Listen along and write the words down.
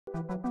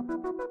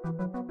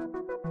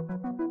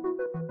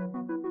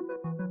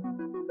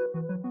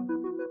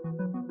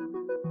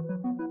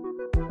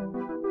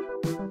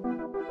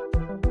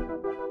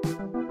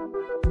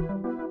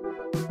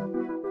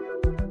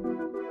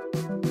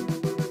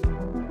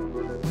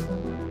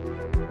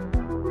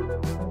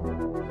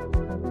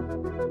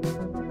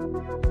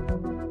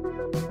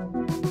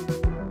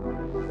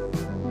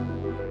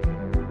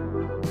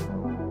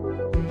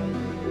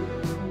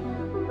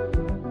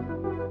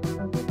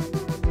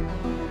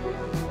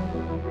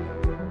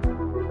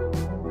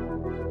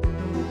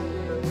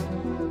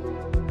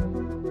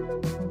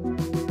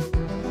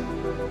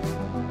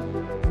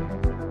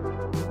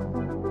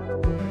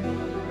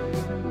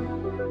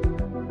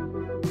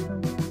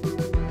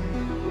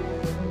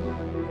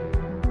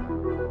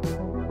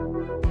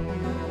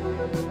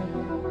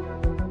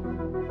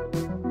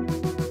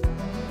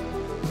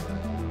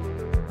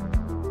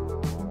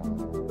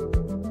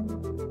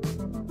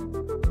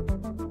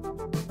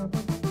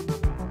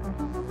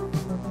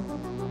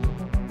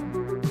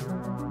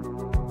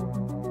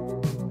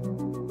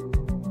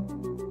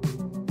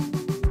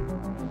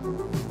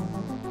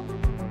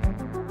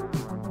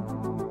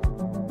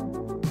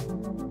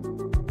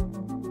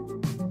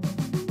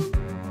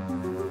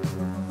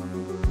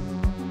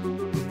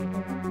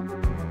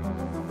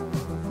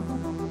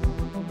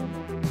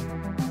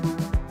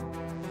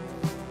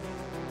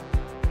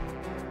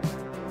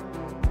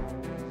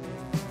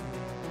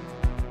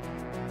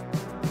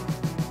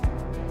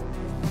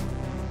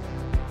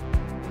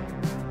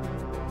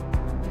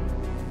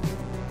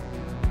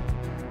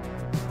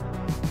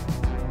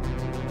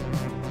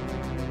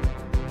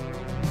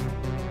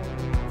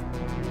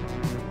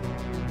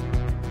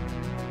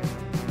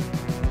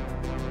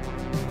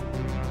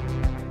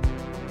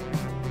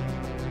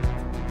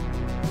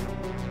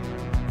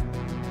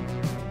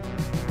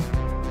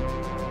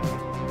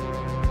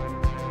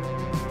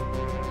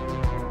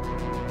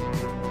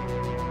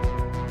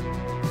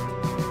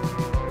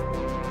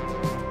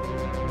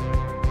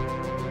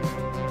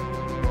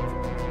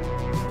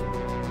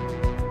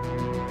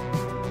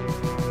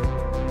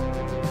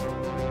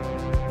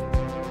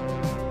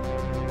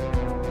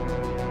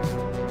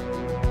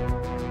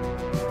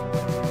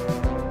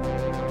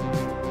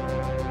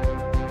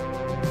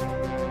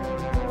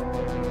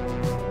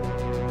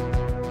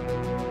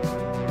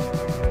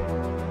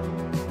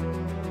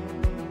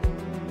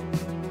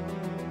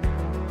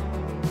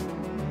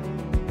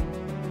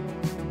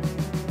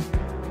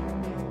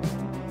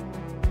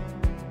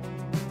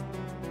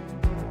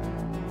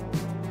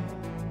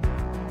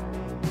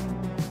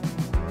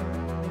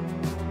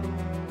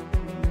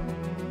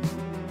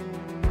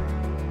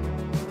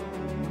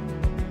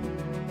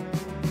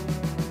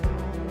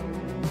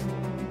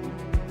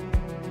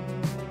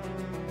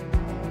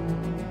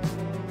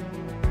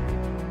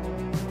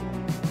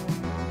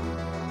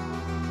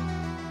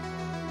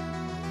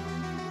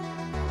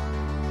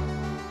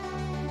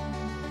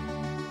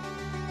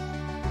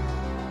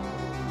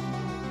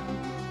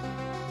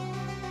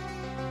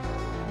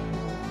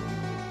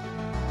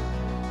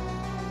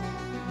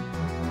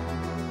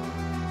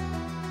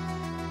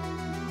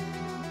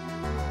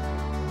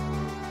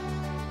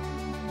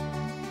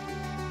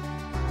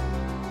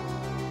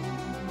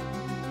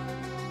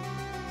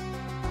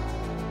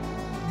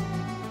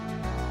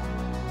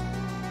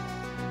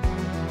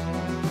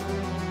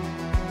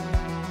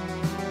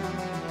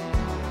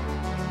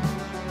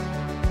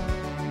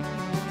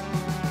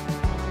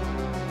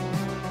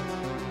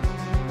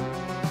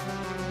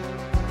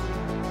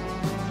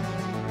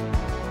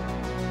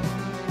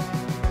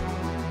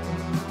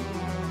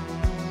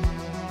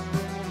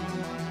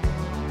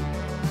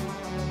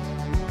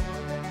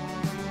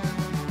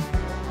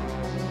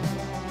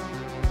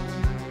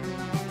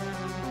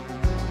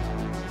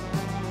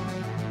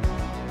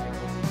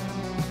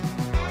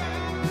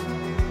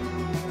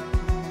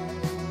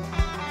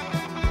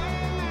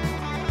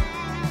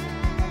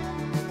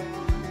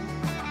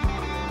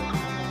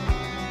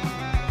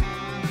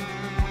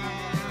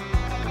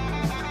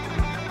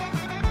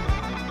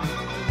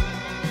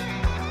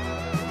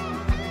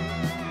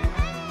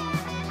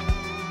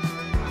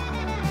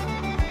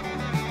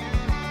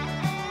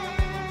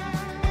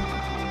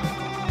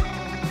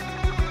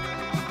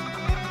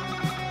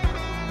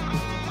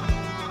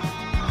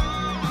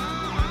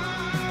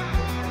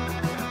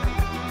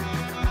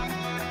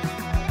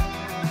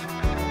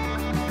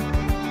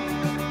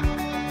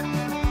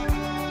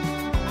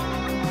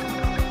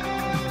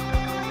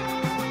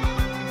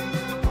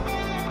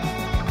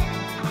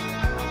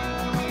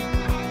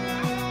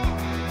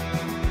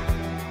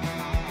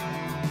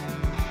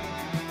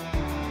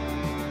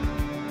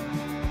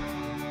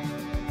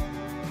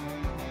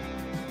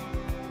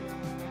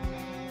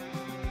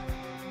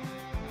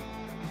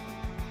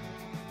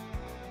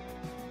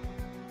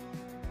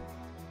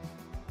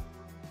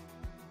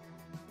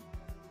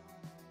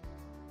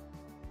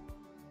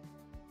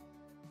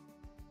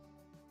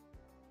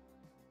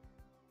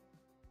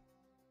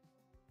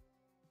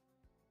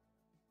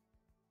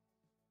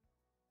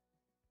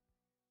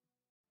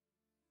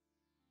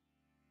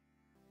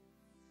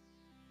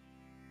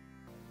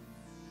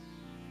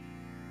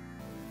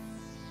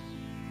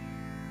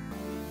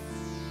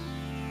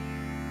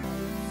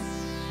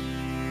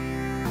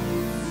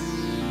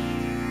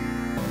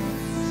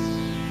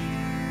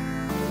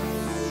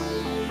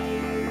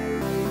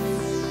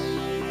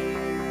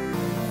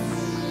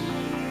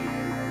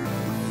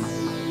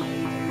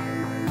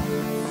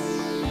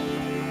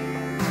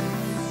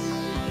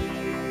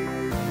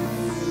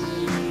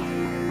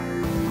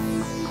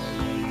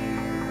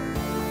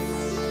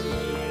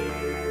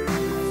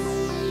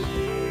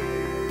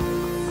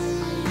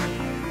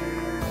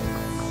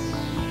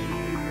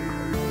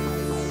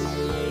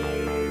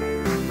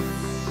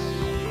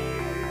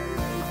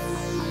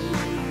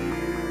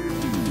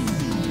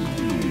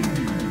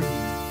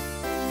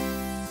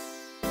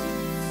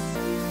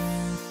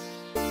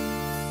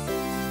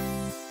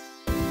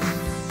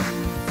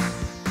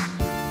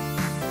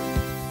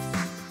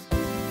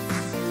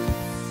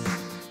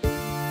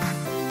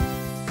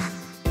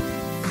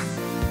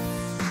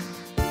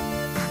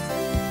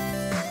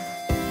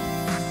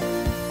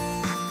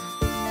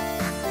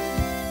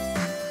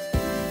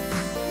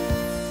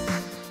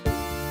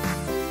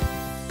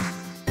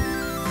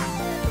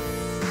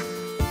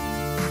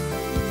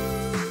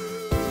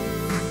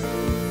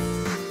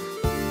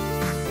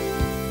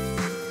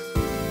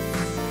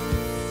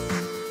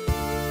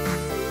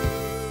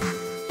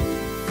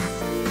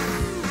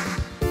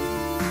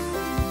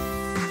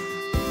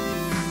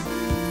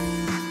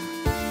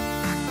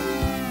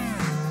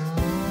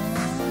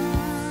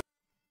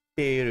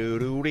Hard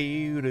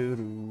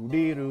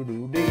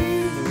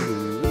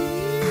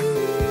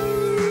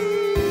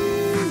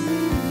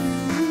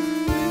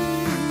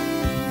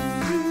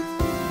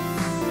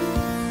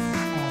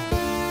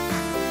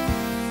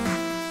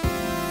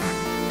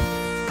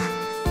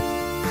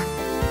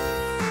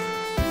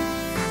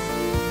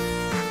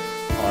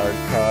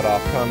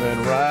cutoff coming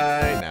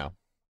right now.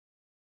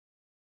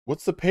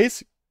 What's the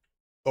pace?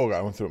 Oh God,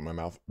 I went through it in my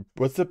mouth.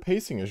 What's the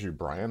pacing issue,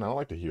 Brian? I don't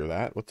like to hear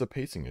that. What's the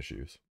pacing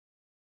issues?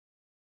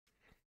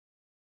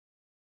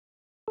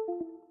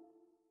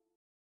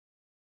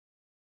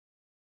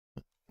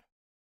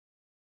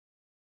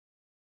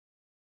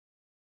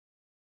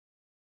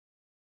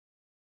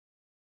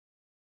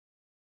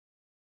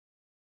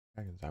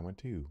 I went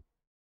too.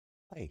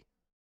 Hey.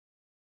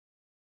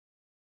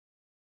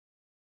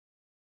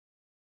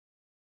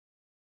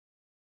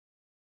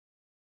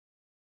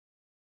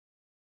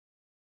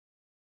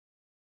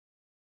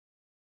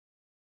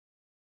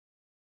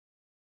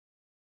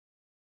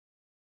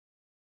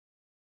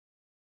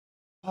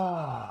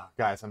 Ah,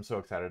 guys, I'm so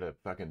excited to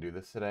fucking do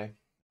this today.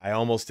 I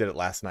almost did it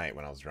last night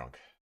when I was drunk.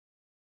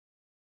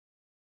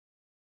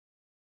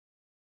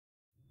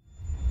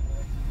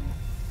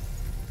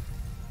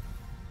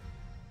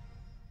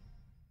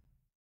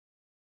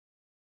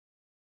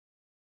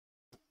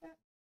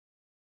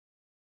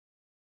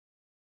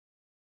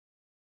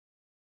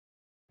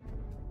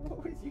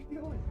 What is you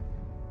doing? What are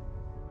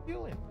you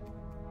doing?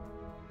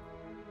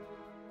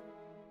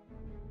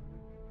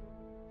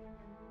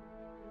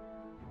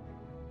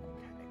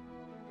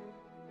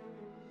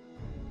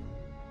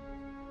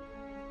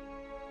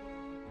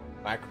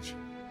 Microchip.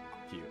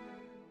 Cute.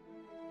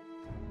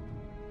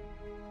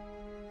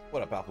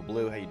 What up, Alpha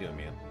Blue? How you doing,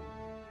 man?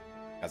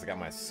 Guys, I got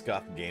my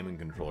scuffed gaming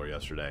controller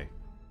yesterday.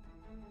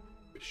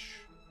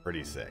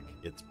 Pretty sick.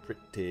 It's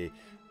pretty...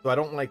 So I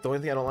don't like... The only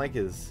thing I don't like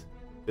is...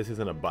 This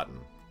isn't a button.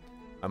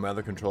 My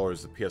other controller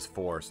is the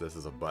PS4, so this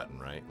is a button,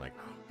 right? Like,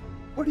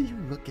 what are you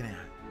looking at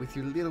with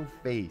your little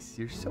face?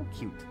 You're so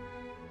cute.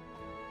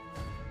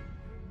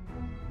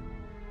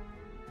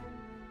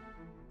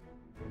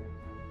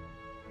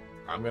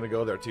 I'm gonna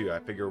go there too. I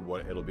figure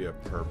what it'll be a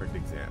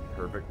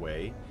perfect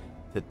way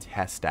to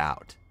test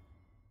out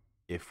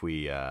if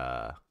we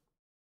to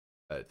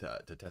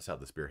test out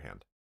the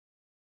SPEARHAND.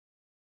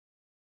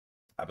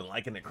 I've been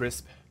liking it,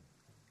 Crisp.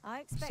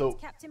 I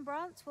expect Captain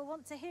Brandt will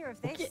want to hear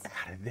of this. Get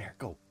out of there,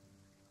 go.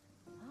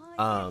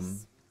 Oh,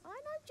 yes. I know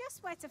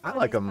just where to find I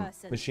like them,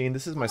 person. Machine.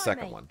 This is my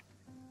second one.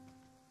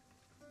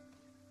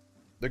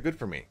 They're good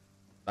for me.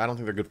 I don't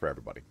think they're good for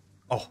everybody.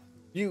 Oh,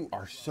 you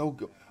are so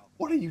good.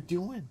 What are you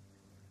doing?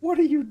 What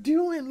are you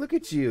doing? Look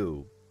at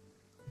you.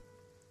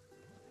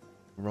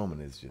 Roman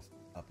is just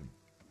up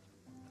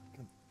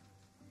and...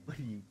 What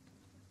are you...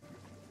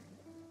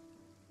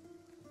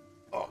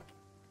 Oh.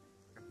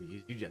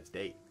 You just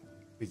ate.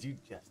 Because you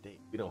just ate.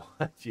 We don't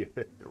want you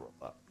to roll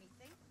up.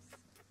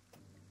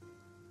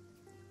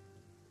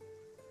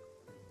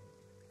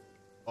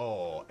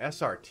 Oh,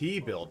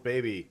 SRT build,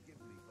 baby.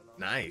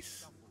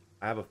 Nice.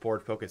 I have a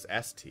Ford Focus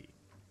ST.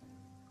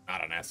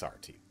 Not an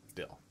SRT,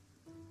 still.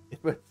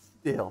 But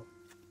still.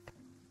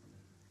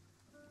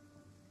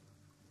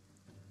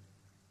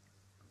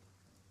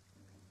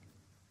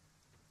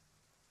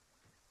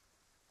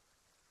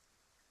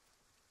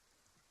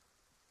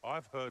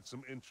 I've heard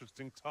some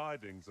interesting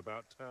tidings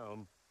about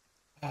town.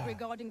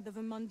 Regarding the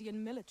Vermundian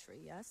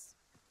military, yes?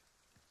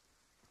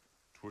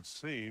 It would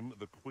seem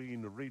the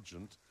Queen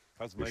Regent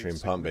has made Stream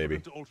pump, baby.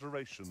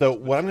 alterations. So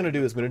what I'm going to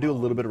do is I'm going to do a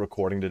little bit of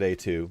recording today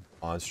too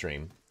on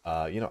stream.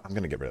 You know, I'm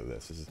going to get rid of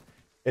this.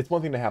 It's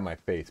one thing to have my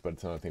face, but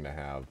it's another thing to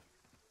have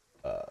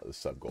the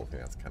sub goal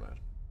thing. That's kind of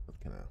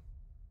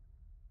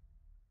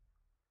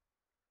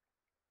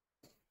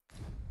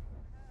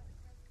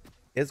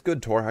It's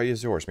good, Tor. How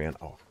is yours, man?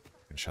 Oh,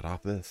 I can shut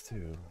off this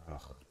too.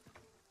 Ugh.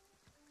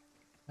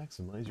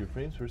 Maximize your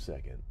frames per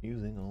second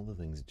using all the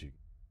things that you...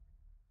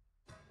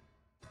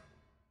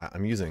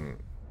 I'm using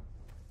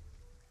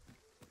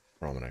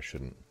Roman. I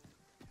shouldn't.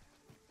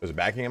 There's a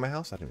backing in my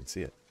house? I didn't even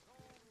see it.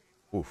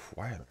 Oof,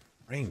 why are the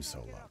frames so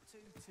low?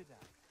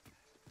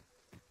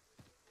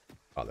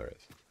 Oh, there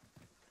is.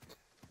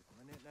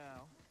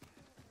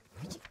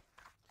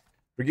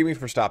 Forgive me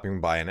for stopping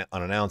by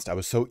unannounced. I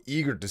was so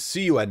eager to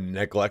see you, I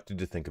neglected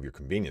to think of your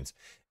convenience.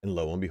 And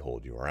lo and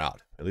behold, you are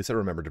out. At least I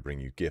remembered to bring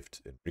you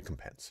gift and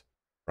recompense.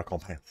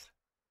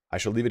 I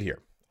shall leave it here.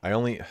 I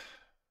only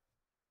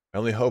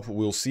hope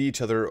we'll see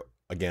each other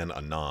again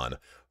anon.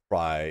 For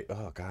I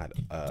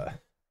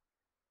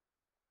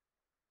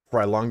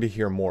long to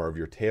hear more of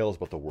your tales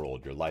about the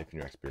world, your life, and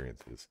your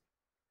experiences.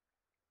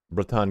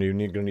 Breton, you're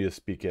going to need to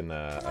speak in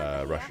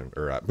Russian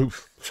or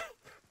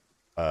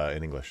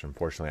in English.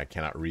 Unfortunately, I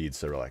cannot read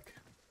Cyrillic.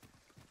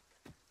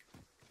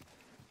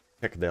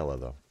 Picadella,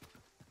 though.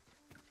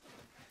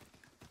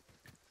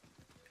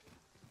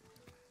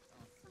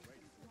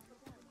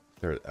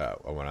 I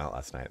went out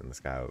last night and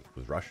this guy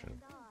was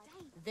Russian.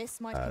 This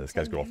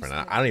guy's girlfriend.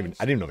 I didn't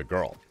even know the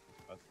girl.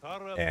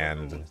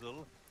 And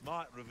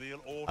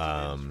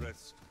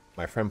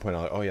my friend pointed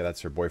out, oh yeah,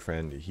 that's her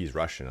boyfriend. He's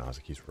Russian. I was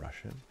like, he's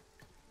Russian?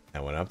 I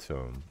went up to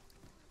him,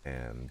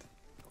 and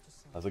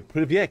I was like,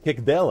 "Привет,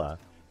 как дела?"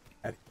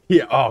 And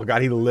he, oh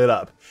god, he lit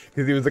up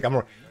because he was like,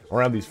 I'm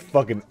around these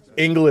fucking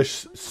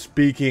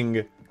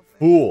English-speaking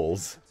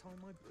fools.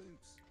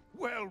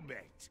 Well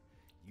met.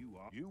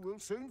 You will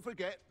soon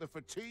forget the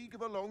fatigue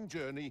of a long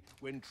journey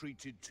when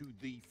treated to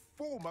the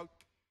foremost.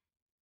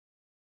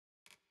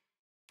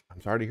 I'm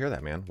sorry to hear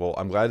that, man. Well,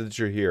 I'm glad that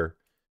you're here.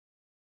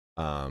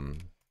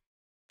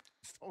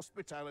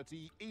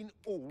 Hospitality in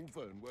all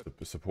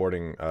Vernworth.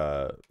 Supporting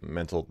the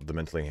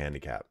mentally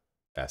handicapped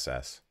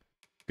SS.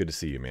 Good to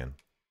see you, man.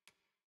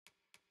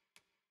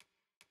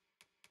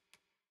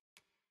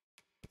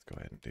 Let's go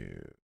ahead and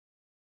do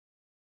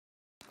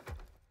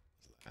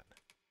that.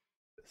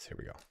 Here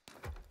we go.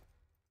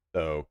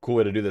 So cool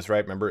way to do this,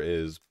 right? Remember,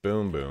 is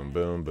boom, boom,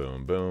 boom,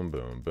 boom, boom,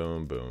 boom,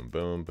 boom, boom,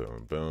 boom,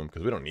 boom, boom,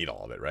 because we don't need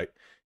all of it, right?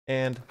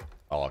 And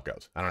all it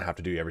goes. I don't have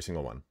to do every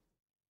single one.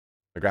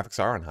 The graphics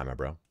are on high, my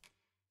bro.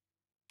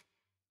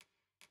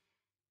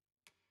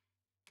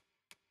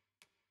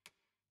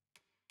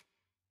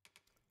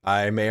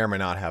 I may or may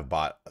not have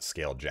bought a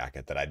scaled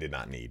jacket that I did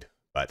not need,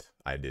 but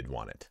I did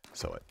want it,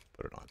 so I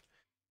put it on.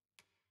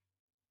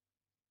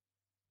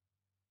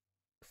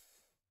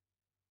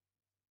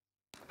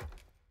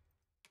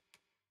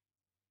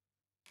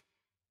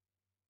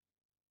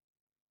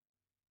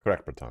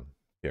 Correct, Breton.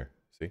 Here,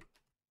 see?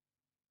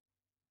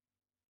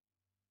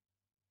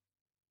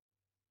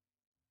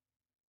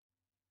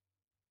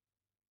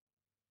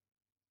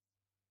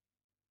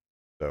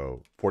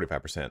 So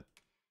 45%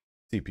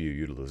 CPU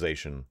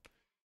utilization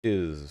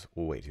is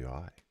way too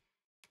high.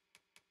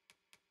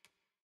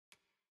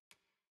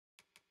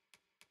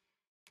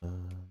 I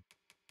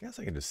guess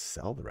I can just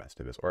sell the rest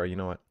of this, or you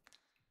know what?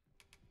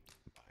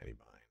 Buy.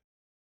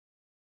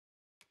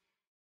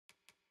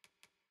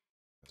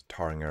 There's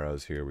tarring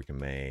arrows here we can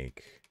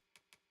make.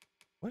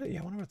 What? Yeah,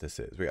 I wonder what this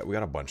is. We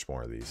got a bunch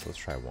more of these. So let's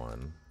try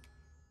one.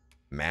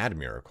 Mad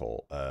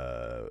Miracle. Is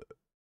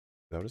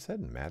that what it said?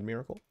 Mad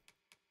Miracle.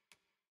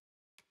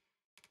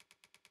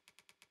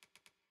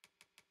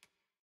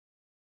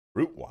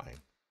 Fruit wine.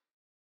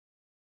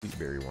 Sweet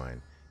berry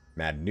wine.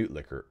 Mad Newt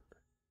liquor.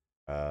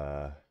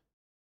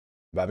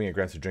 Imbibing it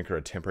grants the drinker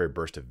a temporary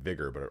burst of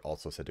vigor, but it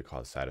also said to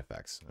cause side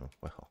effects. Oh,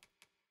 well.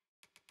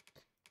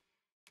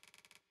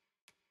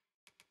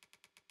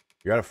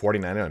 You're at a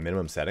 49 on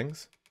minimum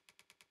settings?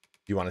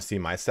 Do you want to see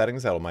my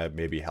settings? That'll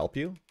maybe help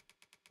you.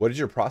 What is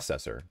your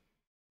processor,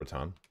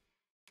 Breton?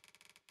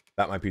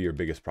 That might be your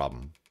biggest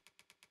problem.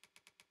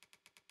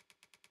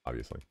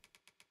 Obviously.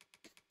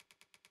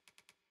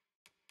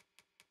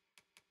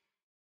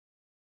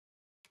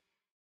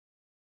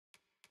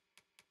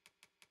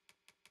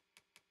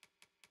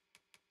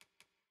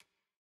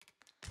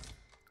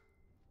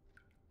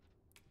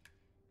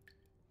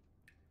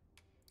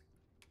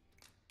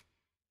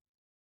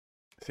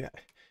 See,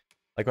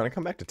 like when I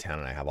come back to town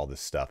and I have all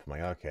this stuff, I'm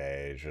like,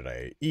 okay, should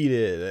I eat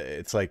it?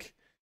 It's like,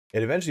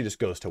 it eventually just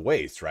goes to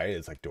waste, right?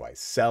 It's like, do I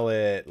sell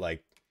it?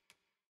 Like,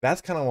 that's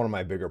kind of one of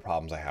my bigger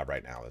problems I have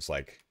right now. Is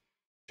like,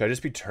 should I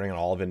just be turning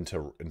all of it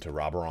into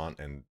Roborant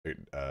and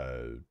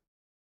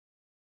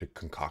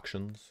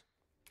concoctions?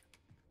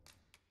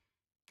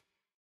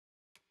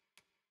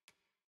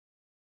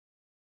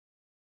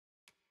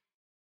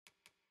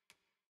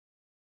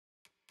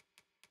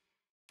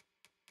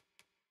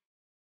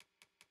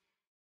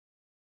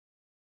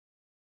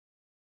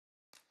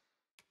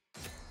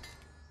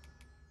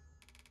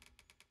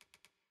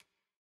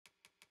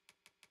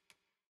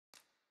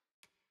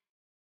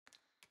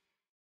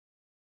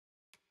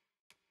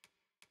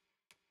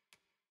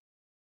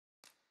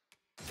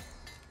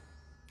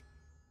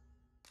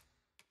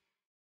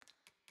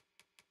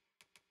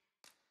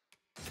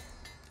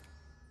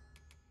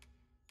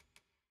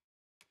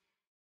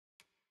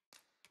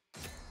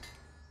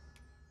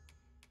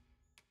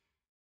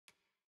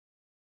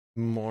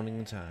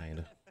 Morning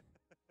tide.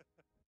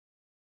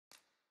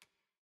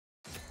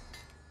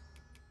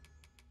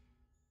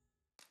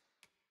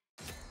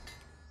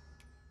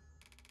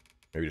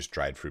 Maybe just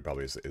dried fruit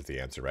probably is the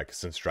answer, right? Because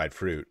since dried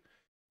fruit,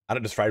 I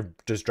don't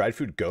does dried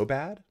fruit go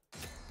bad?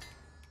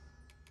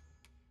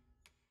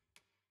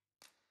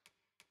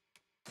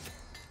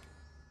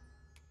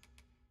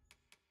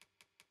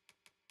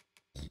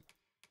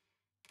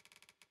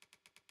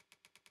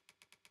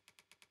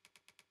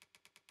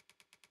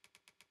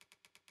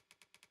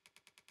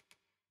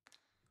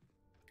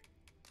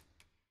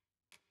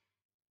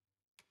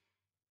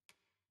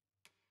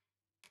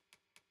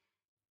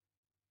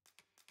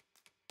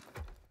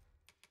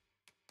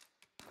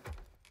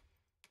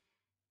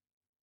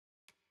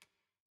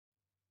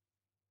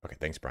 Okay,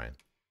 thanks, Brian.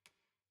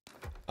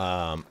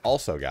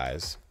 Also,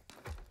 guys,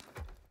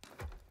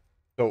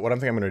 so what I'm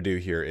thinking I'm going to do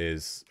here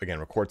is, again,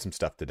 record some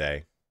stuff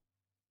today.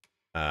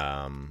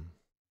 Like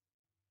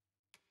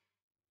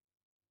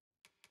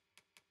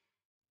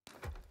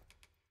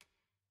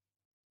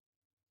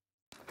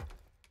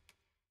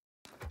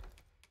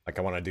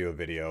I want to do a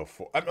video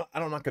for, I'm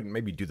not going to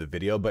maybe do the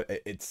video, but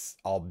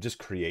I'll just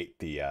create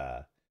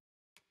the,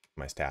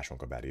 My stash won't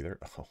go bad either.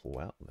 Oh,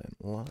 well, then.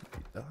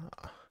 La-di-da.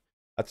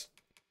 That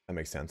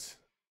makes sense.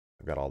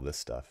 I've got all this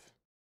stuff.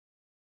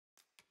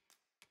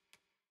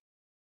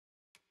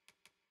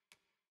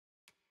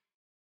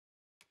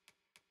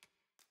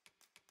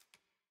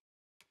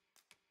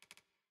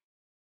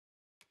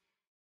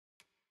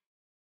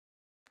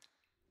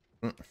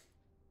 Mm.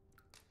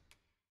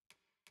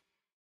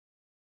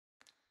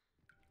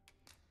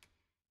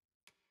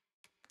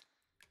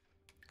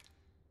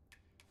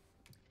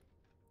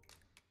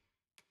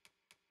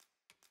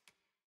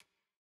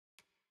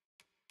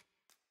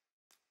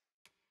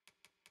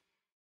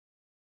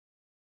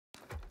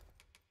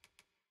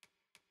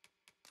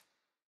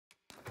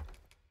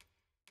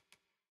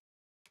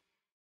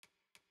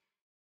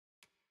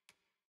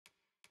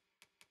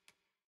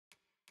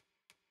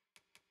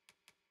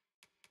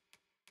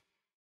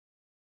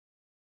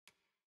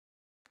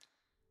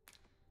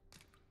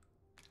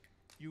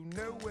 You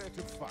know where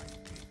to find me.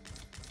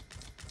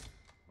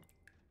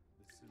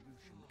 The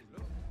solution is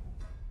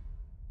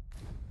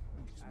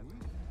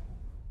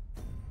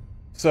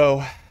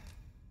So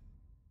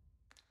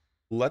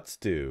let's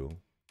do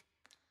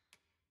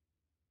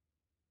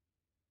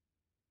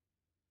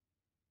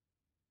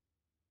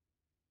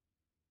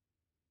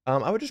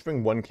I would just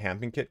bring one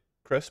camping kit,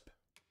 Crisp.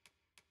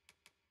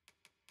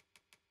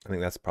 I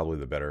think that's probably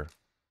the better.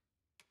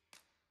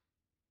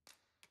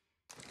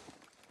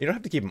 You don't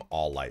have to keep them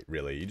all light,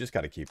 really. You just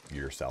got to keep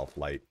yourself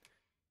light.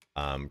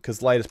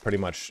 Because light is pretty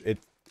much it.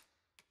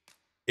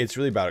 It's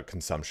really about a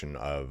consumption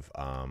of.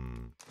 I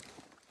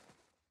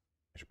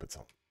should put a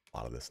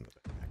lot of this in the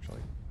back,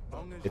 actually.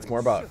 It's more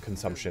about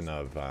consumption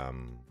of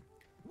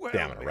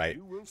stamina, right?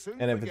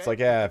 And if it's like,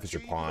 yeah, if it's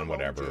your pawn,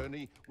 whatever.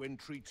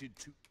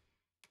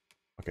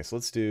 Okay, so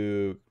let's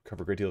do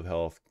cover great deal of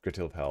health, great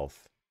deal of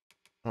health.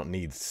 I don't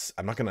need.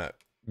 I'm not gonna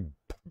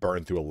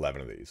burn through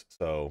 11 of these,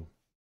 so.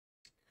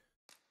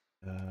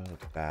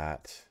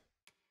 That.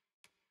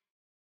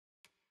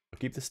 I'll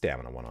keep the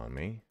stamina one on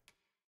me.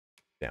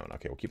 Stamina.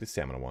 Okay, we'll keep the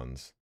stamina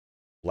ones.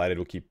 Lighted,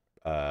 we'll keep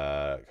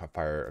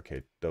fire.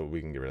 Okay, though we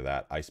can get rid of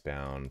that.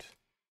 Icebound.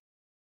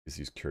 Just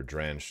use Cure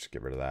Drenched.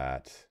 Get rid of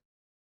that.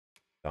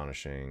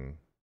 Astonishing.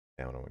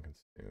 Stamina when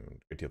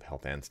consumed. Great deal of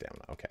health and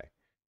stamina. Okay.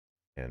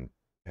 And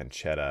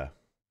pancetta.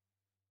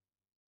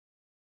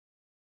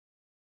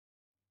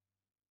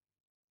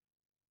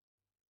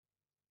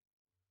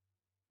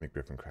 Make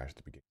Griffin crash at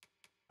the beginning.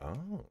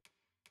 Oh.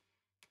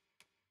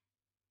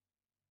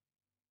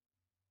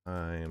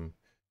 Time.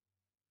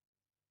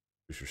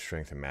 Boost your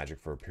strength and magic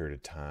for a period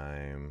of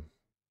time.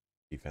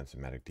 Defense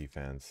and magic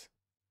defense.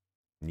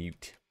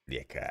 Newt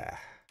Flicker.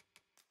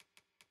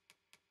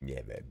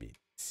 Never been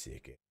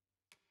sicker.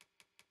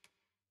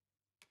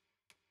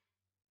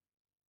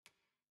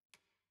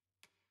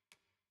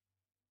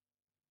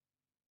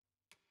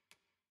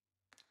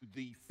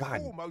 The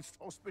God. foremost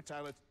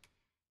hospitality.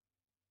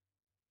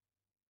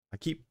 I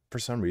keep, for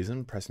some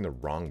reason, pressing the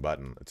wrong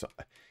button.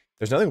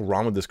 There's nothing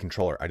wrong with this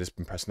controller. I just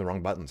been pressing the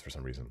wrong buttons for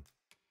some reason.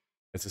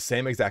 It's the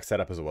same exact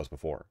setup as it was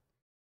before.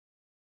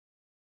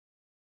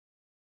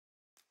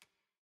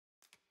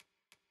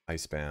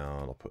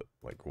 Icebound. I'll put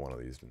like one of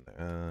these in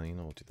there. You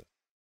know, we'll do that.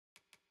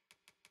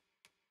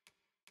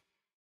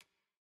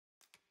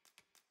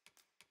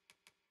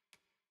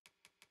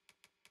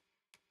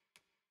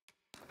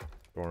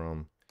 Store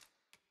them.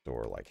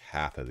 Store like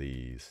half of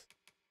these.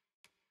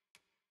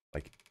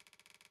 Like,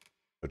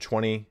 so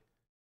 20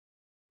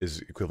 is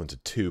equivalent to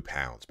 2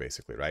 pounds,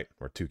 basically, right?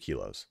 Or 2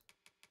 kilos.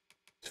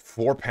 It's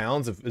 4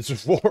 pounds of, it's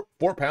just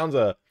 4 pounds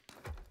of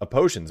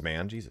potions,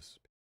 man. Jesus.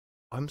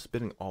 I'm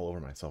spitting all over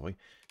myself. Like,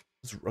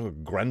 this is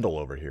Grendel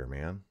over here,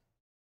 man.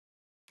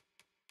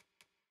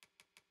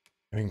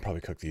 We can probably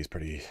cook these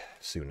pretty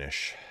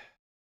soonish.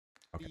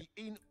 Okay.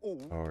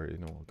 Or, you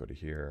know, we'll go to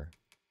here.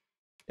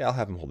 Yeah, I'll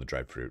have him hold the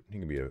dried fruit. He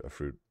can be a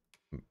fruit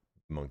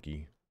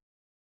monkey.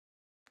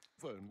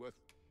 Fernworth.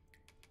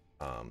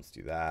 Let's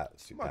do that.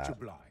 Let's do Much that.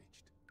 obliged.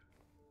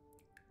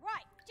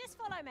 Right, just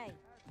follow me.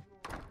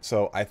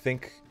 So I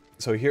think,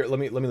 so here, let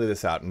me lay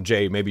this out. And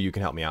Jay, maybe you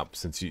can help me out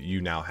since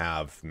you now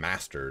have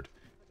mastered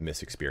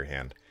Mystic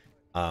Spearhand.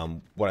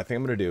 What I think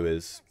I'm going to do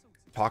is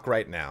talk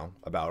right now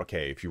about,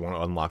 okay, if you want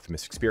to unlock the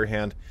Mystic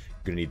Spearhand,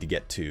 you're going to need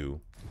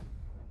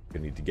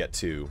to get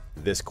to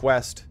this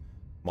quest,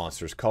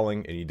 Monsters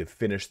Culling, and you need to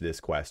finish this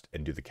quest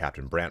and do the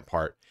Captain Brant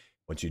part.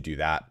 Once you do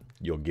that,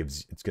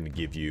 it's going to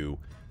give you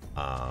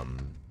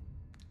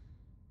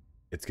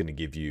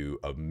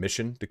a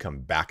mission to come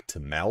back to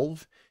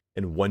Melv.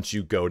 And once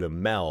you go to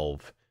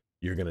Melv,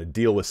 you're going to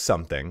deal with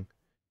something.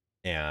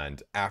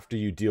 And after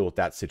you deal with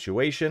that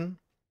situation,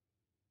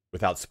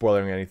 without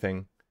spoiling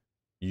anything,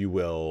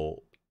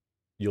 you'll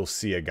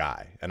see a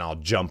guy. And I'll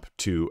jump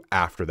to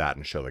after that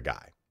and show the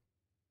guy.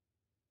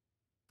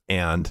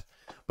 But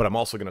I'm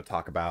also going to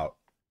talk about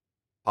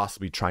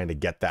possibly trying to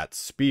get that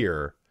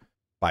spear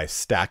by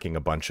stacking a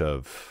bunch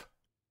of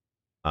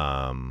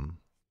God,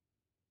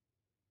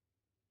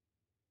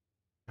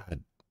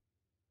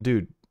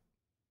 dude,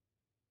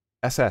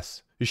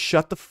 SS, just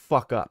shut the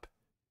fuck up.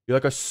 You're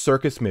like a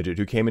circus midget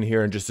who came in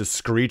here and just is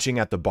screeching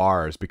at the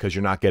bars because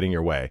you're not getting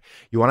your way.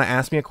 You want to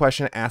ask me a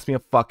question? Ask me a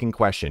fucking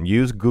question.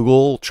 Use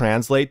Google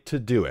Translate to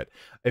do it.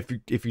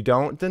 If you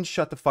don't, then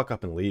shut the fuck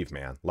up and leave,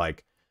 man.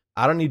 Like,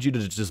 I don't need you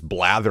to just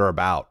blather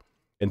about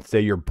and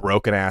say your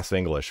broken ass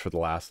English for the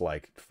last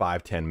like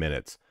 5-10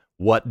 minutes.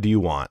 What do you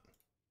want?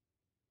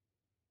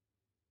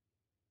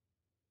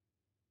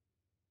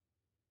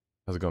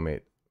 How's it going,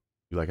 mate?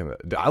 You liking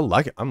that? I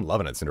like it. I'm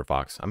loving it, Cinder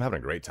Fox. I'm having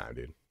a great time,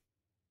 dude.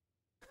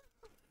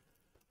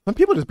 Some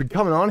people just been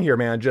coming on here,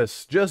 man,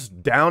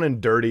 just down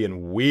and dirty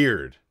and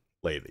weird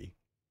lately.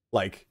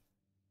 Like,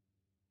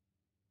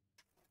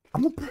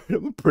 I'm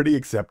a pretty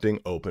accepting,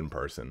 open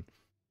person.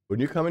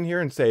 When you come in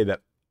here and say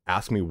that,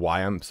 ask me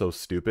why I'm so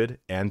stupid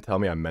and tell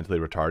me I'm mentally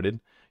retarded,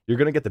 you're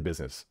gonna get the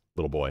business,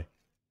 little boy.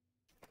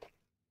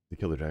 The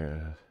killer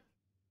dragon.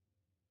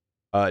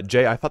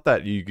 Jay, I thought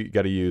that you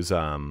got to use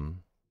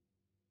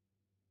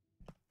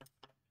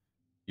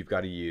you've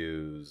got to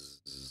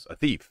use a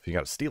thief. You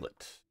got to steal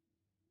it.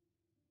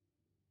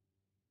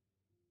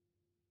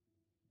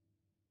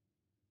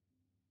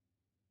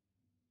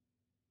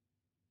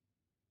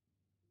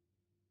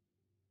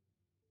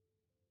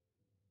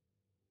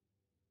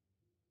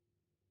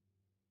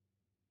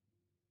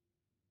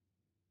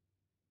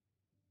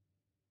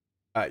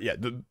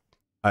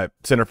 Yeah,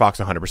 Cinder Fox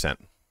 100%.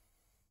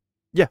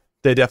 Yeah,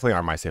 they definitely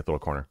are my safe little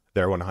corner.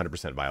 They're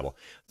 100% viable.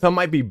 Some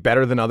might be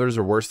better than others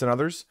or worse than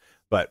others,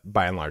 but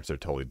by and large, they're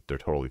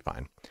totally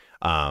fine.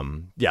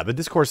 Yeah, the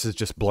discourse is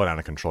just blown out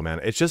of control,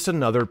 man. It's just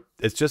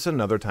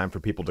another time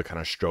for people to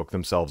kind of stroke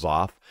themselves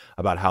off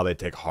about how they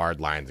take hard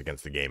lines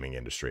against the gaming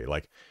industry.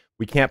 Like,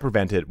 we can't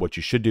prevent it. What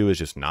you should do is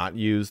just not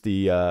use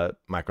the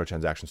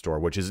microtransaction store,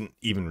 which isn't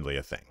even really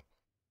a thing.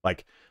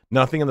 Like,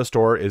 nothing in the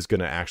store is going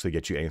to actually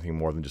get you anything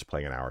more than just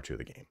playing an hour or two of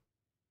the game.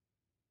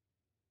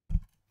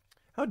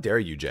 How dare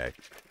you, Jay?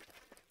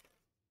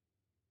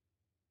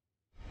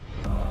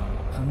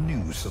 A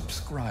new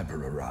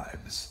subscriber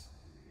arrives.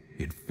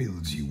 It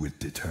fills you with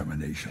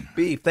determination.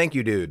 Beef, thank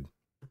you, dude.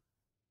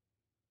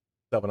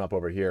 Stepping up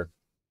over here.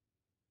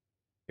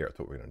 Here, that's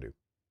what we're going to do.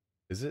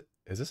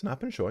 Is this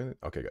not been showing?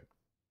 Okay, good.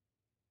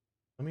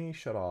 Let me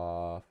shut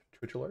off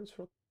Twitch alerts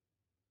for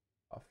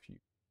a few.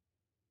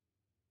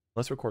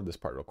 Let's record this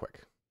part real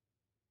quick.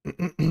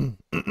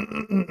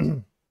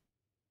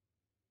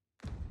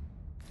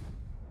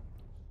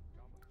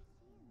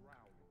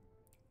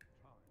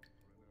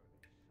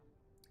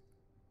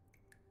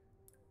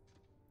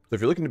 So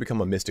if you're looking to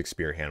become a Mystic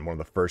Spearhand, one of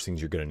the first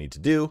things you're going to need to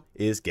do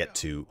is get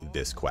to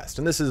this quest.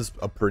 And this is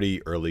a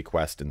pretty early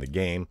quest in the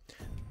game.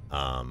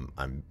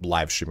 I'm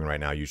live streaming right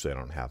now. Usually I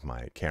don't have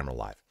my camera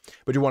live.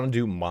 But you want to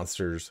do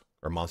monsters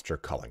or monster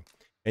culling.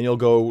 And you'll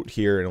go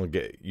here and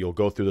you'll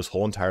go through this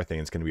whole entire thing.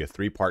 It's going to be a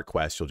 3-part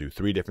quest. You'll do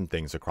 3 different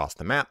things across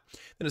the map.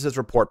 Then it says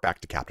report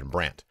back to Captain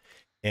Brandt.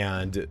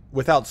 And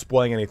without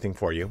spoiling anything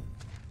for you,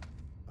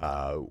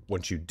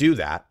 once you do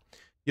that,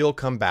 you'll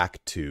come back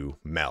to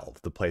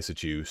Melv, the place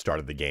that you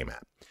started the game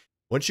at.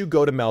 Once you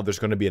go to Melv, there's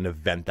going to be an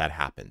event that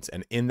happens.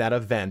 And in that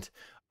event,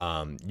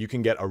 you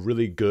can get a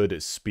really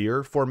good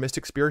spear for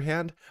Mystic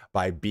Spearhand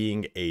by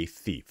being a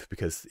thief.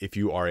 Because if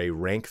you are a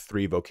rank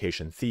 3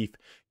 vocation thief,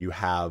 you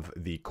have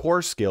the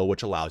core skill,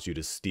 which allows you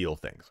to steal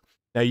things.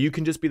 Now, you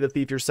can just be the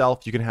thief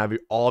yourself. You can have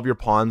all of your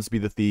pawns be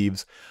the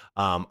thieves.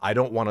 I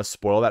don't want to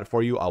spoil that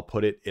for you. I'll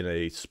put it in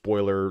a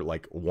spoiler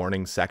like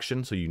warning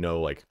section so you know,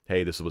 like,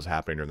 hey, this is what's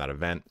happening during that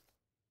event.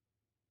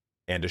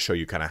 And to show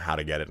you kind of how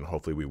to get it, and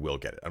hopefully we will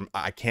get it.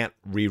 I can't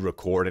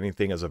re-record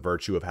anything as a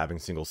virtue of having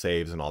single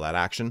saves and all that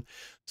action.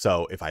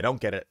 So if I don't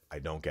get it, I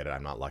don't get it.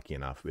 I'm not lucky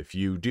enough. If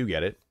you do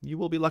get it, you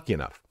will be lucky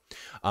enough.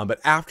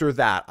 But after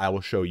that, I will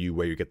show you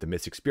where you get the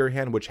Mystic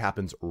Spearhand, which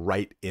happens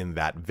right in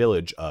that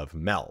village of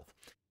Melv.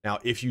 Now,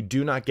 if you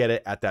do not get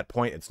it at that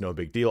point, it's no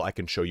big deal. I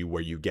can show you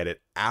where you get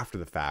it after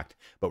the fact.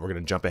 But we're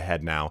going to jump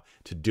ahead now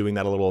to doing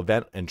that little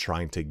event and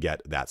trying to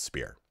get that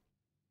spear.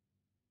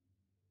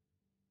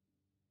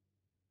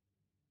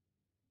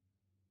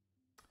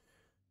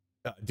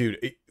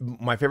 Dude,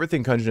 my favorite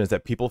thing, Kunjin, is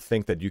that people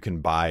think that you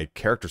can buy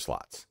character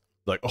slots.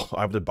 Like, oh,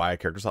 I have to buy a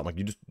character slot. I'm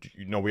like,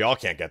 you know, we all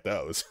can't get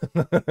those.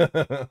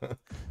 Okay,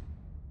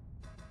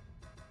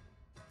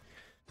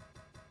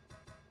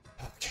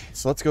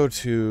 so let's go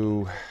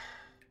to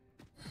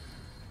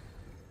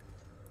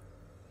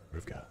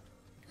EVGA.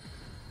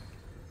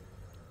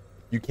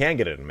 You can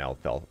get it in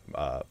Melv,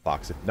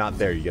 Fox. If not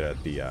there, you get it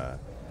at the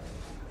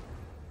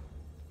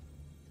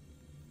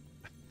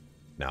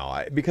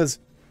no, because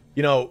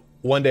you know.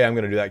 One day I'm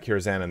going to do that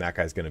Kirzan, and that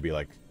guy's going to be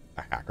like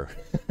a hacker.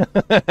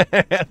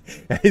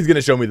 And he's going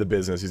to show me the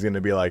business. He's going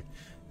to be like,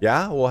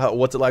 yeah, well,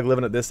 what's it like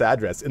living at this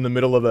address in the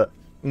middle of the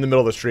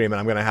stream? And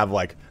I'm going to have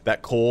like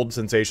that cold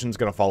sensation's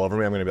going to fall over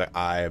me. I'm going to be like,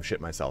 I have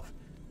shit myself.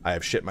 I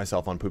have shit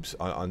myself on poops.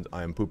 I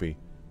am poopy.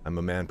 I'm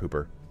a man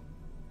pooper.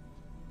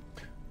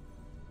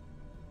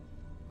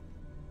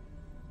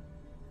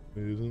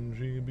 Isn't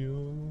she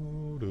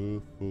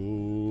beautiful?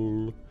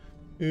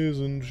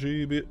 Isn't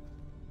she beautiful?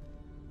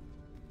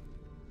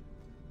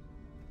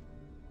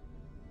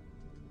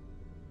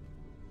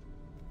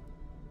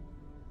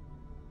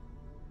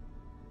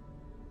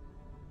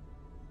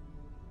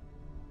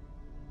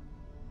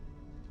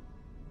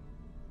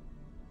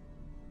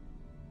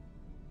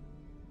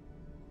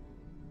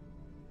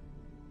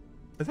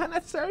 Is that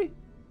necessary?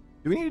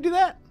 Do we need to do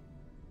that?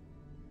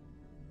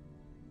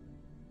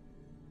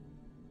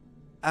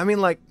 I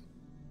mean, like,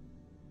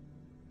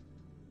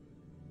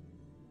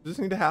 does this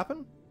need to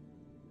happen?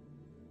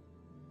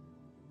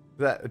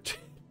 That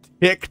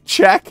tick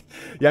check?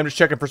 Yeah, I'm just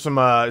checking for some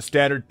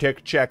standard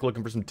tick check,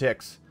 looking for some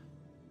ticks.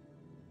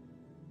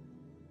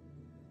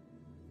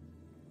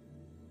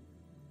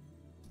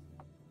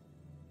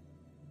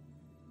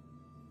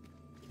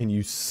 Can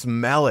you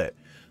smell it?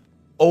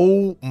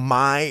 Oh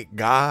my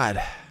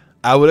god.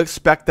 I would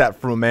expect that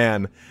from a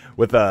man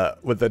with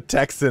a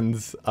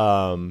Texans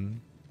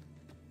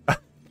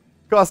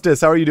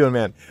Costas, how are you doing,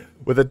 man?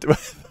 With a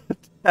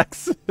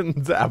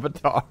Texans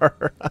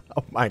avatar.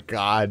 Oh my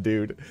god,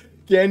 dude.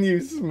 Can you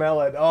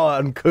smell it? Oh,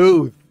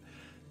 uncouth.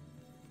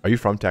 Are you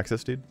from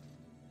Texas, dude?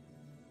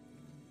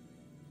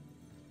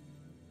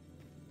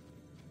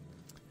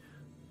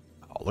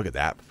 Oh, look at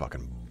that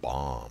fucking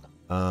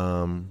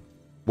bomb.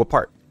 What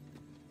part?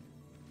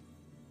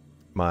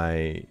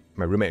 My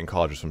roommate in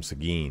college was from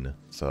Seguin,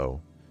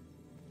 so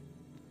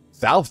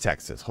South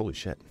Texas. Holy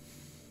shit.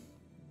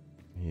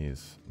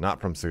 He's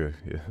not from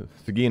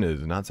Seguin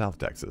is not South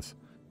Texas.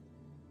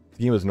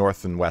 Seguin was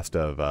north and west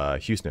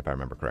of Houston, if I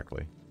remember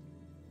correctly.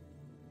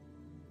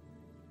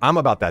 I'm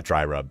about that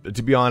dry rub.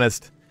 To be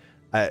honest,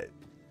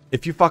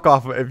 if you fuck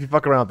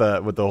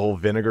around with the whole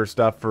vinegar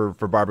stuff for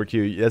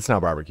barbecue, it's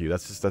not barbecue.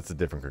 That's a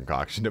different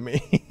concoction to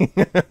me.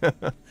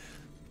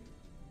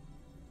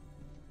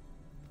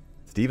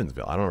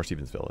 Stevensville. I don't know where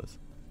Stevensville is.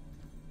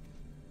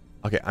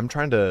 Okay, I'm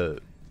trying to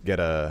get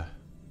a.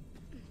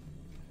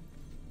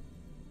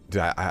 Dude,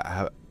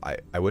 I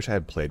wish I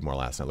had played more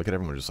last night. Look at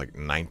everyone just like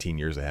 19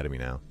 years ahead of me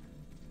now.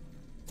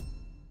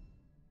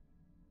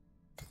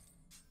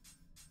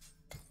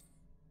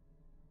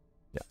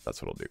 Yeah,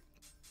 that's what I'll do.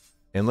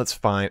 And let's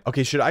find.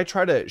 Okay, should I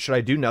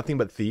do nothing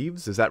but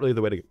thieves? Is that really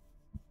the way to go?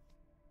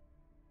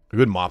 A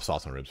good mop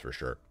sauce on ribs for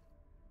sure.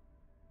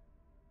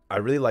 I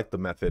really like the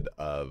method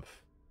of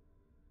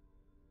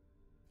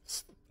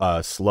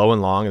slow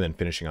and long and then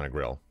finishing on a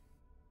grill.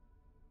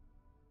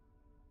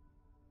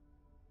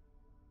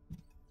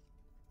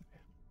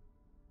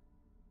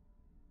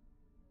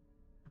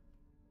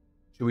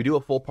 Should we do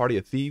a full party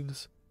of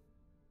thieves?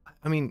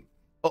 I mean,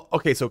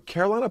 okay, so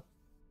Carolina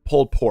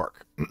pulled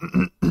pork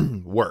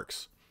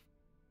works,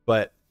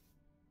 but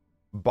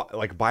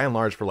like by and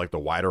large for like the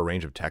wider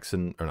range of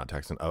Texan or not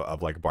Texan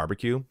of like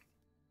barbecue,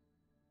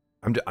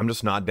 I'm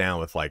just not down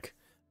with like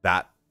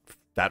that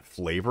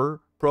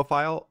flavor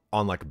profile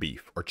on like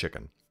beef or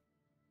chicken.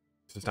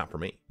 It's just not for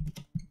me.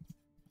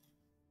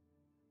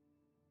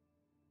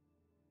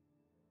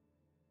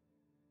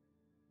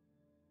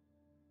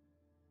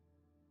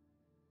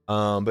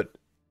 But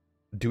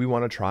do we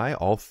want to try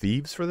all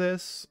thieves for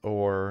this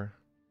or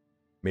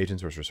mage and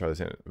sorcerer?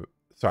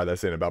 Sorry,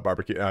 that's saying about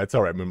barbecue. It's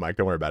all right, Moon Mike.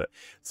 Don't worry about it.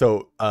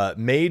 So,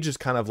 mage is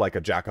kind of like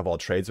a jack of all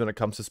trades when it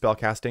comes to spell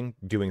casting,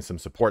 doing some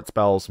support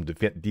spells, some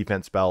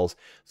defense spells,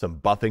 some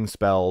buffing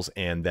spells,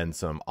 and then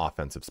some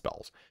offensive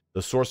spells.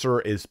 The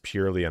sorcerer is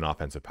purely an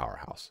offensive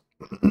powerhouse.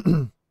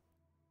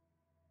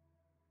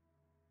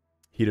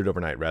 Heated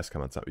overnight rest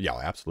come on top. Yeah,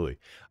 absolutely.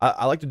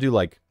 I like to do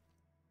like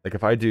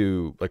if I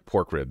do like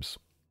pork ribs,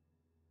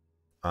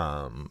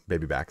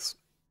 baby backs,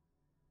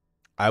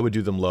 I would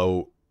do them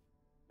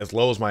as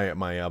low as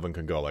my oven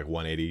can go, like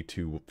 180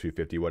 to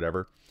 250,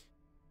 whatever,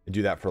 and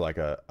do that for like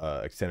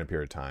a extended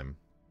period of time,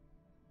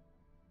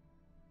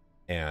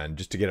 and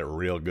just to get it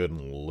real good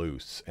and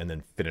loose, and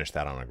then finish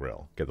that on a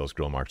grill. Get those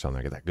grill marks on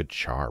there. Get that good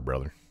char,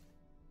 brother.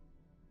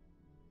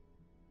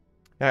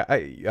 Yeah,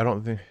 I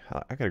don't think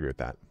I could agree with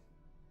that.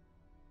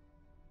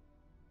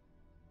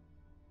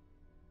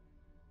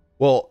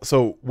 Well,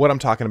 so what I'm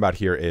talking about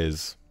here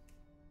is,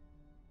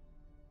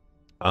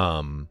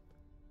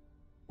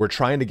 we're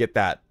trying to get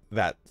that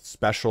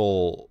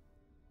special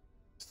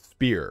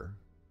spear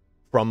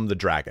from the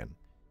dragon.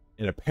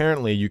 And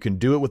apparently you can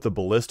do it with the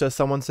ballista,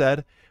 someone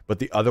said, but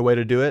the other way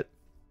to do it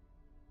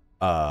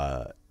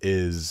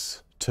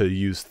is to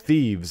use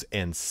thieves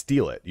and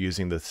steal it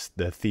using the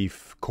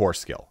thief core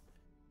skill.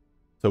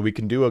 So we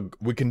can do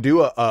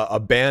a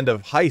band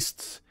of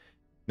heists.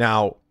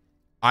 Now,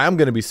 I am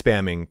going to be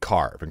spamming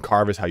carve, and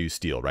carve is how you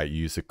steal, right?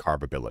 You use the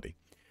carve ability.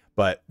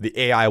 But the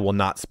AI will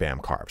not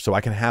spam carve. So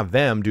I can have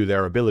them do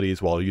their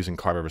abilities while using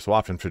carve ever so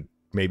often to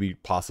maybe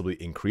possibly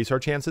increase our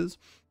chances.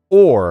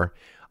 Or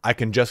I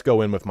can just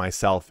go in with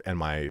myself and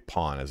my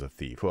pawn as a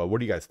thief. Well, what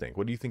do you guys think?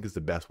 What do you think is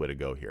the best way to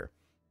go here?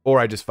 Or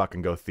I just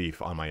fucking go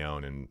thief on my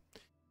own, and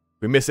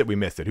we miss it, we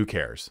missed it. Who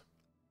cares?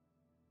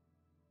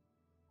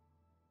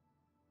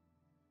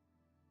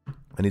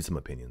 I need some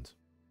opinions.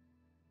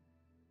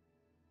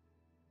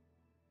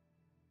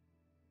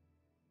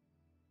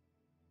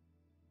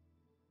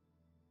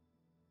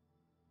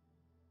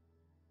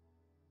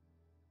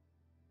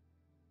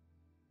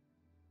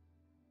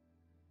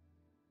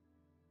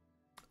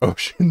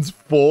 Oceans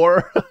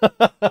 4?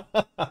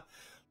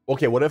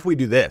 Okay, what if we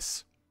do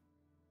this?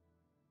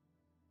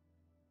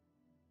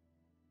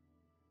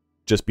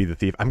 Just be the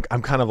thief. I'm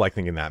kind of like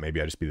thinking that maybe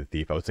I just be the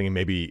thief. I was thinking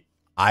maybe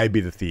I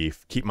be the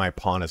thief, keep my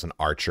pawn as an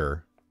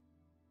archer,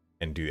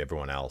 and do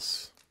everyone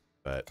else.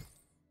 But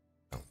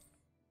no.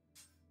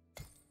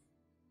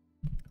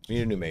 We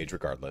need a new mage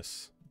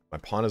regardless. My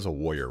pawn is a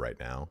warrior right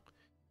now.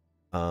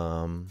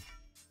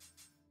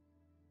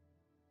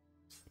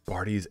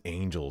 Barty's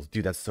Angels.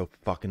 Dude, that's so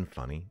fucking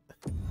funny.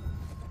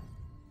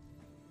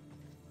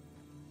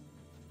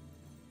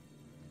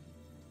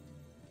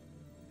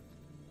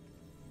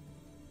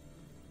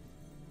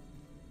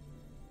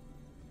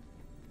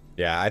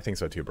 Yeah, I think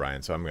so too,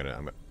 Brian. So I'm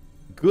gonna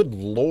Good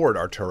lord,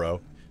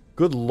 Arturo.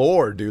 Good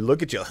lord, dude.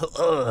 Look at you.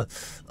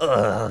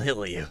 I'll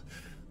heal you.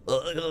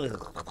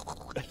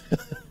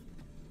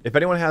 If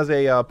anyone has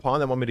a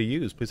pawn that want me to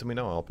use, please let me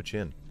know. I'll put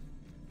you in.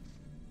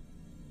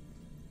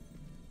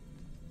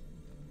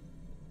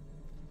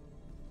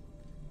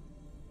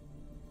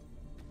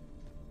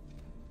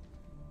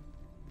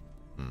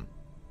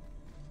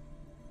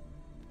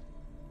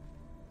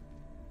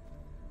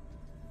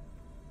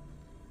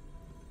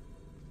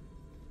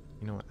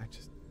 You know what?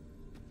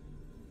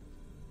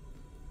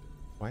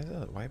 Why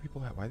do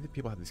people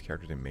have these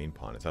characters in main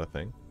pawn? Is that a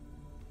thing?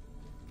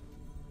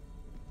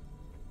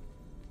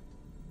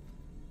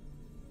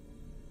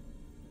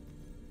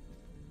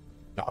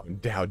 Oh,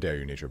 how dare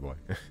you, Nature Boy?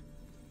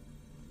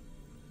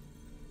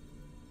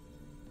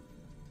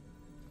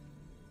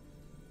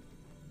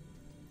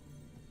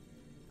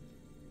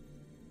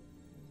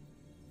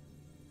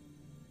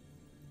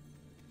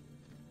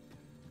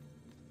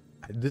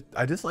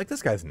 I dislike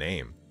this guy's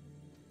name.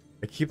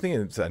 I keep thinking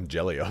it's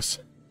Angelios.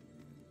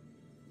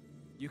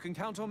 You can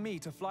count on me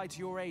to fly to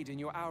your aid in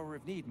your hour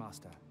of need,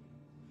 Master.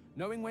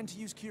 Knowing when to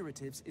use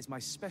curatives is my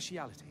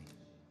speciality.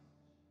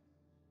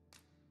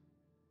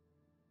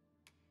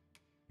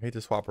 I hate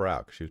to swap her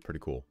out because she was pretty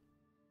cool.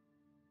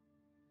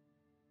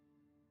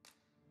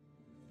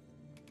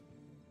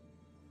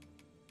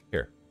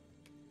 Here.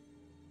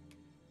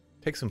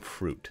 Take some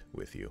fruit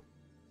with you.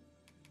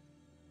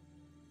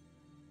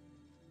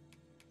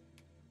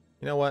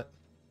 You know what?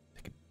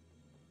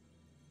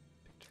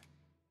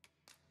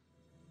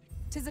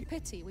 'Tis a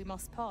pity we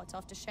must part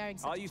after sharing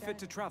such Are a you fit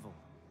to journey. travel?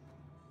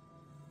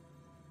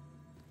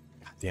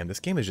 God damn,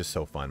 this game is just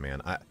so fun,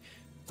 man. I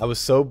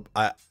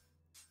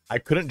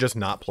couldn't just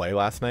not play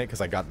last night because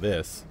I got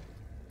this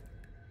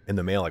in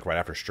the mail like right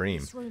after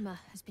stream. This rumor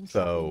has been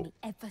So troubling me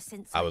ever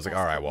since I was like,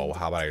 all right, well,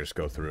 how about I just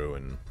go through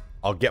and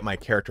I'll get my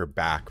character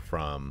back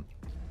from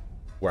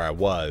where I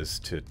was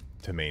to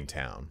main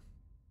town.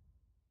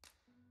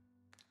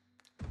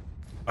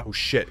 Oh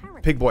shit,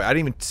 Pig Boy! I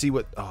didn't even see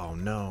what. Oh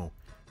no.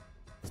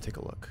 Let's take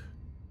a look.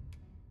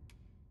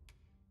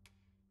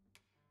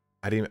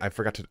 I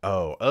forgot to.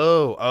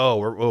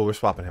 We're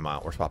swapping him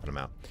out. We're swapping him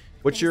out.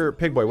 What's your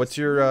Pig Boy? What's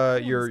your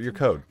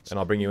code? And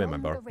I'll bring you in, my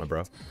bro.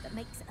 That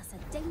makes us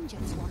a danger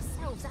to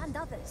ourselves and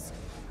others.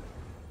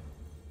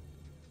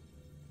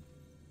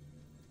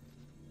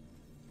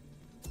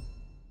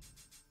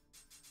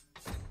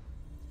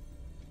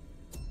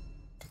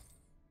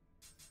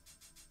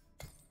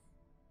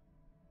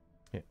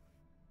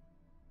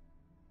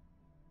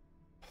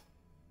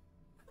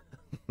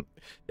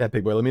 Yeah,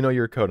 Pig Boy. Let me know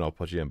your code, and I'll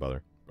put you in,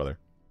 brother.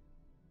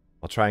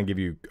 I'll try and give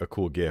you a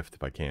cool gift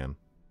if I can.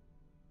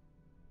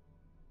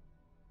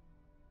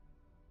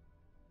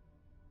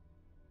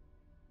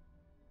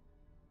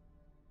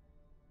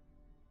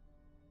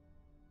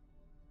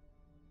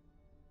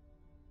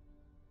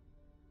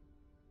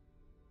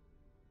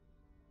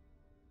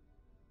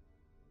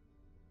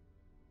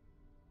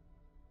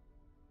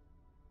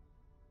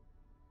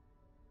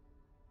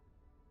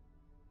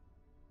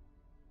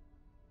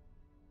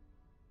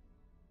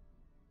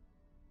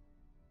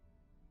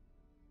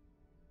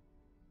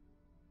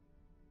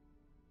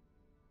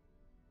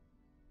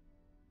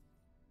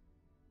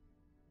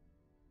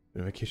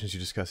 Notifications you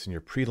discussed in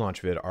your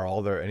pre-launch vid, are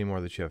all there any more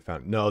that you have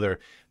found? No,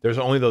 there's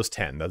only those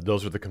 10.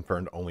 Those are the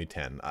confirmed only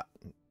 10.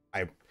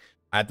 I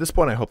at this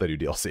point I hope they do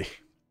DLC.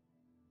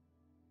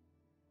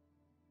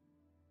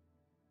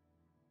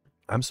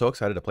 I'm so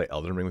excited to play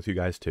Elden Ring with you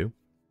guys too.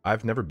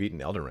 I've never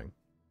beaten Elden Ring.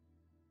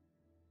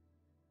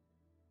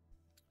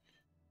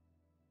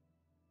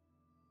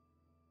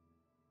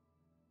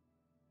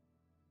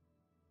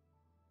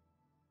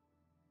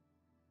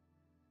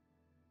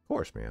 Of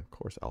course, man. Of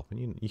course,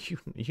 Alphen.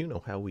 You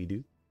know how we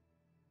do.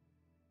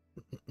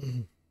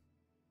 All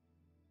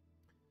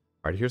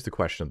right, here's the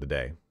question of the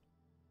day.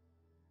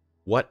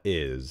 What's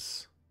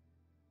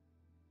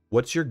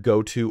your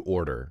go-to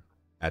order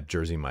at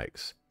Jersey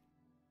Mike's?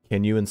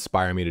 Can you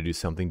inspire me to do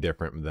something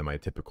different than my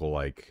typical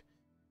like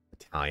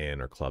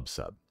Italian or club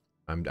sub?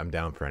 I'm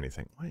down for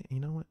anything. Wait, you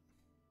know what?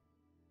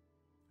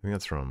 I think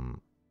that's from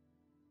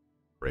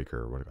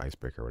Breaker,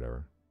 Icebreaker, or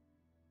whatever.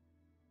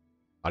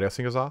 Audio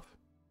sync is off.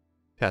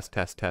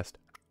 Test.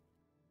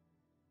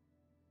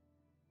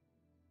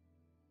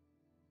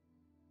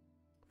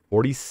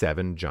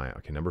 47 giant.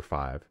 Okay, number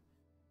 5.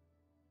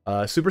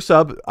 Super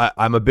sub.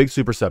 I'm a big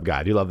super sub guy.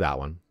 I do love that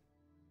one.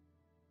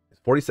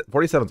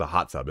 47's a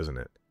hot sub, isn't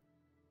it?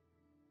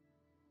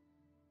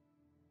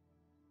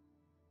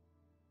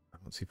 I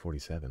don't see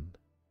 47.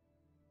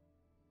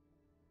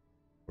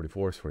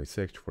 44,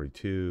 46,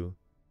 42.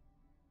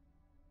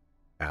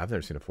 I've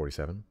never seen a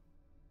 47.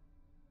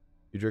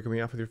 You jerking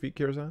me off with your feet,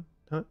 Kirazan?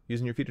 Huh?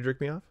 Using your feet to jerk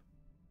me off?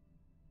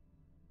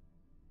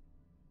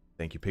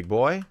 Thank you, pig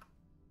boy.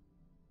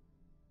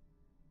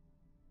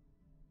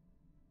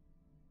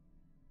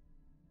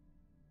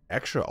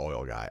 Extra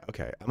oil guy.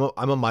 Okay,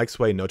 I'm a Mike's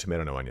Way, no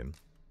tomato, no onion.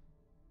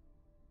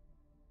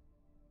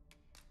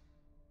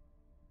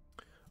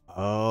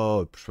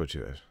 Oh, what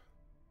you?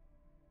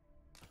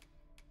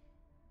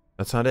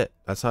 That's not it.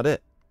 That's not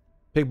it.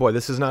 Pig boy,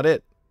 this is not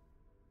it.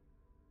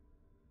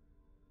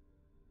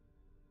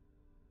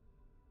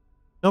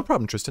 No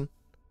problem, Tristan.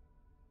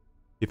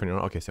 Keep on your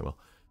own. Okay, Samuel.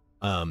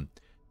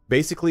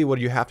 Basically, what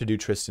you have to do,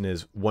 Tristan,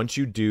 is once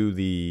you do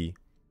the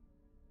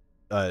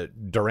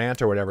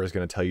Durant or whatever is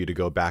going to tell you to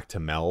go back to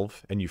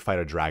Melv, and you fight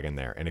a dragon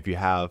there. And if you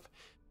have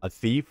a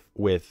thief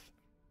with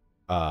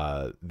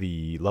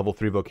the level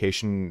 3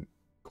 vocation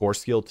core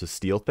skill to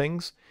steal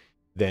things,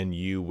 then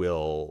you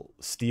will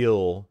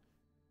steal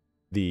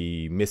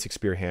the Mystic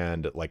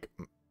Spearhand, like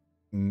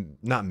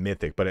not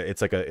mythic, but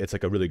it's like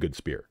a really good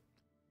spear.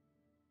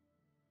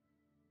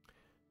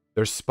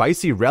 There's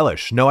spicy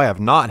relish. No, I have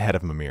not, Head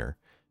of Mimir.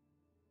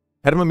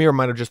 Head of Mimir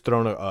might have just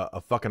thrown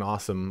a fucking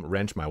awesome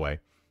wrench my way.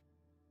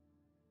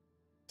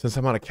 Since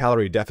I'm on a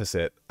calorie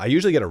deficit, I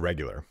usually get a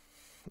regular.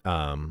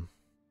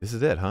 This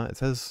is it, huh? It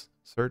says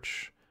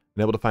search,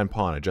 unable to find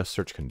pawn, adjust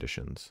search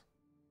conditions.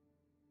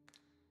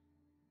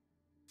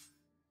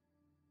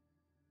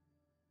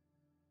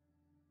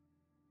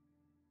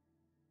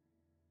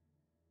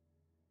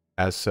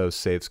 As so,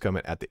 saves come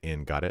at the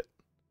inn. Got it.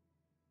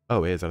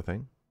 Oh, wait, is that a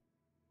thing?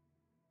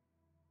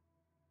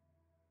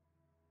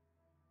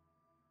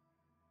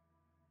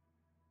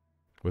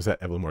 Was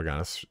that Evelyn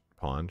Morgana's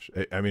pawn?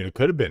 I mean, it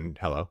could have been.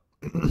 Hello.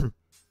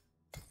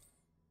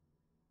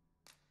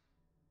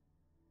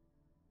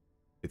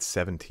 It's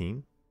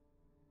 17.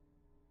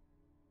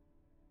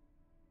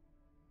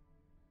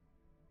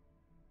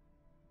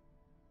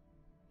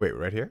 Wait,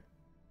 right here?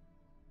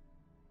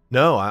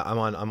 No, I'm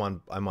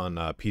on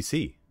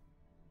PC.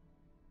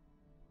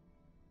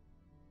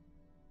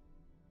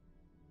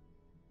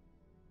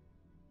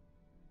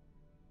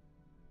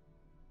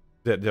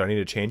 Did I need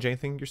to change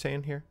anything you're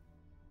saying here?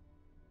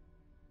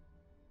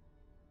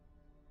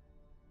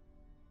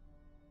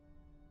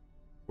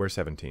 Where's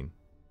 17?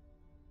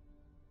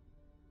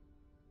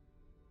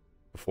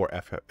 Before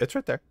F. It's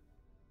right there.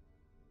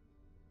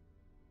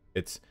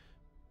 It's...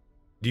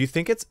 Do you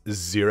think it's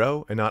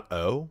 0 and not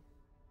O?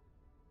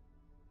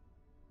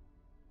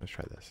 Let's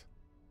try this.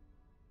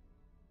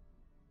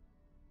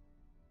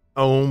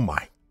 Oh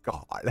my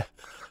god.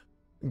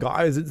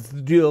 Guys, it's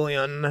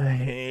Julian.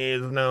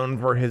 He's known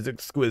for his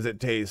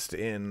exquisite taste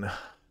in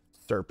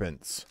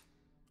serpents.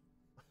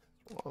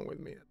 What's wrong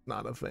with me? It's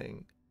not a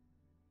thing.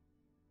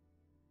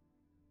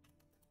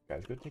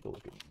 Guys, go take a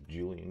look at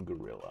Julian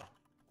Gorilla.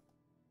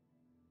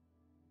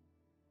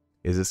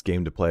 Is this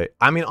game to play?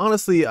 I mean,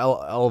 honestly,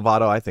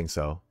 Elvado, I think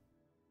so.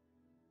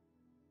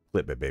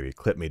 Clip it, baby.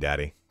 Clip me,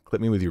 daddy.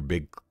 Clip me with your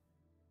big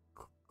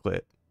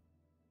clit.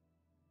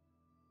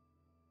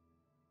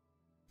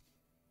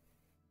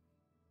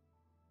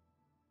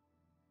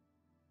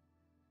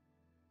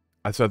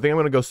 So I think I'm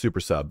going to go super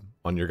sub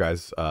on your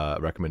guys'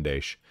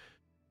 recommendation.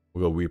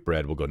 We'll go wheat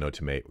bread. We'll go no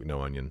tomato,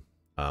 no onion.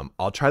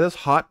 I'll try this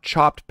hot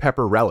chopped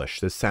pepper relish.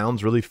 This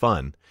sounds really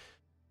fun.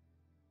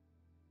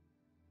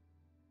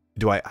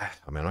 Do I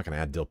mean, I'm not going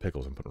to add dill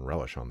pickles and put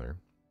relish on there.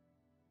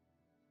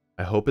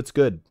 I hope it's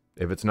good.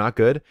 If it's not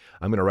good,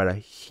 I'm going to write a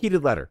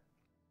heated letter.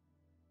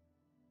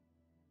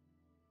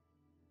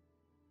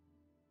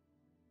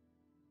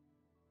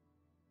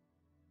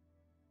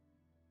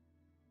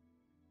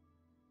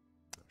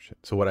 Oh, shit.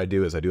 So what I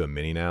do is I do a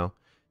mini now.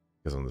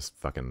 Because on this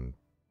fucking...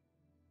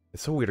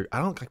 It's so weird. I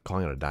don't like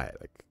calling it a diet.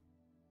 Like,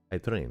 I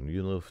train,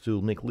 you know,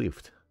 to make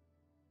lift.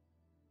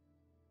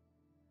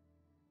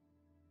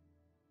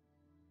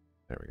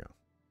 There we go.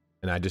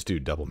 And I just do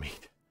double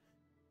meat.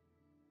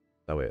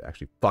 That way it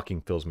actually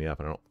fucking fills me up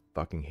and I don't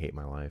fucking hate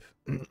my life.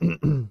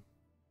 You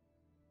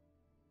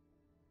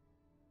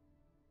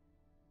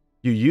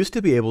used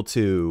to be able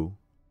to...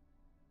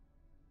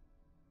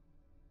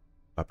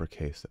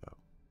 Uppercase, though.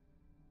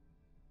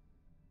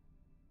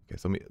 Okay,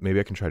 so maybe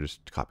I can try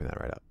just copying that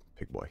right up.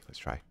 Pig boy, let's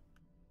try.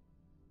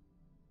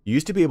 You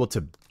used to be able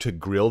to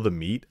grill the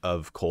meat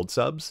of cold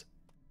subs.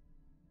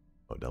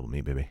 Oh, double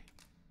meat, baby.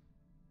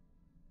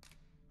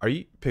 Are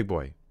you... Pig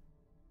boy,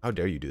 how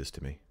dare you do this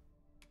to me?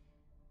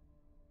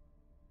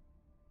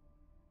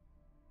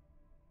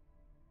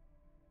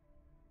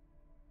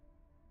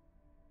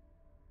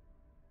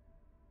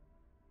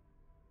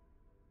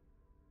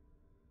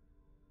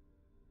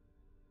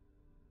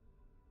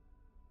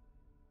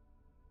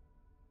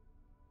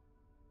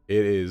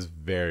 It is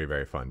very,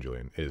 very fun,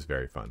 Julian. It is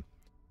very fun.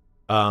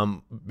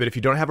 But if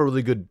you don't have a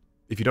really good...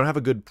 If you don't have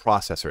a good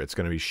processor, it's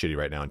going to be shitty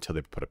right now until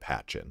they put a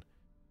patch in.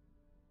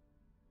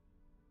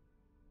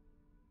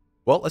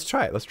 Well, let's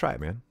try it. Let's try it,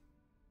 man.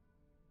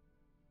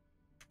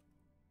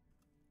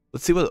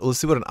 Let's see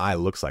what an eye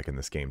looks like in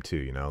this game too,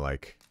 you know,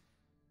 like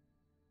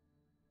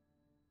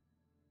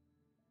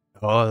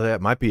Oh,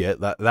 that might be it.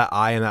 That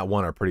I and that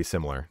one are pretty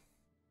similar.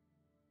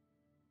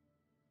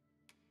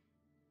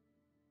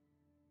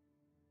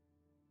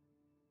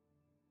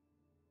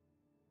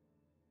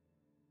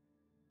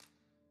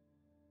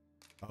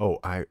 Oh,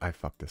 I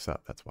fucked this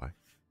up. That's why.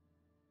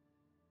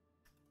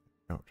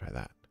 Don't try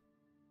that.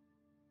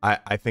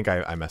 I think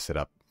I messed it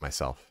up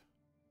myself.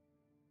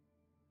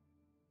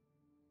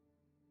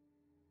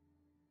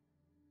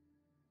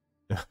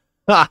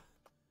 Ha!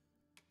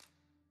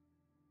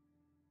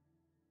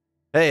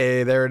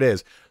 Hey, there it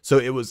is. So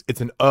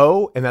it's an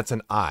O and that's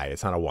an I.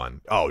 It's not a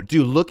 1. Oh,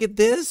 dude, look at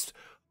this.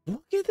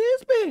 Look at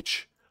this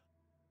bitch.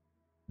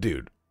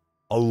 Dude,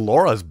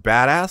 Alora's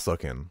badass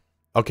looking.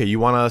 Okay, you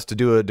want us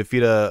to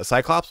defeat a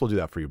Cyclops? We'll do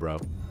that for you, bro.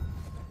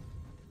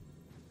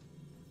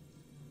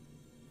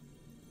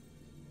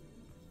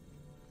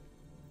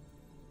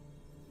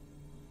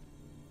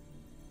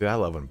 Dude, I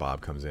love when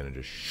Bob comes in and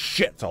just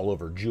shits all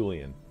over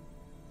Julian.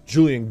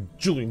 Julian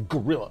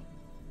Gorilla.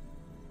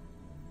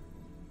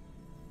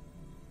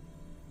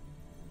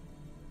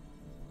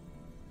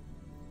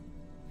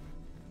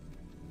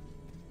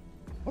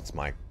 What's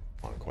my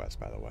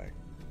conquest, by the way?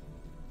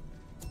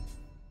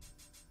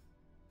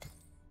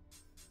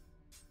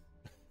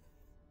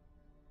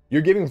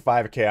 You're giving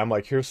 5K. I'm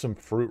like, here's some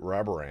fruit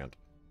rubber ant.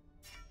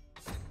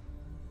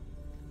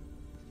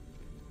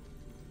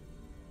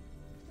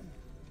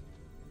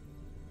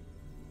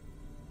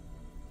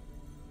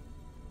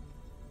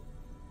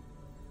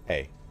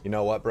 Hey, you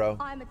know what, bro?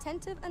 I'm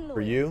attentive and loyal.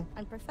 For you,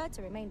 and prefer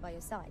to remain by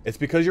your side. it's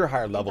because you're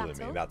higher In level than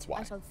battle, me. That's why.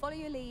 I shall follow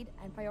your lead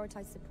and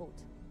prioritize support.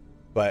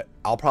 But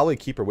I'll probably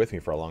keep her with me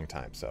for a long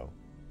time, so.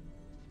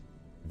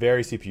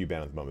 Very CPU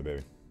bound at the moment,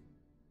 baby.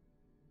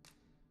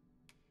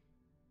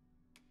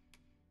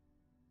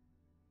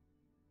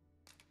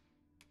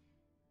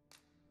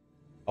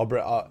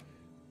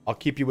 I'll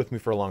keep you with me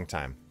for a long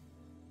time.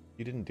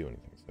 You didn't do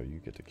anything, so you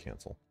get to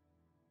cancel.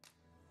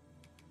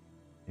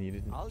 And you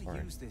didn't. I'll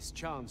Sorry. use this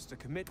chance to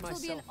commit It will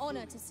myself. be an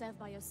honor to serve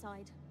by your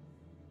side.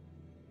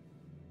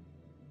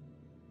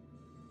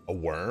 A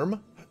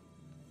worm?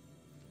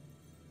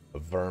 A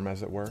verm,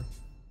 as it were.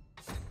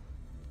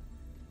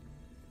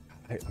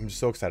 I'm just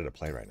so excited to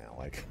play right now.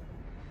 Like,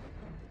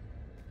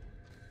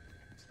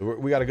 so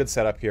we got a good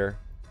setup here.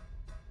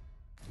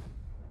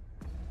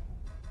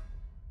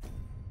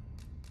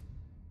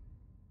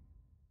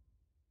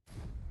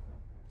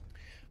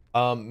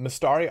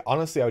 Mistari,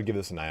 honestly, I would give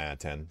this a 9 out of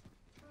 10.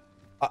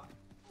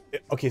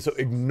 Okay, so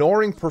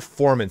ignoring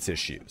performance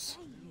issues.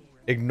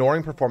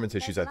 Ignoring performance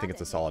issues, I think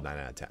it's a solid 9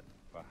 out of 10.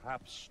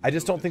 I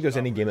just don't think there's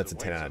any game that's a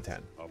 10 out of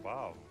 10.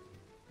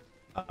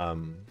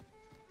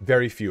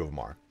 Very few of them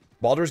are.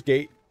 Baldur's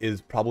Gate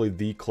is probably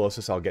the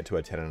closest I'll get to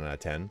a 10 out of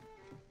 10.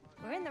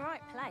 We're in the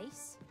right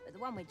place, but the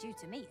one we're due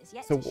to meet is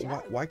yet So to show.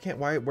 where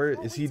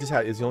is he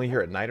is he only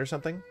here at night or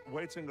something?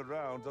 Waiting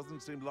around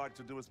doesn't seem like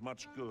to do us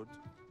much good.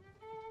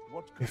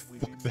 What could we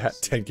Fuck be that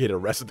missing? 10K to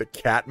rest of the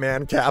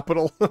Catman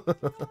capital.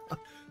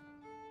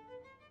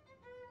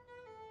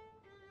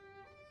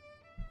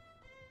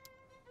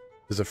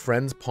 Does a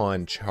friend's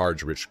pawn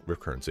charge rich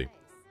currency?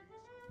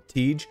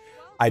 Tej,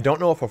 I don't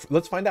know if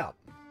let's find out.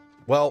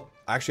 Well,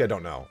 actually, I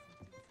don't know.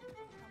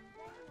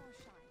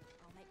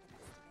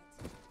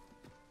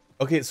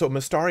 Okay, so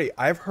Mistari,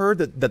 I've heard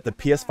that the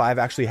PS5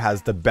 actually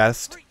has the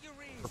best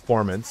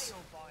performance,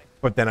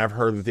 but then I've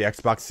heard that the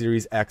Xbox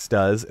Series X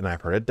does, and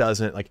I've heard it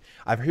doesn't. Like,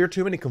 I've heard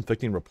too many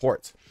conflicting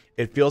reports.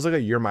 It feels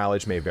like your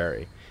mileage may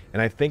vary.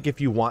 And I think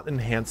if you want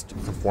enhanced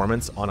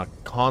performance on a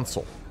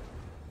console,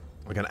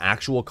 like an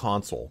actual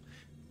console,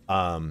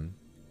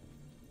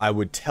 I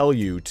would tell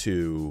you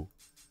to...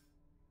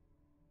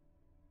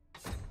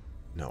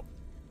 No.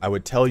 I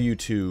would tell you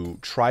to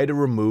try to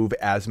remove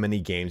as many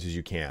games as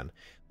you can.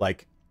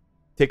 Like,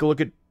 take a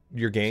look at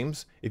your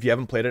games. If you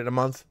haven't played it in a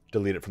month,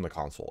 delete it from the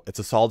console. It's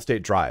a solid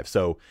state drive.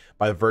 So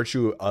by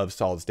virtue of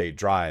solid state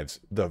drives,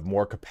 the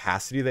more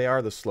capacity they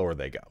are, the slower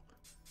they go.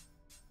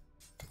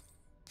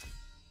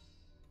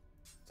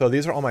 So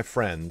these are all my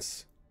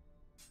friends.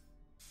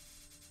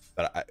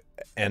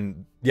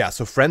 And yeah,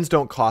 so friends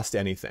don't cost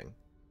anything.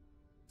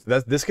 So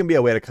this can be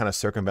a way to kind of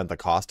circumvent the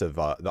cost of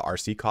the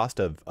RC cost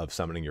of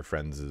summoning your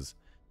friends,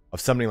 of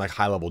summoning like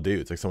high level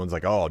dudes. Like someone's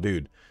like, oh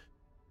dude,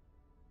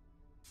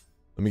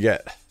 let me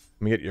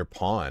get your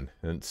pawn,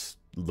 and it's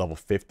level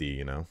 50,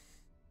 you know.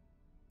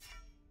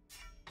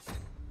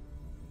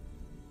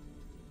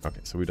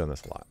 Okay, so we've done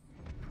this a lot.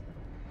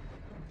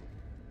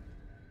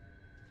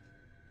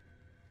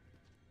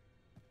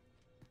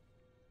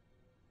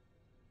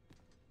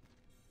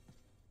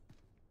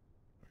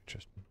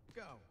 Just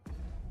Go.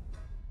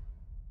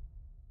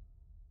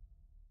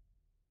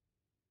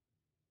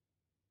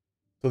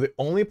 so the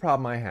only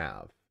problem I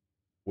have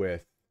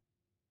with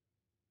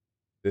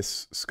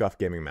this Scuff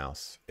gaming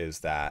mouse is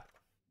that,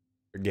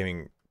 or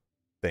gaming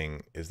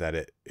thing, is that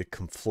it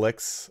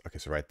conflicts. Okay,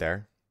 so right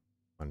there,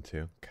 1,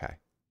 2, okay.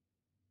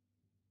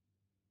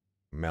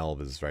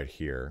 Melv is right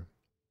here,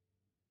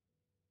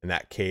 and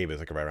that cave is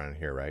like right around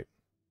here, right?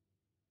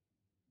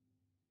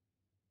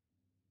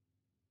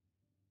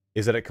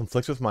 is that it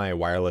conflicts with my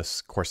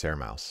wireless Corsair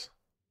mouse.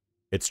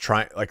 It's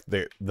trying, like,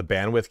 the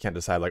bandwidth can't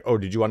decide, like, oh,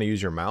 did you want to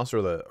use your mouse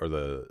or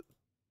the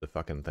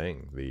fucking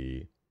thing,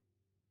 the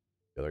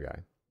other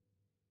guy.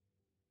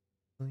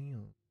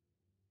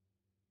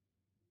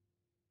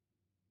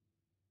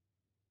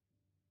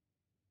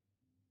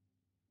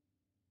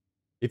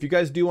 If you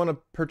guys do want to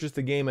purchase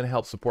the game and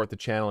help support the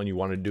channel and you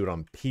want to do it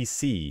on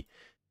PC,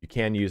 you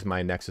can use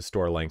my Nexus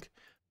store link.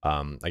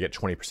 I get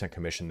 20%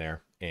 commission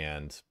there,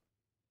 and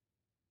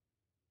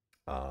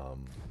Have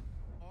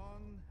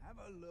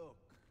a look.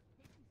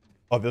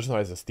 oh, this one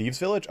is a Thieves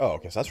Village? Oh,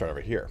 okay, so that's right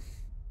over here.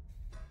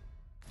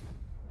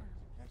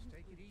 Let's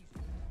take it easy.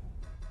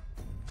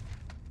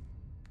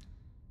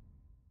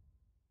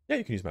 Yeah,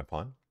 you can use my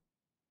pawn.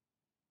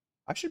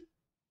 I should...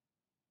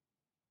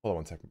 Hold on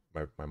one second.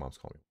 My mom's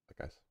calling me. Hey,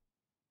 guys.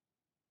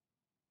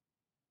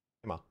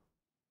 Hey, Mom.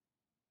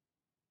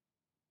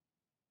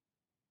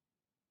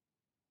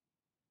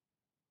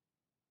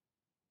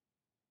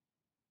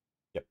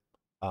 Yep.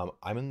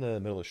 I'm in the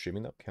middle of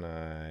streaming, though. Can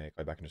I call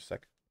you back in just a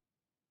sec?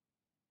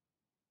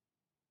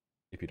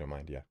 If you don't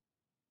mind, yeah.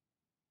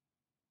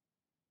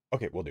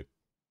 Okay, we'll do. All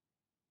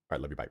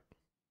right, love you, bye.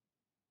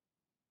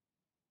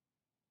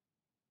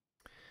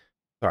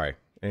 Sorry.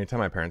 Anytime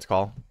my parents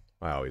call,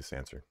 I always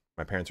answer.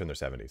 My parents are in their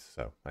 70s,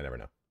 so I never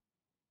know.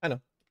 I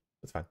know.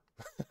 That's fine.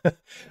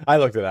 I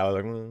looked at it. I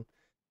was like,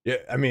 yeah,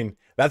 I mean,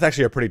 that's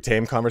actually a pretty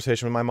tame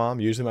conversation with my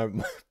mom. Usually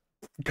my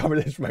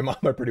conversations with my mom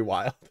are pretty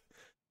wild.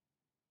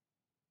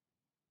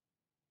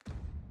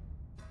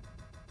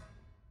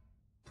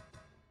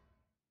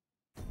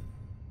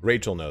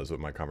 Rachel knows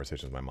what my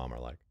conversations with my mom are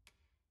like.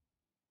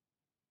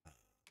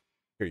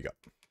 Here you go.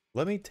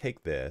 Let me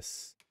take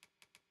this.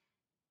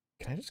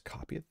 Can I just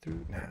copy it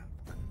through? Nah.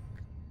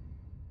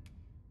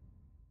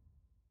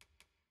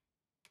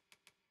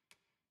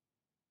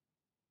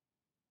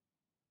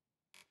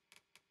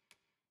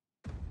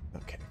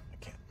 Okay, I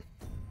can't.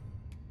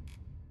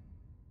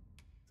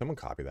 Someone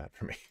copy that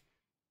for me.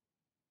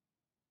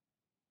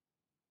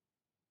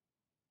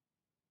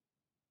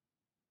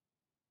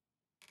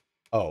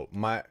 Oh,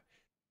 my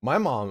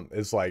mom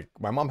is like,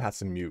 my mom has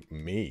to mute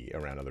me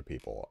around other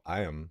people.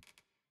 You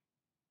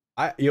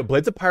know,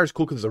 Blades of Pyre is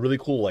cool because it's a really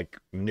cool, like,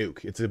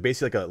 nuke. It's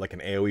basically like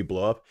an AoE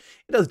blow up.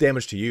 It does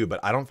damage to you, but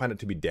I don't find it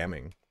to be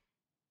damning.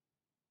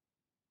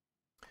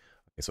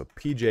 Okay, so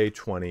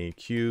PJ20,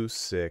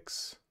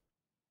 Q6,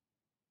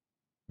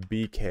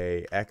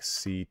 BK,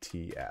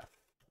 XCTF.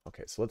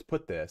 Okay, so let's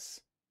put this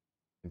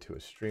into a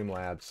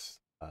Streamlabs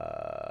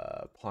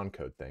pawn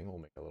code thing. We'll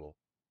make a little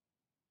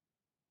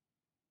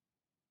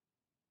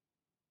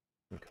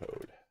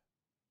code.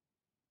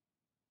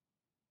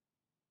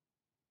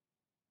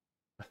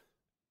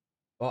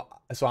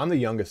 Well, so I'm the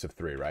youngest of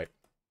 3, right?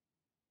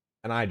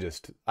 And I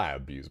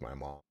abuse my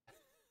mom.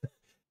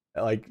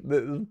 Like,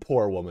 the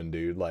poor woman,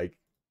 dude. Like,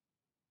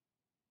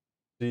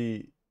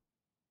 she...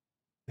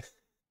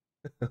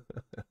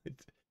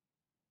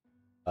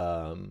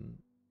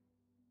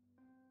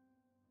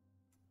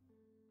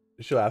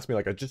 she'll ask me,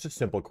 like, just a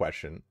simple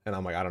question. And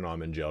I'm like, I don't know,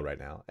 I'm in jail right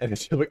now. And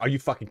she'll be like, are you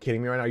fucking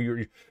kidding me right now?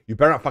 You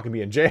better not fucking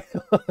be in jail.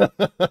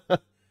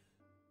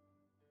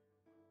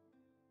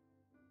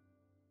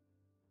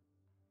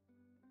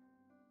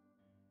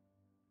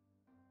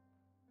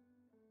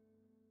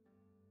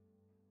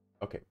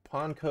 Okay,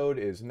 pawn code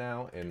is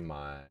now in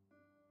my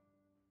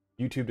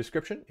YouTube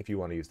description if you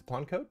want to use the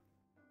pawn code.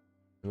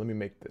 And let me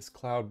make this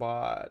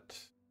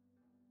CloudBot.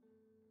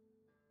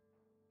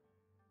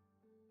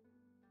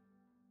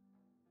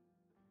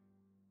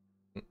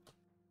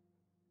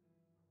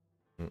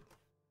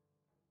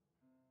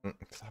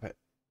 Stop it.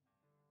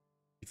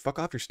 You fuck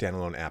off your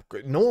standalone app.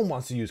 No one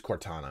wants to use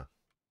Cortana.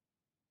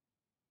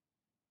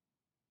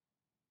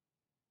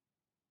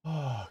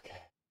 Oh, okay.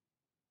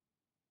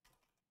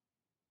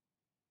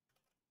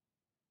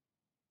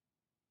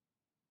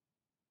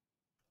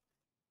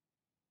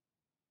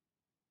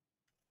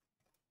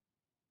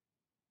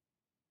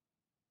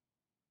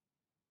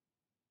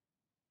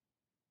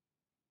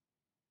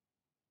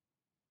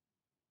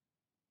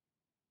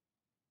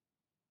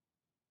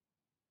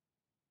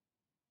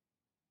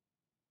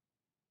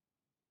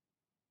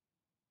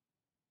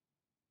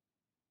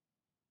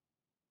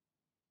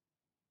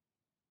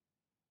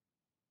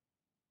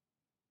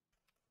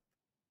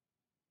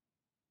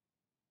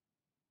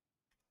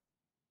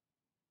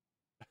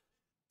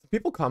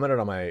 People commented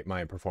on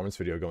my performance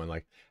video going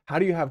like, how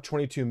do you have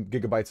 22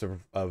 gigabytes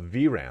of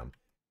VRAM?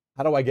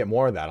 How do I get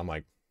more of that? I'm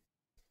like,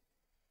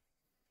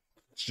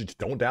 just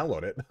don't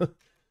download it.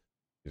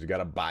 You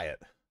gotta buy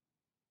it.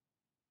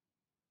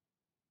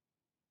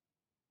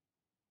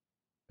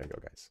 There you go,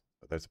 guys.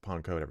 There's a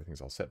pawn code.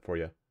 Everything's all set for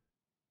you.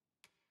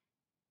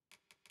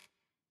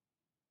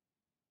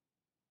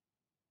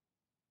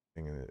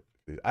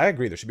 I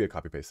agree. There should be a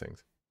copy paste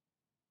things.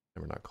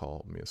 Never not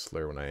call me a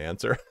slur when I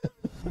answer.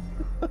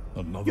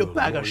 Another You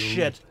bag of loyal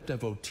shit.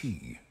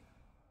 devotee.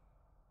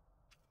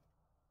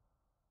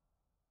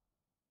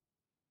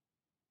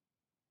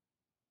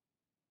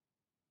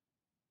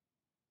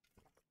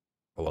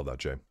 I love that,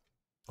 Jay.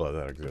 I love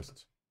that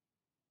exists.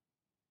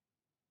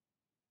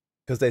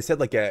 Because they said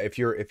like if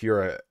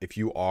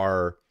you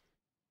are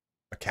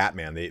a cat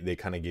man, they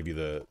kind of give you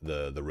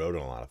the road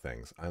on a lot of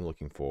things. I'm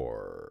looking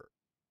for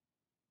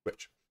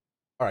Twitch.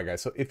 All right,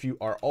 guys. So if you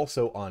are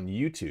also on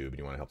YouTube and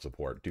you want to help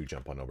support, do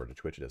jump on over to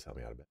Twitch. It does help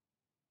me out a bit.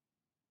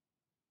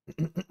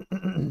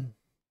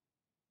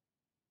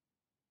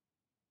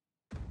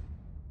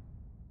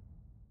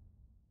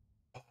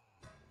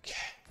 Okay.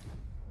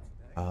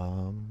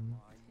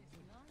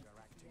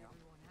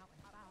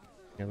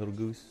 Yeah, little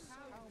goose.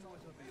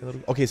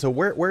 Okay, so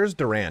where's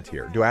Durant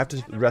here? Do I have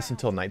to rest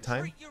until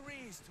nighttime? Treat your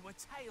ears to a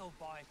tale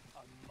by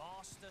a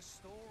master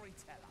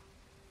storyteller.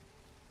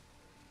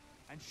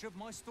 And should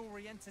my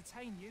story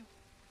entertain you,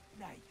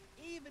 nay,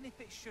 even if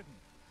it shouldn't,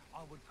 I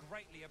would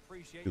greatly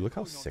appreciate. Dude, look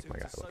how a coin or sick two my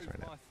to guy looks soothe right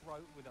now. my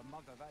throat with a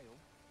mug of ale.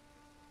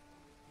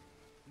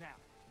 Now,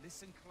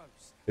 listen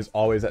close. Is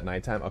always at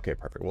nighttime? Okay,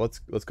 perfect. Well,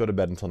 let's go to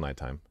bed until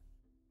nighttime.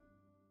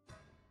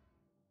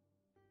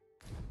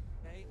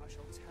 Today I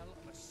shall tell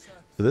of a circus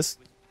So this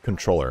with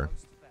controller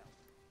close to bell.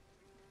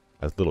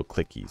 has little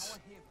clickies, Our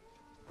hero,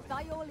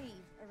 By your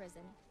leave,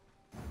 Arisen.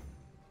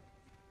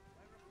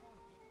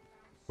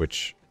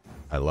 which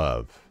I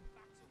love.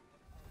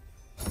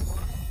 though to the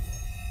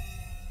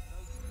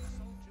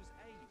soldier's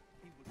aid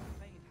he would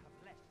fain have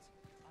left,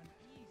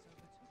 unease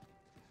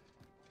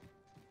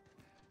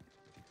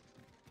overtook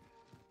him.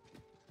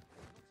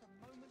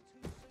 Not a moment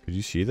too soon, Could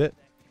you sheath it? there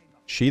came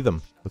a Sheath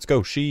them. Let's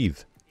go. Sheathe.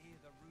 ere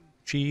the room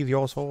Sheathe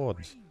your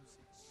swords. screams,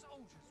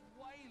 soldiers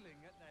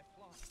wailing at their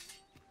plight.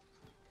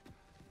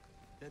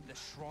 Then the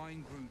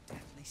shrine grew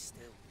deathly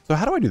still. So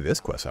how do I do this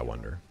quest, I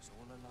wonder? Was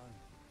all alone.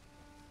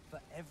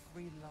 For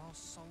every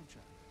last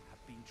soldier had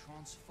been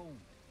transformed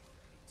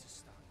into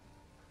stone.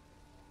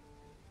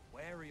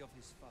 Wary of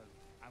his foe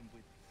and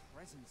with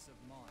presence of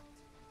mind,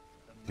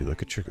 the Dude,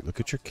 look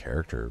at your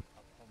character,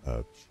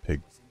 upon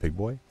pig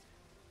boy.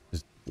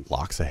 Just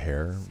locks of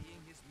hair seeing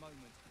his moment,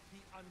 he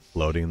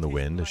floating in the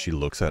unsheathed his wind as she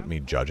blade looks at me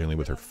and judgingly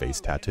with her with a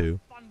face blow in a tattoo.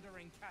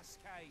 thundering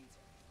cascade.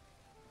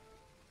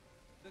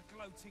 The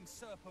gloating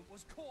serpent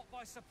was caught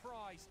by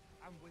surprise,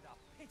 and with a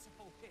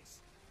pitiful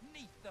hiss,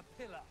 'neath the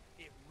pillar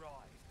it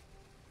writhed.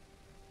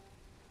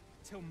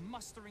 Till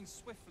mustering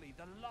swiftly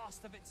the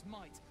last of its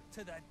might,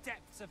 to the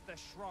depths of the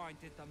shrine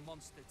did the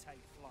monster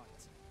take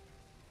flight.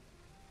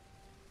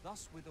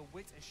 Thus, with a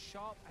wit as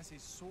sharp as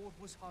his sword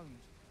was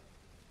honed,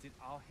 did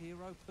our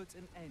hero put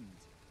an end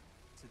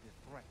to the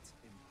threat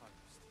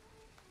imposed.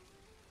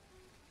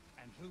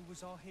 And who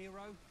was our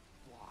hero?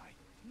 Why,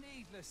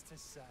 needless to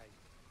say,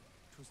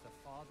 'twas the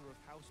father of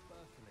House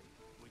Berkeley,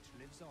 which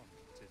lives on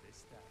to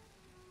this day.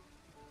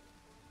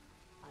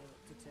 I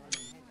ought to turn and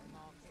head to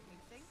market,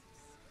 methinks.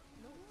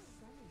 Not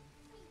so.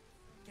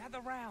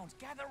 Gather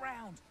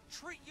round,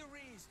 treat your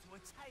ears to a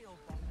tale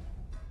by...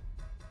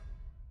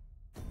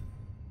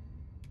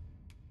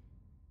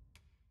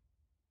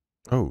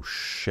 Oh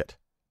shit.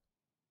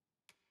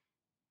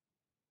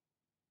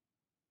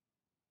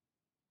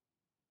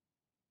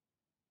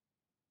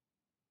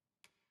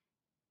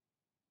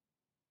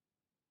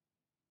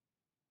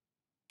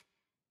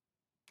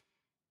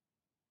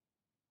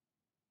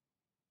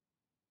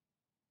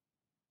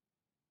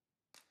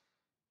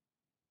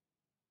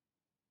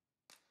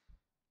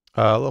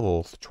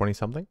 Level 20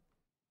 something.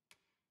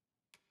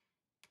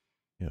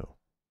 Yo.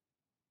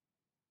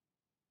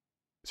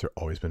 Has there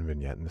always been a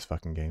vignette in this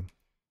fucking game?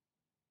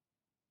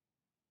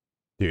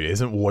 Dude,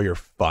 isn't Warrior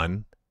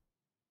fun?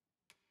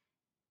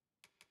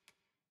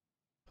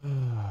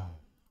 Oh,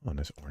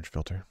 nice orange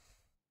filter.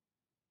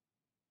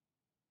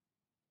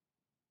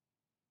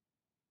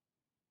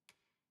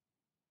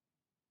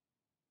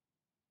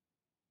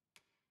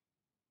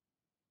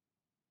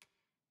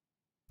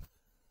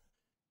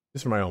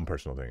 Just for my own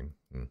personal thing.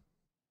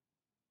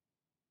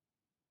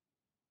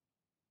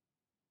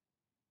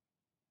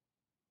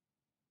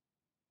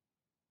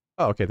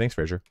 Oh, okay. Thanks,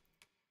 Fraser.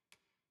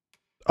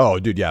 Oh,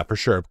 dude, yeah, for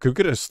sure. Could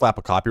we just slap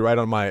a copyright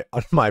on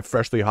my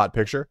freshly hot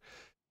picture?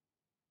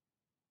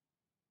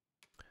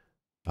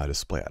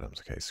 Display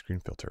items. Okay, screen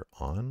filter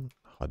on,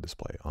 HUD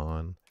display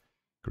on,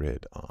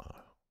 grid on.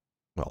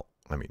 Well,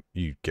 I mean,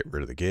 you get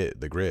rid of the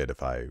grid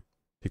if I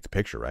take the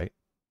picture, right?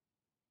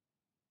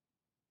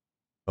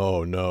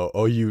 Oh no!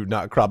 Oh, you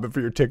not crop it for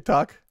your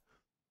TikTok?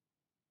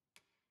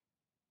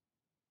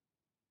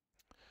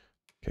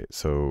 Okay,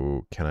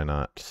 so can I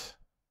not?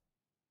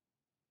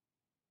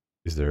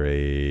 Is there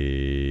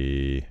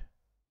a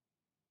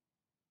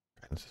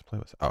guidance display?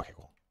 Oh, okay,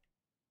 cool.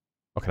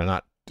 Oh, can I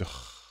not? Ugh.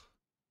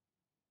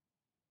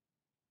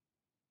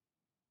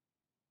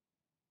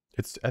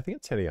 I think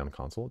it's 1080 on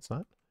console. It's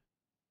not.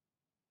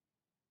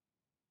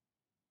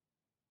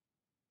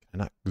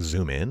 Can I not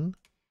zoom in?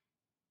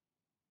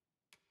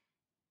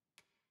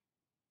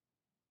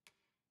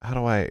 How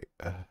do I?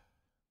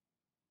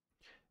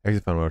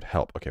 Exit phone mode.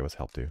 Help. Okay, what's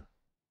help do?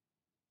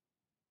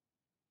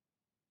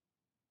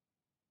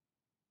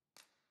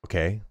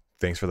 Okay,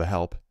 thanks for the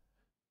help.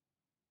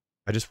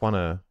 I just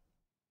wanna.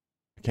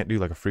 I can't do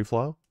like a free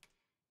flow.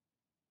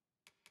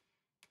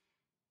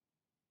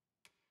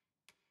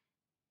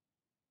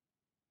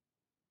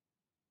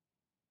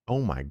 Oh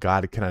my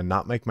god, can I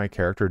not make my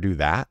character do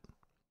that?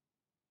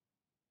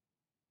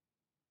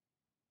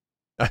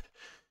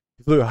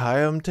 Look, I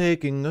am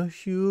taking a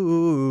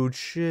huge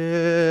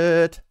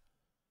shit.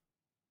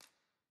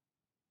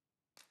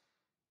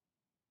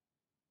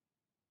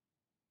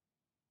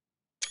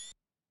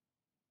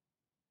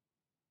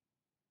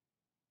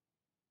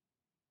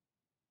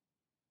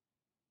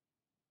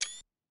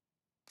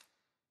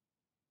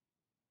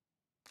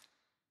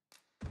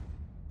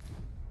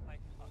 Like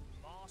a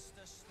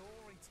master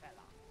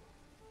storyteller.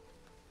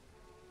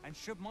 And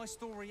should my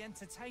story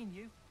entertain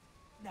you,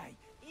 nay,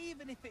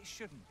 even if it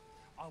shouldn't,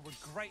 I would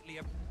greatly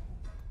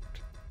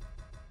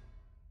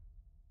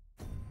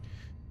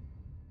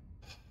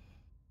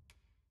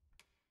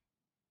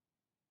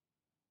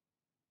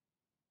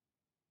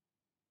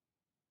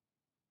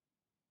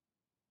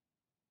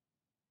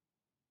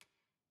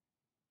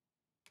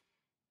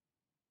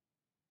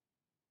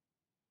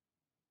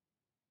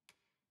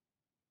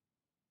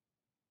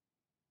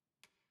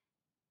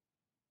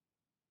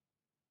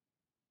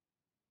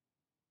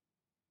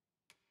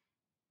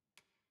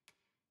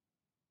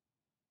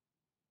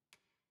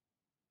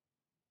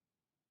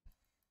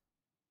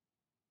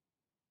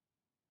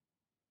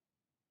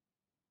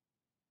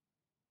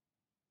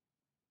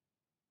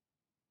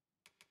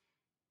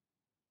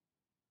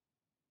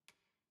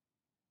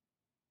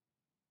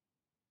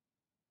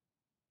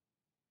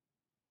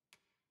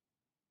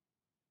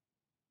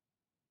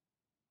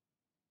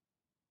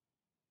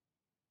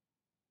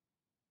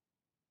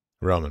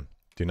Roman,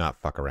 do not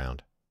fuck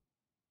around.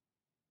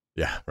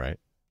 Yeah, right?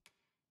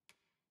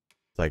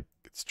 It's like,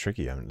 it's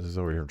tricky. I mean, this is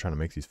over here trying to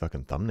make these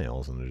fucking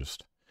thumbnails and they're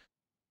just...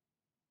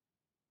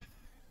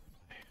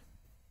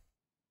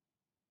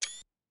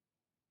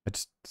 It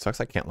just sucks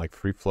I can't like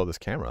free flow this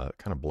camera. It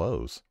kind of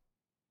blows.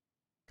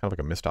 Kind of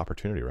like a missed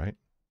opportunity, right?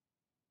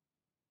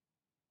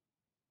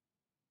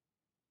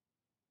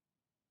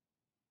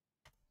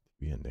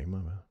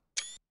 Enigma.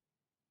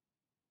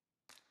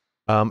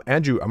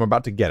 Andrew, I'm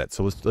about to get it,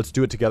 so let's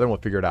do it together and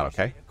we'll figure it out,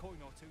 okay? a coin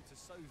or two to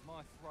soothe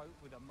my throat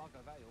with a mug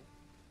of ale.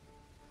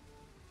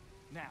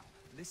 Now,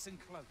 listen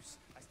close,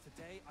 as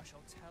today I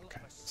shall tell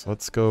Okay, of a so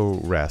let's go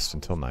rest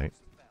until night.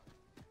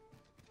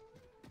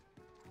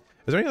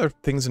 Is there any other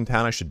things in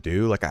town I should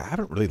do? Like, I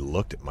haven't really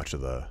looked at much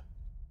of the...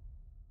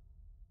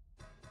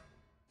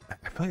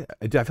 I feel like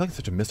it's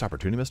such a missed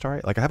opportunity, Mr.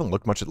 Right? Like, I haven't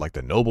looked much at, like,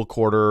 the Noble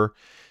Quarter,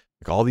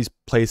 like, all these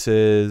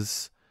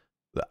places.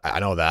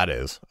 I know that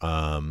is.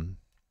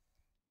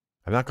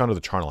 I've not gone to the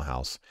Charnel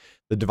House.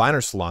 The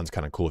Diviner Salon's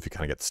kind of cool if you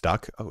kind of get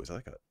stuck. Oh, is that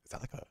like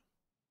a...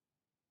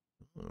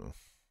 Oh.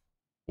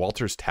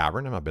 Walter's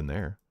Tavern? I've not been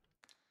there.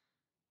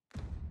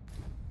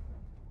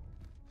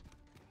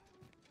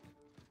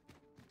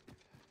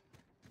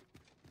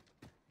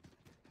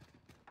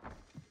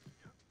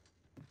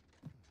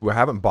 We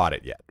haven't bought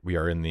it yet. We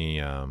are in the,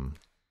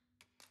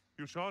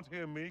 You shan't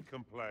hear me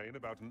complain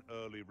about an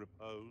early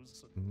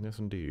repose. Yes,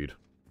 indeed.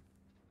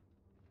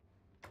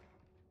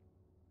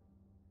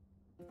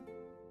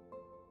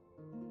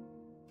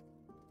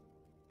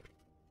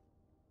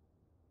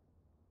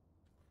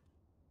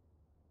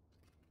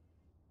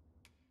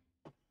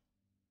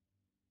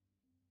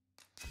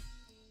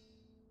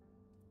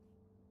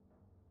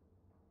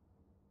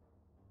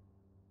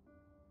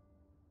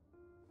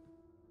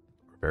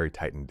 Very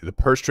tight. The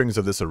purse strings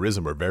of this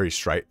Arism are very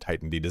tight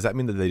indeed. Does that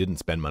mean that they didn't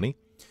spend money?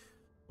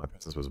 My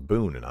presence was a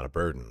boon and not a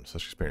burden.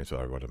 Such experience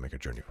are going to make a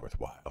journey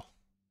worthwhile.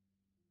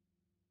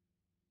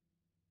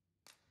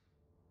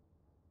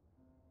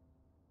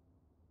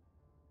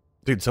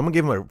 Dude, someone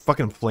gave him a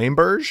fucking flame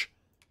burge?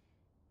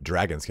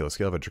 Dragon skill. A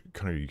skill of a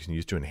kind you can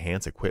use to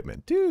enhance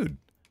equipment. Dude.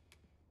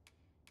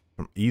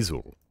 From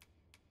Easel.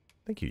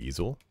 Thank you,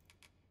 Easel.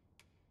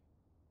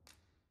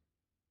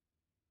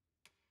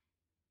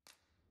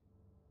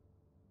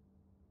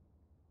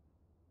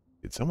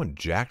 Did someone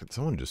jacked it?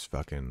 Someone just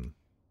fucking...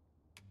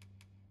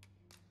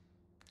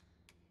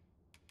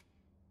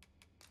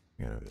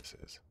 I know who this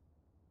is.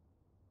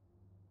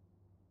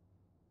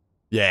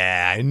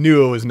 Yeah, I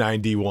knew it was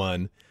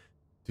 91.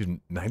 Dude,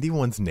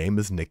 91's name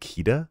is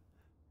Nikita?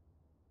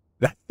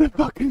 That's the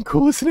fucking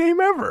coolest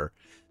name ever.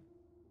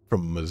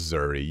 From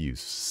Missouri, you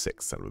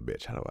sick son of a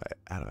bitch. How do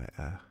I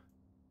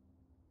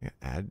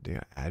add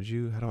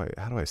you?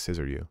 How do I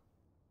scissor you?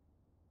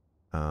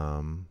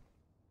 Oh,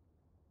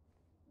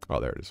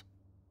 there it is.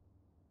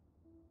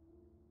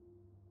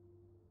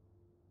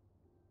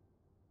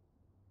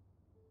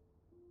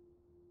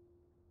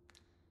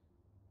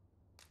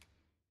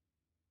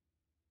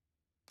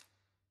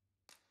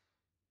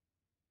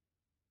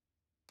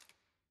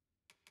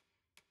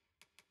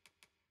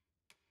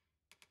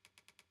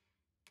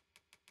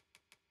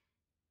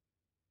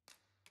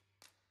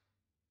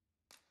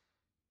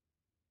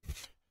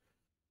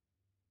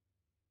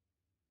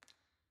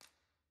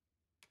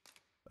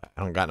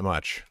 I don't got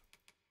much.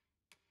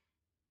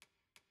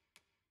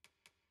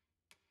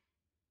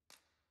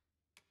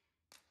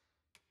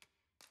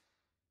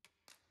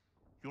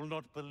 You'll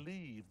not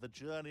believe the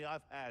journey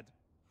I've had.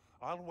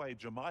 I'll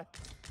wager my...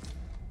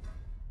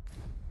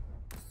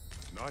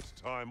 Night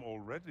time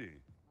already.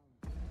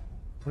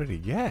 What did he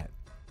get?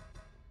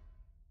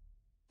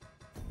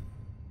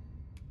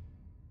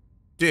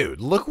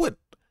 Dude, look what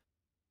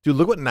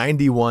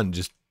 91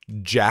 just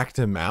jacked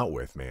him out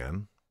with,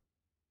 man.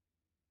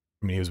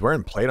 I mean, he was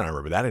wearing plate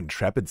armor, but that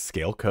Intrepid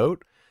scale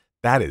coat,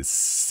 that is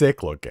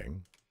sick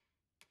looking.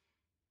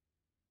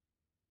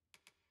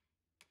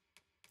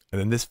 And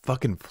then this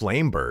fucking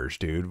flame burge,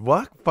 dude.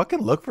 What?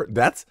 Fucking look for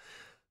that's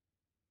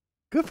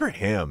good for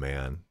him,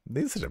 man.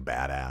 He's such a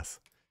badass.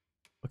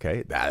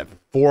 Okay, that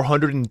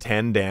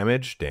 410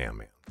 damage. Damn,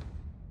 man.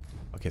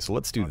 Okay, so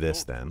let's do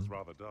this then.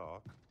 Rather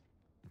dark.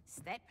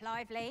 Step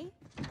lively.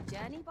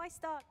 Journey by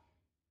start.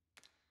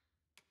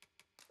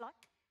 Fly.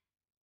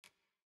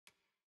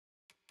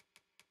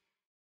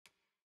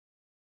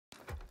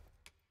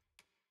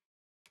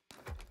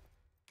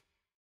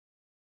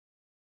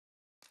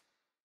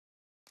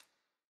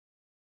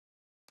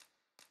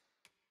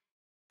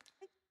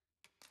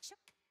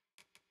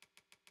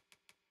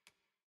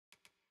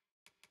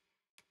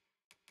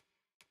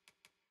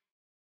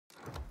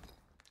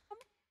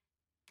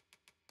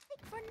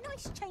 For a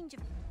nice change of...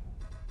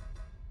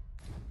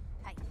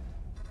 Hey.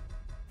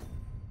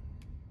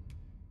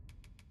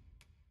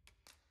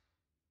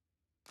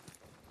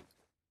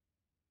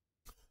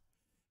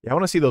 Yeah, I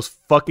want to see those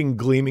fucking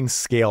gleaming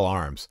scale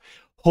arms.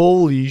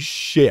 Holy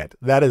shit,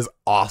 that is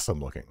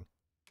awesome looking.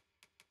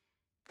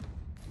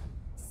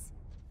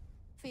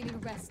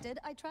 Feeling rested,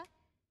 I trust?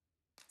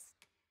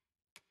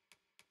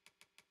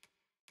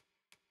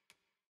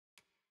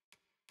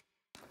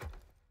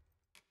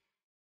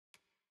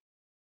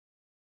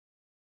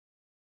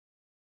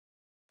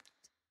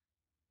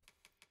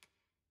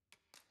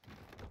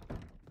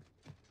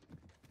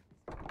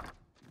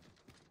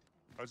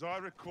 As I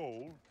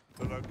recall,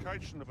 the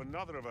location of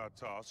another of our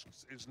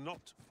tasks is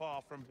not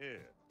far from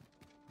here.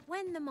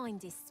 When the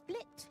mind is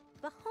split,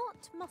 the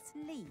heart must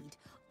lead.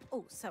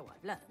 Oh, so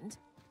I've learned.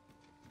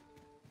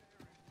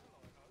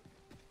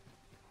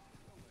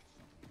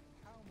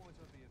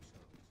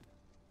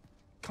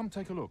 Come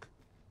take a look.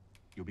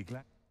 You'll be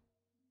glad.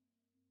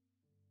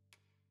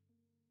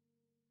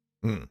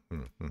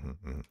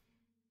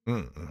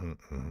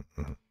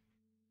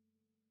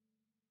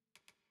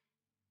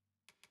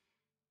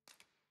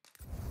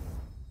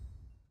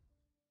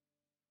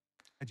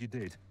 And you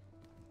did.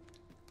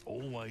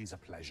 Always a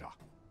pleasure.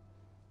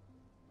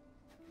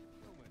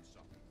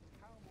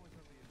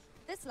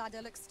 This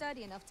ladder looks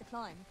sturdy enough to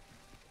climb.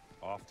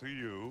 After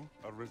you,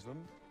 Arisen.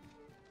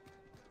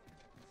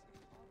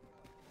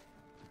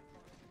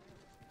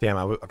 Damn,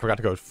 I forgot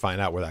to go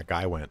find out where that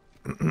guy went.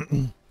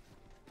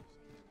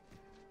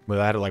 Well,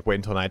 I had to like wait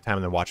until nighttime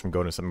and then watch him go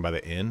into something by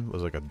the inn. It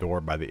was like a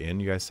door by the inn,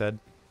 you guys said?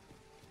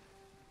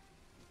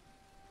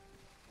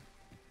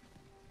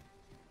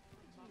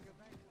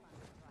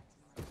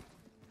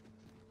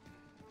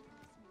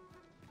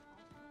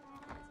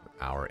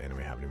 Hour in and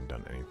we haven't even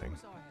done anything.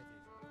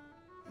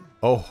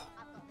 Oh,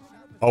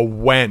 a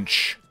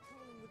wench.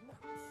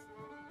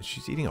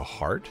 She's eating a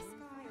heart?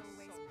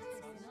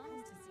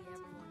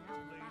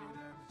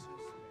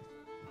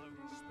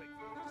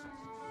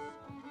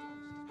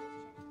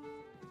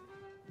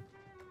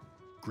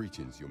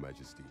 Greetings, Your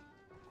Majesty.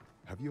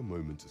 Have you a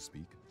moment to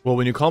speak? Well,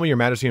 when you call me Your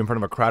Majesty in front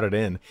of a crowded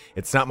inn,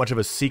 it's not much of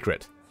a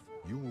secret.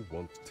 You will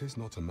want... 'Tis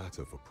not a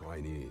matter for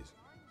prying ears.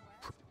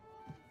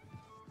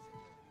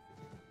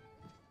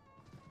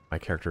 My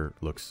character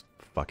looks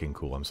fucking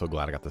cool. I'm so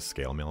glad I got the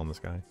scale mail on this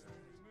guy.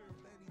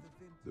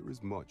 There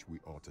is much we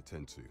ought to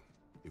tend to,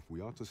 if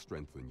we are to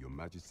strengthen Your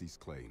Majesty's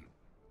claim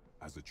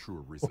as a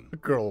true Arisen. The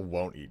girl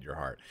won't eat your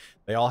heart.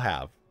 They all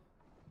have.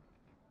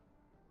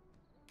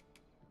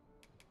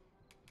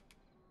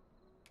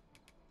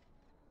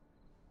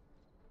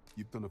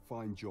 You've done a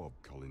fine job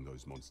culling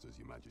those monsters,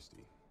 Your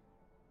Majesty.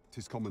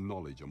 'Tis common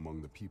knowledge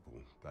among the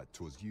people that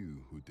 'twas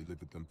you who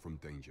delivered them from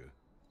danger.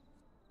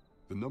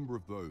 The number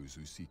of those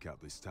who seek out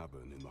this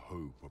tavern in the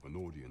hope of an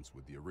audience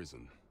with the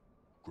Arisen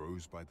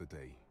grows by the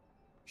day.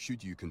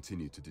 Should you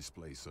continue to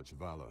display such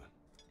valor,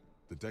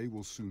 the day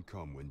will soon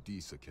come when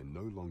Disa can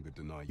no longer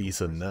deny your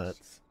Disa presence.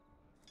 nuts.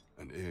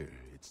 And ere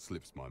it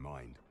slips my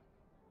mind,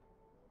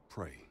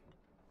 pray,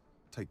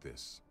 take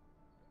this.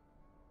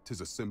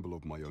 'Tis a symbol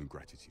of my own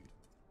gratitude.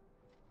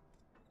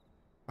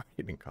 Why are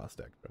you eating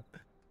Cossack, bro?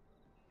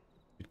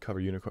 You'd cover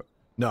unicorn.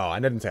 No, I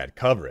didn't say I'd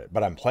cover it,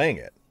 but I'm playing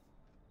it.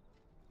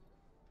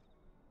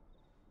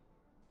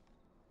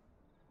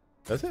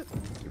 Does it?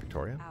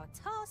 Victoria? Our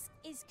task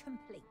is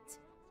complete.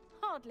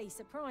 Hardly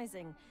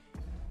surprising.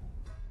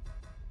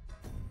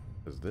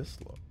 Does this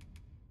look?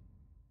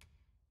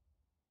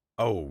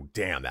 Oh,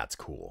 damn, that's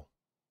cool.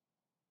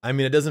 I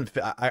mean, it doesn't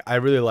fit. I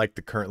really like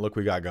the current look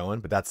we got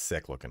going, but that's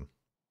sick looking.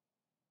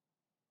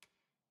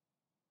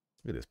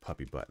 Look at this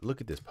puppy butt.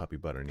 Look at this puppy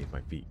butt underneath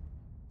my feet.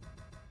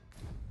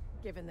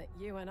 Given that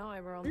you and I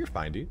were on... You're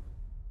fine, dude.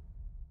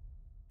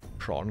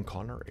 Sean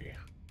Connery.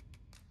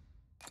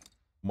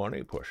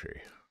 Money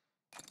pushy.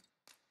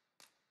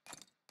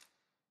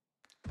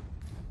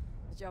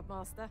 The job,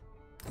 Master.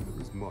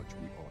 There is much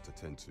we ought to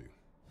tend to,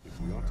 if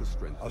we are to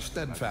strengthen A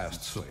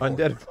steadfast Your Majesty's support. claim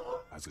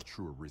Undead. as a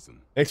true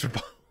Arisen. Thanks for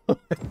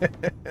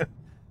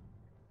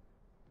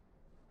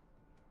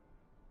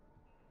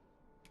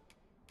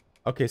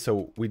Okay,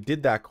 so we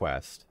did that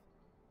quest.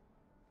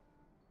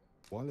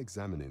 While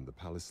examining the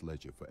palace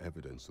ledger for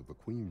evidence of the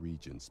Queen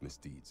Regent's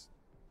misdeeds,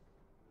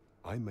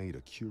 I made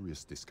a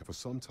curious discovery. For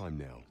some time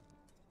now,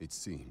 it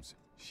seems,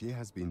 she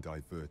has been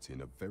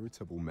diverting a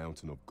veritable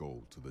mountain of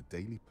gold to the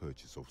daily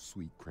purchase of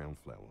sweet crown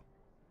flower.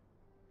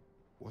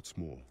 What's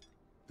more,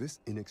 this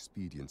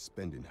inexpedient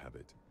spending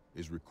habit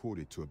is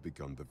recorded to have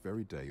begun the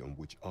very day on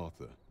which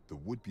Arthur, the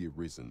would-be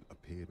arisen,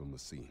 appeared on the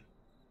scene.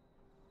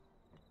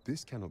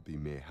 This cannot be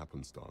mere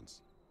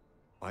happenstance.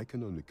 I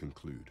can only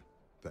conclude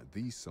that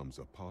these sums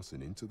are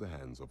passing into the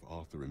hands of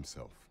Arthur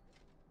himself.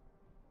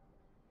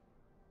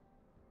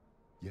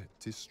 Yet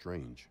 'tis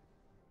strange,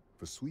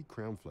 for sweet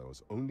crown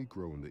flowers only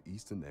grow on the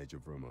eastern edge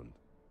of Vermont.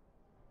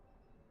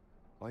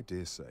 I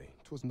dare say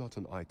 'twas not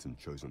an item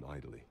chosen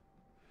idly.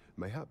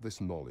 Mayhap this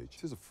knowledge,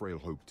 'tis a frail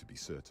hope to be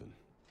certain.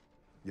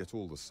 Yet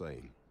all the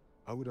same,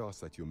 I would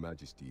ask that your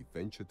majesty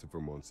venture to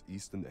Vermont's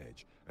eastern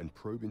edge and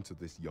probe into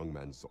this young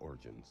man's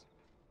origins.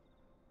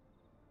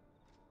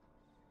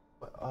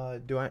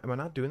 Am I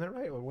not doing that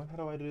right? Or how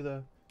do I do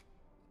the...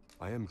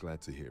 I am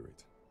glad to hear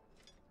it,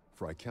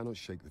 for I cannot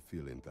shake the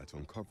feeling that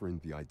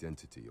uncovering the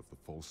identity of the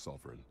false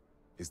sovereign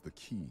is the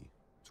key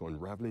to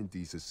unraveling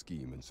Deeza's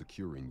scheme and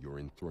securing your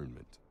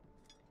enthronement.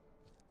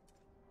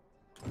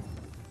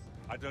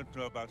 I don't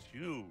know about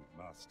you,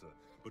 Master,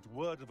 but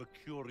word of a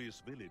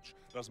curious village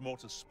does more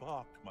to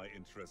spark my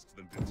interest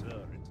than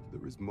deter it.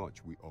 There is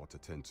much we ought to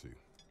tend to,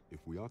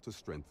 if we are to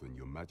strengthen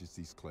your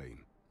majesty's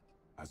claim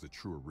as a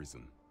true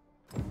arisen.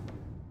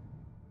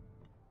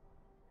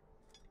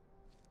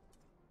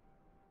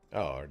 Oh, I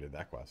already did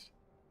that quest.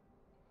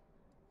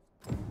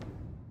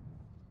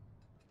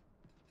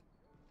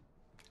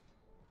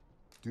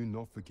 Do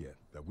not forget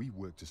that we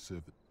work to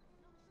serve the...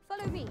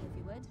 Follow me, if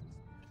you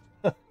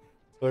would.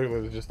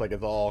 Literally, it's just like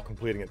it's all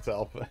completing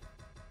itself.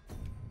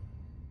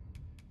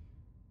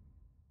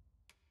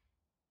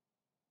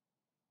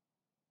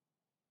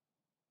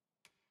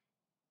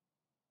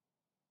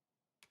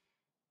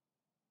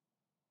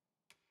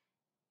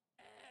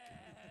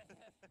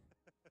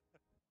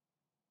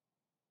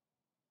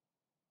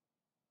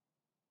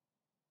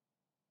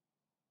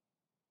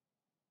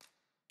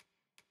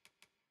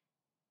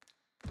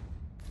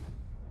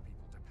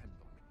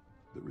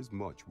 There is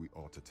much we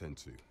ought to tend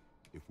to,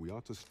 if we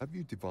are to... Have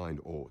you divined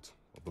aught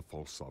of the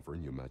false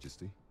sovereign, your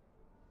majesty?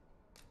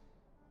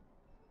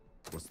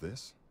 What's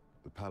this?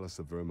 The Palace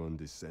of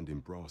Vermund is sending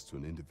brass to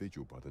an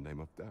individual by the name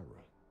of Dara.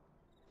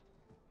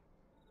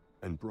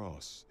 And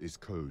brass is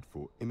code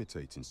for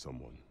imitating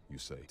someone, you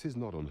say. It is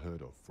not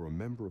unheard of for a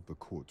member of the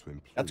court to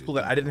employ... That's cool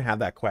that I didn't have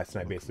that quest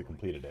and I basically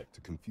completed it.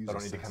 To confuse I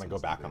don't need to kind of go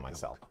back on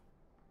myself.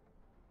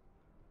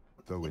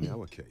 Though in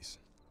our case,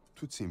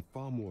 it would seem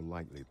far more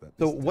likely that...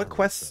 So what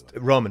quest...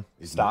 Roman,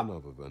 is stop. none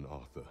other than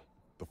Arthur,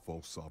 the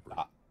false sovereign.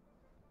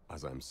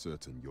 As I am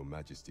certain your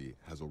majesty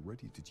has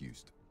already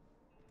deduced.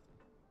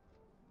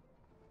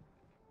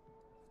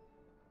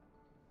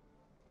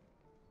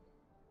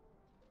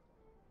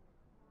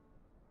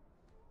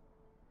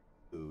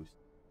 Boost.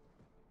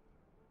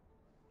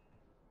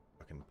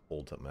 Fucking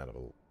pulled something out of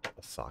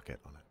a socket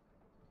on it.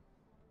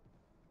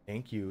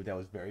 Thank you. That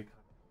was very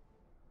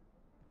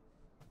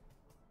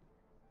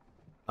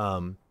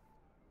kind.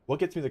 What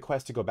gets me the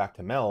quest to go back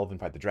to Melv and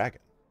fight the dragon?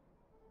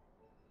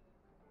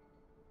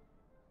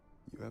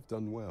 You have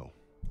done well.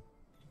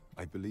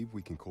 I believe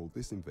we can call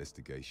this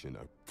investigation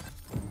a...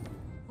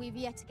 We've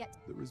yet to get...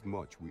 There is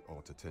much we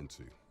ought to tend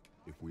to,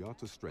 if we are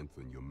to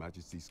strengthen your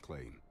majesty's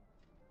claim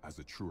as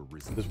a true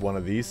arisen. Does one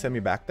of these send me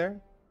back there?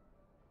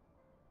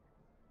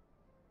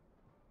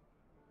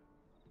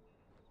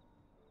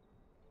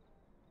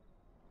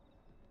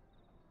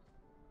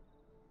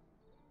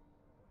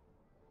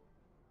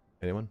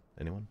 Anyone?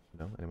 Anyone?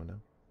 No? Anyone know?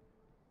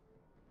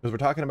 Because we're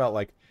talking about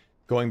like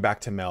going back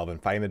to Melv and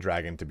fighting the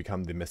dragon to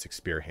become the Mystic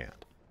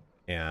Spearhand.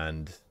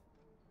 And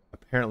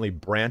apparently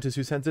Brant is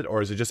who sends it,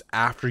 or is it just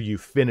after you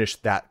finish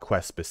that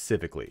quest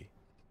specifically?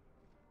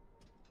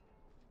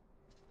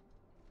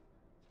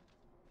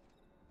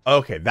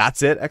 Okay,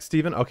 that's it, X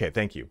Steven? Okay,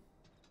 thank you.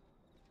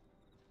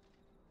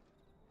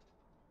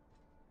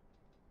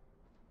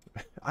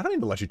 I don't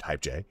need to let you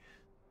type, Jay.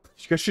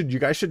 You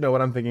guys should know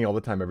what I'm thinking all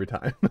the time, every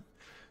time.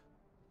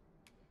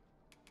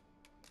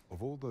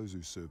 Of all those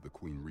who serve the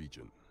Queen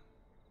Regent,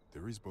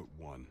 there is but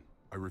one.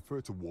 I refer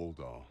to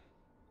Waldar,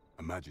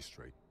 a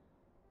magistrate.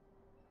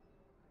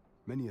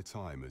 Many a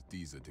time has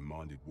Deeza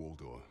demanded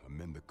Waldar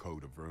amend the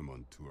code of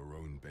Vermund to her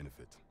own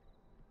benefit.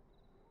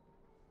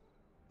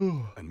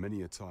 And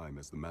many a time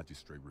has the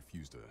magistrate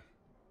refused her,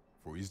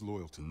 for he is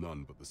loyal to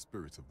none but the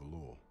spirit of the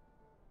law.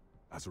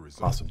 As a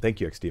result, Awesome, thank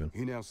you, X Steven.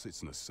 he now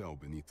sits in a cell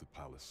beneath the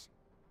palace.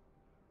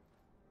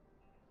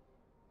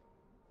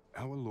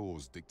 Our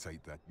laws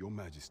dictate that your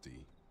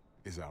majesty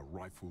is our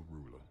rightful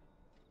ruler.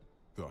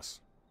 Thus,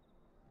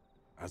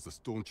 as the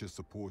staunchest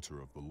supporter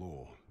of the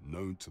law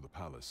known to the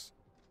palace,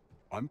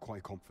 I'm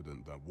quite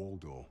confident that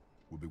Waldor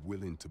will be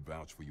willing to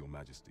vouch for your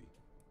majesty.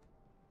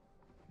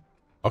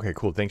 Okay,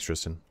 cool. Thanks,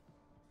 Tristan.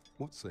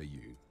 What say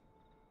you?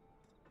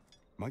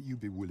 Might you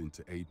be willing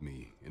to aid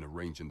me in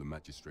arranging the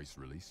magistrate's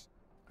release?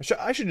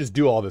 I should just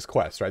do all this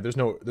quest, right? There's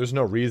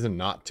no reason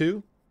not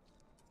to.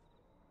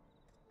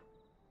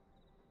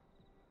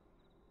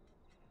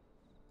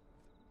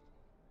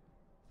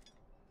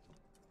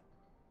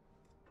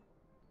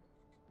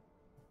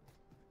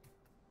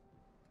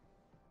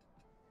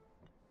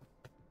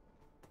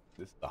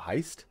 This is the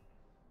heist?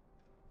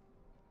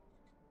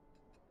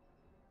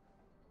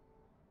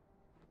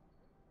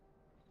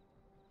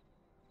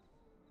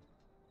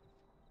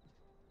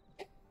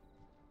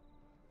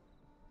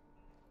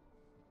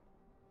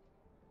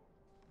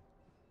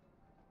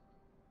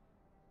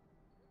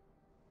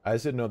 I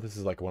just didn't know if this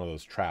is like one of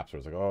those traps where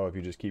it's like, oh, if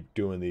you just keep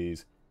doing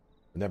these,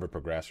 never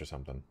progress or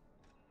something.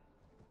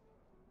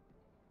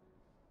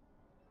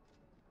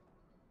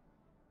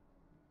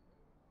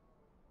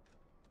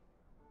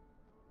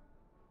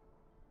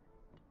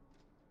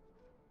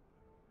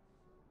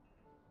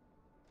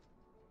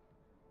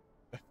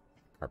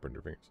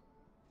 Carpenter fingers.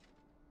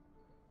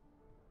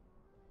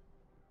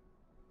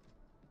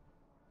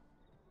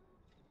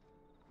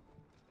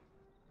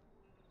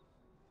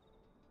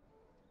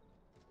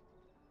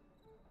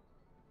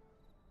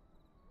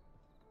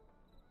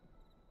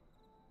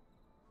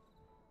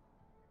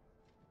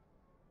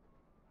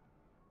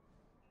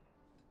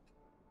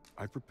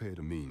 I prepared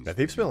a means. Yeah,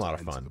 Thief's been a lot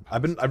of fun.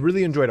 I've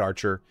really enjoyed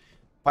Archer.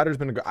 Fighter's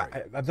been a good.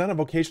 I've done a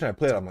vocation. I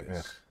played it. I'm like,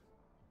 eh.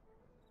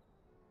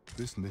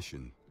 This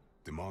mission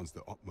demands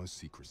the utmost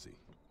secrecy.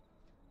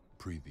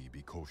 Prithee,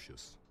 be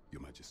cautious,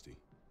 Your Majesty.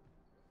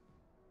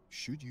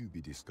 Should you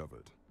be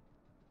discovered,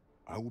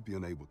 I will be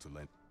unable to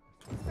lend.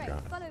 Great,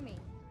 follow me.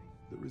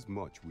 There is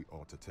much we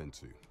ought to tend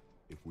to.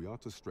 If we are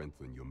to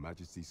strengthen Your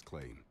Majesty's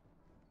claim,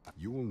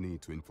 you will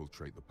need to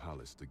infiltrate the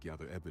palace to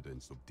gather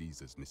evidence of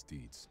Deeza's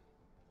misdeeds.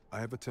 I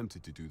have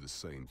attempted to do the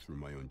same through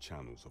my own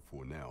channels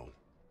for now.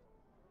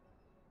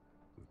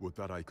 Would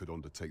that I could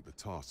undertake the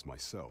task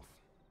myself.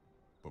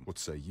 But what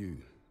say you,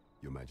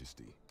 Your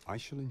Majesty? I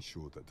shall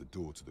ensure that the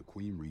door to the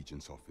Queen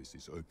Regent's office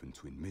is open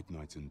between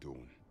midnight and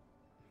dawn.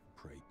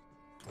 Pray.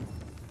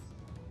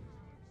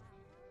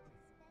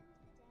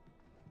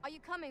 Are you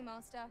coming,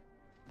 Master?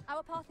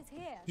 Our path is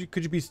here.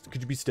 Could you be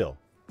still?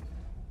 To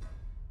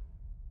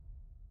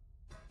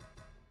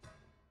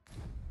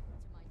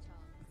my chance.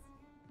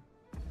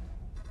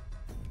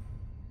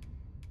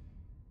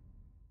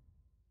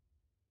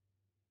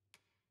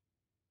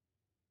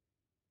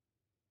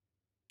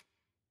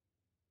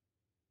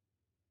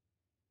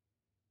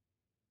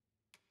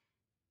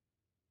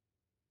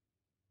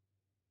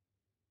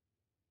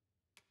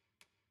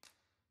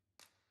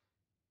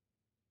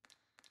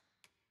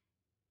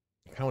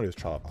 I kind of want to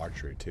do trial of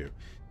archery too.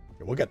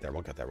 Okay, we'll get there.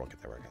 We'll get there. We'll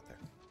get there. We'll get there.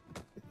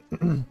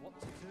 What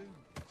to do?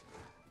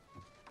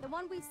 The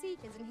one we seek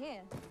isn't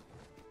here.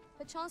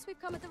 Perchance we've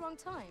come at the wrong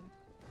time.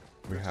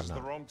 We have It's the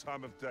not. wrong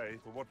time of day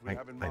for what we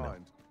have in I know.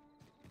 mind.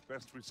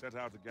 Best we set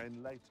out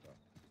again later.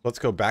 Let's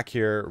go back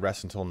here.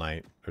 Rest until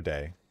night or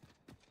day.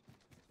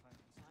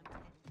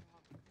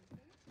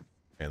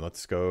 And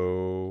let's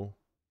go.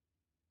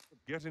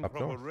 Getting Up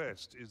proper north.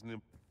 rest is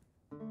an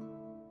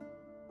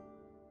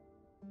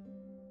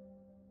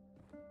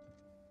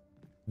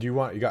Do you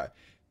want? You got.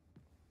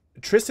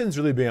 Tristan's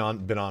really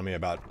been on me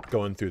about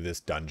going through this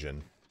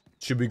dungeon.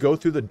 Should we go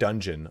through the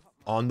dungeon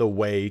on the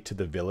way to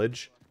the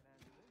village?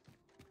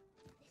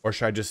 Or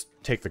should I just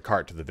take the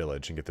cart to the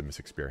village and get the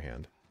Mystic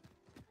Spearhand?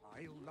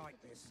 I like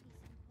this.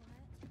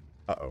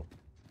 Uh-oh.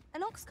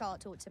 An ox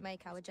cart ought to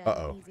make our journey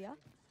Uh-oh. easier.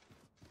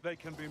 They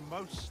can be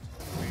most.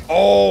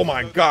 Oh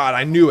my god,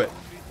 I knew it.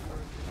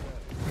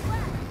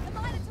 Where? The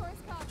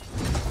Minotaur's cart.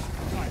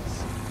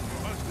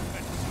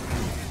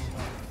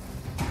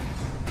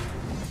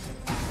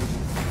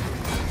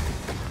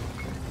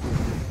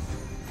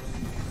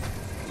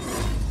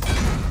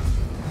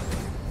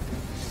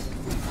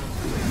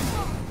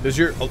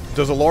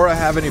 Does Alora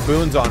have any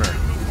boons on her?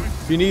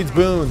 She needs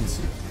boons.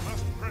 Moment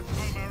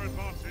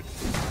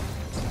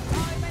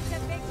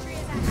of victory is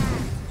at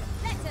hand.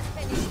 Let us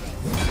finish this.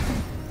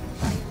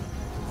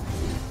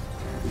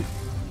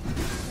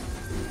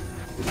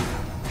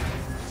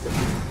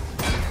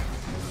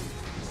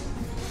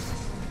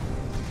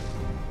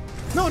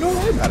 No, don't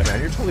worry about it,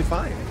 man. You're totally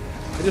fine.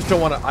 I just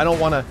don't want to. I don't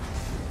want to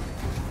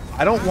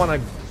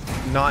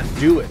not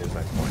do it. Is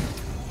my point.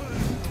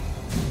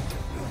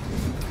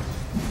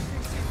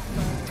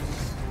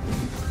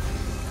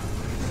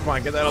 Come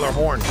on, get that other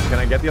horn. Can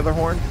I get the other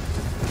horn?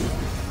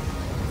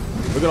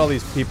 Look at all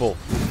these people.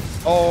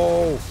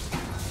 Oh.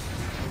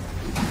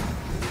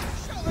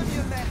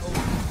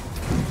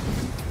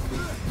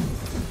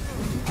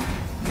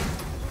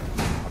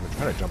 I've been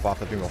trying to jump off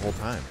that thing the whole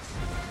time.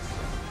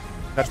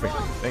 Catch me.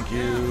 Thank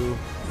you.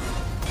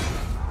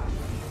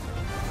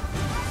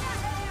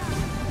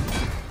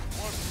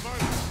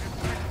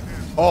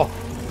 Oh.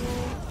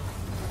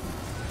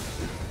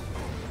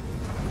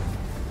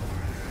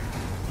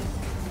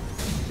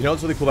 You know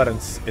what's really cool about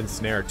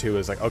Ensnare too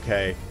is like,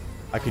 okay,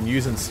 I can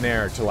use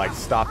Ensnare to like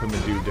stop him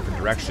and do different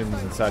directions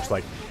and such.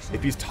 Like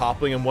if he's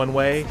toppling in one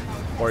way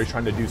or he's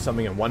trying to do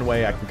something in one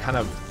way, I can kind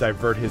of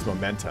divert his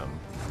momentum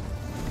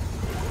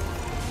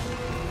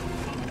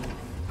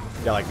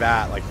Yeah, like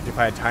that. Like, if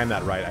I had timed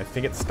that right, I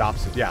think it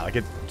stops it. Yeah, like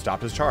it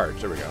stopped his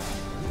charge. There we go.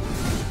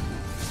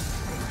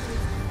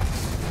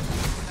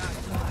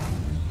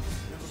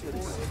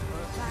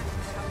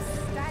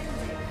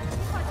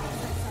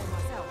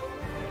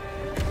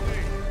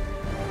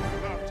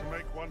 Enough to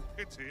make one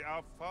pity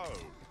our foe.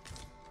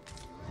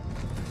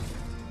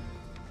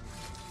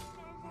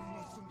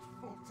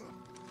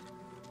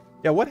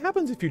 Yeah, what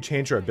happens if you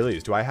change your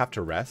abilities? Do I have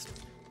to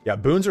rest? Yeah,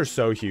 boons are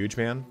so huge,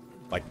 man.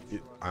 Like,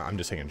 I'm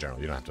just saying in general.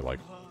 You don't have to, like,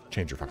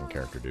 change your fucking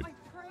character, dude.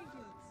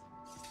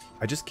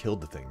 I just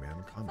killed the thing, man.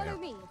 Calm Follow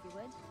down. me, if you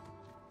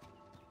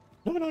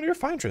would. No, you're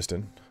fine,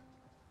 Tristan.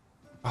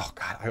 Oh,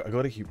 God, I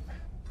go to keep...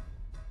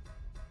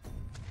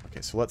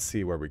 Okay, so let's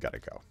see where we gotta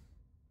go.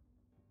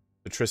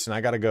 So, Tristan,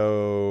 I gotta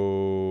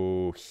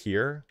go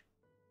here.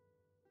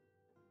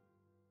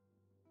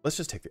 Let's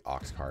just take the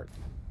ox cart.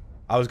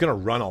 I was gonna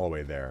run all the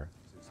way there.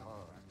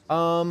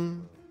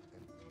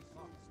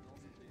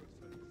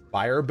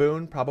 Fire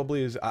boon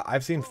probably is.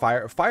 I've seen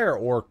fire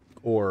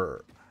or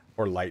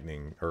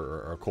lightning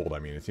or cold. I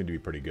mean, it seemed to be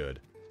pretty good.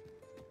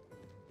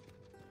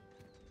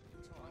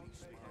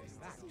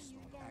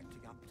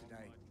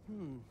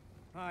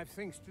 I've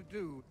things to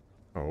do.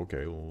 Oh,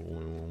 okay. Well,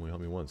 only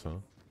help me once, huh?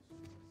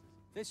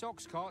 This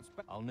ox cart's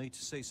I'll need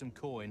to see some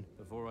coin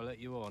before I let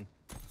you on.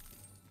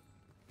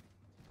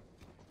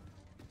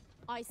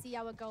 I see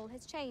our goal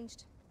has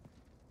changed.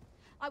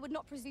 I would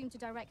not presume to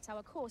direct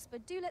our course,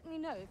 but do let me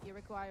know if you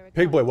require a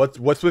Pig boy, guide.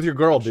 what's with your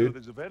girl, I'm sure dude?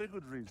 there's a very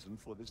good reason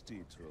for this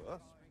detour.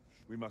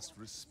 We must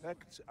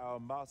respect our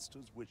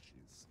master's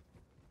wishes.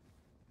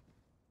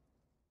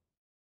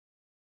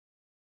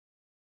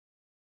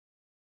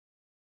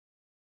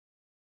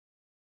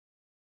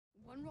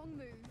 One wrong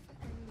move,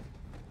 and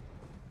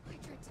I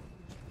tried to.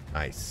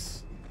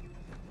 Nice.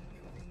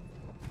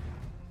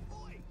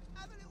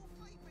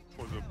 It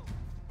was a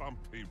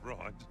bumpy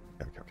ride.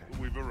 Okay. But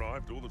we've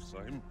arrived all the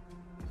same.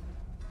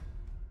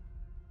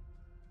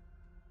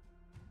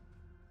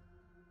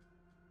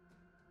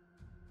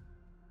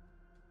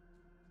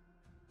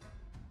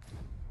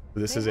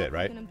 This is it,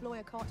 right? We can employ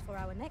a cart for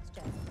our next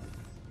journey.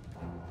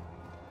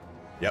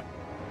 Yep.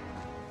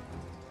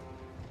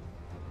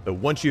 So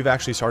once you've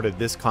actually started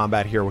this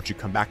combat here, once you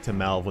come back to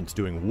Melv, once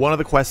doing one of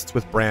the quests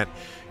with Brant,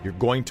 you're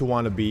going to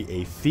want to be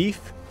a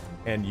thief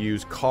and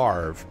use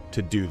Carve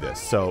to do this.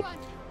 So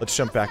let's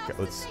jump back.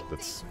 Let's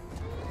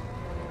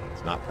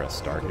not press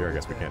start here. I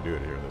guess we can't do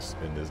it here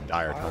in this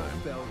dire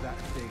time.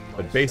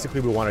 But basically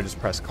we want to just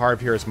press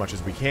Carve here as much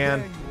as we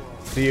can.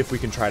 See if we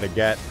can try to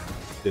get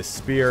this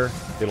spear.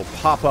 It'll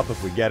pop up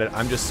if we get it.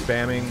 I'm just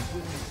spamming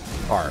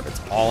Carve.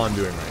 It's all I'm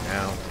doing right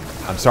now.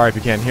 I'm sorry if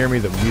you can't hear me.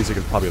 The music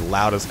is probably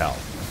loud as hell.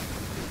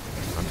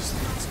 I'm just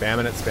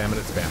spamming it.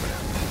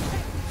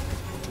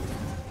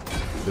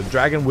 The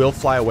dragon will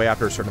fly away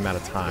after a certain amount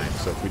of time,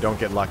 so if we don't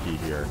get lucky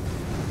here,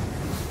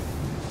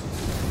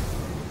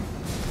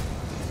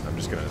 I'm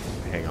just gonna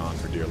hang on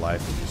for dear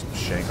life and just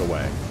shank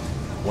away.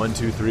 1,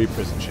 2, 3,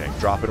 prison shank.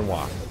 Drop it and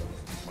walk.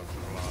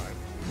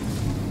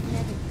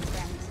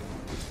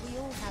 We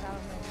all had our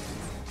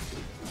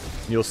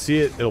moments. You'll see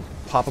it. It'll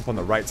pop up on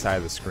the right side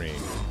of the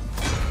screen.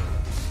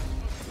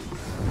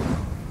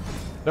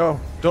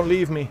 No, don't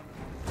leave me.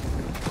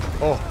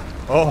 Oh,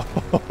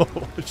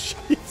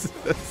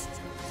 Jesus.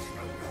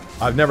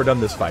 I've never done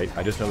this fight.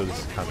 I just know that this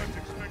is coming.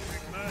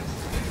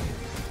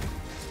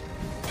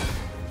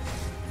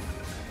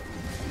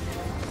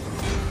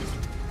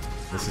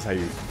 This is how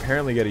you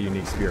apparently get a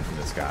unique spear from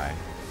this guy.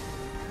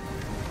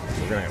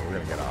 We're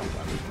gonna get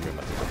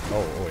off.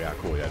 Oh yeah,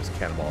 cool. Yeah, just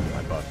cannonball in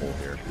my butthole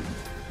here.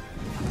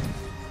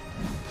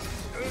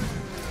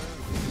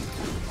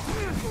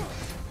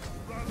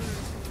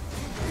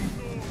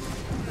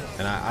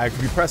 And I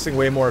could be pressing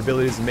way more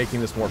abilities and making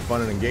this more fun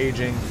and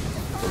engaging,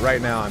 but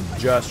right now I'm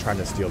just trying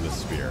to steal this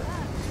spear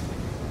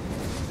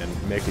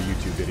and make a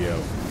YouTube video,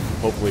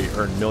 hopefully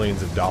earn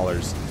millions of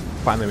dollars,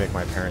 finally make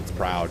my parents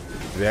proud.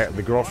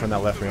 The girlfriend that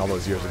left me all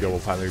those years ago will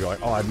finally go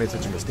like, oh, I've made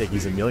such a mistake,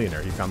 he's a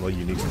millionaire, he found the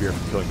unique spear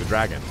from killing the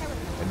dragon.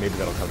 And maybe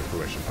that'll come to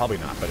fruition. Probably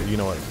not, but you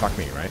know what, fuck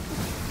me, right?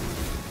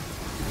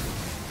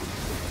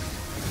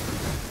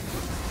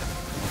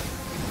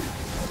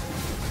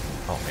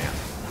 Oh man.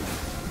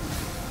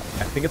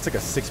 I think it's like a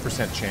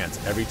 6% chance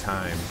every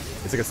time.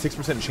 It's like a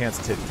 6% chance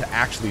to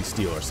actually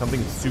steal or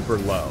something super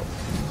low.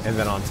 And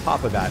then on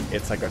top of that,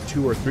 it's like a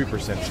 2 or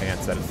 3%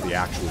 chance that it's the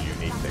actual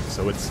unique thing.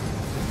 So it's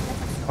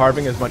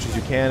carving as much as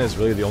you can is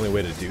really the only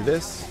way to do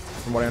this,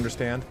 from what I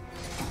understand.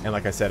 And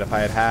like I said, if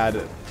I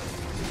had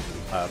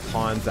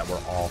pawns that were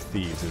all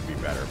thieves, it would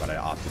be better, but I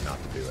opted not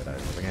to do it. I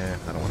was like, I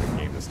don't want to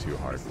game this too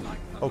hard.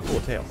 Oh,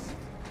 cool, tail.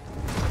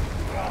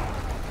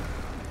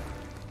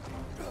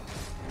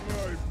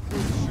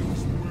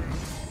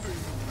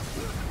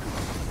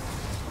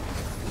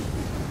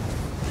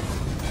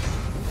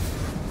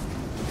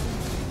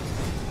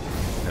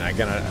 And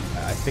again,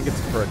 I think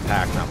it's per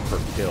attack, not per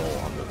kill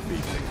on the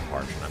thieving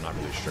portion. I'm not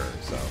really sure,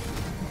 so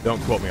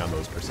don't quote me on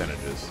those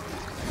percentages.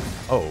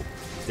 Oh,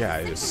 yeah,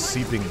 it is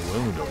seeping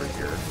wound over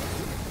here.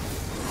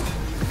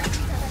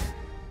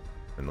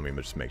 And let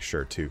me just make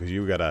sure too, because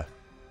you gotta.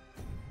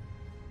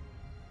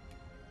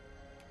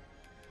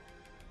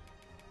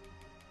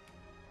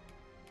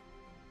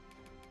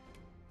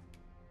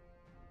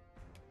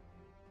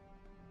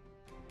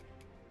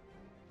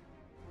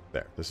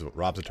 There. This is what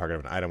robs a target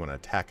of an item when an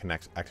attack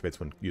connects,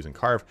 activates when using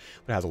carve,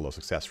 but has a low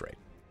success rate.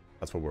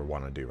 That's what we're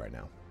wanting to do right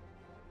now.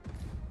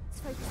 Let's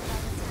focus on our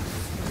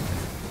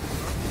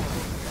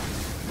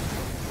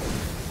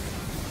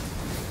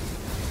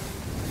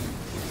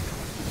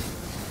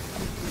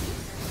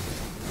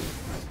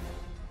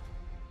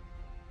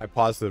I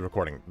paused the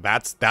recording.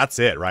 That's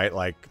it, right?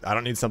 Like, I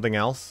don't need something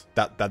else.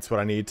 That's what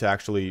I need to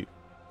actually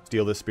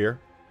steal this spear.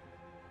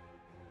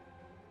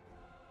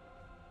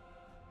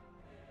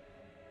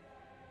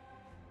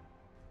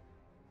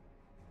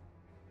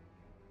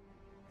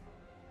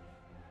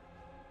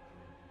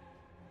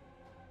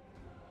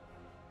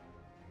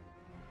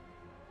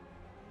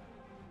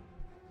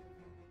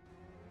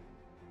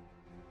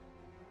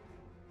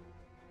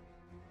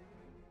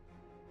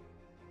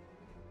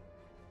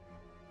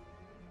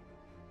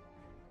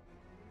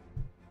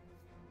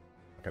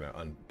 I'm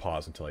gonna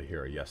unpause until I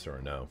hear a yes or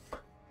a no.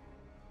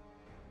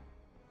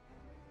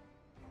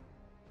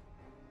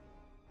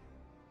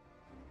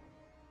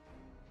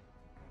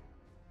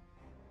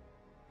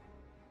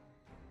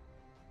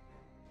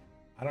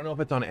 I don't know if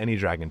it's on any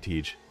Dragon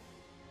Teach.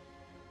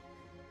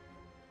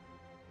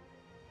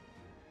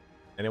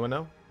 Anyone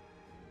know?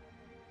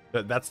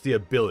 That's the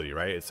ability,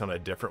 right? It's on a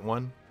different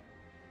one.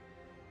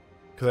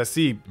 Because I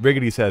see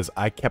Riggedy says,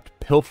 I kept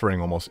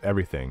pilfering almost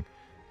everything.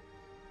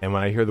 And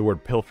when I hear the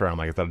word pilfer, I'm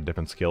like, is that a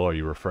different skill? Or are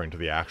you referring to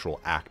the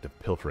actual act of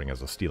pilfering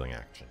as a stealing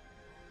action?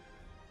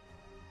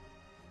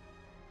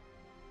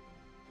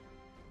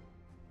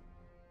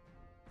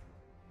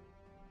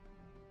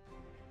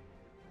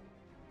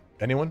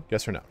 Anyone?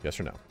 Yes or no?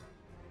 Yes or no?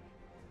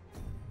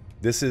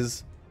 This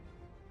is,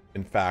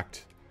 in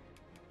fact,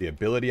 the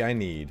ability I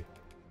need.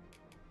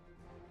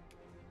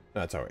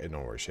 No, that's alright. No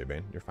worries,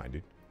 Shaybane. You're fine,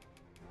 dude.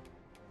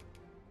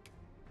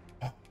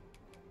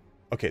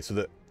 Okay, so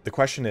the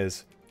question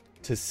is,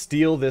 to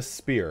steal this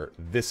spear,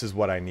 this is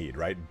what I need,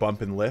 right?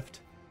 Bump and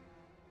lift.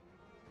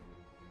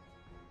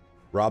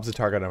 Robs a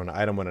target of an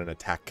item when an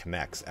attack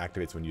connects.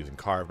 Activates when using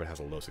carve, but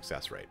has a low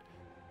success rate.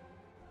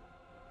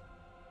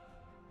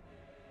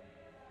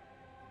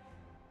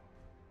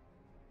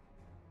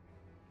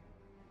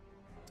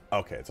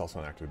 Okay, it's also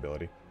an active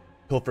ability.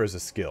 Pilfer is a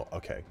skill.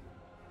 Okay.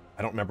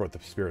 I don't remember what the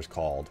spear is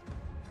called.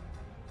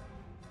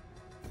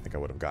 I think I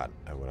would have gotten...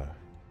 I would have...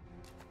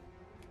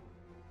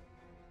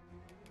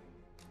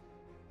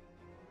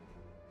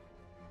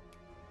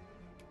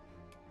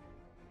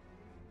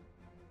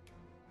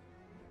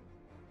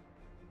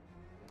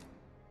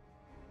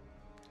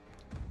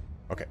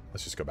 Okay,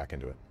 let's just go back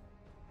into it.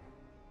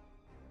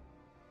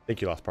 Thank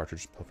you, Lost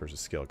Partridge. Pilfer's a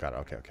skill. Got it.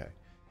 Okay, okay.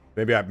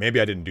 Maybe I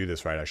didn't do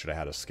this right. I should have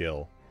had a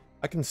skill.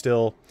 I can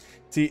still...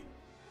 See...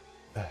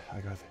 I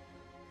got...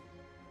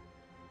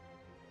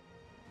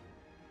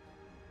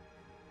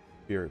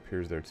 Spear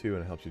appears there too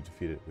and helps you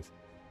defeat it with...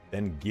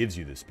 Then gives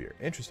you the spear.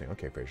 Interesting.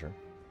 Okay, Fraser.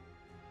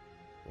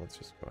 Let's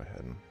just go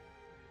ahead and...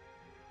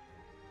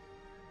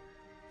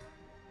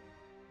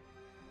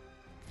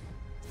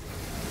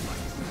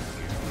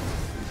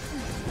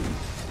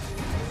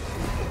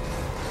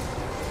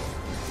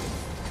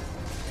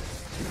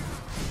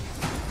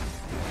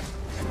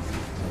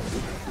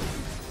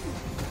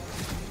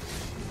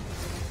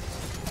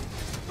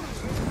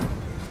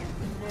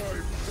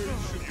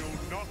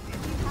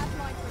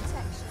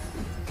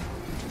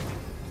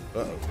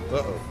 Uh-oh.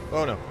 Uh-oh.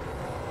 Oh, no.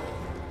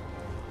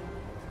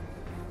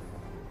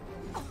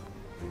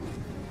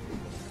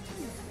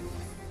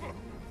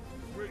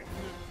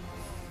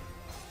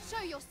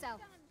 Show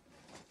yourself.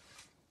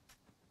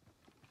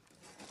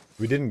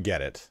 We didn't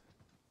get it.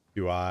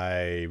 Do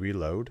I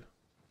reload?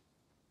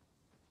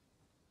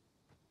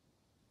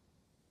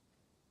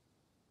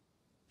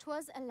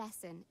 'Twas a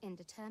lesson in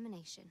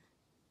determination.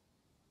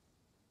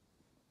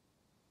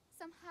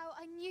 Somehow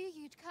I knew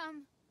you'd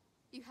come.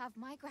 You have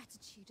my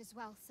gratitude as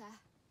well, sir.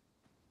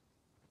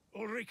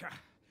 Ulrika,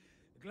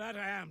 glad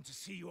I am to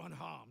see you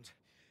unharmed.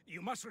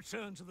 You must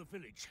return to the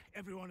village.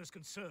 Everyone is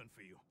concerned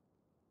for you.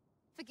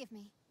 Forgive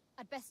me.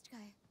 I'd best go.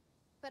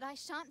 But I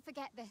shan't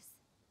forget this.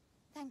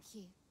 Thank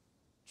you.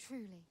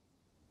 Truly.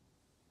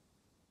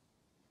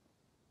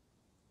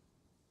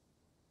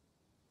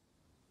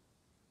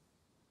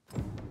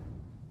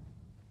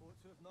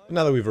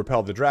 Now that we've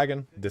repelled the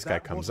dragon, this guy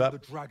comes up. The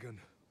dragon,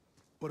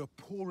 but a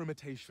poor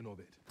imitation of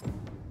it.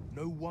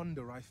 No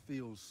wonder I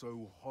feel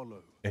so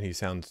hollow. And he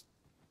sounds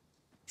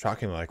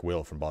shockingly like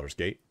Will from Baldur's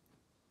Gate.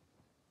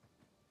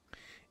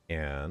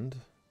 And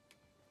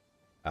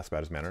asks about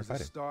his manner of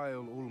fighting. A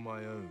style all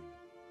my own.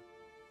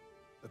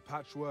 A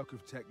patchwork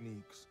of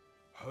techniques,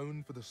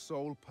 honed for the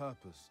sole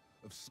purpose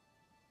of...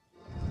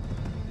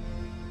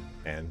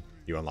 And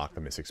you unlock the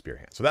Mystic Spear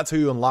Hand. So that's how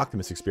you unlock the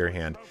Mystic Spear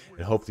Hand,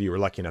 and hopefully you were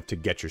lucky enough to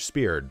get your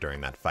spear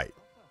during that fight.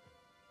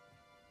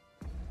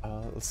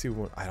 Let's see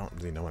what... I don't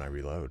really know when I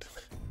reload.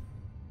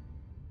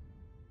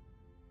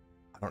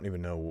 I don't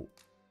even know...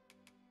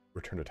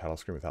 return to title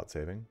screen without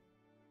saving.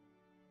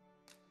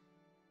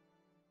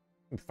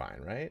 I'm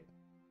fine, right?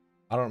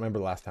 I don't remember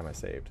the last time I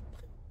saved.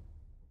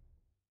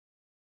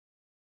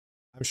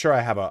 I'm sure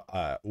I have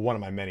a one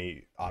of my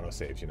many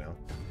autosaves, you know.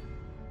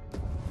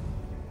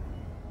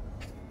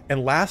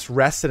 And last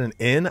rest at an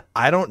inn,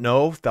 I don't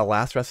know if the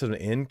last rest at an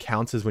inn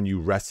counts as when you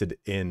rested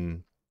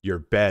in your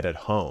bed at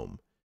home.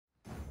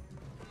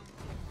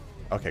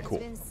 Okay, cool.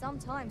 It's been some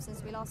time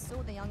since we last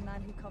saw the young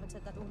man who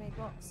coveted that ornate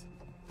box.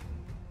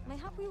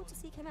 Mayhap we ought to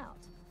seek him out.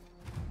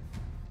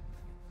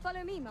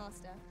 Follow me,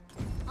 Master.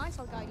 I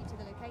shall guide you to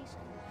the location.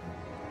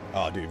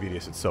 Oh, dude,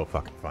 VDS is so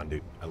fucking fun,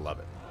 dude. I love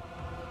it.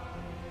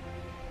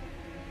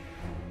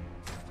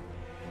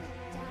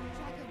 Damn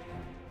dragon.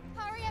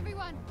 Hurry,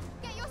 everyone!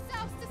 Get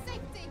yourselves to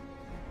safety!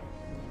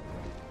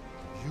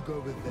 You go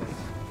with them.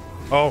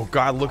 Oh,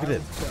 God, look at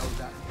it.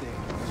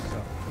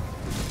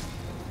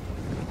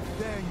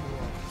 There you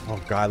are.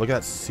 Oh, God, look at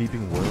that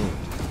seeping wound.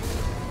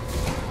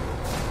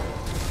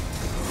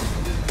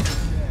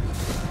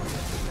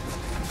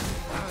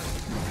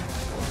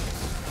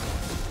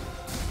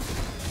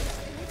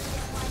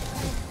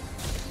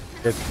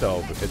 It's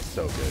so good,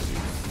 dude.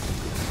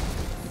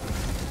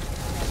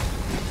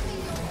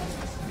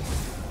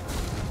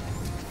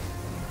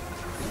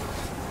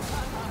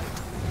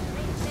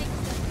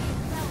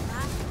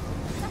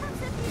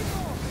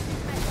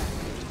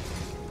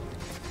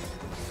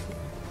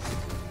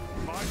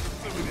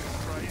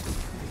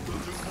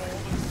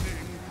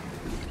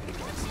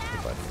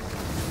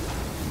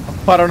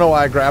 I don't know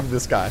why I grabbed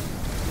this guy.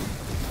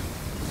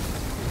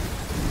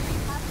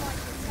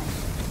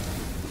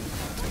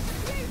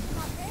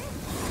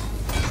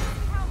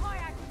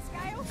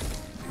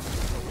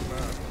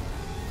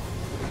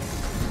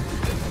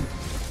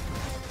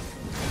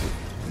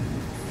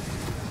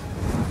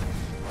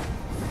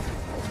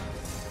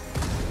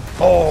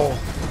 Oh.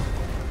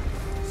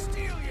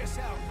 Steel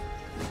yourself.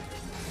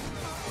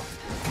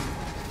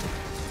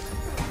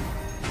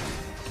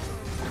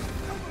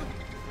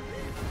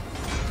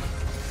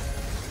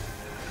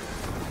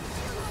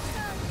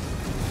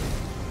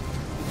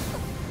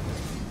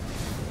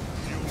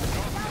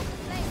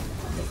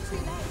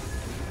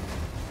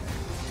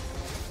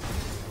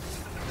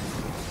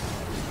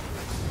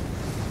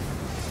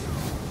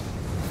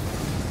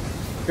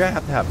 Maybe I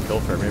have to have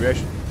filter. Maybe I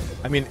should.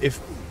 I mean, if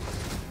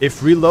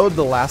reload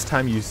the last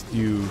time you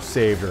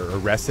saved or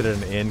rested at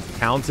an inn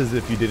counts as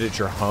if you did it at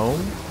your home.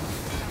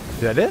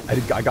 Did I do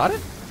it? I got it?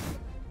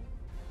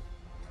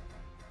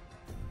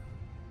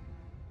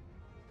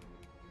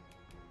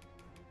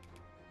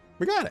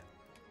 We got it.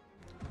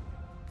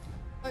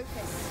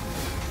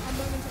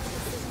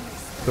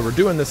 So we're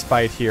doing this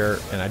fight here,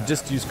 and I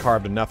just used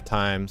carved enough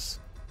times.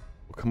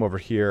 We'll come over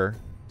here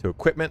to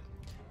equipment.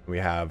 We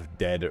have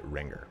Dead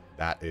Ringer.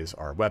 That is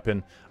our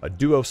weapon. A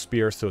duo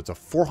spear, so it's a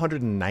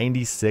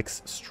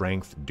 496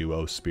 strength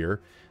duo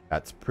spear.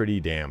 That's pretty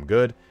damn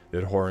good.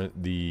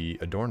 The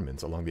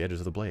adornments along the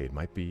edges of the blade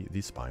might be the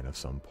spine of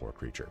some poor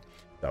creature.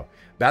 So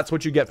that's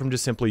what you get from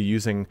just simply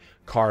using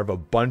carve a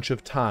bunch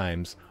of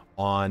times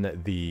on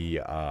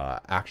the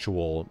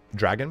actual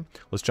dragon.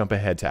 Let's jump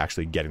ahead to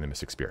actually getting the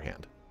Mystic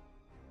Spearhand.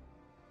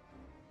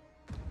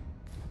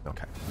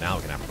 Okay, now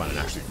we can have fun and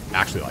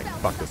actually like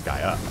fuck this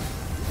guy up.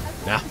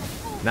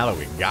 Now that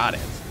we got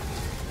it.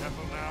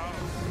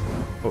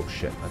 Oh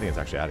shit, I think it's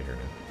actually out of here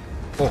now.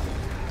 Oh.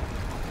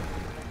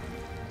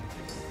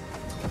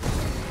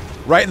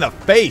 Right in the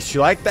face,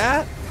 you like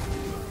that?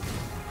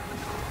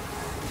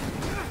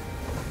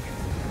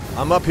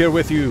 I'm up here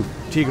with you,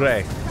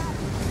 Tigre.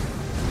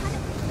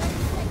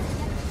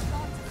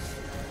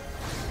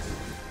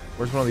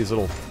 Where's one of these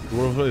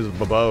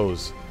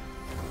babos?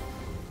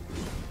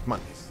 Come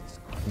on.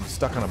 I'm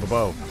stuck on a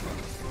babo.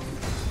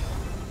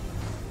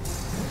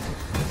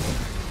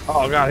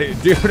 Oh god,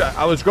 dude,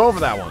 I was going for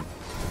that one.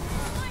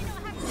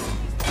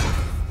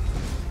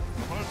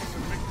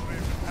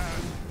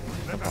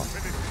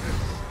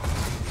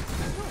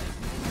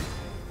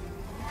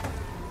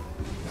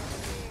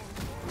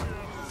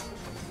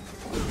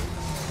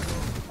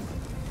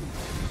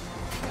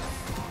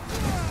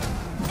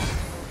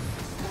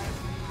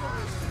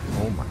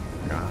 Oh my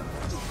god.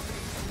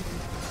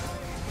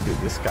 Dude,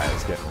 this guy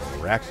is getting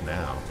wrecked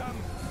now.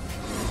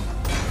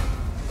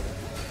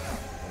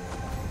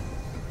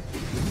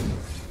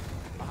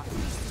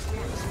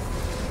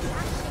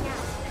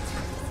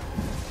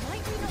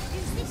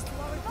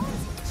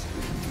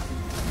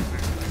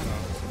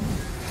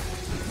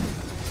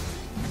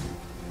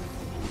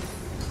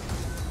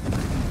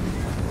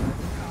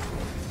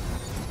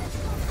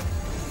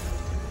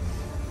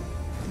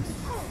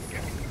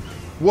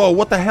 Whoa,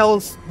 what the hell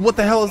is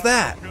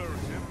that?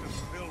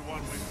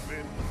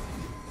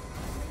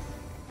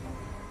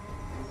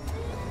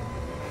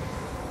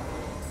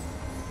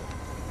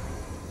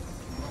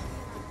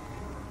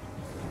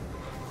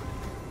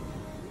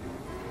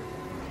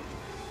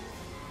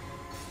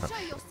 Show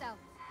yourself.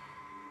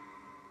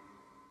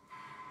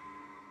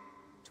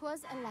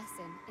 'Twas a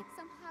lesson.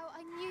 Somehow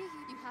I knew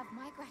you have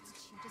my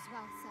gratitude as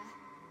well, sir.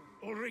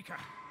 Ulrika.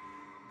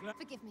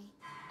 Forgive me.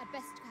 I'd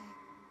best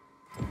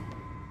go.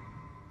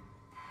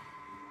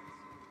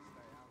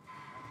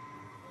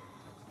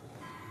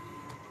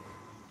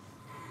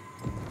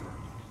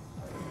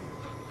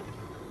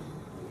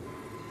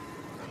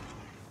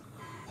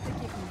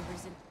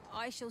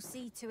 I shall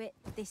see to it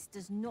this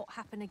does not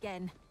happen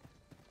again.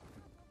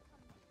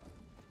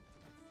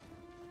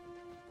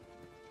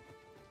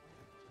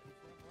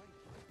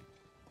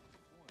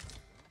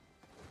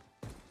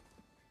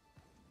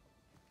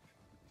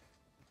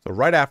 So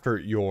right after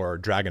your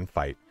dragon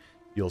fight,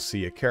 you'll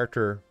see a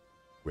character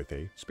with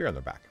a spear on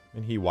their back.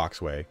 And he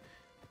walks away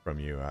from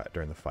you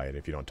during the fight.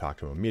 If you don't talk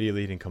to him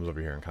immediately, he comes over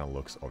here and kind of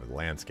looks over the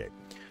landscape.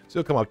 So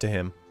you'll come up to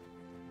him.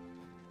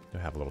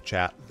 You'll have a little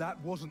chat.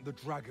 That wasn't the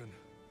dragon,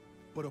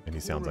 but a And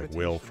he sounds poor like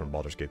Will imitation. from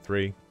Baldur's Gate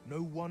 3.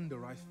 No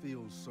wonder I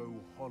feel so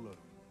hollow.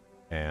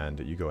 And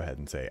you go ahead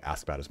and say,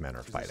 ask about his manner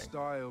of It's a fighting.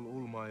 style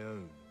all my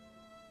own.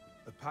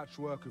 A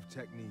patchwork of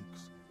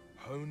techniques,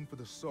 honed for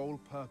the sole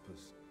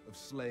purpose of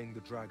slaying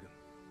the dragon.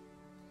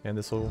 And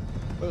this will,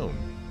 boom,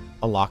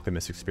 unlock the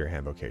Mystic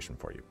Spearhand vocation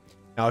for you.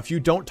 Now, if you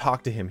don't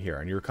talk to him here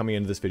and you're coming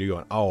into this video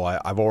going, oh,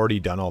 I've already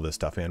done all this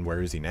stuff, and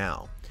where is he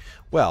now?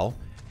 Well,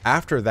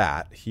 after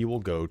that, he will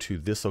go to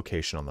this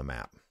location on the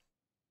map.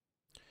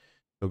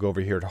 He'll go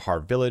over here to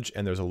Harv Village,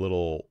 and there's a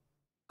little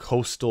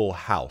coastal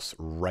house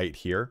right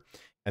here,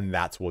 and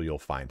that's where you'll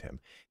find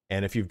him.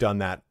 And if you've done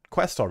that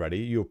quest already,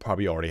 you'll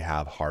probably already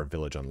have Harv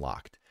Village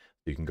unlocked.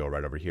 You can go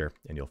right over here,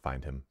 and you'll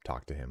find him,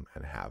 talk to him,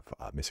 and have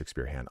Mystic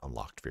Spearhand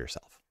unlocked for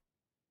yourself.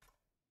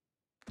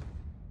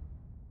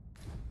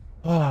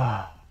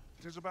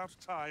 It is about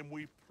time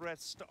we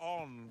pressed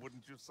on,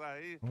 wouldn't you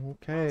say?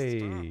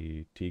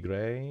 Okay,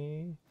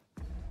 Tigre.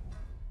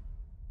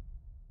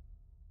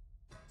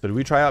 So do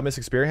we try out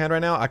Mystic Spearhand right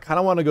now? I kind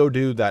of want to go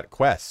do that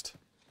quest,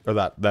 or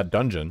that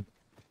dungeon.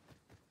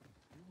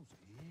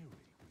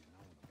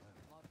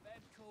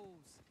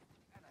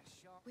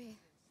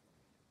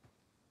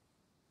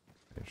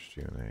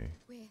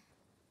 We're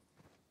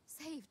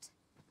saved.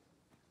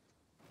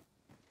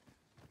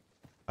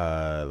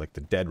 Like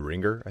the Dead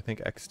Ringer, I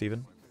think, X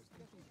Steven.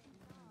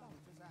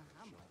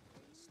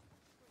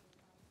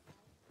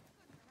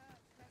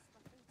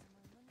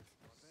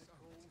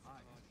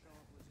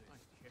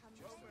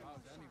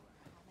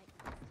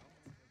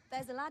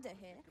 There's a ladder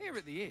here. Here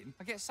at the inn,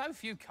 I get so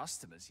few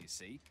customers, you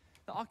see,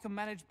 that I can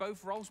manage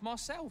both roles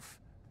myself.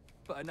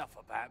 But enough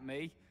about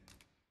me.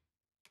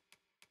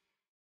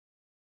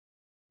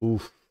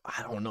 Oof,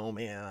 I don't know,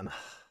 man.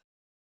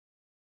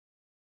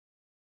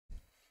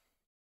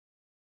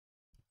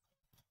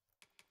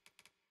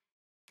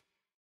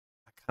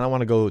 I kind of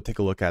want to go take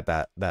a look at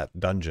that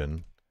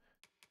dungeon.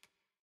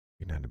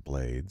 United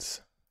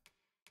Blades.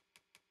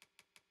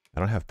 I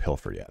don't have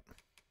Pilfer yet.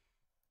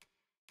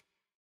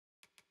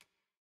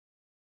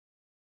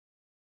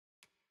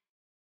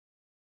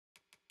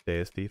 Day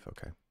as Thief?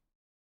 Okay.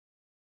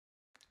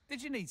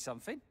 Did you need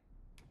something?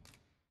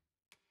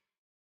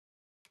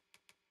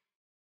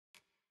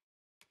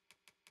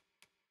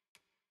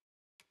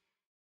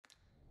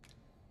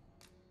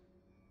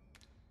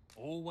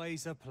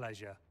 Always a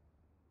pleasure.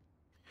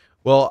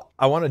 Well,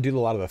 I want to do a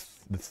lot of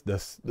the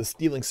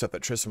stealing stuff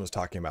that Tristan was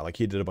talking about. Like,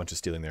 he did a bunch of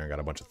stealing there and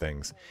got a bunch of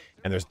things.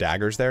 And there's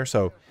daggers there.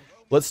 So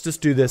let's just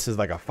do this as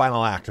like a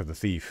final act of the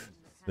thief.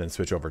 Then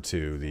switch over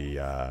to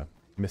the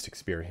Mystic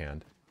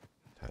Spearhand.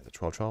 Is it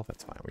 12-12?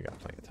 That's fine. We got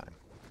plenty of time.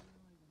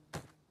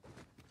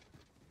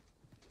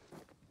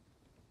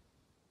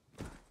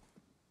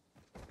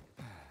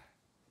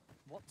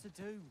 What to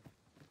do?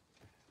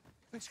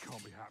 This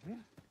can't be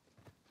happening.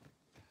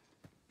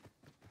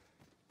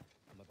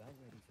 I'm about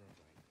ready for a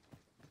break.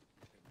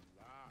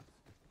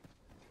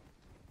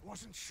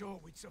 Wasn't sure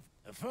we'd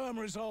a firm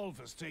resolve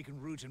has taken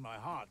root in my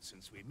heart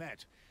since we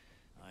met.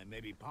 I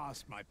may be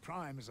past my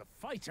prime as a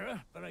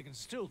fighter, but I can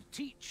still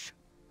teach.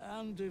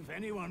 And if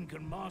anyone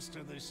can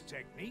master this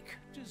technique,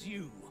 'tis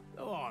you.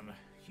 Go on,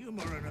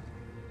 humor and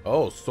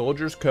Oh,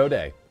 Soldier's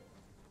Code.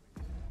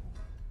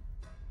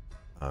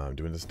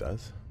 Doing this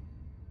does?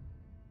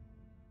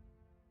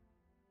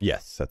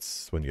 Yes,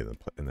 that's when you get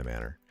in the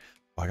manor.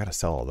 Oh, I gotta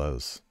sell all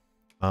those.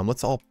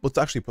 Let's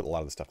actually put a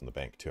lot of the stuff in the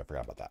bank too. I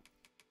forgot about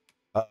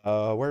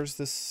that. Where's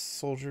this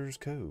Soldier's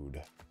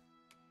Code?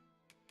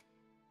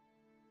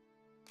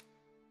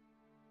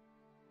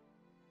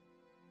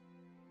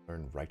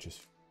 Learn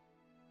righteous.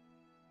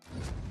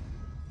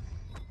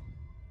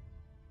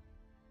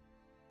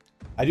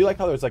 I do like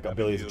how there's like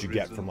abilities that you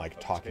get from like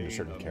talking to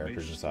certain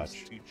characters and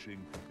such.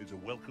 Teaching is a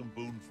welcome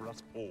boon for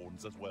us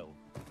pawns as well.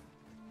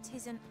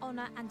 'Tis an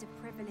honor and a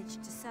privilege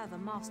to serve a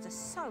master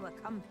so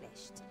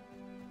accomplished.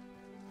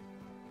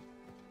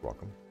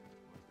 Welcome.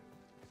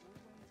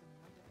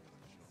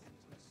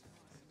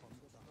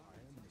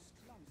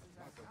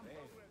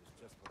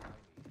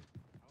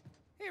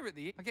 Here at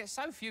the I get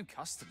so few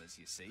customers,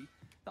 you see,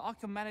 that I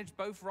can manage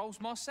both roles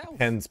myself.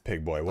 Hens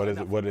Pig Boy. What is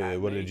it? What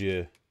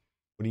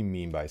do you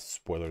mean by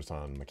spoilers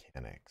on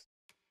mechanics?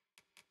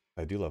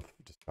 I do love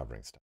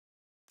discovering stuff.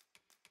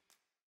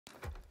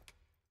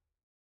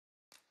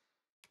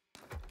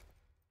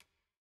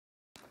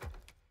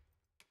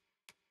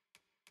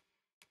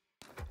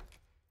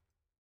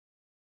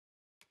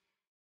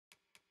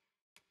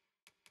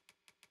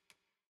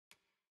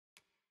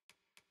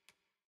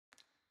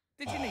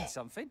 Did you need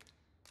something?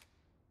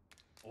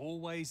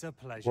 Always a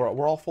pleasure.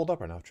 We're all full up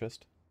right now,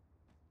 Trist.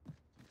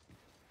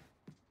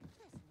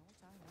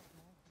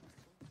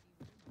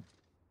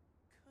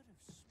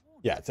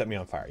 Yeah, it set me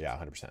on fire. Yeah,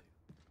 100%.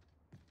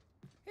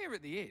 Here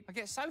at the inn, I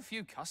get so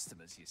few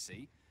customers, you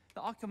see,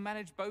 that I can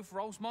manage both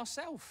roles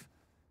myself.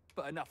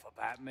 But enough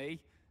about me.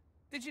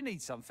 Did you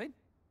need something?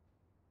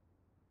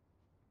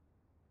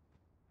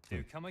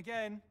 Do come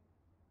again.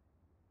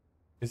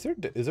 Is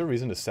there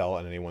reason to sell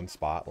at any one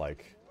spot?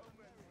 Like,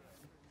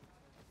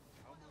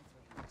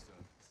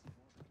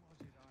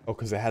 oh,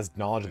 because it has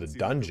knowledge of the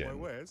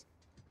dungeon.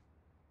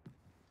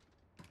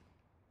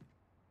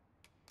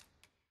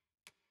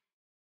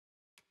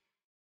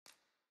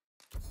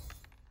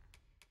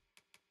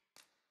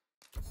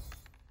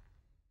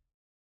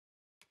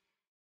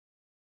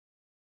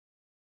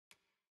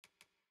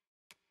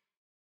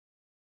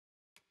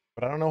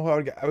 But I don't know how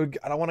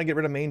I don't want to get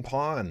rid of main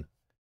pawn.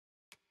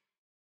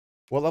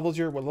 What level's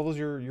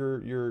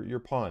your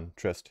pawn,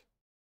 Trist?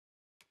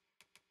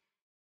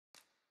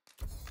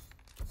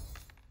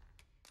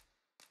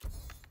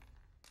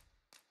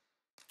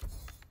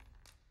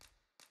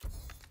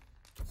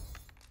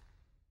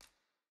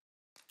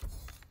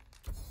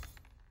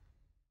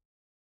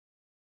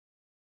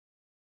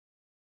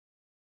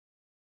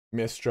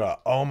 Mistra.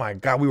 Oh my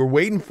god, we were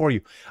waiting for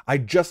you. I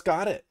just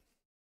got it.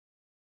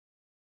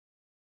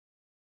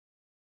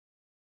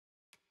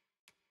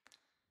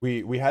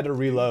 We had to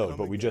reload,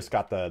 but we just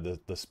got the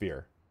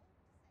spear.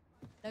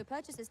 No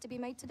purchases to be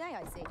made today,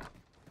 I see.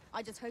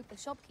 I just hope the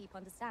shopkeep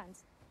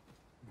understands.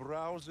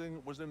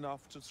 Browsing was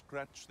enough to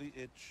scratch the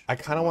itch. I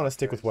kind of want to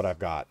stick with what I've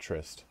got,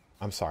 Trist.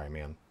 I'm sorry,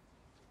 man.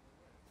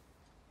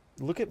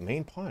 Look at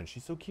main pawn.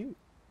 She's so cute.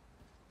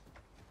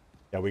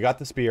 Yeah, we got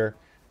the spear.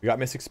 We got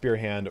Mystic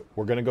Spearhand.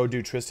 We're gonna go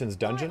do Tristan's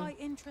dungeon. Why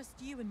I interest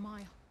you in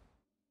my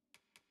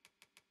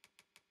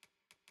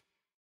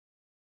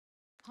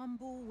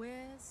humble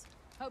wares.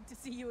 Hope to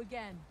see you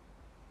again.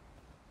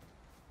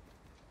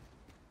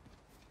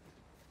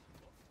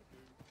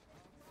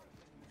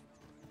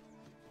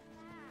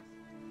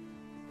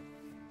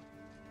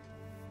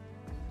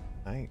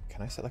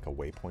 Can I set like a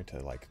waypoint to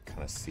like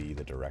kind of see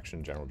the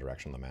direction, general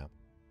direction of the map?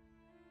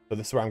 So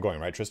this is where I'm going,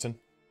 right, Tristan?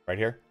 Right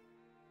here?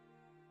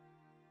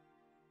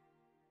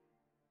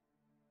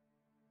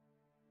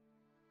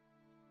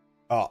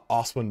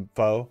 Oswin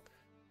Foe.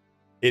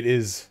 It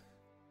is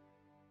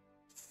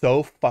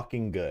so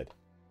fucking good.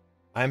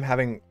 I'm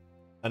having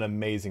an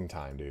amazing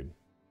time, dude.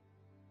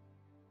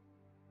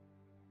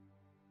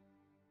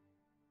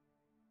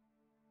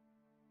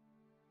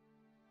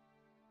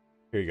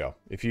 Here you go.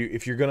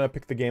 If you're gonna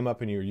pick the game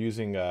up and you're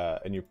using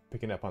and you're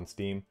picking it up on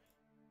Steam,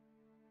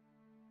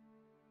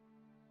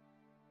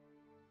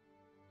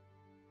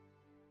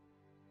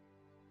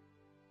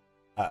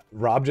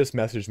 Rob just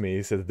messaged me.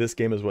 He said this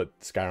game is what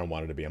Skyrim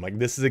wanted to be. I'm like,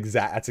 this is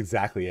that's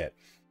exactly it.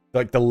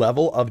 Like the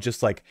level of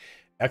just like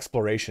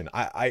exploration.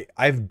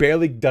 I've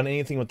barely done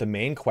anything with the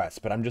main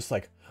quest, but I'm just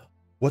like,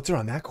 what's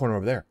around that corner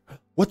over there?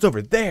 What's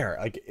over there?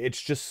 Like,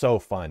 it's just so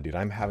fun, dude.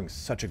 I'm having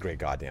such a great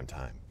goddamn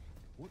time.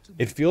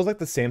 It feels like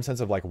the same sense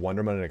of like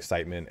wonderment and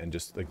excitement and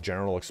just like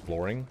general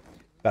exploring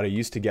that I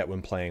used to get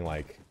when playing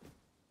like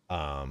you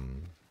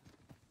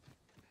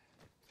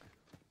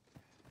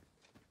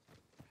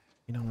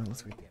know what,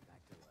 let's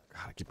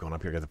God, I keep going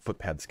up here. I got the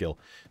footpad skill.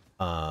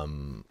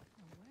 When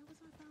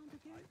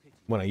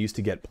I used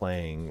to get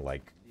playing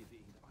like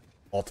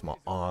Ultima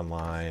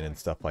Online and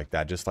stuff like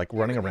that, just like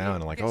running around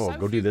and like, oh,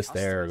 go do this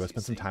there, go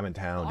spend some time in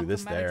town, do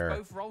this there.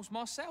 Both roles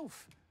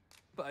myself.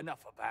 But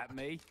enough about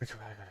me.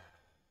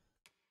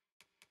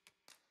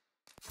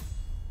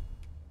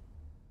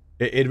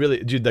 It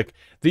really, dude, like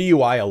the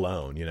UI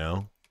alone, you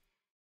know.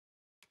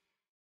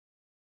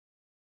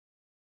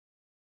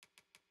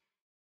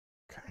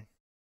 Okay.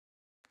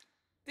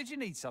 Did you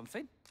need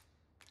something?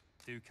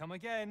 Do come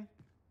again.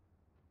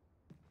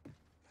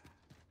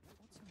 What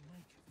to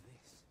make of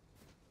this?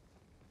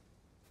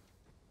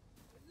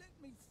 Let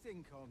me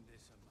think on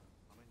this a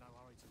moment. I'm in no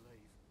hurry to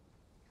leave.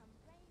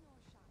 Complain or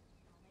shout.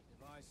 I'll make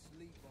If I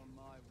sleep on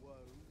my woes,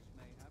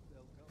 mayhap they'll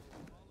go.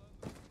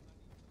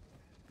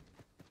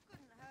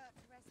 Couldn't hurt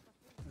to rest for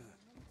 3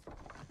 minutes.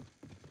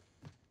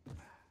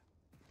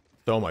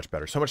 So much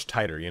better, so much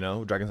tighter, you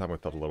know. Dragon's Dogma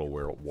felt a little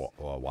weird,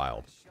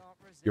 wild.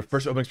 Your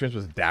first open experience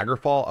was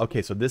Daggerfall.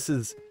 Okay, so this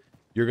is,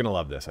 you're gonna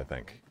love this, I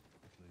think.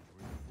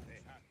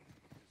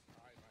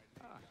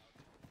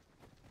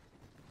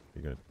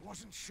 You're gonna.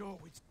 Wasn't sure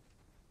we'd.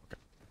 Okay.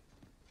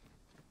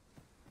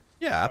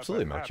 Yeah,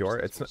 absolutely, Melchior.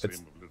 It's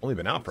only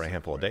been out for a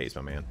handful of days,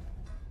 my man.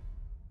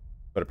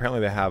 But apparently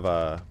they have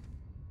a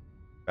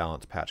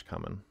balance patch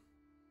coming.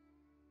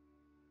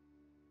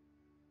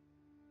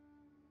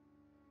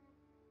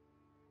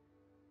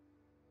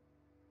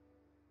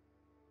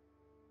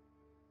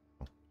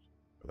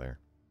 There.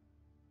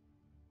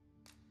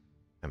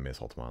 I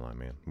miss Ultima Online,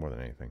 man, more than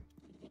anything.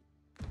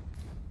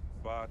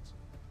 But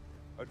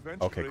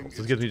okay, cool. So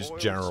this gives me just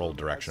general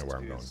direction of where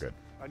I'm going. Good.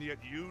 And yet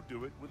you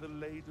do it with a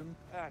laden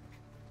pack.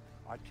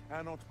 I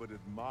cannot but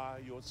admire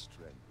your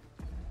strength.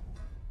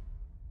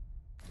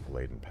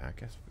 Laden pack?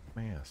 Yes,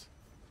 my ass.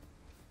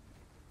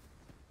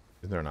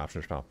 Isn't there an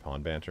option to stop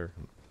pawn banter?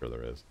 I'm sure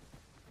there is.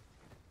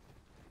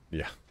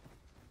 Yeah.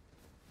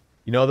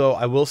 You know, though,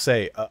 I will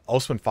say,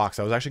 Oswin Fox,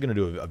 I was actually going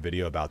to do a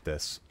video about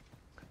this.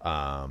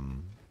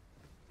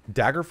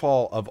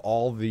 Daggerfall, of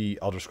all the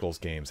Elder Scrolls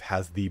games,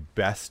 has the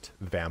best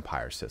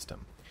vampire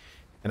system.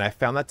 And I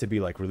found that to be,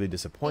 like, really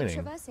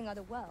disappointing.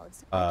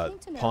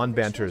 Pawn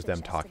banter is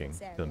them talking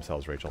to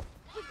themselves, Rachel.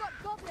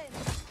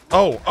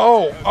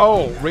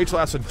 Oh, Rachel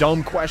asked a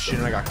dumb question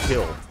and I got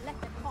killed.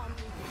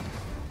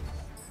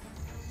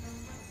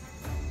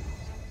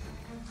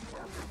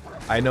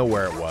 I know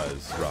where it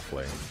was,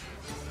 roughly.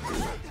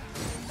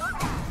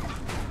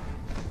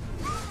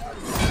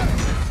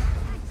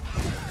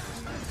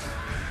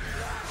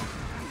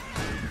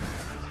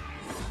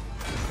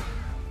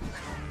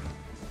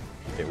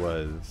 It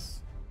was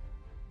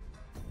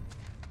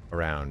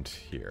around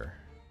here.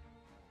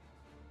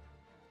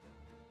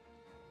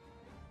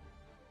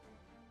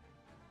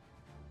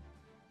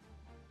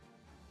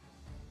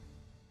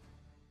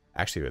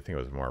 Actually, I think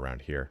it was more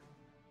around here.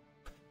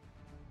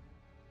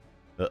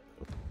 Naught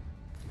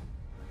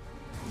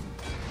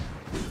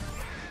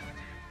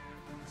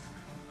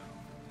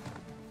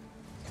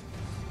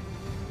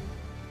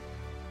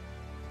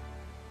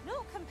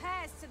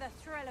compares to the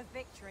thrill of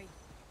victory.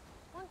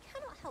 One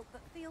cannot help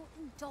but feel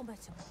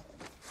indomitable.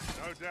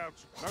 No doubt.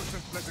 No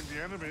sense letting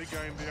the enemy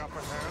gain the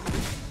upper hand.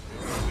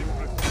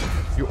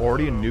 You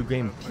already in New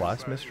Game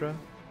Plus, Mistra?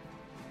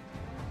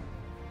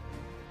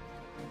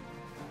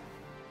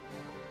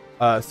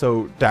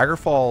 So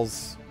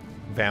Daggerfall's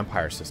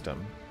vampire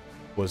system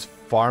was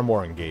far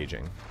more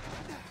engaging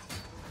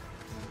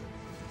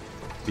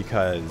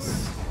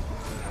because,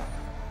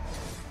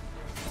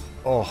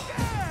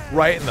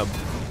 right in the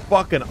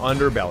fucking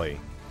underbelly.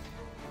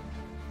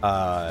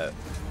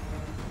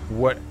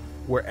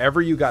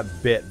 Wherever you got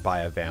bit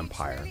by a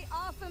vampire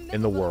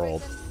in the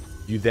world,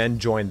 you then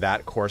joined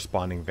that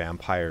corresponding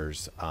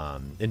vampires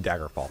in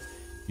Daggerfall.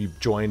 You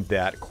joined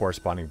that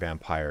corresponding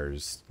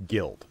vampires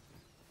guild.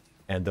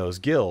 And those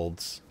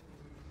guilds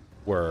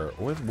were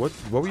what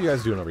were you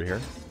guys doing over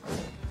here?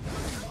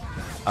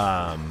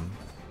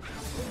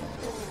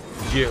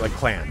 Like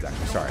clans,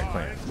 actually. Sorry,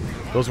 clans.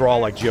 Those were all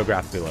like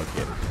geographically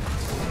located.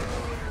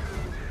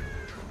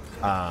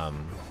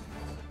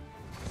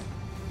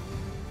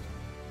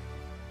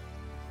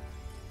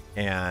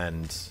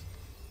 And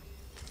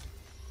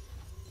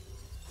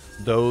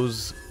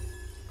those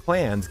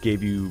clans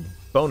gave you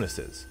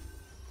bonuses,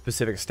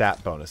 specific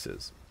stat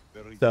bonuses.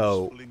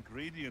 So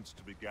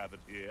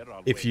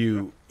if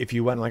you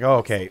went like, oh,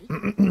 okay,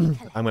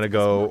 I'm gonna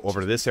go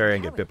over to this area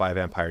and get bit by a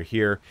vampire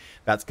here,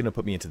 that's gonna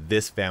put me into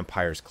this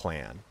vampire's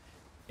clan.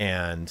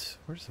 And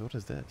what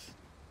is this?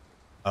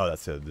 Oh,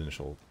 that's the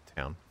initial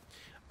town.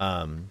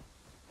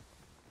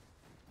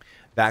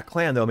 That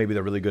clan, though, maybe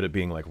they're really good at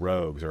being like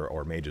rogues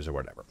or mages or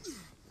whatever.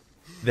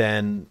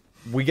 Then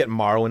we get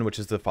Morrowind, which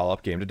is the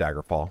follow-up game to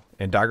Daggerfall.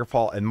 And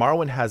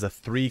Morrowind has a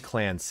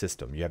 3-clan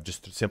system. You have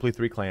just simply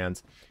 3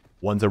 clans.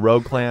 One's a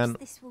rogue clan,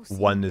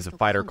 one is a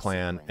fighter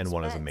clan, and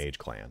one is a mage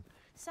clan.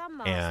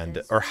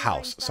 Or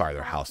house. Sorry,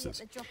 they're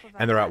houses.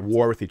 And they're at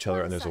war with each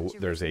other, and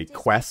there's a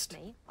quest.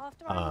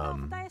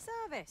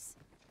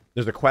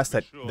 There's a quest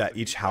that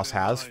each house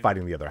has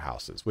fighting the other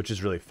houses, which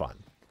is really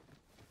fun.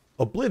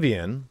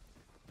 Oblivion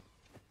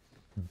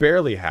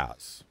barely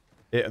has.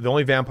 The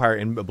only vampire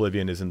in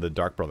Oblivion is in the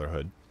Dark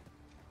Brotherhood.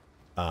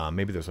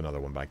 Maybe there's another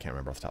one, but I can't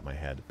remember off the top of my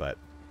head. But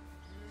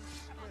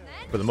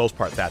for the most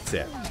part, that's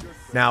it.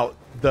 Now,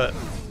 the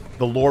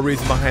lore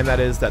reason behind that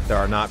is that there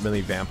are not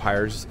many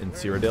vampires in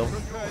Cyrodiil.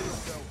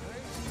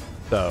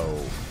 So,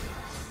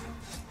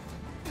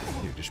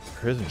 dude, just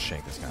prison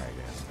shank this guy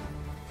again.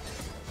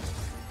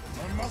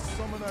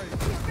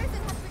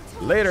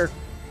 Later.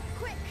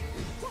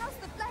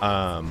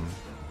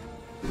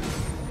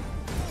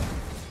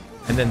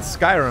 And then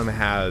Skyrim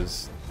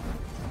has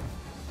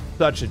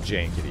such a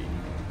jankety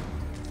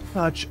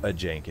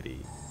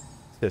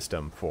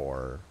system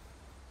for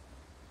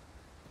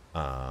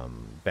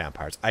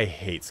vampires. I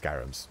hate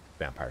Skyrim's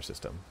vampire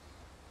system.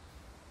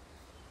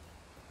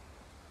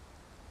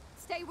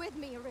 Stay with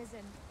me,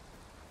 Arisen.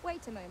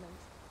 Wait a moment.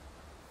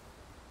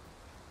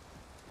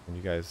 Can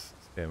you guys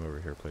stand over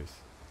here, please?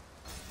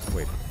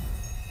 Wait.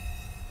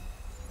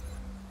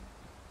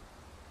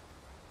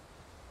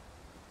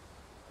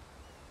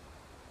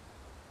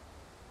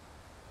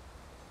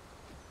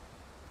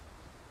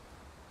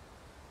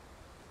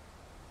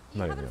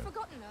 You haven't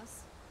forgotten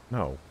us?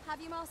 No. Have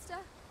you, Master?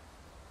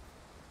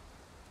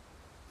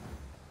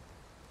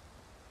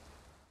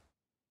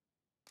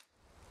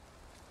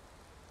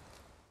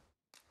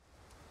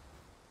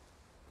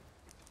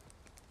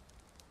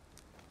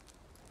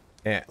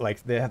 And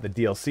like they have the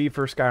DLC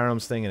for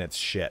Skyrim's thing, and it's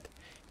shit.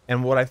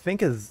 And what I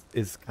think is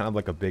kind of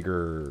like a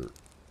bigger,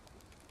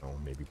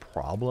 maybe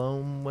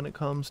problem when it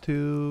comes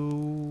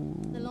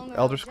to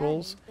Elder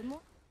Scrolls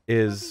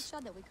is.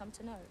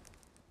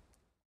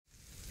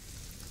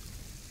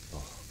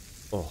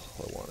 Oh,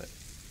 I want it.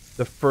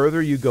 The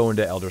further you go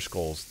into Elder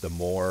Scrolls, the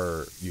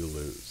more you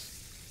lose.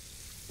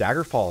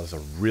 Daggerfall is a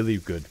really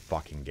good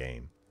fucking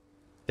game.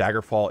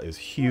 Daggerfall is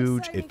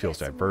huge. It feels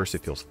diverse.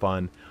 It feels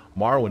fun.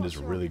 Morrowind is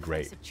really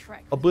great.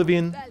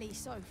 Oblivion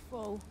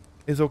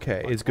is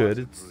okay. It's good.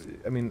 It's,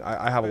 I mean,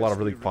 I have a lot of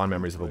really fond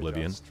memories of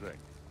Oblivion.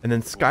 And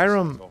then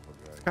Skyrim.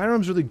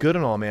 Skyrim's really good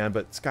and all, man,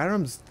 but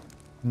Skyrim's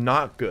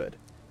not good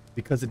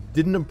because it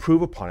didn't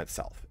improve upon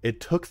itself. It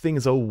took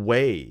things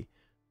away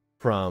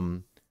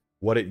from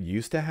what it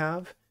used to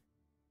have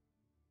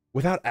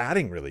without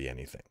adding really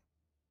anything.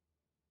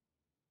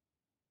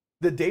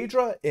 The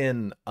Daedra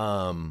in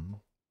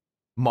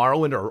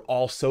Morrowind are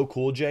all so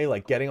cool, Jay.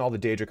 Like getting all the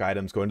Daedric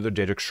items, going to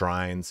their Daedric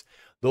shrines.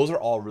 Those are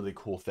all really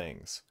cool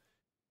things.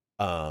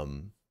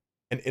 And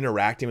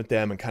interacting with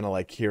them and kind of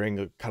like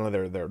hearing kind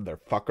of their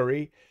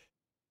fuckery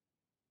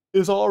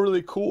is all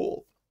really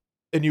cool.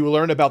 And you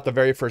learn about the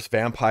very first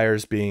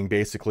vampires being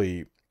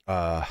basically,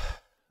 I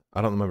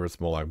don't remember if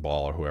it's Molag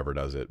Bal or whoever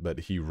does it, but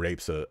he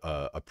rapes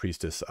a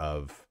priestess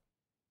of,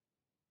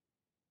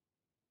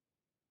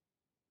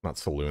 not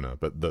Selûne,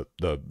 but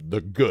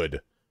the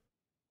good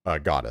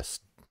goddess.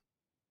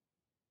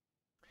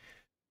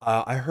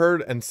 I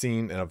heard and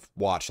seen and I've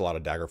watched a lot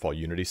of Daggerfall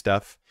Unity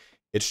stuff.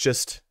 It's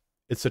just,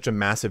 it's such a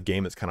massive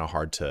game. It's kind of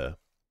hard to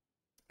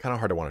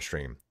want to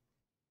stream.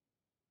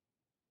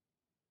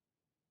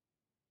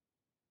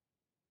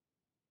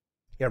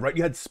 Yeah, right.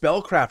 You had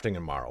spellcrafting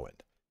in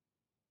Morrowind.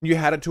 You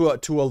had it to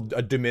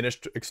a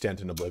diminished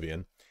extent in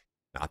Oblivion.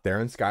 Not there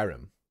in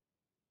Skyrim.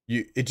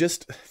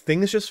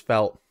 Things just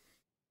felt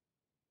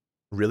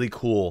really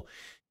cool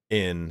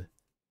in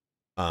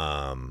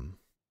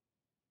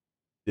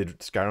did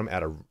Skyrim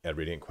add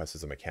Radiant Quest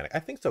as a mechanic? I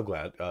think so,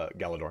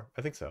 Galador.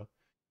 I think so.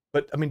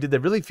 But I mean, did they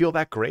really feel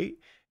that great?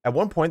 At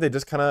one point they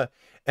just kind of,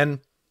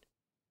 and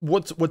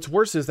what's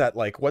worse is that,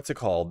 like, what's it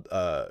called?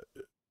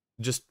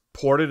 Just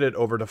ported it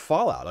over to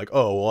Fallout. Like,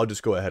 oh, well, I'll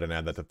just go ahead and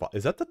add that to Fallout.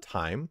 Is that the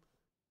time?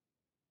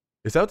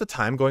 Is that the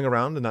time going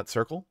around in that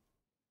circle?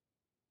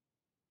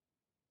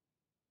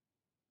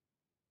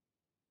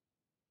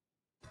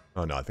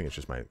 Oh no, I think it's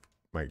just my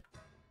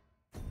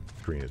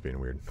screen is being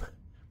weird.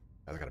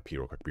 I gotta pee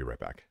real quick. Be right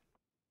back.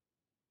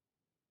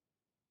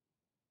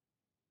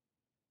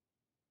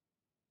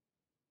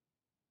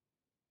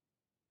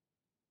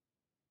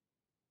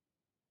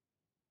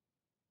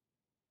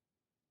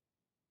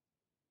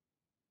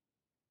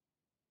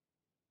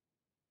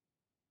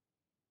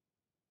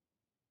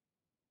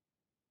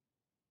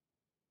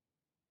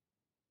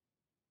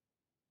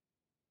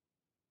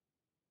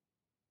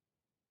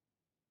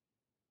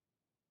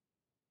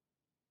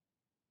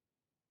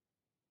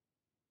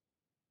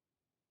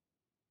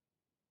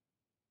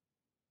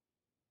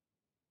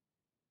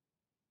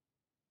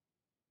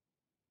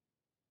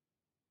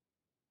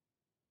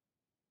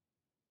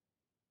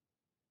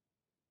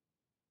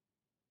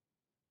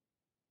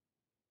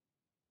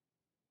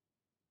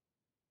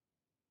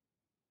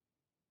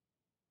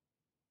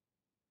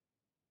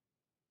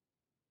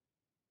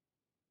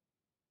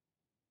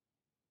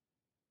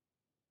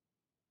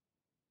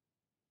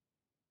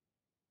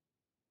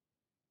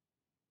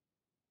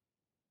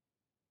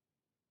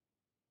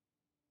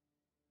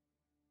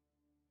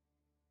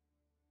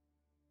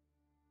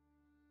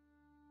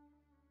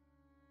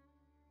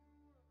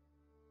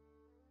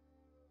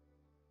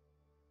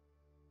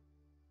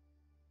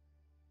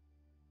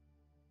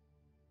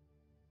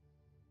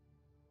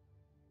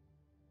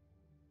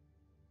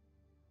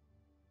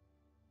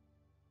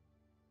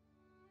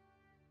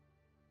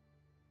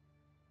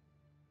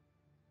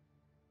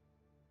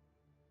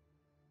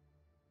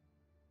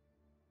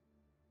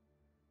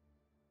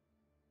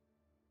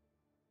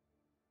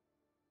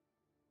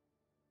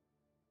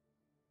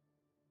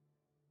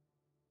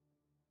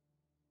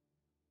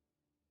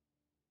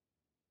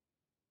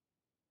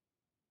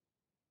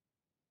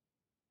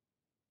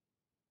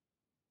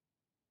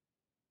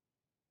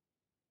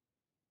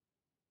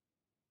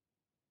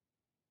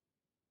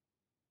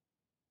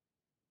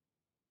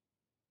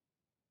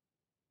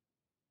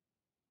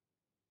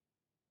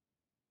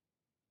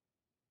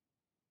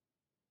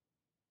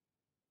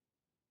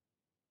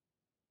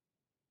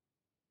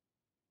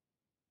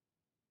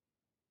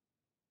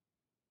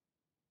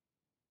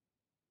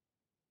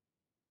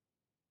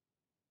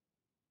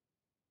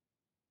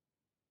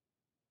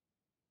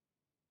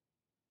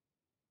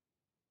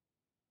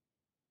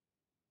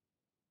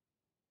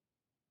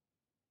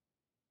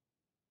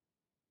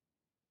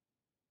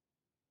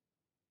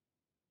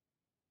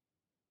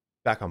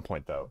 Back on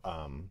point though.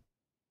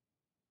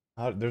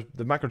 There's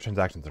the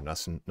microtransactions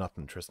are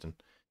nothing, Tristan.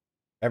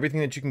 Everything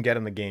that you can get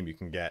in the game, you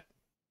can get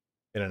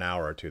in an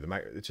hour or two.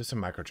 It's just a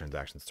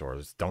microtransaction store.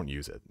 Just don't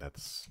use it.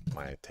 That's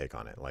my take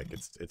on it. Like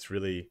it's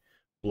really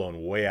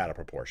blown way out of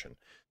proportion.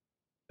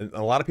 And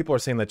a lot of people are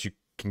saying that you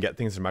can get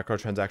things in a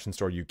microtransaction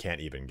store you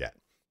can't even get.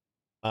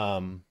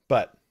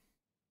 But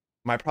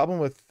my problem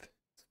with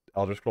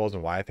Elder Scrolls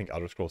and why I think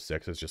Elder Scrolls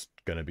 6 is just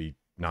gonna be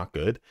not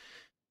good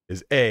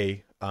is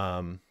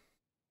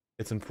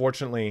it's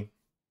unfortunately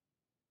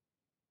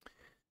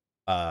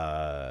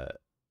part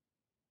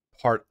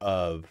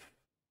of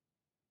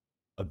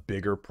a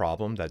bigger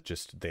problem that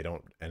just they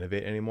don't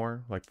innovate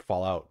anymore. Like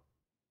Fallout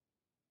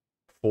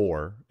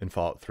 4 and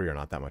Fallout 3 are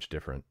not that much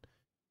different.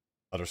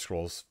 Elder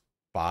Scrolls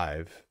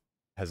 5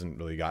 hasn't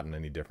really gotten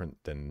any different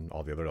than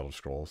all the other Elder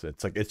Scrolls.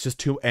 It's like, it's just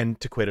too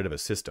antiquated of a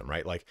system,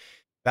 right? Like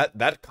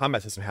that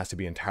combat system has to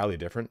be entirely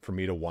different for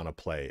me to want to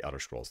play Elder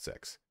Scrolls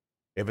 6.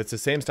 If it's the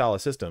same style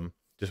of system,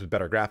 just with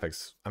better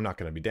graphics, I'm not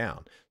going to be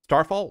down.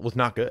 Starfall was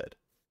not good.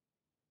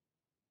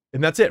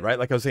 And that's it, right?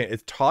 Like I was saying,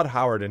 it's Todd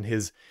Howard and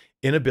his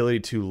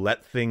inability to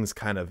let things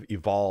kind of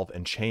evolve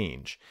and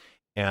change.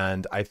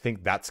 And I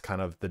think that's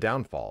kind of the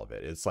downfall of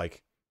it. It's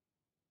like,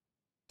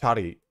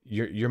 Toddy,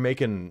 you're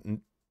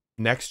making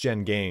next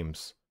gen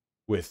games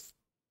with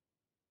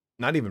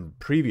not even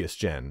previous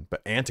gen,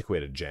 but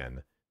antiquated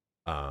gen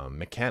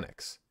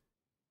mechanics.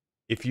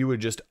 If you would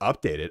just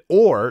update it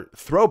or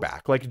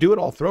throwback, like do it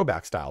all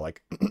throwback style.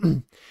 Like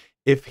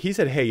if he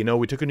said, hey, you know,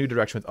 we took a new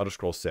direction with Elder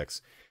Scrolls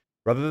 6,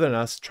 rather than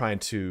us trying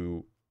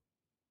to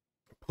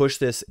push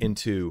this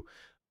into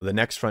the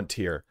next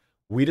frontier,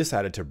 we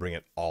decided to bring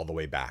it all the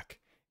way back.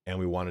 And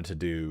we wanted to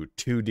do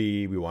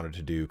 2D. We wanted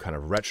to do kind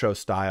of retro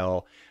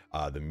style.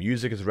 The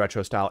music is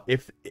retro style.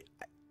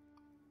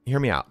 Hear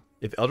me out.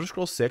 If Elder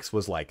Scrolls 6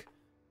 was like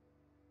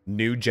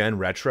new gen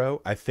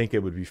retro, I think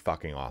it would be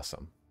fucking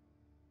awesome.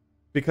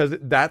 Because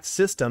that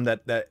system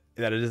that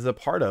it is a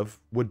part of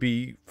would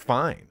be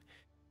fine.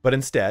 But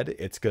instead,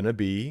 it's going to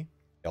be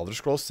Elder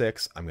Scrolls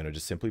 6. I'm going to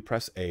just simply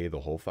press A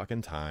the whole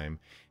fucking time.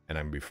 And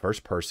I'm going to be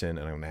first person.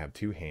 And I'm going to have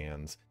 2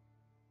 hands.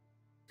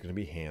 It's going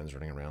to be hands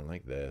running around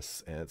like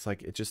this. And it's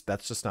like,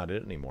 that's just not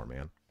it anymore,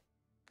 man.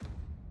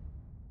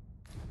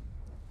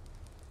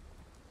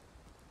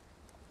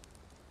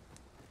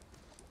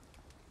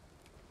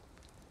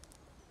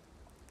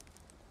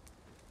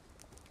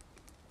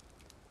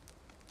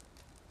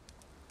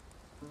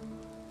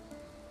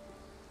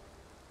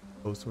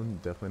 Close one,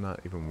 definitely not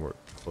even worth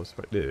close.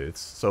 Dude, it's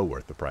so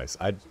worth the price.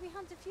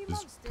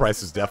 This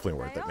price is definitely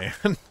worth it,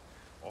 man.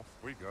 Off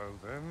we go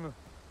then.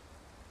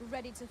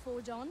 Ready to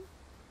forge on?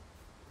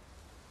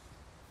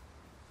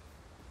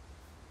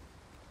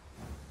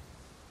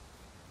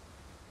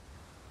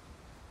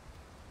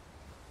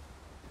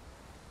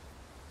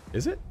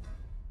 Is it?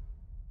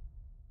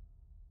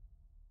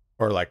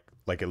 Or like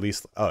at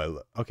least,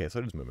 oh, okay, so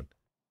it is moving.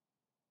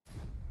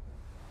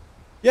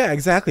 Yeah,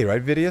 exactly,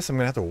 right, Vidius? I'm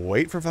gonna have to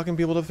wait for fucking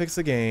people to fix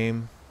the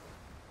game.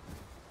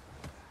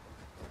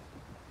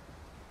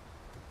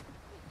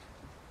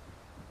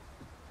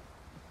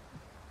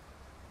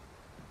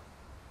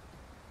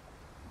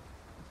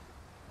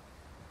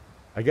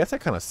 I guess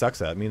that kind of sucks.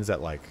 That means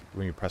that, like,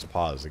 when you press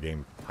pause, the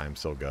game time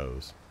still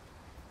goes.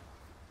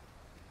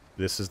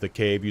 This is the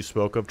cave you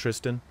spoke of,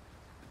 Tristan?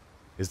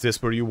 Is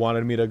this where you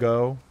wanted me to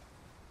go?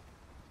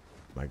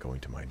 Am I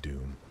going to my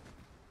doom?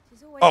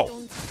 Oh! Battle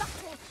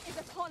is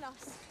upon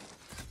us.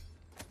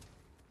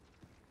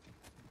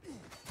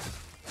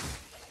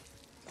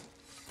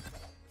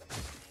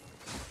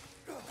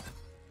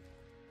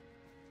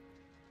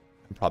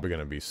 I'm probably going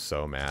to be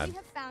so mad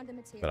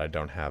that I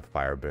don't have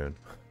Fire Boon.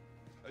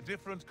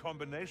 Different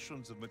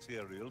combinations of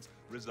materials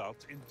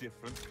result in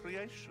different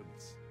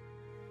creations.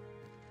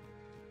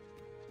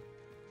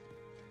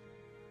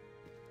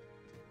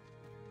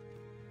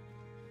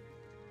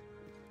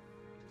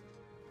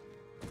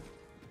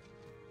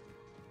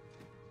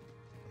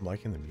 I'm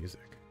liking the music.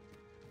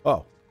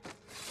 Oh,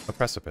 a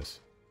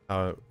precipice.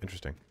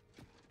 Interesting.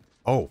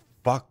 Oh,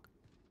 fuck.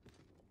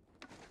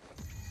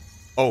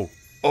 Oh,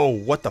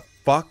 what the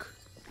fuck?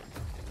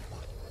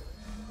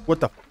 What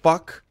the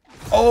fuck?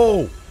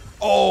 Oh!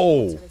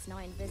 Oh!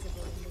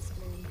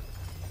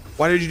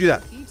 Why did you do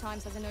that? I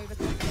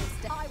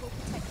will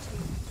protect you.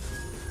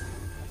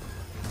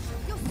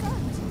 You're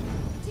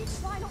served. Do you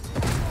try not to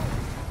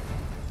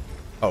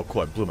Oh,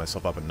 cool. I blew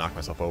myself up and knocked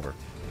myself over.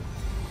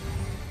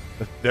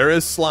 There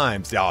is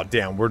slimes. Oh,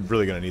 damn. We're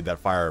really going to need that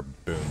fire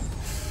boon.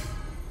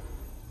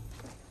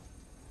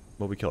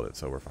 Well, we killed it,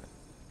 so we're fine.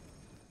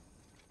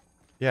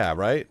 Yeah,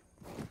 right?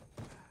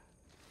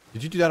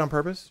 Did you do that on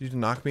purpose? You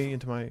knock me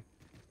into my...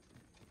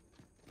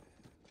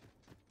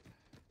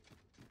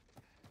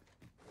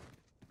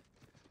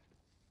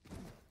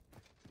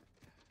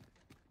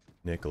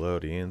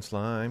 Nickelodeon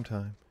slime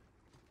time.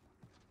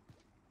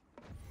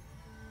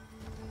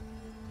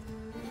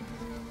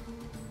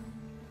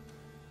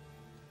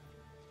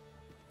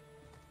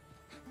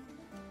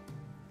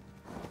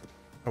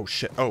 Oh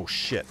shit, oh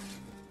shit.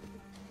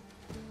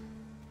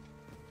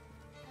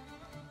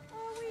 Are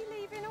we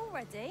leaving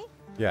already?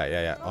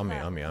 Yeah. On me.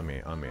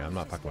 I'm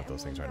not fucking with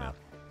those things right now.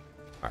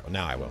 Alright, well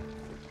now I will.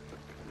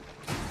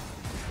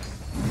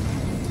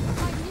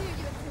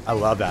 I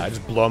love that. I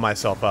just blow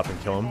myself up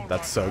and kill him.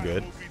 That's so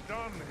good.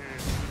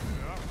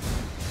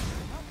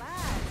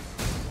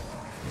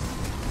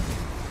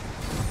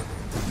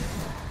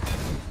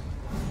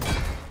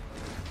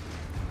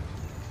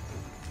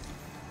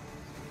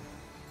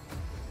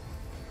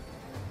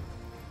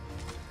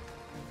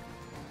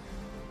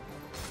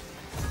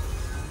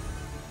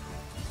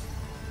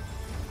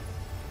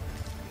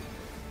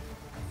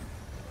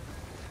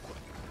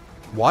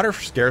 Water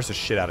scares the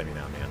shit out of me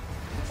now, man.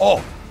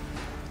 Oh!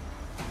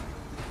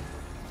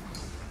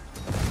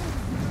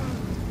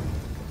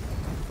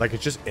 Like,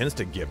 it's just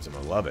instant gives him.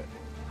 I love it.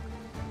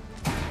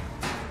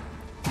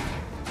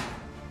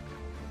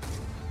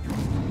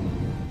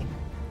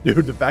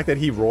 Dude, the fact that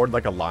he roared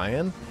like a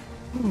lion.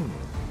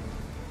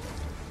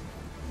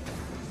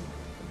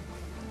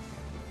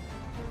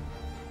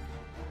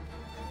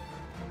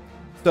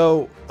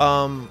 So,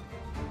 I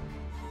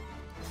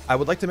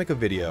would like to make a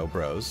video,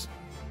 bros.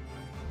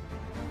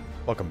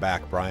 Welcome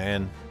back,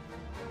 Brian.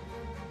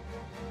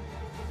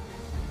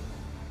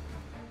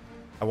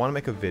 I want to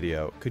make a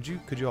video. Could you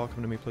all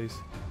come to me, please?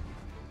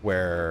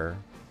 Where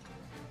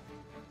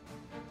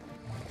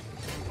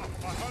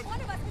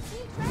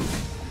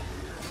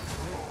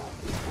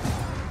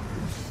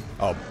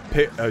oh,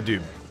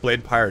 dude,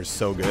 Blade Pyre is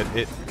so good.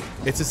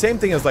 It's the same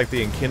thing as like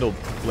the Enkindled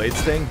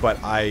Blades thing, but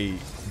I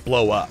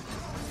blow up,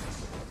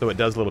 so it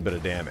does a little bit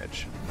of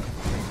damage.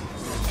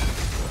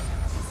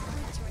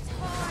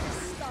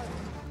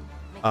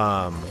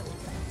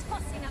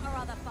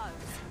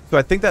 So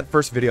I think that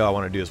first video I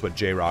want to do is what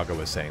J Raga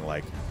was saying,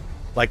 like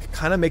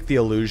kind of make the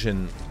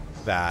illusion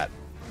that.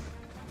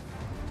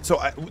 So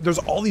there's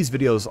all these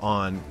videos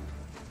on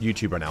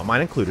YouTube right now, mine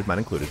included.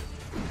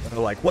 They're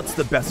like, what's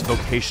the best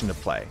vocation to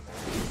play?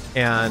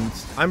 And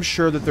I'm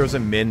sure that there's a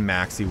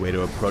min-maxy way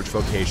to approach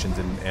vocations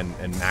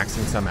and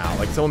maxing some out.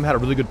 Like someone had a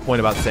really good point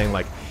about saying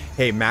like,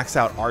 hey, max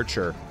out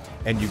Archer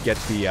and you get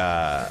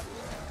the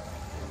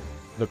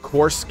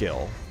core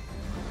skill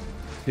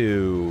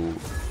to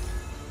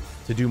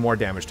do more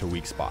damage to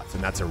weak spots,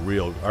 and that's a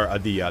real, or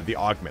the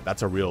augment,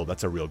 that's a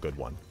real good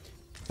one.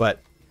 But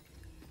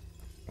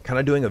kind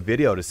of doing a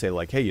video to say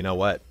like, hey, you know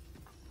what,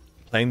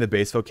 playing the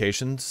base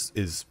vocations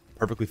is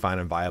perfectly fine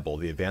and viable.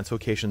 The advanced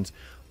vocations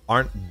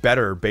aren't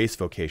better base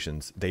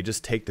vocations, they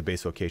just take the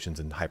base vocations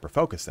and hyper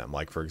focus them.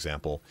 Like for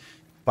example,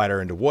 fighter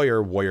into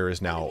warrior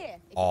is now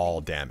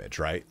all damage,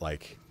 right?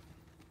 Like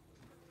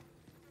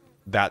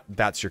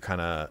that's your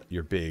kind of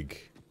your big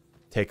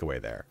takeaway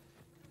there.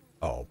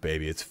 Oh,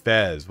 baby, it's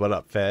Fez. What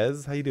up,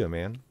 Fez? How you doing,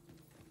 man?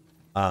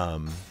 I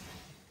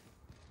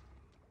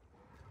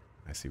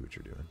see what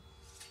you're doing.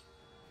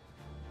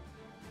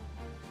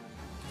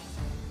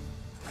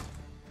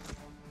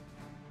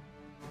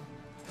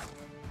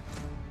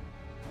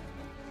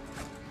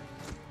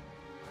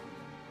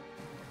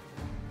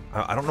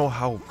 I don't know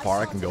how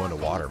far I can go into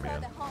water,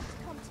 man. No,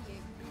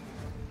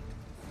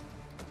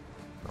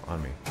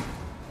 on me.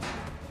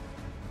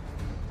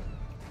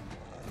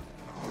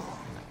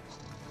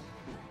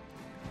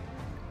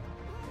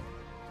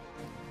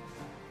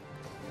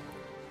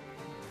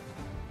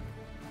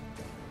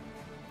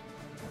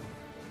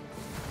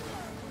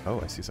 Oh,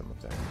 I see something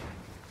up there.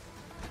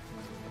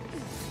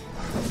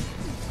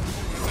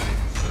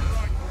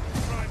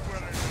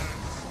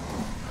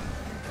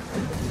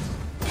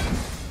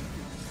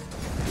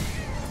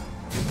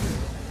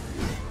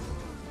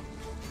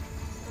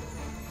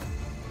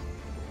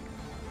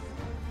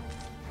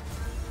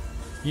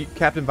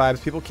 Captain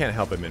Vibes, people can't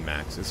help it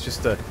min-max. It's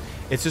just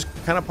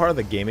kind of part of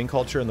the gaming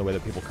culture and the way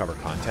that people cover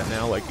content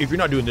now. Like, if you're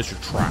not doing this, you're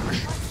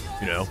trash.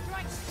 You know?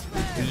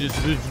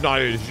 It's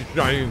not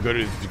even good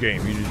at this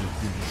game. You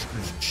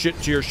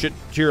just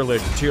tier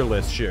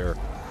list share.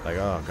 Like,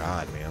 oh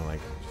god, man, like,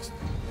 just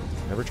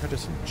never try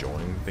just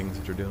enjoying things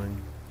that you're doing.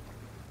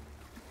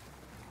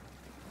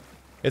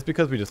 It's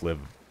because we just live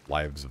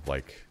lives of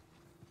like,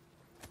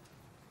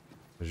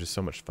 there's just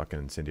so much fucking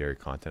incendiary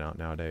content out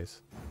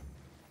nowadays.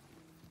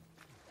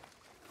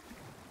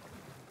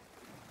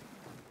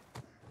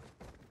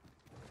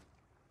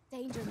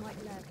 Danger might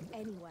lurk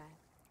anywhere.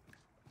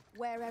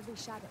 Wear every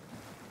shadow.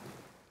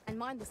 And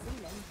mind the ceiling.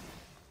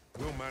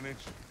 We'll manage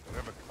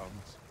whatever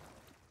comes.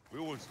 We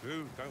always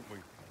do, don't we?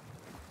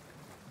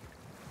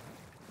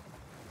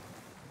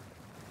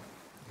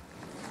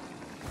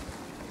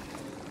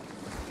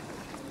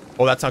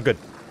 Oh, that's not good.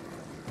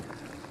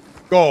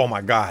 Oh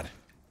my god.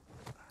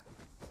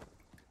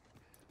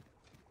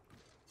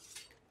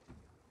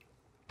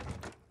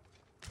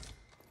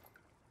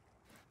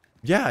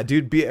 Yeah,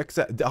 dude, be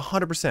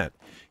 100%.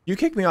 You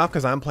kick me off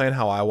because I'm playing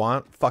how I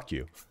want. Fuck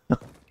you.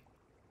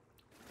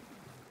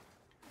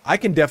 I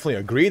can definitely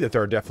agree that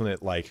there are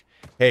definite, like,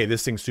 hey,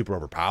 this thing's super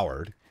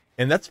overpowered.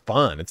 And that's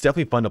fun. It's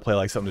definitely fun to play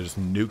like something to just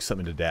nuke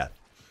something to death.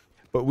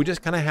 But we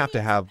just kind of have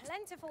to have,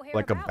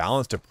 like, a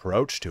balanced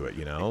approach to it,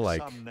 you know?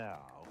 Like, some now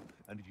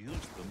and use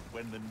them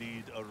when the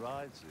need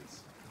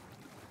arises.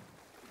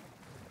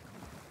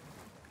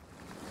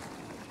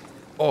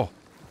 oh,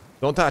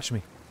 don't touch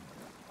me.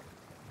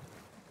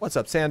 What's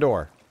up,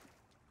 Sandor?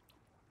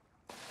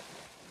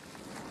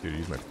 Dude,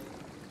 use my...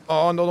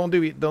 Oh, no, don't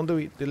do it. Don't do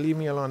it. Leave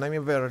me alone. I'm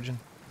a virgin.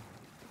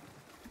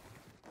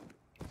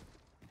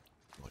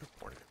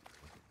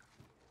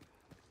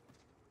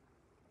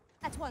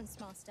 At once,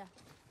 Master.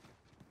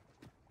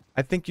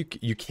 I think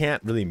you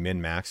can't really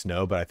min-max,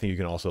 no, but I think you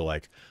can also,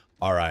 like,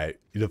 all right,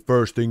 the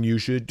first thing you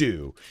should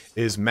do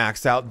is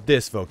max out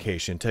this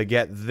vocation to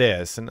get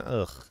this, and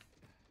ugh.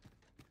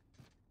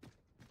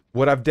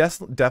 What I've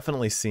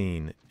definitely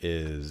seen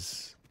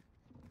is...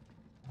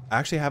 I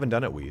actually haven't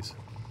done it, Wheeze.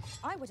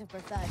 I would have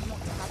preferred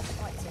not to have to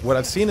fight it. What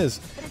I've seen is,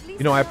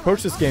 you know, I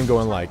approach this game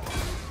going like,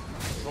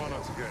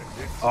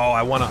 oh,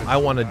 I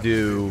wanna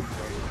do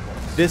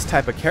this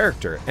type of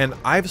character, and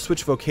I've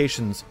switched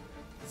vocations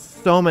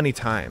so many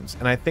times,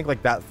 and I think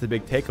like that's the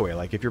big takeaway.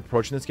 Like if you're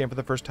approaching this game for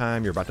the first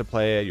time, you're about to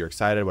play it, you're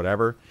excited,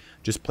 whatever,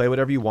 just play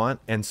whatever you want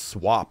and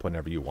swap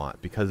whenever you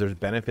want, because there's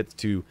benefits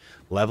to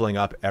leveling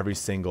up every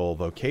single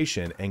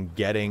vocation and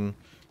getting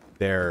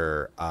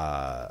their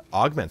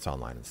augments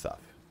online and stuff.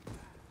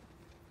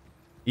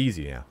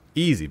 Easy now.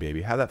 Easy,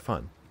 baby. Have that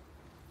fun.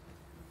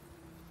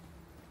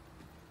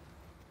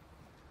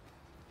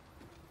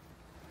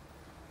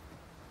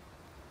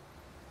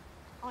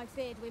 I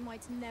feared we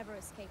might never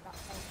escape that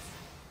place.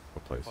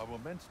 What place? If I were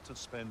meant to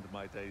spend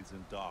my days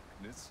in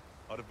darkness,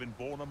 I'd have been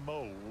born a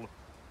mole.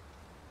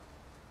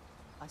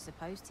 I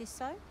suppose 'tis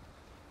so.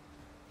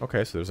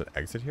 Okay, so there's an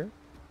exit here?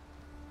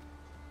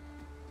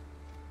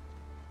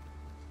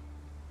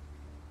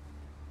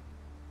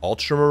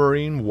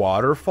 Ultramarine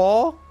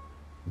waterfall?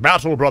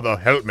 Battle brother,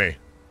 help me.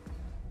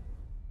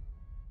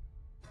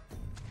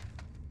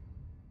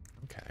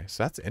 Okay,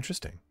 so that's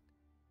interesting.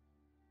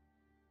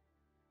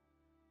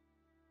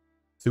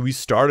 So we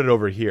started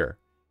over here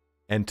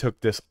and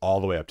took this all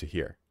the way up to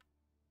here.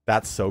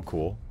 That's so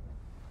cool.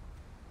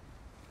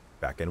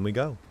 Back in we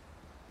go.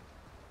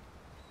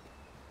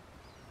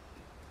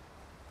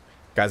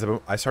 Guys,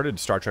 I started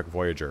Star Trek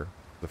Voyager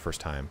the first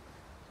time.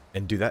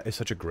 And dude, that is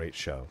such a great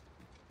show.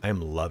 I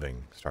am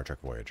loving Star Trek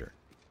Voyager.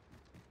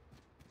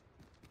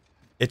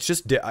 It's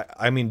just,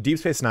 I mean, Deep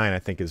Space Nine, I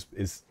think,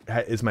 is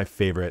my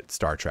favorite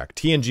Star Trek.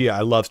 TNG,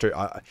 I love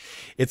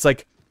it's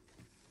like,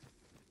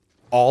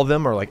 all of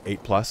them are like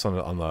 8+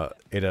 on the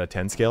 8 out of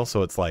 10 scale.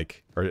 So it's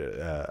like,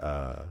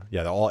 yeah,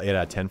 they're all 8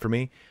 out of 10 for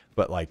me.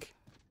 But like,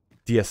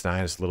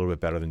 DS9 is a little bit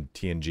better than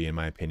TNG in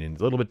my opinion.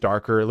 A little bit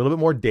darker, a little bit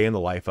more day in the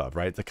life of,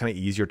 right? It's like kind of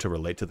easier to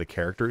relate to the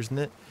characters in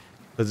it,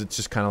 because it's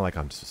just kind of like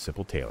I'm just a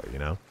simple tailor, you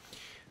know?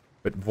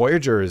 But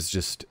Voyager is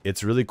just,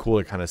 it's really cool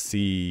to kind of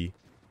see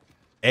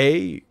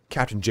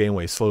Captain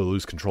Janeway slowly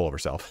lose control of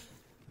herself.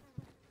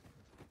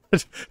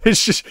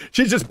 It's just,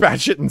 she's just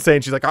batshit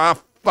insane. She's like,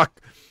 ah, fuck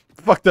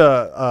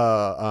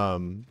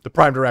the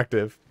Prime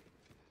Directive.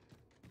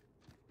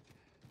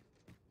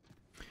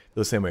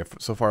 The same way.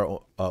 So far,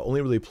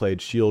 only really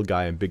played Shield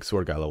Guy and Big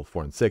Sword Guy level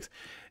 4 and 6,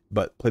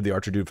 but played the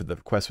Archer dude for the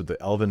quest with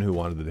the Elven who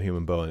wanted the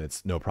human bow, and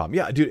it's no problem.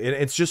 Yeah, dude,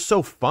 it's just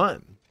so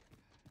fun.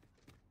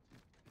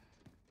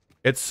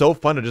 It's so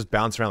fun to just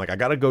bounce around. Like, I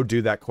gotta go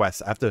do that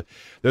quest. I have to.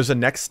 There's a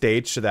next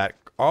stage to that.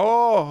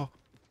 Oh,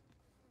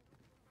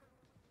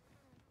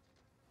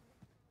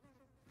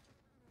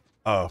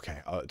 okay.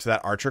 To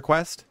that Archer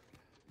quest,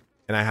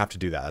 and I have to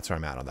do that. That's where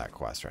I'm at on that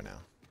quest right now.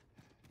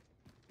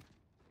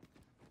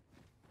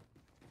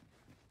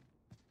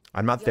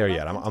 I'm not there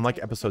yet. I'm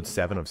like episode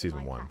 7 of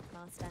season 1.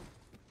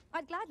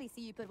 I'd gladly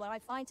see you put what I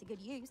find to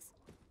good use.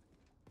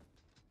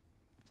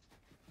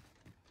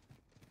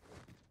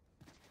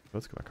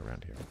 Let's go back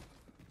around here.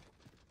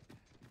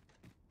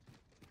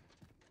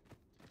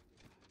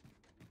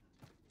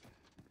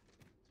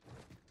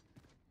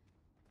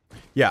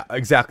 Yeah,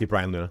 exactly,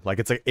 Brian Luna. Like,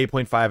 it's like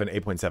 8.5 and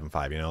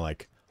 8.75, you know?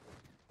 Like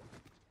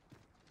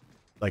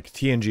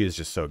TNG is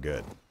just so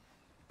good.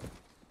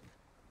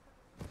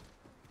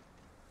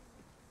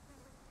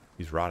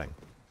 He's rotting.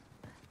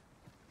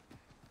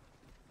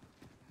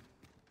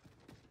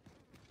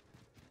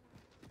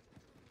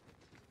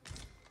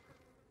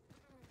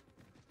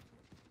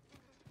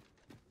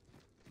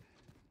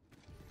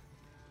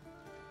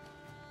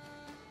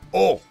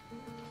 Oh!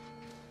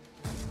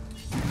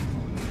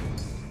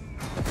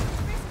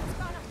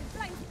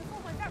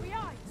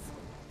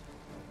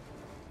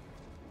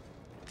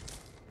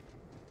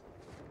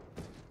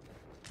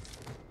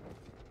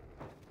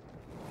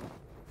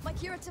 My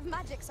curative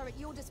magics are at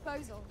your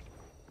disposal.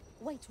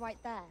 Wait right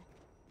there.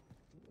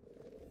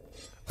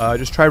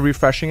 Just try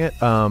refreshing it.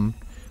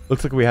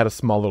 Looks like we had a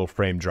small little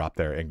frame drop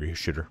there, Angry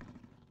Shooter.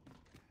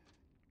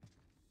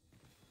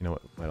 You know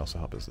what might also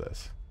help is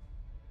this.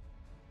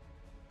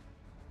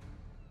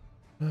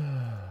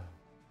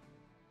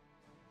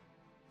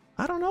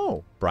 I don't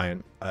know,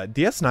 Brian.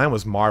 DS9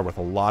 was marred with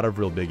a lot of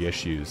real big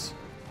issues.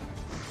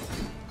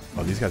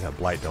 Oh, these guys have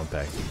blight, don't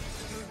they?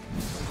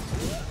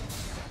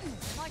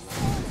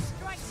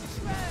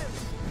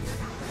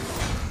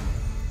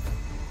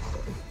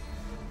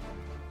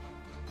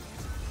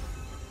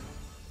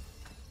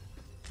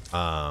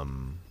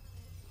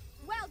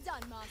 Well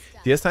done, Master.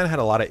 DS9 had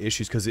a lot of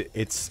issues because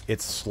its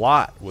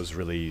slot was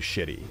really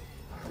shitty.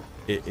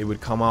 It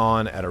would come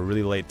on at a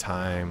really late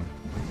time.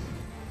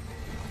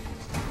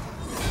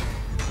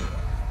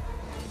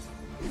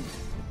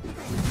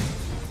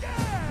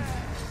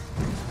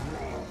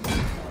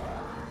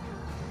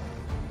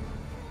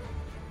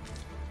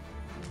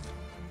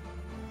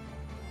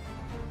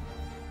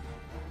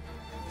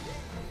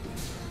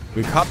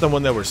 We caught them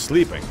when they were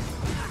sleeping.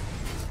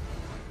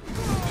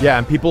 Yeah,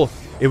 and people,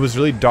 it was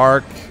really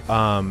dark.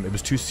 It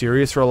was too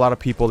serious for a lot of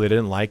people. They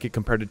didn't like it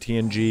compared to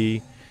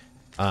TNG.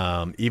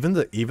 Even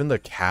the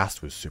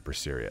cast was super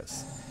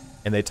serious.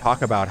 And they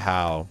talk about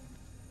how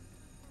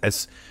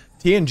as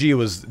TNG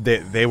was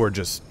they were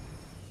just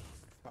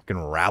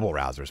fucking rabble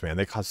rousers, man.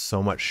 They cause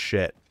so much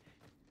shit.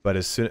 But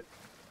as soon...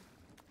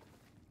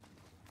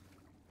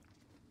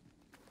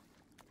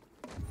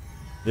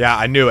 Yeah,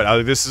 I knew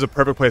it. This is a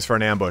perfect place for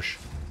an ambush.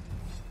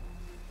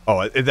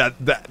 Oh,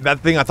 that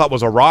thing I thought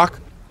was a rock?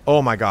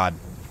 Oh my god.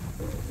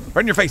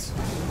 Right in your face.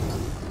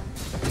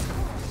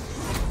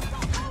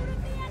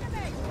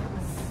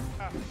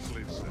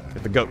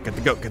 Get the goat, get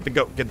the goat, get the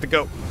goat, get the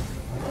goat.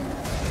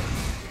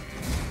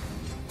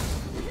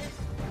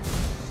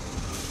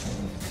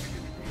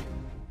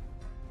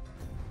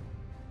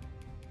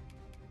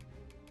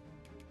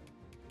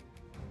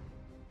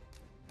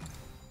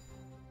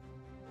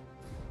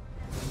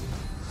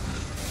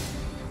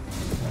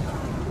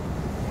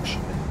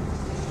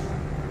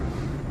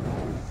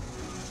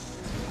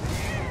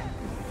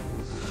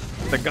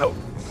 Get the goat.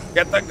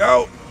 Get the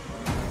goat.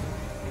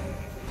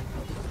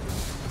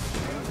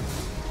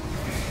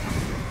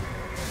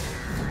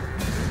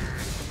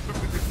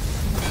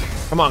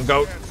 Come on,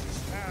 goat.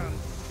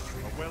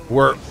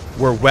 We're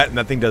wet and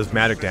that thing does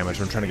magic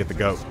damage. I'm trying to get the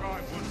goat.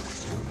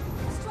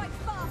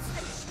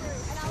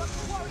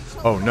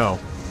 Oh no.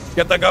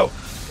 Get the goat.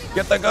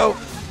 Get the goat.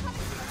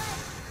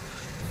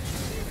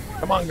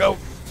 Come on, goat.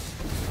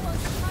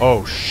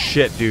 Oh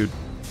shit, dude.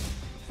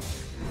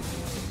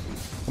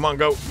 Come on,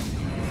 goat.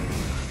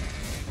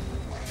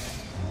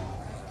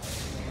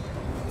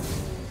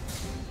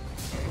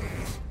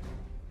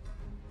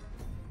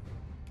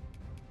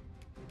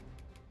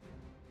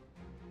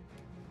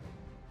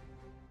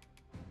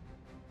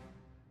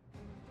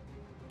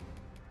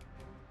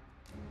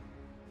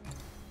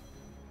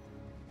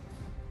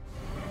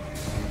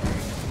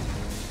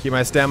 Keep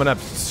my stamina up.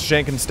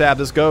 Shank and stab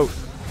this goat.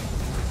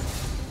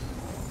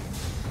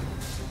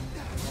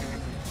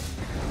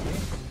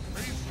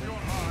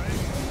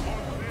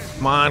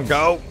 Come on,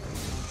 go.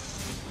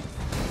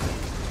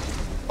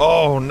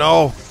 Oh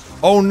no.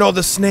 Oh no,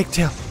 the snake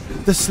tail.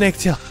 The snake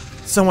tail.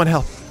 Someone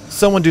help.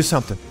 Someone do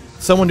something.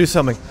 Someone do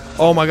something.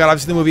 Oh my god, I've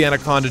seen the movie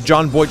Anaconda.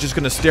 John Boyd's just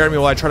gonna stare at me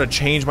while I try to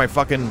change my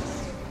fucking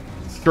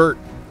skirt.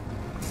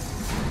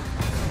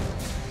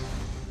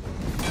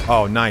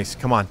 Oh, nice.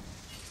 Come on.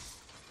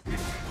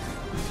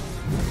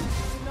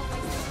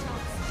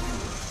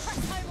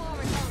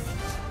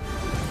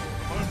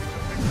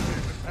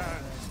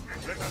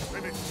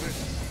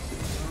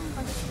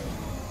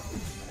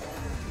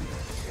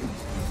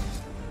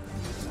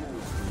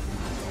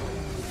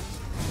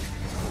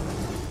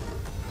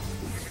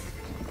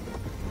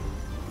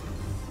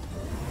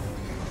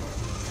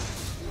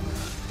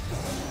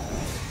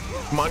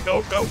 Come on,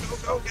 go, go, go,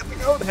 go, get the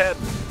goat head.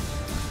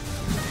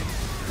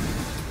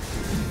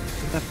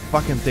 Get that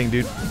fucking thing,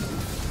 dude.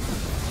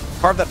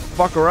 Carve that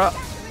fucker up.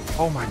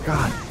 Oh my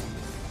god.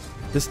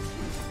 This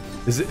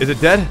is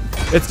it dead?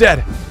 It's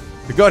dead.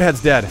 The goat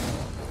head's dead.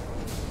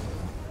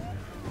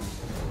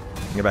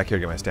 Get back here,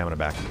 get my stamina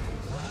back.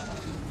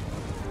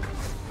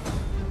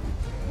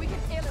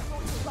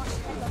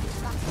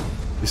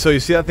 So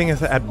you see that thing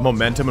had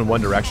momentum in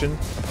one direction?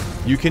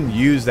 You can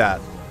use that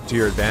to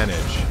your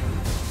advantage.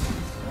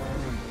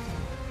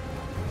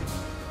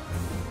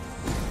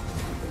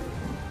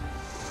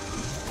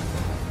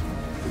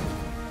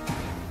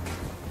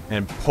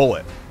 And pull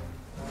it.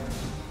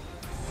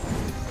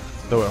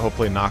 So it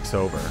hopefully knocks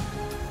over.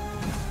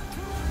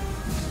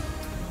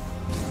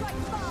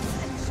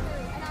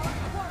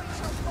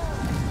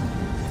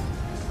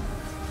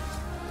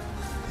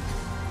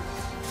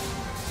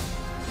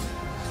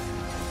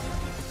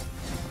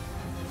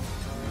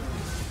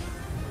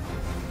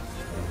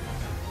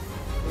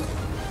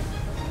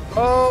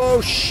 Oh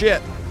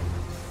shit.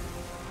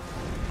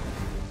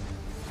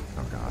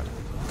 Oh god.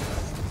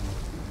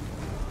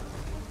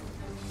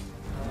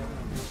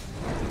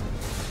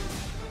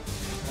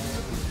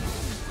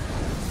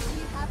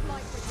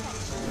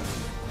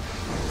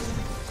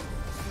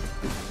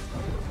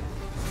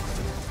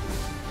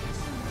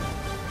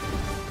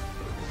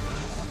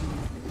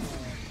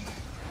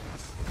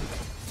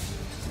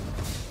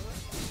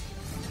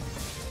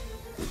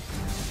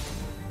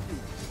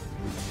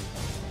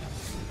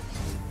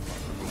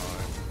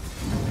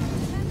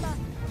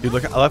 Dude,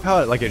 look! I love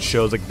how it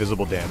shows like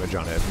visible damage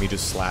on it. Me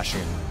just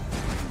slashing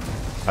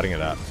and cutting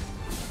it up.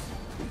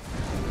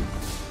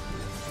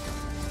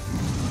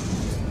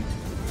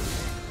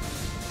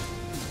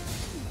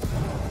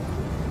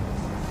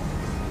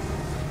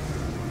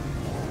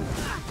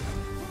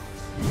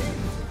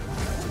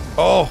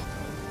 Oh!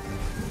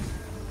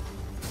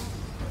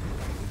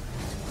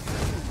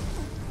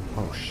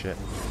 Oh shit!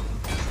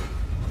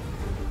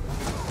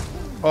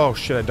 Oh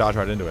shit! I dodged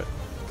right into it.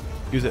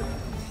 Use it.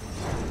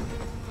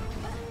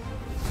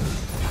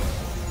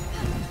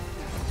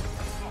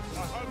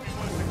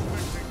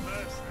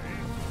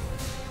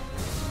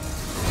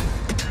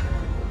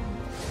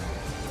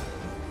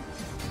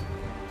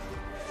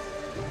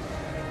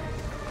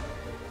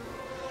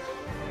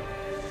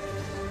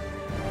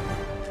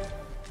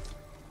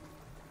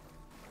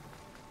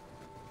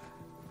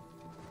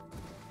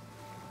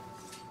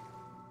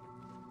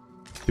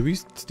 Did we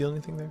steal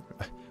anything there?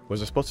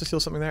 Was I supposed to steal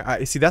something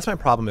there? See, that's my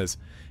problem is,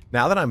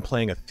 now that I'm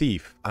playing a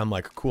thief, I'm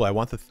like, cool, I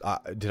want the...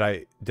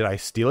 did I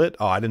steal it?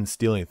 Oh, I didn't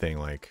steal anything,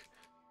 like...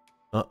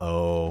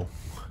 Uh-oh.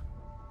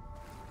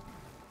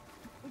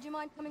 Would you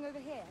mind coming over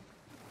here?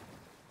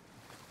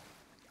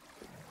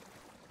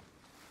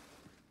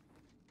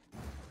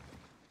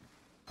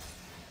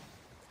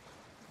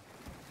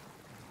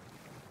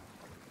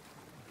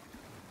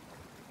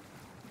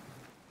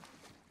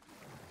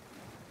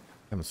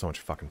 Having so much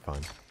fucking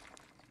fun.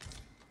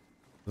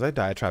 Was I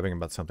diatribing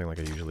about something like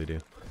I usually do?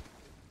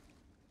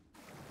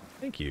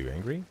 Thank you,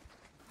 Angry.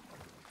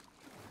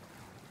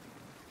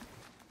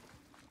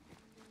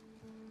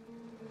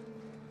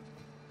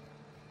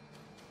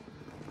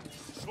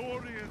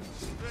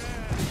 Saurians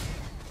there!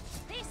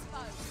 This foe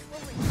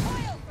will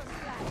recoil from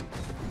flame.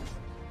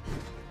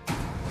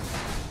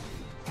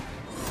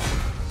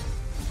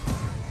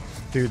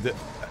 Dude,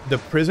 the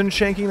prison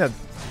shanking that...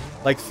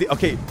 Like,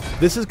 okay,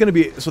 this is gonna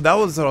be... So that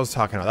was what I was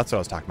talking about. That's what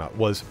I was talking about.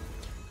 Was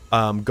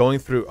going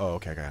through... Oh,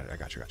 okay, I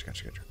got you.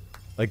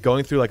 Like,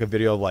 going through, like, a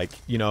video of, like,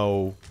 you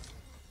know...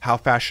 How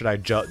fast should I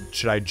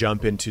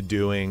jump into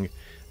doing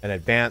an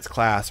advanced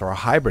class or a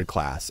hybrid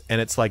class? And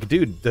it's like,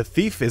 dude, the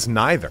thief is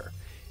neither.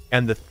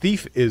 And the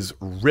thief is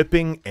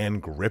ripping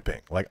and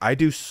gripping. Like, I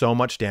do so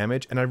much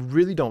damage, and I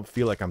really don't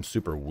feel like I'm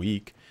super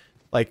weak.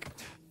 Like,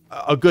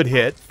 a good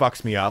hit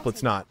fucks me up.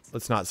 Let's not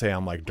say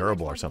I'm, like,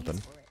 durable or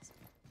something.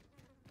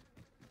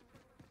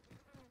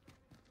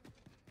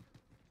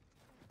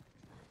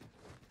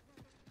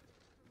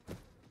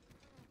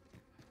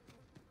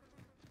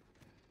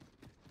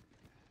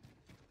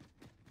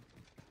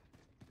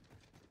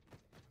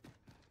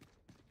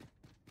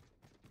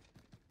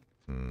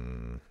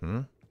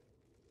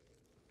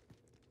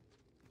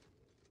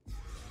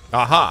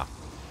 Aha!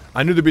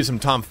 I knew there'd be some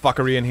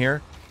tomfuckery in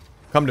here.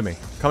 Come to me.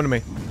 Come to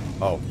me.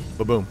 Oh,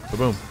 ba-boom.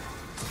 Ba-boom.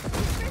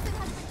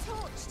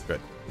 Good.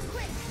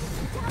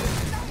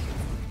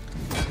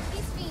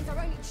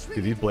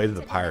 Dude, these Blades of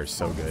the Pyre are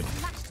so good.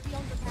 I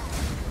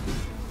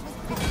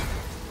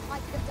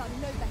could have done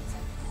no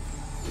better.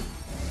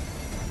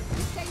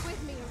 Stay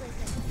with me,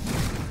 Arisen.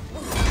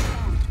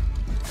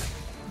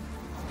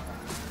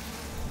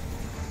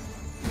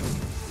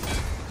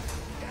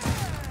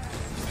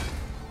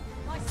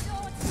 My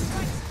sword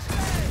strikes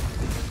true.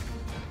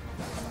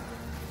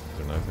 Is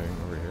there nothing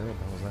over here? What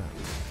the hell was that?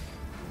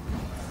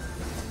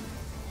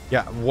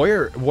 Yeah,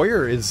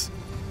 Warrior is...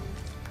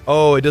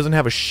 Oh, it doesn't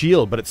have a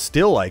shield, but it's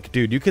still like,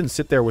 dude, you can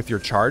sit there with your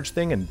charge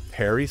thing and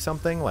parry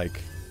something,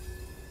 like...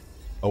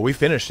 Oh, we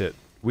finished it.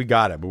 We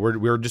got it, but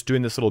we're just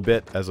doing this little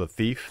bit as a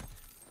thief.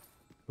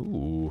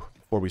 Ooh,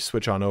 before we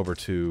switch on over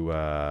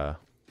to,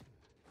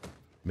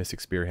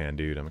 Mystic Spearhand,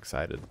 dude. I'm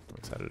excited. I'm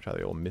excited to try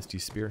the old Misty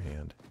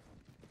Spearhand.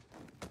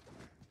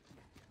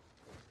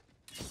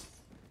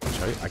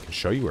 I can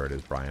show you where it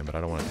is, Brian, but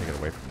I don't want to take it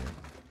away from you.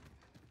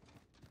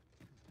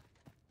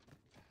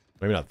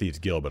 Maybe not Thieves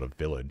Guild, but a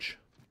village.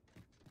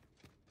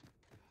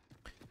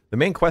 The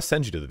main quest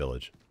sends you to the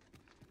village.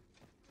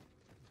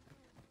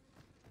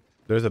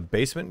 There's a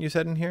basement, you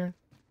said, in here?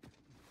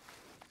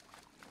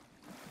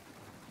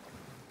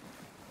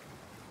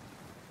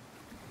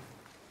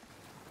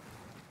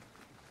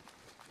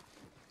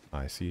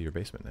 I see your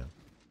basement now.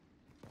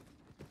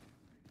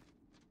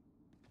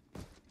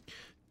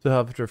 So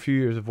after a few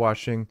years of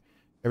watching,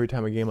 every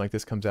time a game like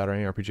this comes out or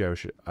any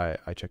RPG,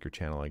 I check your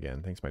channel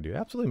again. Thanks, my dude.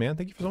 Absolutely, man.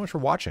 Thank you so much for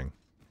watching.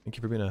 Thank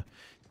you for being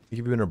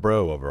a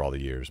bro over all the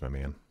years, my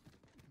man.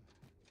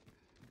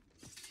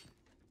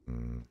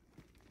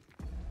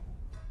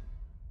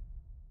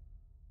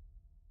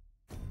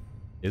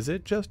 Is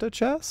it just a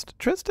chest,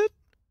 Tristan?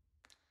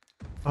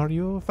 Are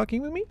you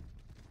fucking with me?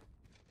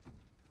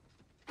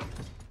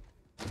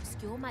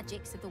 Obscure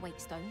magics of the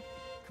Wakestone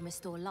can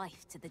restore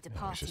life to the Oh,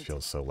 departed. it just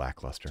feels so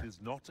lackluster. It is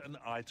not an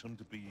item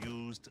to be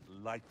used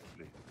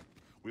lightly.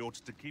 We ought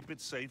to keep it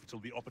safe till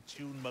the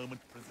opportune moment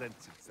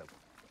presents itself.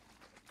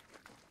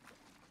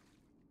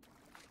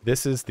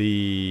 This is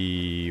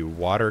the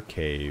water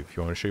cave.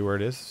 You want to show you where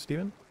it is,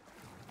 Steven?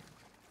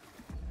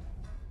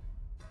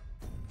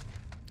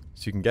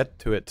 So you can get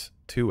to it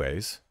two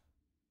ways.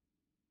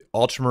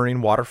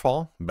 Ultramarine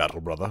Waterfall, Battle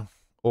Brother,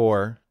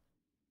 or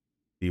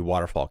the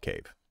Waterfall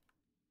Cave.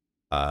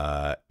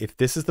 If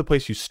this is the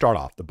place you start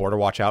off, the Border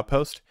Watch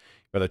Outpost,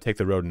 you either take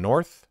the road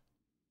north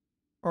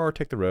or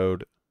take the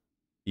road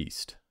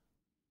east.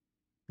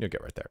 You'll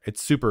get right there.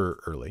 It's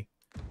super early,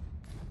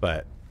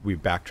 but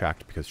we've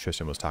backtracked because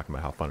Tristan was talking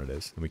about how fun it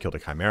is. And we killed a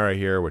Chimera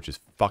here, which is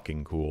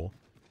fucking cool.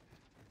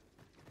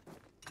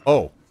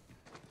 Oh.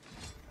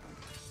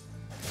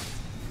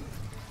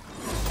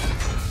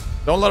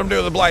 Don't let him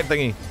do the blight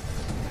thingy.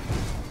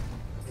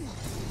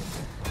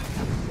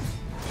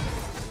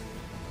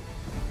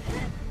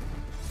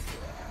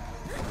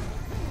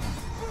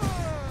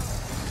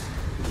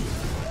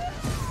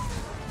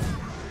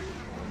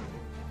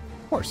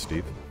 Poor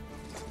Steve.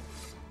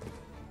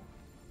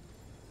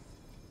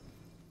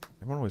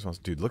 Everyone always wants,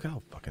 dude, look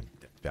how fucking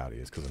decked out he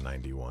is because of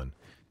 91.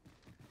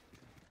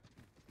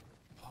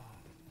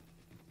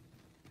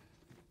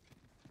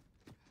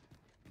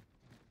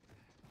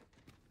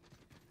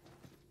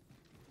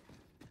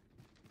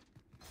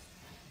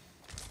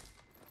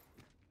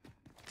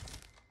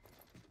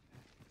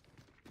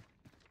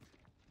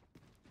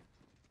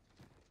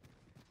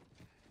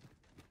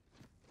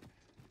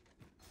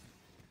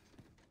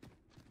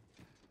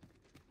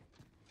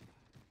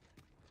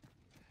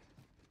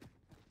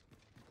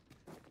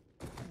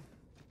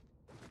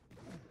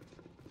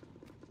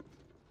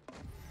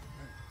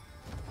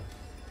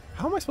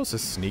 How am I supposed to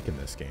sneak in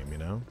this game, you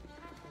know?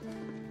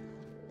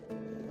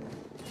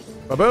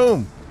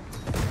 Ba-boom!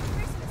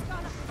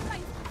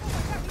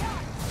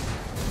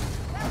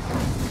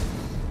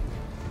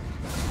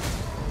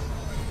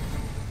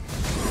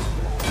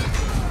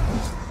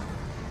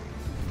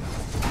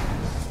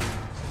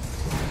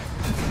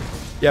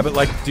 Yeah, but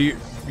like,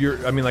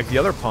 I mean, like, the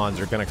other pawns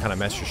are gonna kind of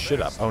mess your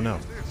shit up. Oh no.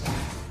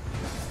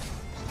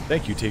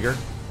 Thank you, Tiger.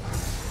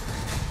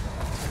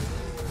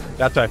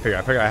 That's what I figured.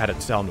 I figured I had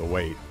to tell him to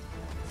wait.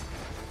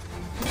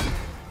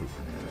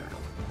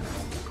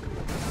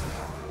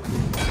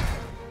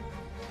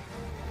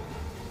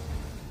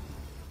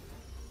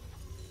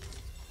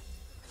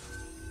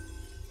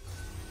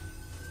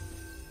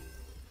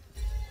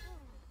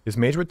 Is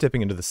Mage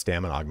dipping into the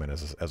stamina augment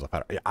as a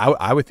fighter?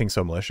 I would think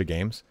so, militia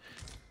games,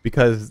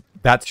 because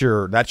that's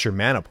your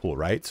mana pool,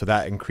 right? So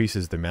that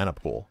increases the mana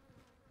pool.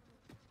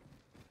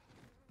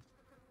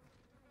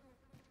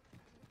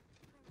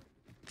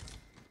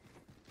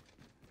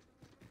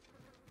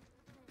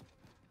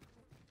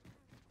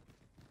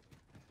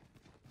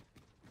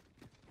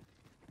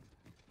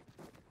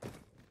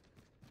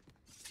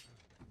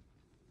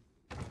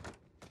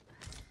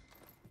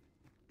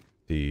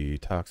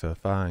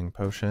 Detoxifying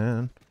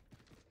potion.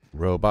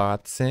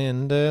 Robots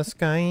in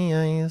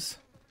disguise.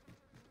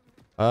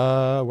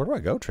 Where do I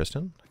go,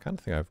 Tristan? I kind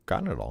of think I've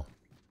gotten it all.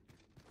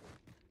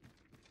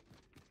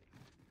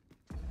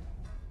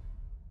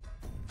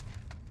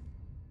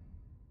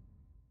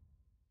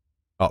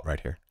 Oh, right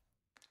here.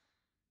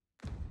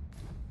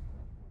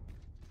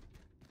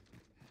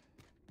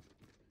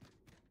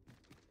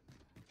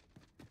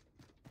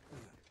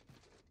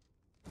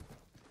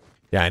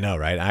 Yeah, I know,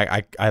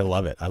 right? I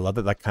love it. I love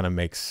that kind of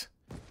makes...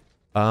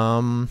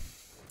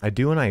 I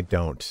do and I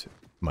don't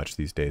much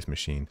these days,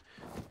 Machine.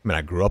 I mean,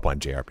 I grew up on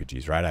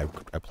JRPGs, right?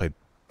 I played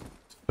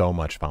so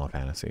much Final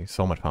Fantasy.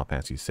 So much Final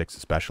Fantasy 6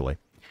 especially.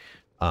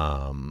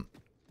 And,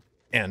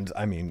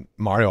 I mean,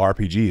 Mario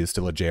RPG is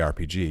still a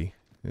JRPG.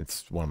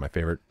 It's one of my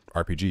favorite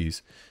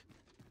RPGs.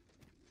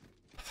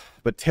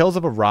 But Tales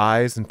of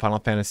Arise and Final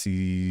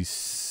Fantasy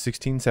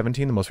 16,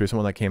 17, the most recent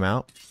one that came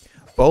out,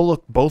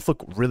 both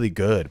look really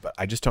good, but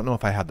I just don't know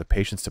if I have the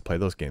patience to play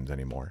those games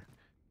anymore.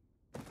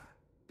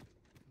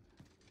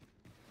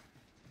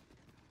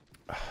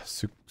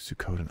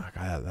 Suikoden.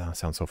 God, that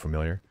sounds so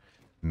familiar.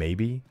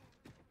 Maybe.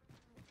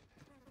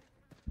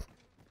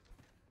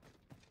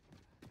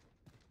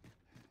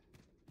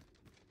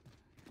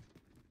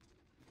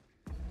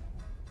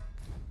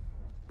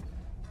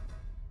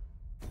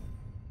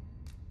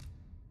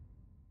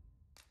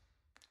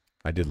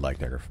 I did like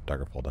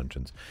Daggerfall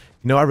Dungeons.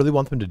 You know, I really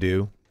want them to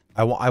do.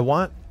 I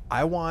want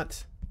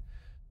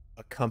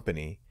a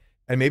company,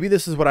 and maybe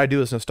this is what I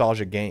do as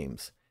Nostalgia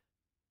Games.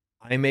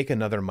 I make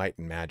another Might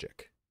and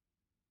Magic.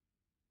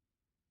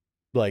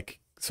 Like,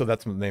 so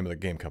that's the name of the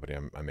game company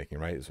I'm making,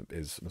 right?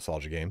 Is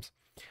Nostalgia Games.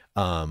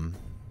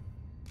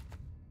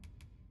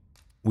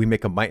 We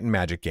make a Might and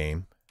Magic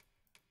game,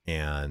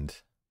 and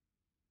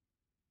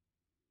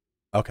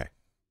okay.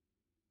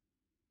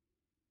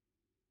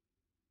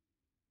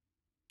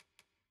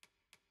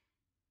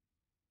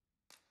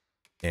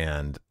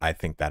 And I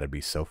think that'd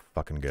be so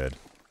fucking good.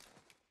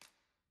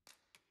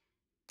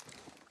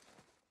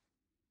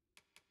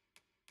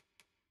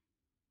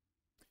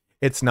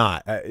 It's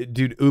not.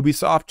 Dude,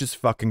 Ubisoft just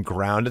fucking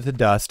ground it to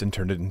dust and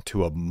turned it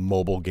into a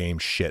mobile game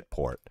shit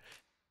port.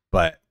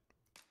 But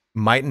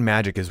Might and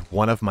Magic is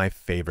one of my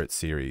favorite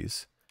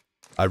series.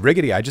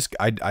 Riggedy,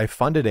 I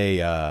funded a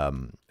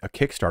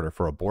Kickstarter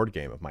for a board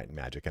game of Might and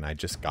Magic, and I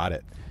just got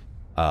it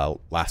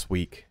last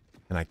week,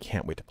 and I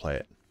can't wait to play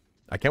it.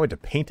 I can't wait to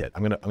paint it.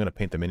 I'm gonna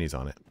paint the minis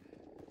on it.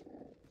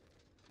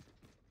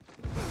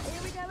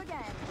 Here we go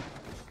again.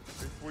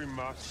 If we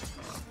must,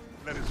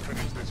 let us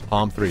finish this.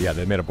 Palm 3, yeah,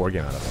 they made a board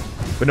game out of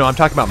it. But no, I'm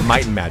talking about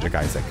Might and Magic,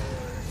 Isaac.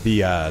 The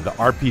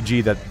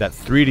RPG that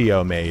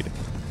 3DO made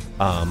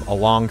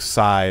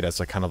alongside as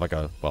a kind of like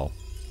an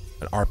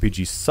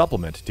RPG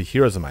supplement to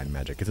Heroes of Might and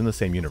Magic. It's in the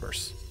same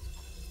universe.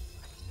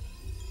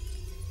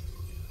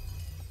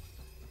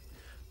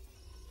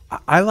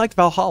 I liked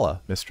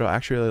Valhalla, Mistra. I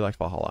actually really liked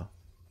Valhalla.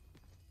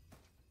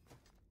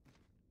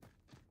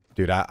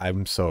 Dude,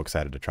 I'm so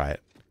excited to try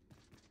it.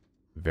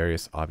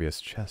 Various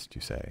obvious chests, you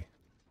say?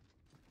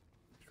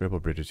 Scribble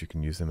bridges, you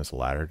can use them as a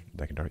ladder.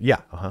 That can yeah,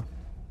 uh-huh.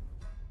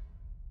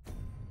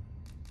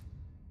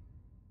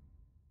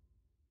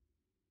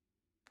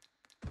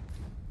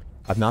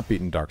 I've not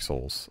beaten Dark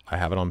Souls. I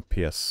have it on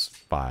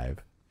PS5,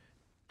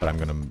 but I'm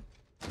gonna... No,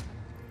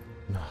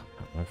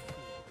 not my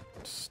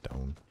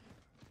stone.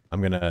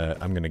 I'm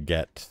gonna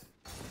get...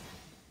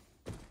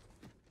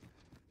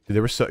 Dude,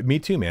 there were so... Me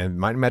too, man.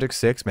 Might and Magic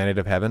 6, Mandate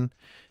of Heaven,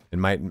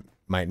 and Might and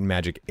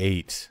Magic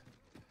 8,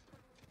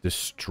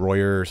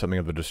 Destroyer, something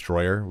of the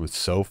Destroyer, was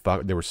so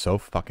they were so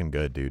fucking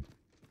good, dude.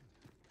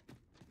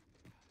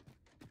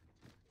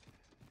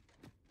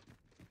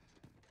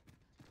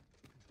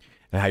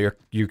 And how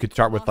you could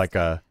start with like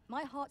a...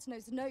 My heart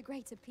knows no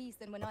greater peace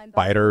than when I'm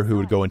fighter who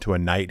would go into a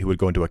knight, who would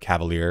go into a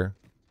cavalier.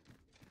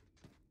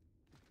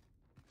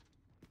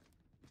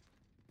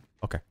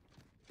 Okay.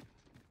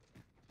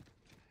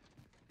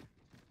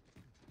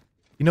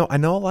 You know, I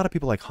know a lot of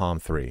people like HOM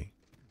 3.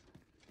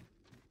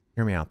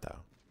 Hear me out, though.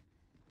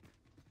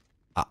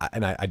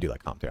 I do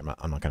like HOM 3.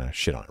 I'm not going to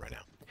shit on it right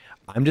now.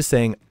 I'm just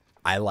saying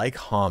I like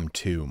HOM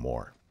 2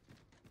 more.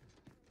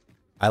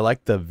 I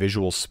like the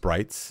visual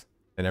sprites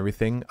and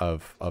everything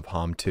of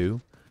HOM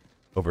 2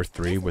 over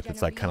 3 with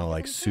its like kind of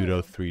like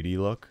pseudo 3D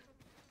look.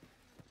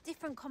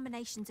 Different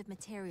combinations of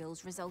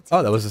materials result in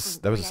Oh, that was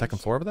different a second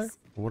floor over there?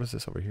 creations. What is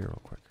this over here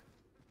real quick?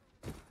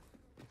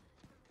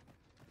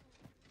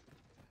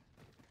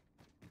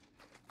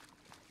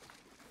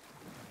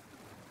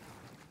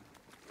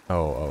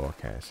 Oh,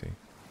 okay, I see.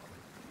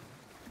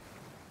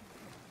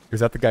 Is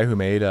that the guy who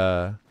made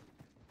Oh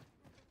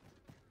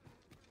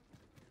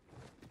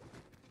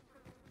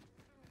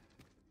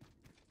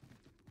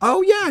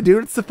yeah,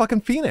 dude, it's the fucking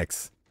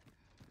Phoenix.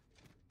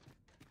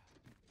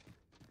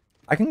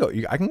 I can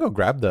go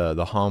grab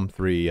the HOM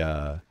 3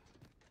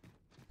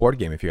 board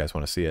game if you guys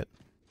want to see it.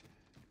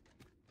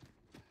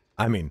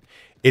 I mean,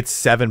 it's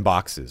 7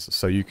 boxes,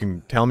 so you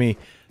can tell me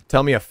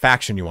a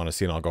faction you want to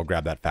see and I'll go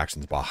grab that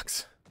faction's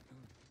box.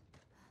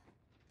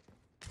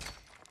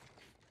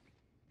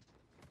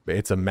 But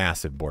it's a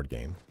massive board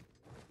game.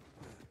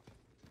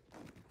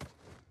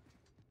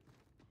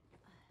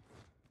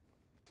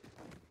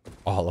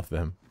 All of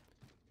them.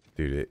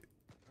 Dude, it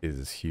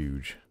is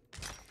huge.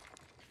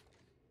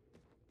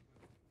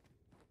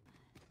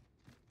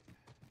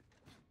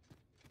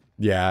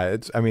 Yeah,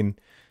 I mean,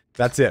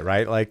 that's it,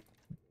 right? Like,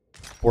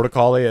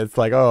 Portacoli, it's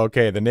like, oh,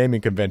 okay, the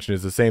naming convention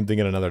is the same thing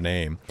in another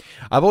name.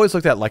 I've always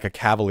looked at, like, a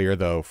Cavalier,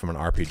 though, from an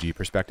RPG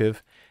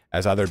perspective,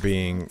 as either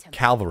being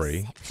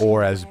cavalry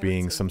or as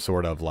being some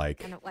sort of, like,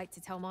 Cannot wait to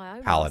tell my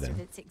own paladin.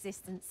 master of its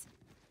existence.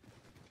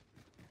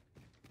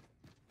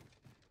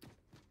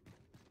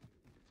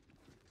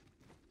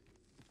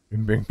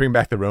 Bring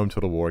back the Rome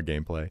Total War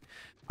gameplay.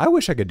 I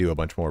wish I could do a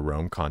bunch more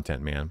Rome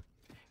content, man.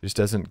 It just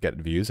doesn't get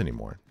views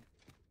anymore.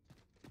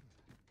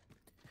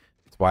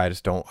 That's why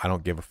I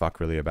don't give a fuck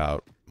really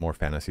about more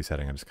fantasy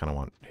setting. I just kind of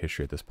want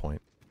history at this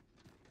point.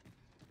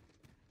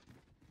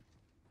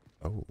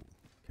 Oh,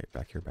 okay,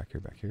 back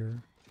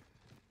here.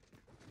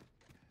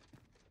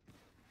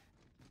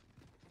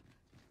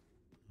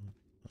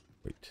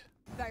 Wait.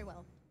 Very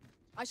well.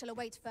 I shall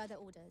await further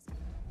orders.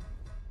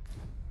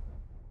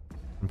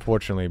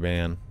 Unfortunately,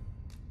 man,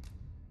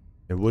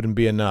 it wouldn't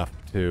be enough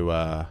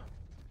to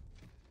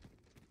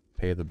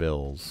pay the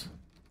bills.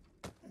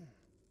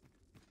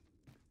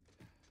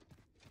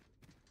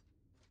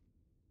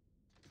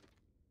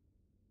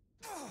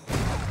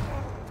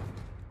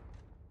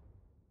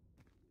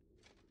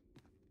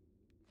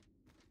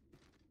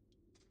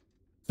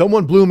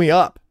 Someone blew me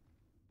up.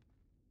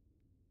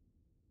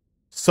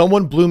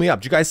 Someone blew me up.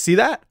 Did you guys see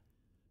that?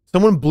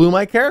 Someone blew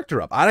my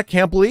character up. I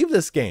can't believe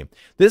this game.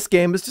 This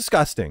game is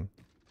disgusting.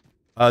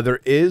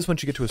 There is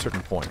once you get to a certain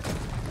point.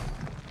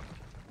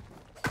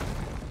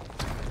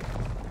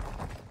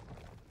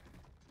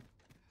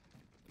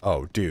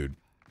 Oh, dude.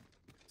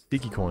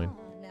 Sneaky coin.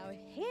 Oh, now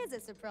here's a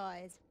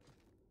surprise.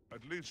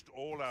 At least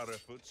all our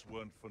efforts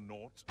weren't for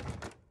naught.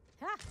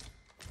 Ha!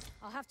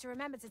 I'll have to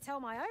remember to tell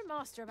my own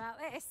master about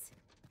this.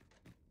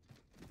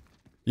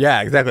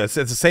 Yeah, exactly. It's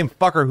the same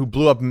fucker who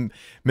blew up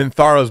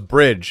Mintharo's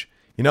bridge.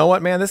 You know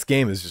what, man? This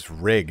game is just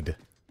rigged.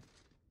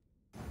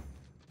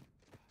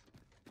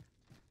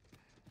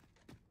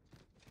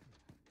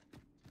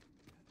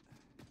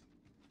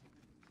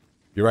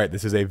 You're right.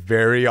 This is a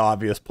very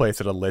obvious place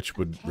that a lich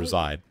would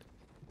reside.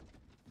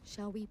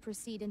 Shall we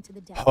proceed into the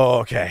depths?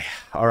 Oh, okay.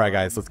 All right,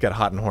 guys. Let's get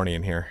hot and horny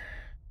in here.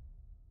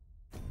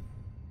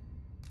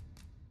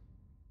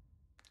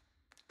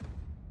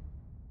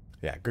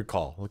 Yeah, good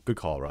call. Good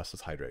call, Russ.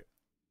 Let's hydrate.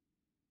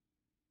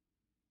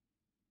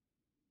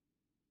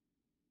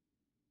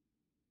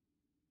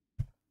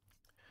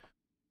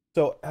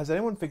 So, has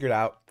anyone figured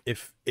out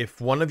if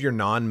one of your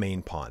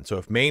non-main pawns, so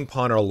if main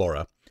pawn or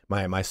Allura,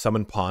 my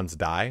summon pawns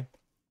die?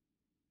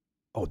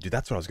 Oh, dude,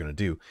 that's what I was gonna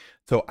do.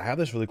 So I have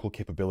this really cool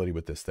capability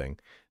with this thing.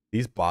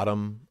 These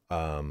bottom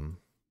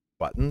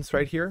buttons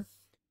right here.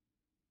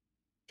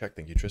 Check,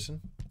 thank you,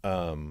 Tristan.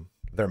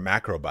 They're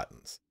macro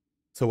buttons.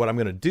 So what I'm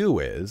gonna do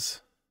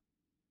is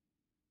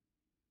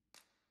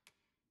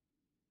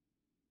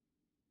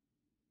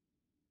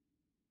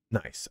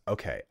nice.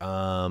 Okay.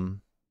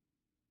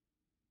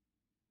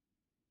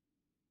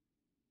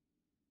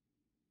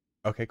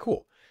 Okay,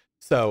 cool.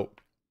 So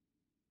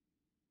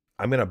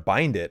I'm going to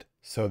bind it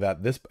so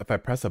that this, if I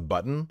press a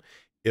button,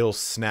 it'll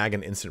snag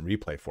an instant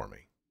replay for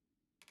me.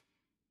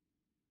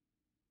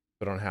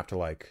 So I don't have to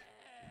like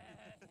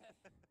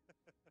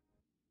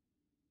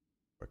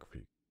work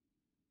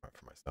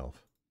for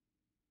myself.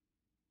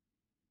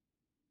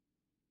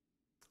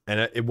 And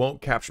it won't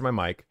capture my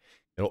mic.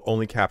 It'll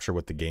only capture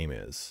what the game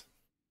is.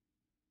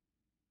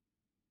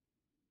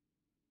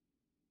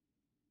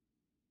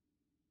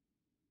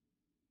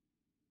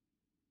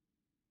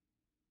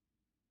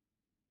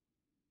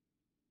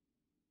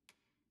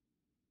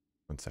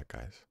 One sec,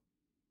 guys.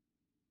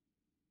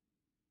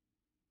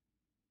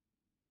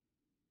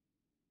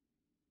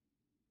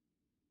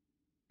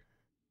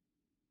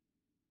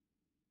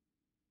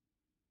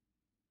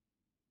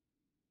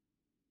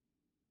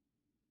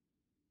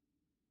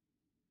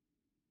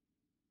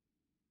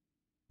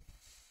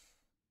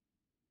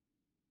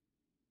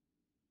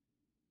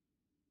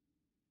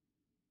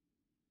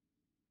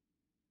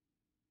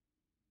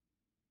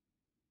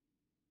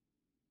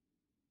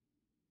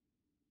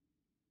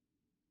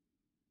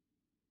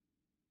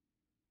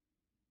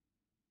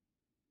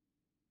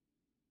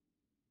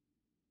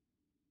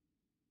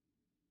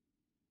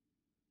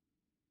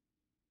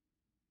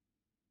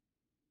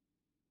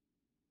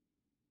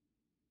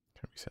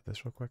 Can we reset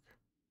this real quick?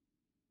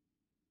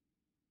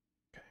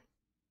 Okay.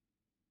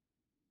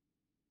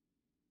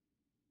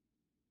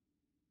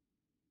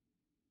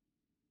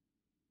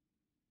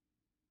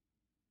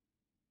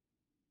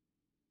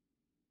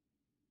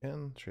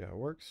 And show you how it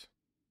works.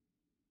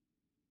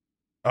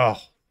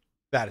 Oh,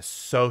 that is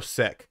so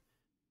sick.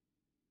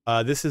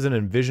 This is an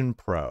Envision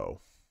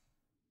Pro.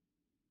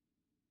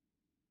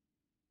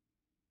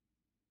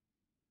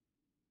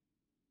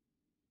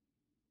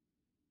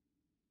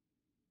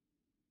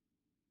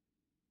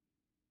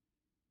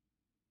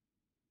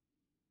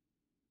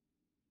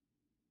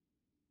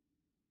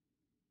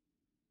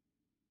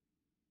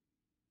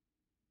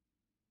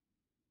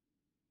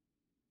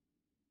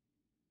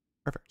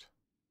 Perfect.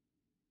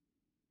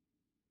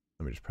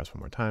 Let me just press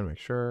one more time, make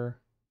sure.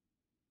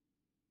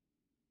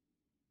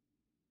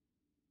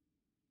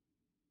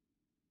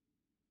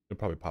 It'll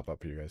probably pop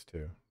up for you guys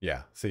too.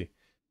 Yeah, see,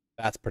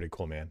 that's pretty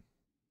cool, man.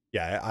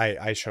 Yeah,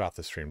 I shut off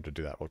the stream to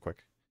do that real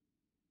quick.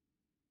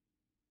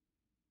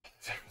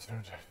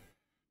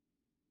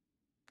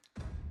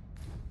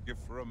 If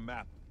for a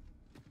map,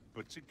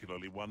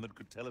 particularly one that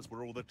could tell us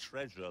where all the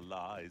treasure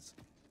lies.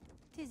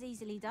 'Tis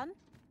easily done.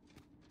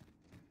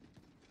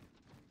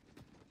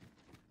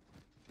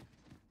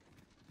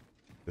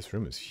 This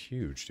room is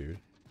huge, dude.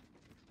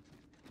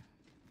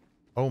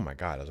 Oh my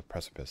god, there's a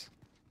precipice.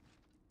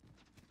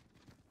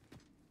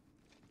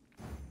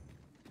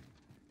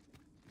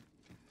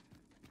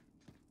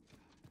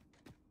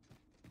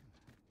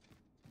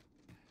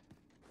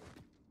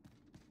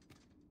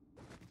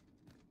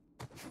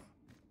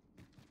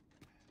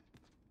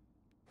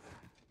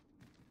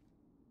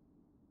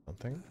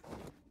 Something.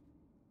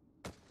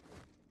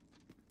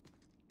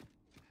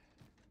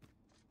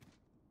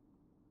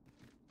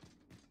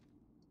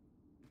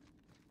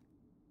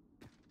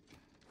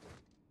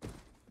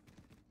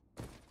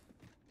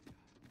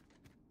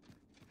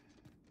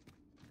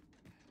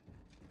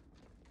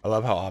 I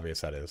love how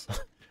obvious that is,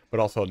 but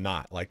also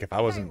not. Like if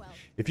I wasn't,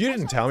 if you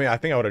didn't tell me, I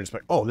think I would have just been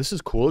like, oh, this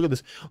is cool.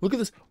 Look at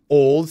this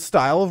old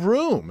style of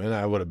room, and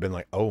I would have been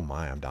like, oh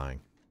my, I'm dying.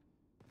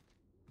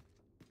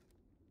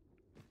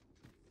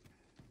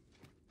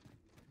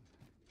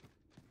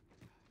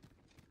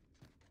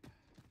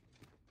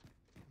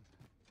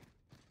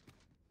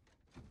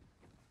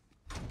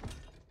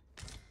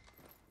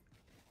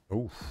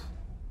 Oof.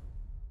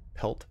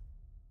 Pelt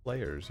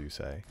layers, you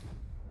say?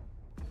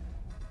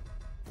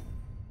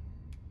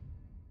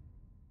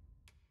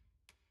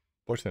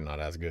 Fortunately, not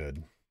as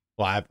good.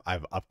 Well,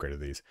 I've upgraded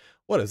these.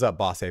 What is up,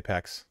 Boss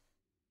Apex?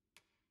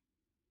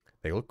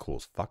 They look cool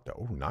as fuck,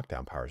 though. Ooh,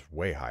 knockdown power is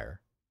way higher.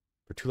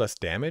 For 2 less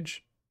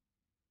damage?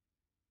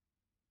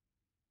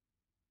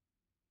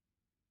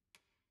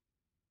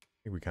 I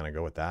think we kind of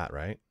go with that,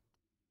 right?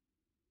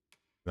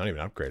 Not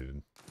even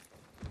upgraded.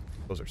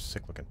 Those are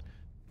sick looking.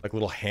 Like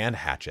little hand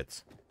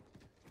hatchets.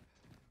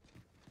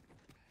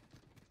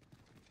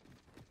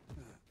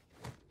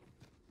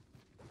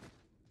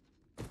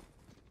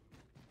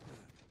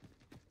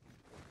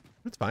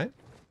 It's fine.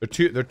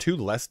 They're two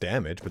less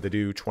damage, but they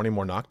do 20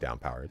 more knockdown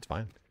power. It's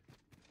fine.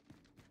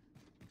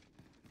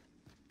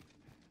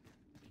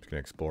 Just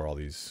gonna explore all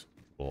these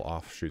little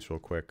offshoots real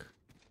quick.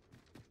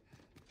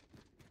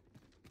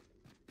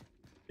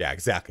 Yeah,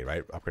 exactly,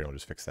 right? Upgrading will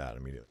just fix that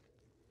immediately.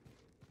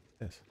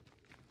 Yes.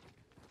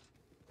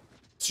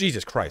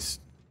 Jesus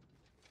Christ.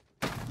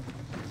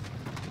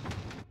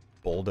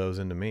 Bulldoze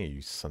into me,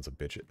 you sons of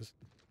bitches.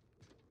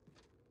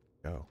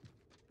 Go.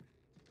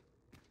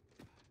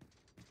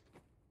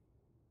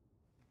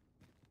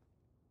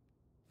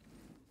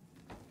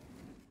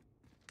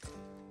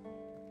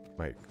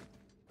 Wait,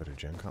 go to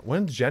Gen Con.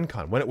 When's Gen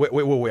Con? Wait,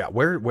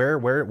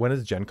 where, when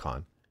is Gen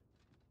Con?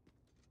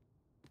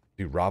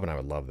 Dude, Rob and I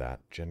would love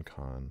that. Gen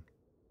Con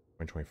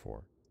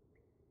 2024.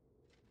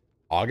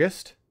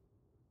 August?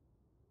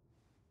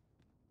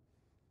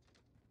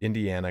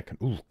 Indiana.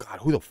 Ooh, God,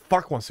 who the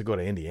fuck wants to go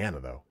to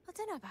Indiana, though? I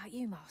don't know about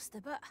you, Master,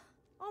 but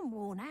I'm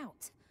worn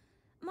out.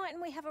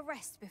 Mightn't we have a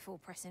rest before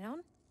pressing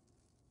on?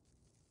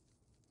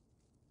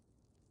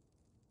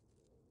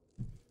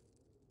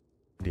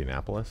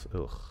 Indianapolis?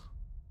 Ugh.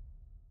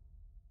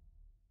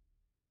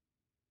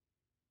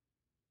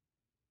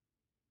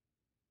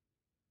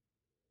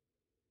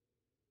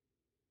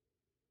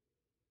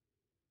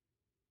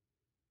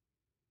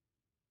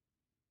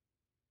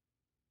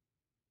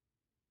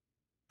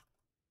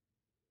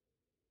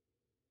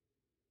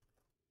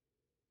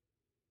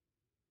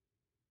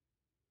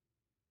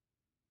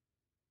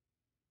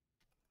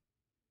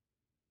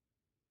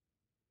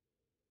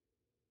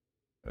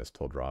 I just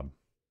told Rob.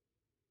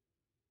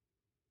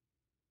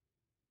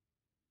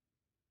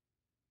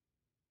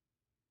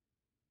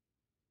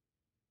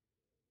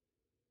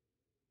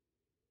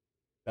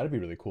 That'd be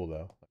really cool,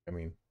 though. I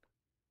mean,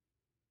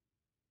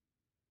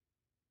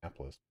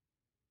 Indianapolis.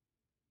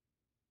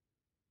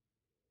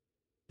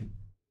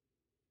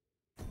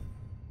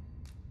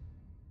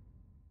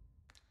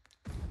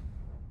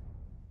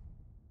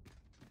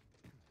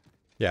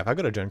 Yeah, if I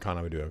go to Gen Con,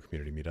 I would do a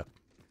community meetup.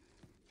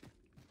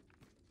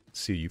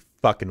 See you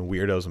fucking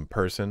weirdos in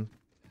person.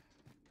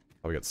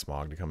 Probably get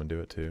Smog to come and do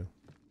it too.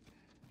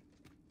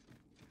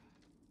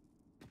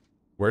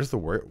 Where's the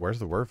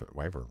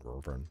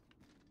wyvern?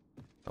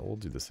 Oh, we'll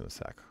do this in a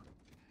sec.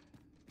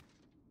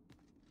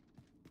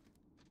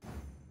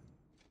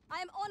 I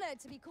am honored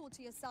to be called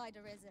to your side,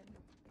 Arisen.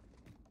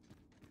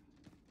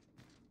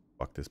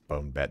 Fuck this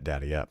bone bat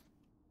daddy up.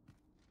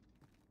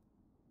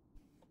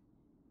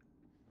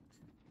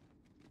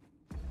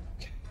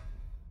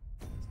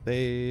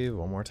 Save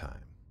one more time.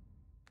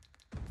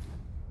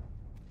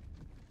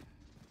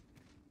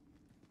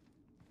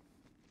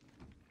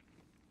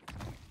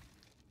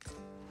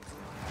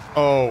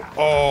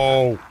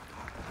 Oh.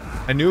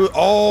 I knew.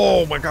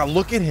 Oh my god,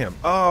 look at him.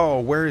 Oh,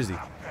 where is he?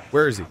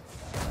 Where is he?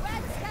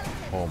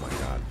 Oh my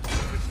god.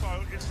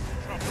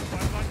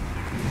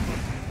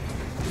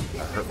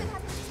 That hurt me.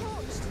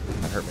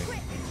 That hurt me.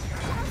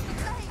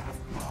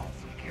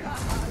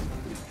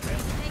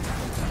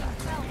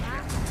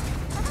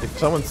 If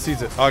someone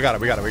sees it. Oh, I got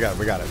it. We got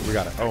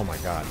it. Oh my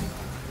god.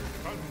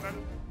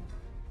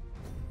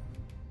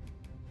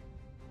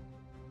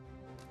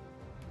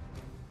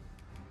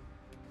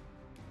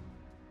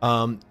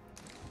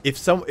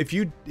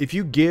 If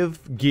you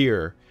give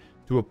gear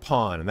to a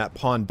pawn and that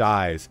pawn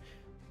dies,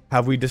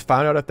 have we just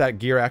found out if that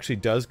gear actually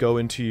does go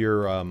into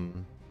your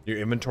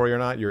inventory or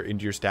not,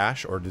 into your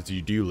stash, or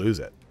do you lose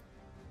it?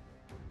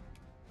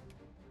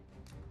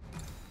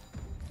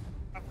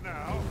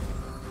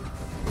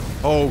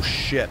 Oh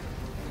shit.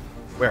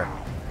 Where?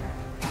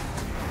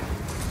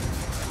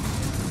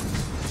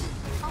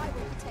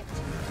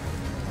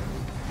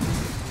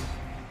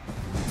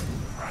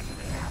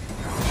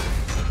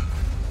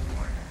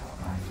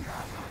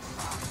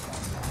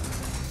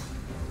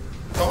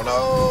 Oh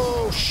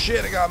no!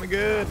 Shit, it got me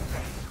good.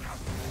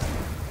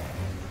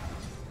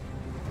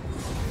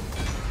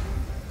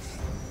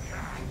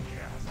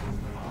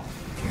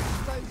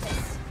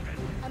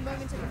 A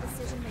moment of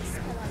indecision may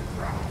spill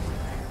out.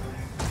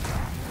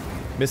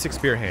 Mystic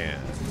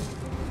Spearhand.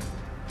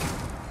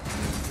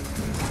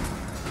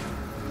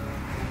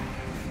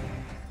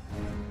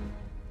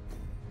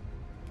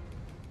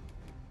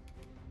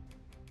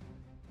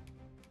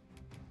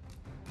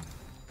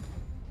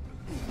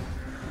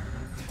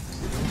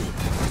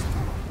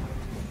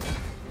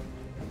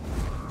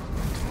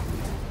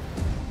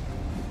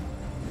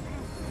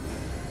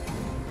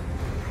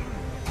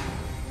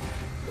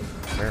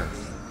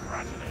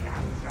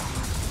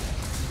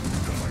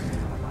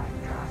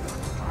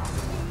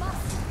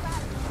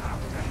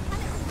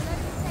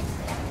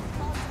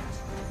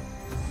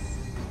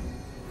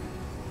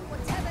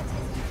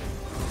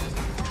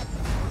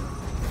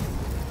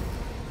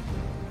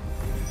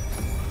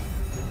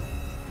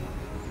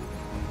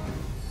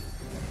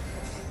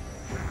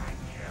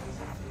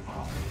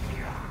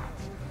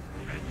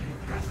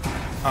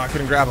 Oh, I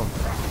couldn't grab him.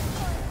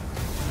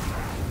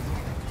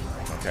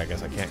 Okay, I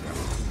guess I can't grab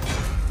him.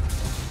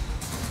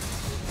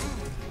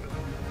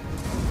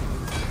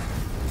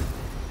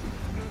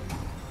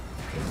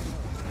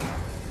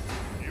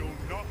 You'll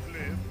not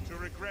live to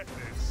regret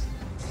this.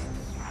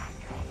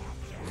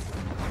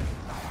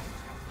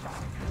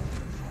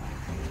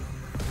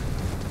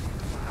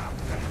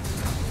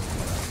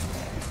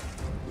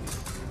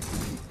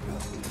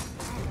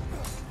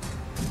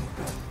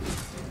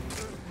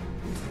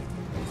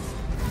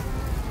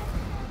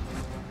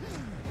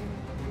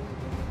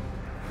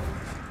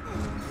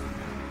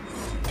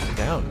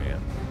 Down, man.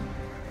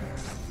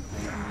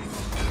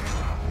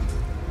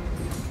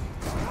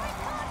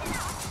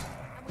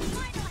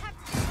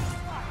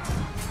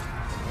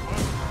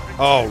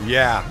 Oh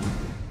yeah,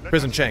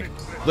 Prison Shank,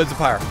 Lids of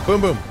Fire,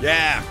 boom boom,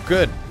 yeah,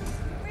 good.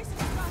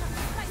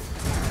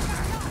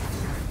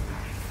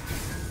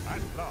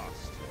 At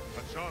last,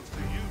 a chance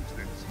to use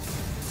this.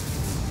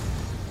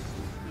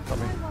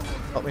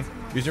 Help me,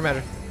 use your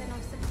magic. Then I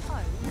suppose I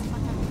have to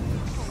be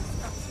told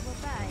to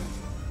obey.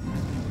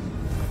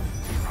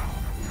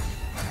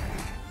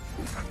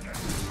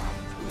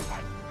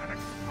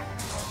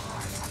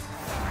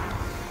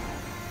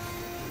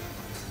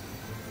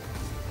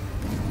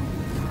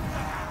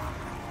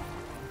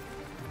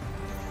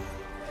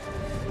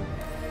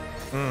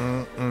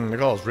 Look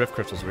at all those rift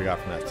crystals we got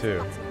from that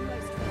too.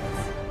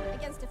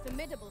 Against a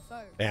formidable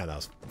foe. Damn, that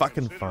was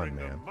fucking fun, Considering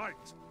man. the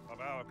might of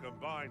our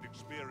combined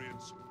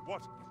experience,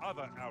 what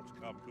other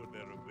outcome could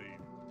there have been?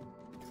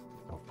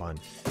 So fun.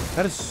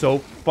 That is so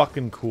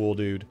fucking cool,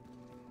 dude.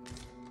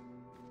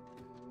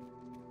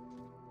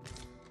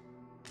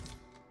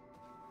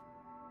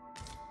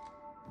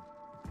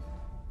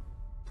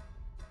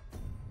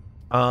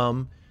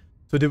 So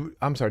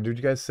I'm sorry, did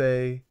you guys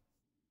say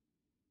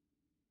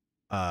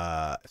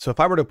so if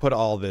I were to put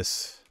all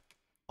this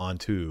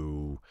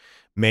onto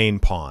main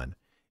pawn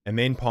and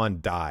main pawn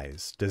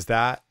dies, do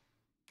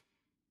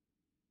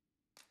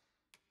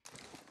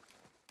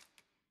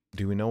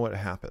we know what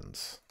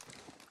happens?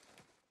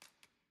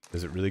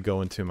 Does it really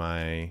go into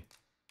my...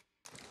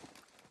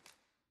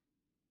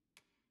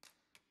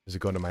 Does it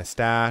go into my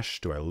stash?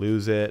 Do I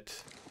lose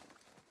it?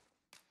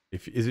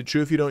 Is it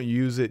true if you don't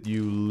use it,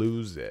 you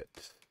lose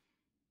it?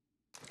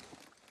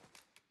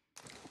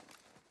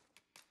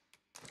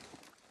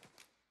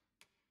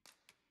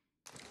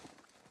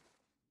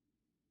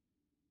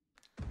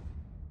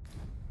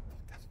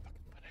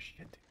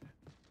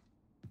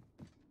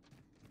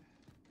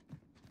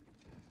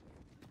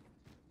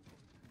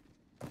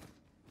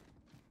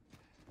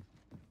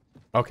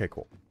 Okay,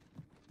 cool.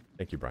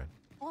 Thank you, Brian.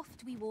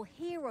 Oft we will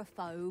hear a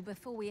foe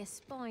before we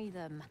espy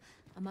them.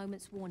 A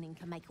moment's warning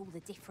can make all the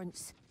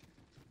difference.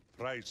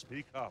 Pray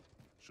speak up,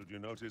 should you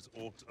notice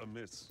aught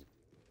amiss.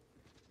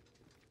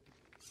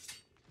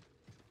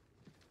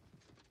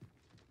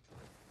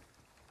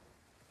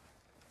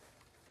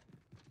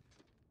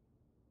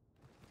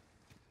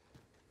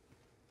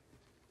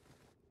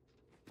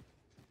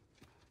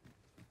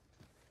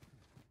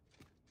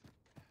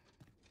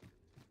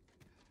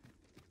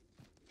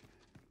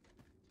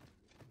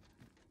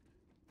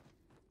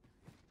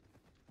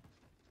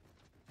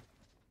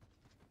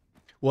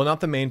 Well,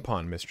 not the main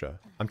pawn, Mistra.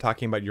 I'm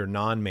talking about your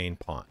non-main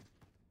pawn.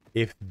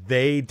 If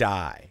they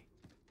die,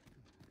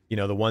 you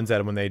know, the ones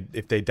that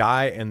if they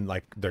die and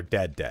like they're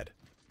dead.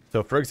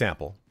 So for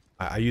example,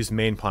 I use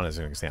main pawn as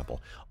an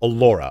example.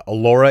 Allura.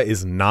 Allura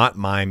is not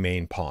my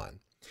main pawn.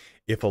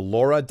 If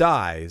Allura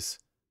dies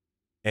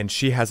and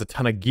she has a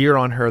ton of gear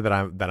on her that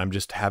I'm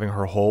just having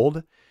her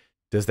hold,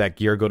 does that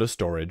gear go to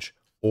storage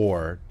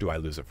or do I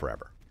lose it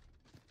forever?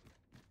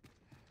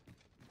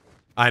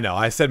 I know,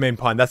 I said main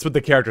pawn. That's what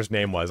the character's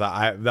name was.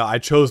 I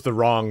chose the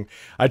wrong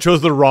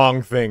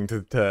thing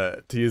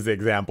to use the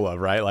example of,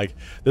 right? Like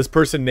this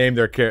person named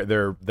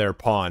their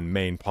pawn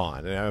main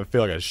pawn, and I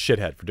feel like a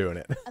shithead for doing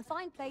it. A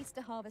fine place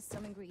to harvest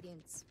some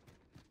ingredients.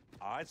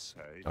 I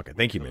say. Okay,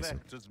 thank you, Mason.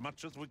 Collect as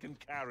much as we can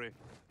carry.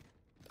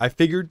 I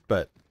figured,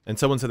 and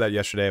someone said that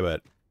yesterday,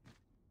 but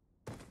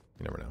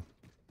you never know.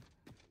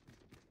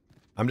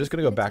 I'm just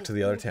gonna go back to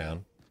the other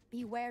town.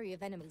 Be wary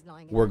of enemies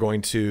lying We're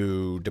going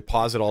to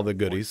deposit all the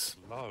goodies.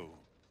 Slow,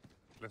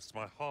 lest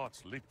my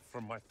heart leap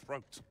from my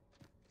throat.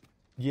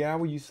 Yeah,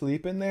 will you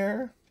sleep in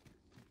there?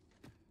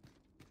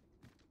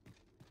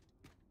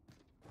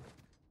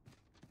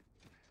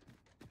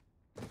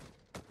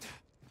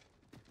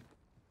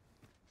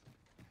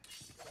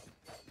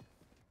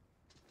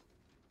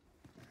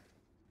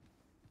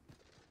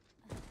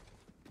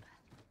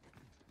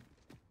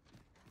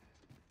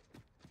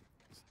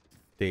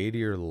 Stay to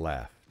your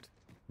left.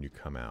 You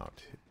come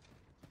out.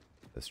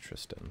 That's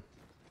Tristan.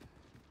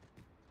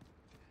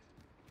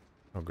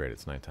 Oh great,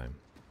 it's nighttime.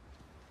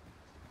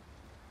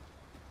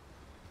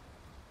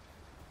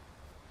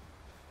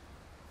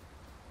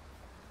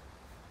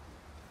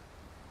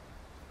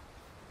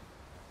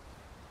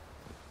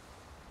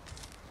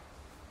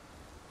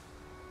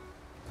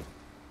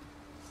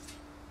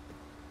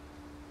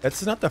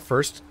 It's not the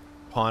first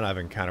pawn I've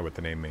encountered with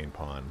the name main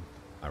pawn,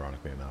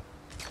 ironically enough.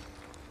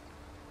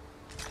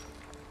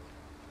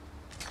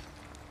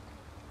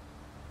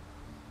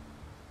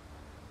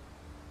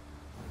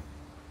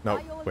 No,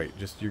 wait,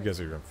 just you guys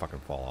are gonna fucking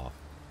fall off.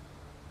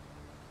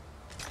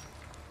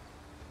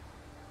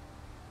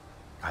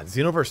 God,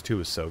 Xenoverse 2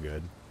 is so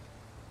good.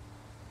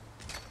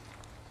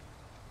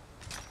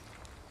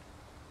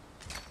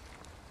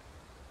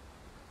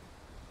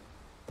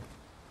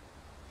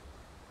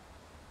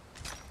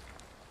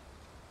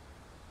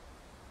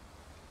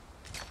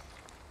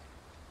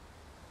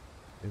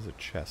 There's a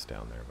chest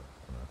down there, but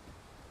I don't know.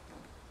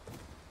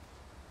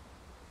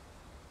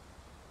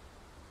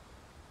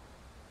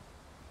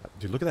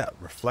 Dude, look at that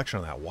reflection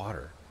on that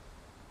water.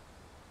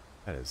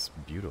 That is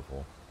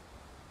beautiful.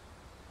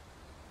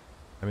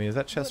 I mean, is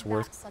that chest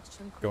worth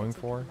going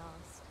for?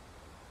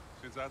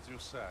 Tis as you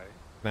say.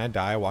 Can I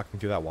die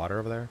walking through that water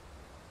over there?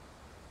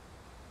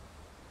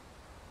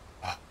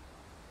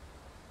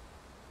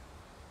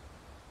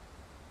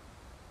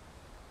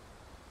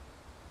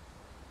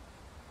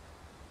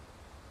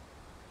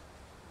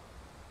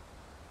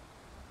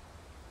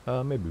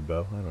 Maybe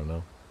Bo. I don't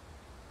know.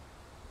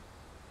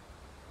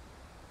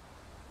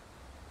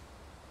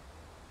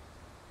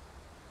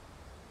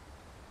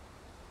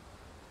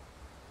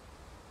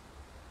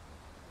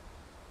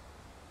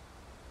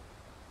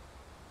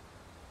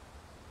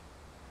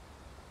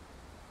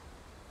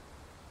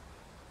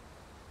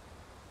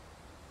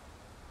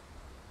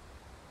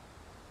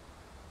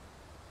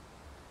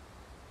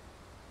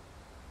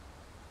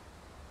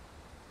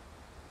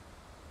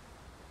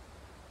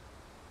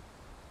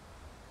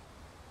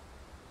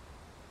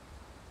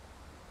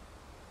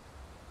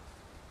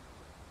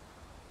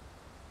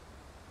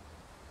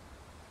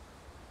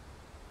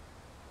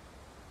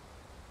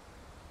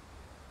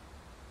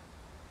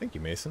 Thank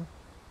you, Mason.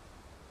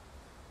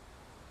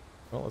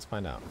 Well, let's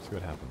find out. See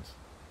what happens.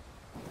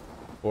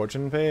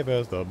 Fortune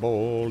favors the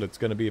bold. It's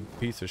gonna be a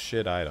piece of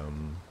shit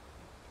item.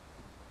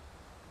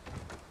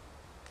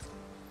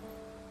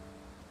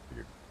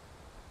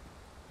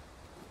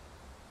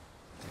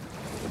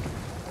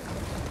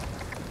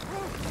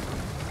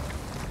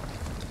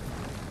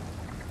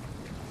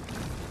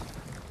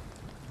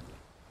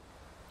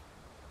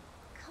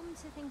 Come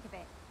to think of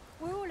it,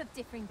 we're all of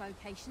differing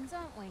vocations,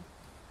 aren't we?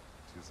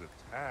 It is a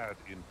tad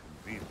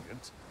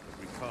inconvenient that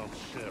we can't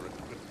share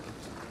equipment.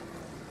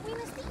 We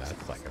must each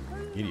That's like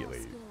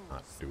immediately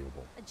not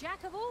doable. A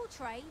jack of all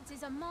trades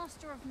is a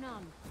master of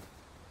none.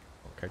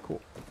 Okay, cool.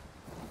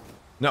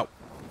 No.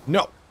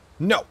 No.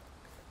 No.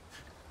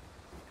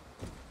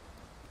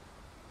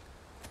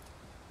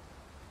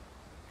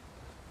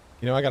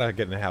 You know, I gotta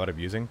get in the habit of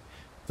using.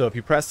 So if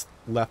you press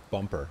left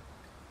bumper,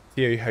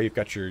 see how you've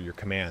got your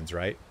commands,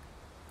 right?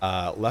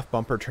 Left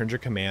bumper turns your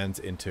commands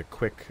into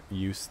quick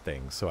use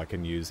things. So I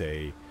can use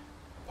a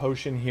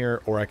potion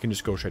here, or I can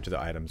just go straight to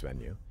the items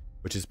menu,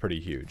 which is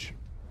pretty huge.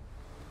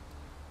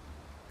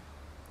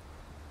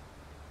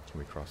 Can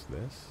we cross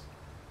this?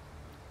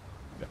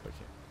 Definitely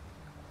can.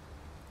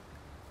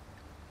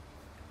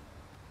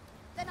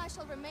 Then I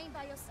shall remain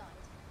by your side.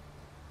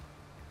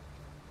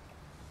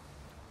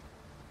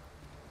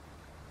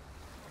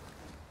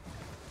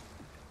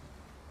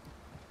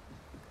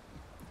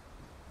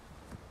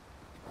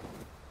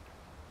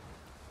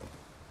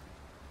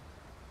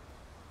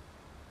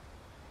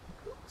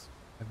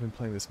 I've been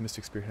playing this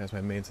Mystic Spearhand as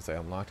my main since I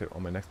unlocked it.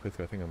 On my next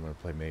playthrough, I think I'm gonna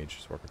play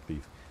Mage, Swork, or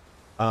Thief.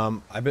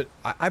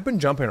 I've been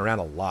jumping around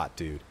a lot,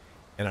 dude,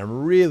 and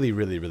I'm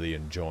really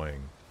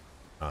enjoying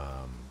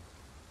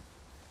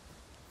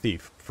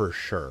Thief for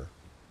sure.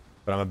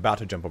 But I'm about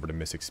to jump over to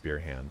Mystic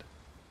Spearhand.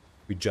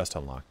 We just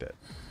unlocked it.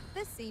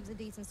 This seems a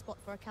decent spot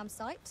for a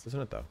campsite.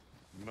 Isn't it though?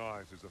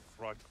 Night is a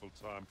frightful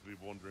time to be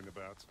wandering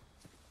about.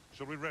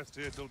 Shall we rest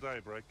here till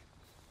daybreak?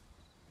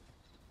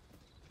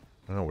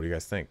 I don't know. What do you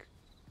guys think?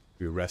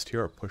 Do we rest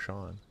here or push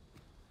on?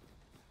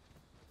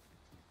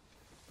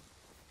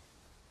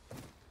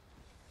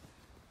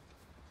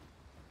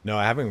 No,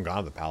 I haven't even gone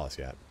to the palace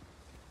yet.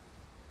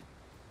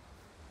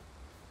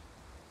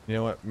 You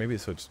know what? Maybe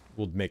so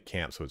we'll make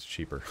camp so it's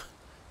cheaper.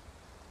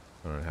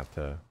 I don't have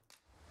to.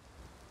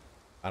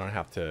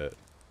 It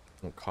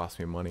won't cost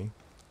me money.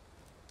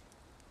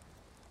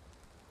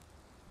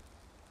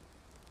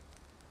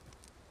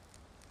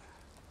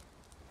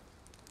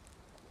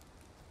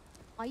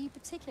 Are you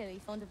particularly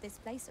fond of this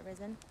place,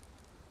 Arisen?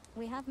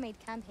 We have made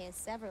camp here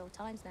several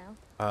times now.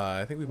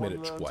 I think we've made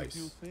it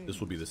twice. This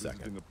will be the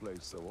second. A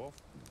place so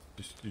often.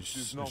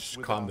 Just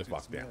calm the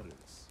fuck down.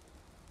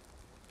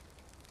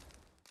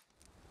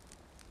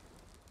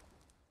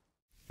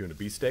 Doing a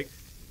beefsteak?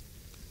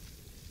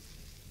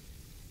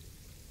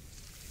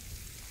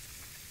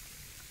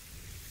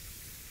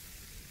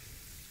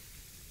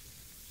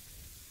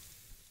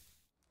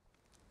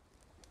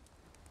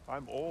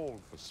 I'm all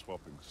for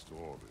swapping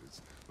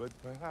stories, but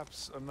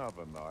perhaps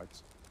another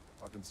night.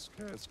 I can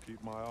scarce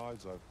keep my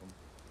eyes open.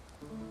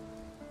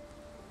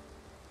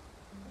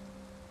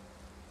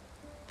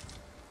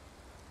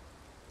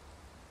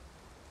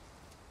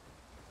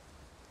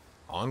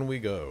 On we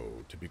go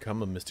to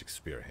become a Mystic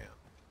Spearhand.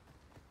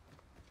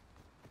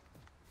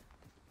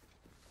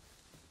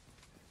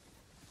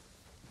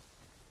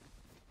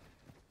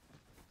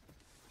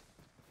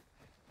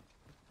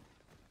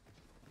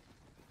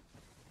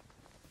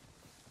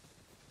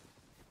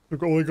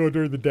 We're only go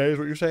during the day is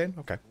what you're saying?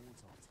 Okay.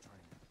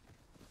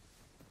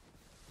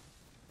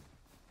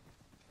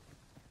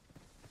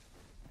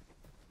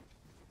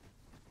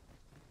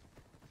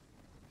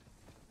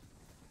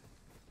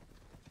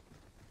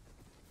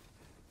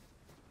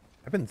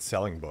 I've been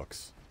selling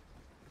books.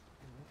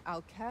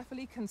 I'll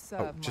carefully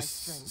conserve my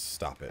just strength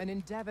stop it. and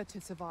endeavor to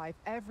survive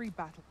every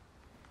battle.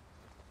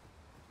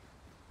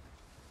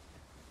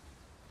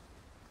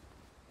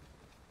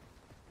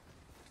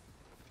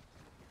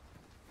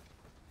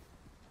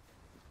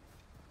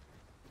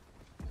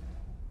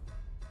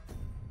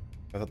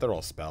 I thought they're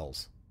all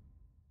spells.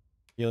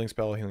 Healing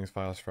spell, healing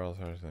spell,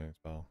 healing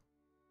spell.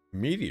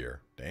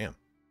 Meteor, damn.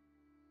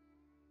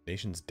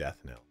 Nation's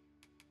death knell.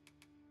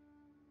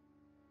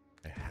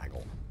 A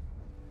haggle.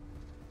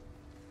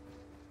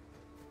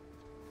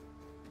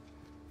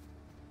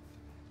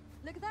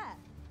 Look there.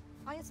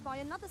 I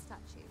espy another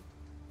statue.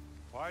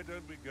 Why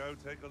don't we go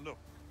take a look?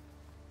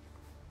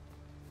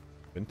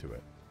 Been to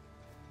it.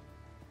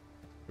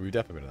 We've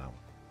definitely been to that one.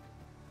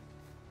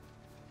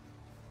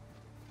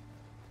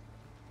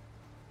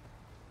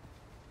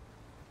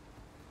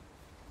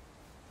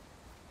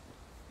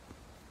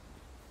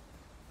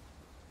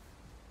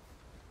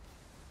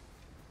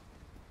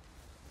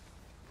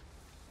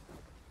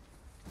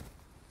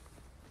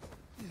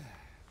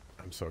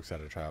 I'm so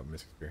excited to try out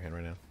Mystic Spearhand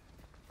right now.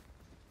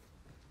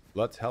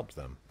 Let's help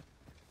them.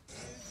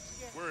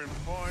 We're in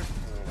fine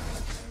form.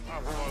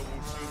 Our foe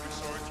will soon be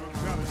sorry to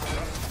encounter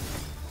us.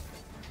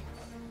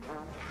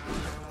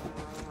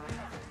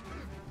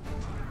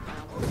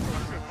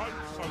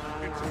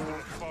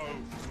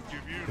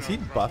 Is he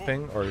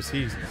buffing or is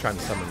he trying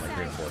to summon like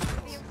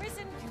reinforcements?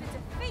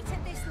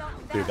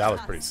 Dude, that was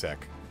pretty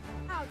sick.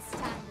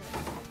 Outstanding.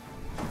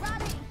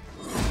 Rally!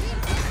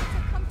 Reinforcements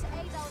have come to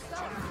aid our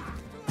goal.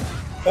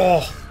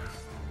 Oh!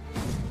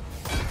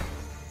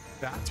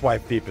 That's why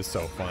Thief is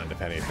so fun,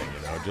 if anything,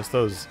 you know? Just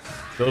those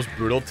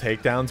brutal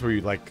takedowns where you,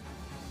 like,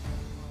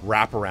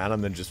 wrap around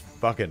them and just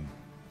fucking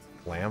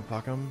slam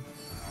fuck them.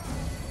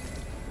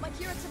 My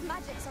curative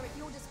magics are at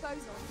your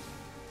disposal.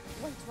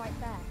 Wait right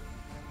there.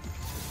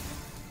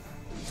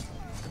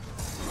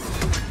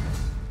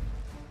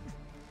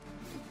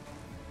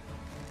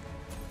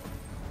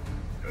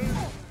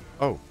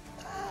 Oh.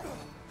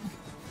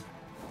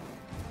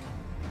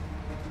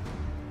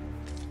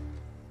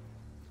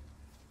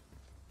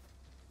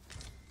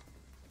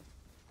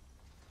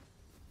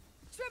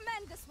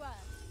 Tremendous work.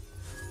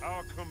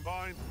 Our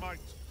combined might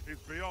is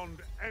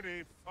beyond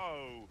any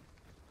foe.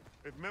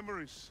 If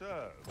memory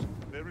serves,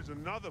 there is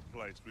another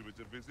place we were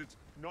to visit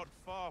not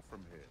far from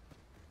here.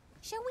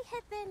 Shall we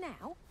head there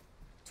now?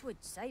 'Twould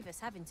save us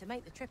having to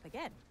make the trip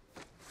again.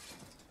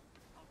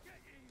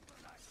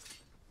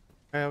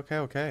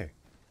 Okay.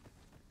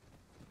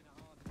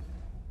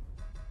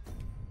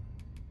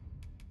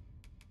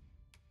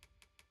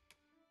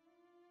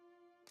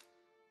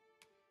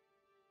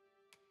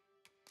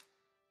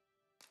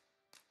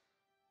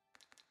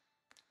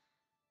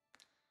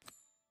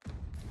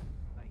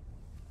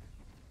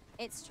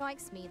 It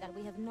strikes me that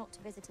we have not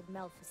visited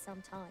Mel for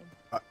some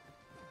time.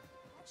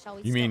 Shall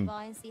we You stop mean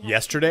by and see how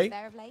yesterday? things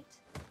fare of late?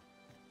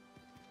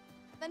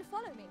 Then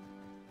follow me.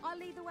 I'll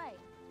lead the way.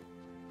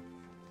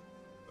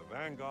 The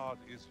vanguard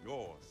is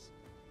yours.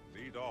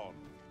 Lead on.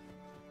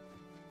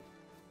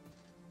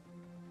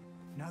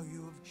 Know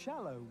you of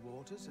shallow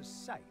waters are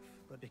safe,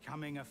 but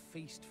becoming a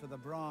feast for the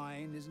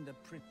brine isn't a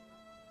pretty...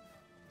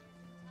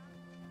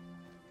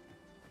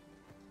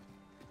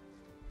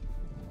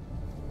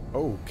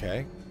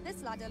 Okay.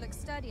 This ladder looks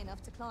sturdy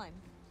enough to climb.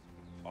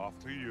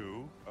 After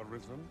you,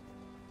 Arisen.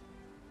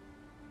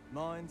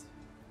 Mind,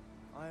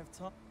 I have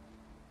time.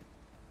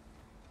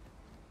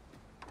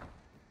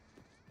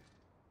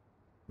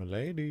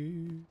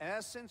 Milady.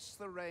 Ever since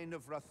the reign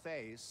of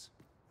Rothace,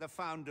 the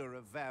founder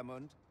of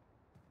Vermund,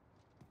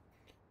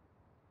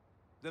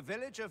 the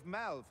village of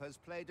Malv has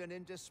played an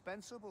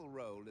indispensable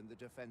role in the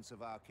defense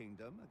of our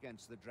kingdom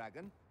against the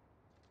dragon.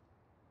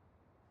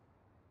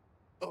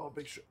 Oh,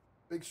 big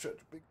stretch,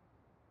 big.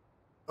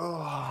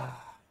 Oh.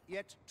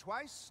 Yet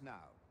twice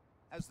now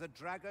has the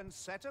dragon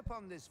set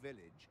upon this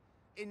village,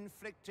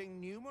 inflicting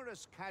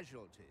numerous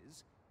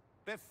casualties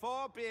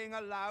before being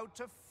allowed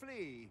to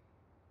flee.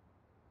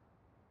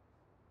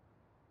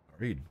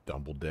 Sorry,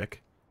 dumble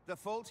dick. The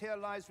fault here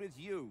lies with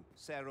you,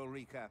 Ser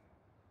Ulrika.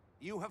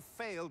 You have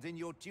failed in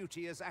your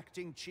duty as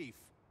acting chief.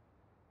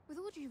 With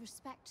all due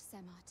respect, Sir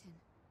Martin,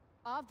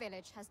 our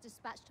village has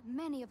dispatched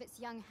many of its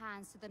young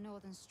hands to the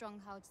northern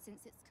stronghold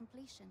since its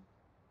completion.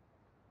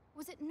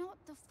 Was it not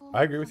the former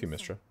I agree with you,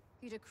 consul Mistra.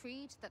 who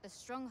decreed that the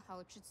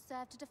stronghold should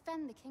serve to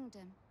defend the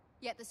kingdom?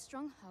 Yet the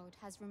stronghold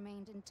has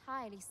remained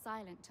entirely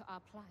silent to our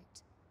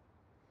plight.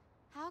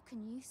 How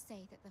can you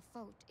say that the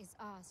fault is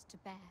ours to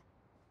bear?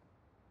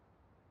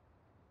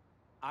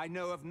 I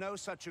know of no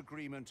such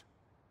agreement.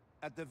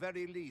 At the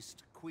very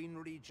least, Queen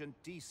Regent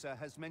Disa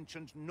has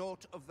mentioned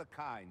naught of the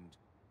kind.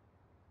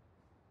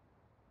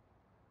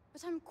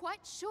 But I'm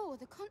quite sure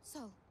the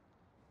consul...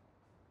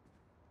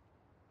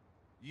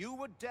 You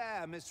would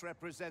dare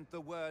misrepresent the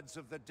words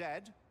of the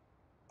dead?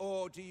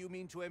 Or do you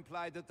mean to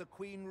imply that the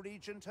Queen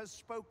Regent has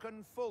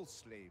spoken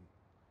falsely?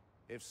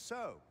 If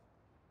so,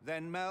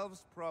 then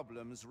Melv's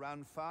problems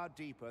run far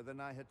deeper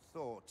than I had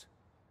thought.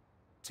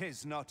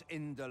 'Tis not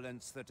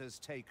indolence that has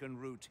taken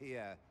root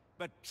here,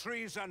 but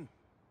treason.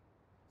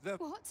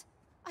 What?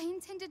 I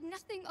intended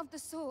nothing of the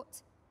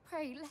sort.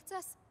 Pray, let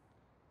us...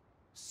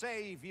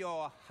 Save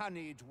your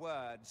honeyed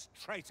words,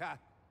 traitor.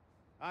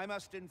 I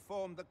must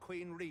inform the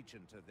Queen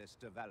Regent of this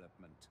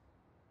development.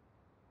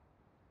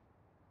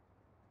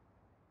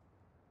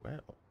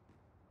 Well.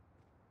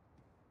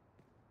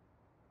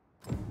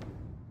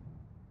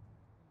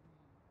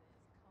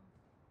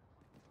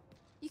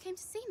 You came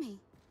to see me.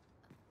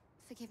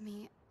 Forgive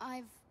me,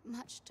 I've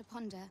much to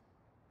ponder.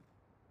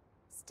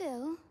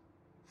 Still,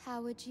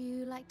 how would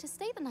you like to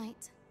stay the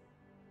night?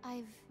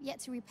 I've yet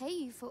to repay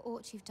you for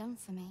aught you've done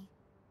for me.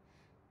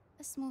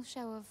 A small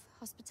show of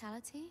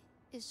hospitality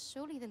is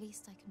surely the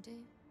least I can do.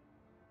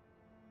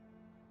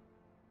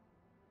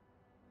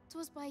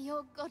 'Twas by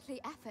your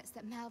godly efforts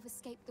that Malv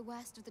escaped the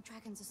worst of the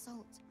dragon's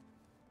assault.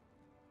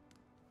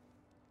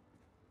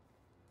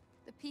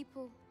 The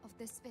people of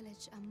this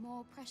village are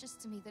more precious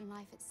to me than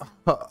life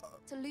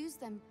itself. To lose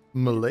them...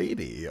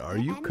 Milady, are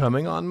you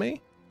coming on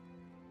me?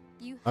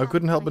 You I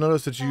couldn't help but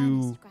notice that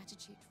you earnest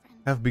gratitude,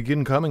 friend. have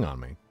begun coming on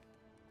me.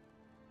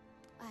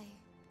 I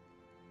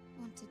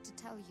wanted to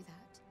tell you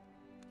that,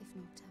 if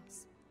naught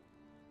else.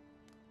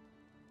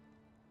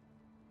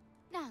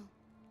 Now,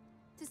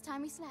 'tis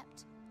time we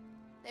slept.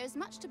 There is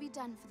much to be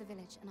done for the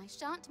village, and I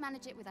shan't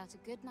manage it without a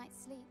good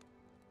night's sleep.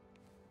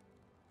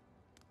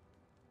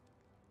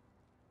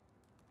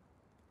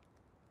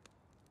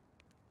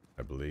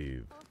 I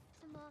believe. Off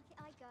to market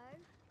I go.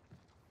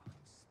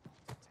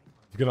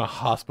 He's gonna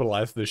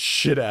hospitalize the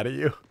shit out of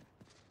you.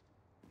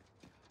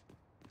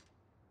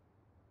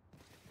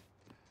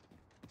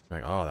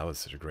 Like, oh, that was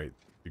such a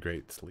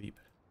great sleep.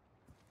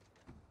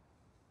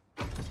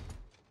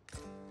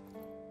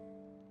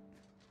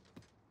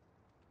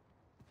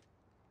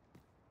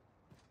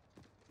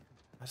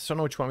 I just don't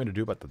know what you want me to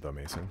do about that though,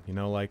 Mason. You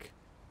know, like,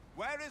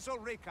 Where is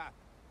Ulrika?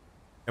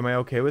 am I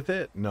okay with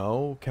it?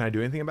 No. Can I do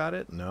anything about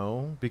it?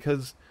 No.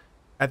 Because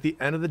at the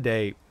end of the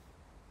day,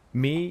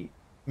 me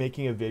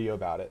making a video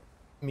about it,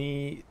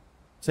 me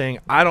saying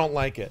I don't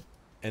like it,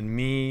 and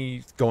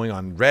me going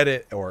on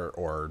Reddit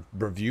or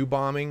review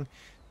bombing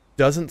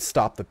doesn't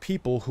stop the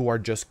people who are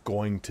just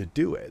going to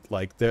do it.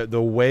 Like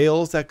the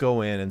whales that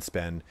go in and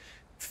spend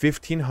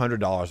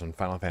 $1,500 on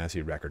Final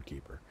Fantasy Record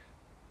Keeper.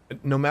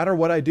 No matter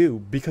what I do,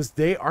 because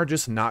they are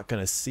just not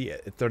going to see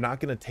it. They're not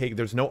going to take,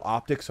 there's no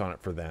optics on it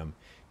for them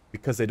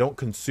because they don't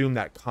consume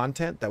that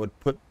content that would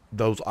put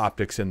those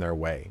optics in their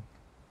way.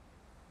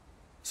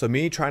 So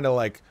me trying to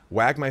like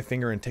wag my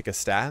finger and take a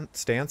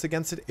stance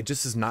against it, it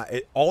just is not,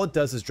 all it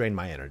does is drain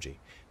my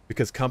energy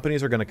because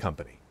companies are going to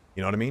company.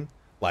 You know what I mean?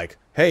 Like,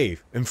 hey,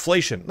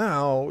 inflation.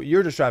 No,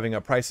 you're just driving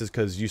up prices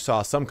because you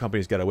saw some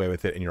companies get away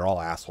with it and you're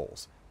all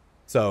assholes.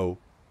 So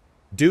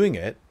doing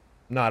it,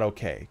 not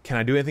okay. Can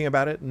I do anything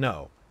about it?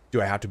 No.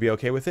 Do I have to be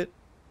okay with it?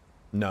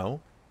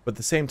 No. But at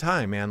the same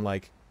time, man,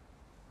 like,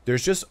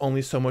 there's just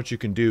only so much you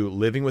can do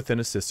living within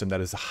a system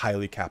that is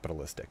highly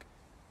capitalistic.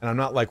 And I'm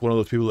not like one of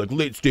those people like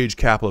late stage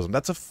capitalism.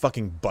 That's a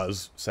fucking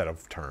buzz set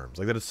of terms.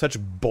 Like, that is such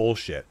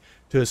bullshit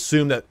to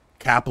assume that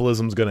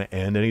capitalism's going to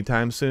end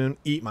anytime soon.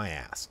 Eat my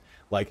ass.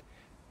 Like,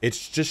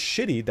 it's just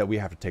shitty that we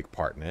have to take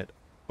part in it,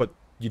 but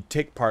you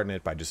take part in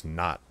it by just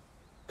not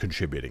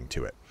contributing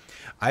to it.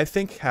 I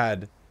think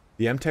had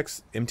the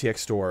MTX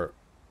store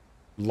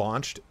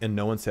launched and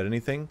no one said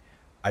anything,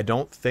 I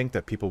don't think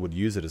that people would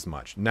use it as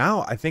much.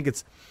 Now, I think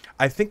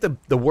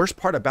the worst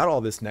part about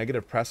all this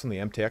negative press on the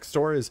MTX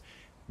store is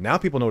now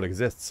people know it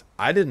exists.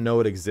 I didn't know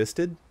it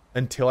existed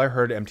until I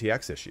heard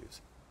MTX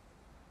issues.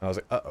 And I was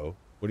like, uh-oh,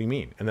 what do you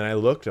mean? And then I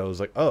looked, I was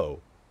like, oh,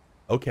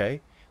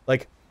 okay.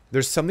 Like,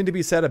 there's something to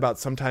be said about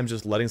sometimes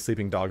just letting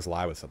sleeping dogs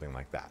lie with something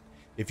like that.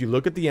 If you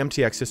look at the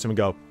MTX system and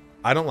go,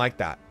 I don't like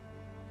that,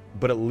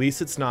 but at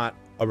least it's not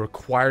a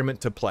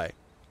requirement to play.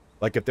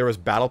 Like if there was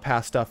battle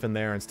pass stuff in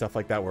there and stuff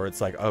like that where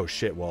it's like, oh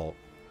shit, well,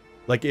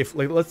 like if,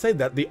 like, let's say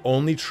that the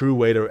only true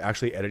way to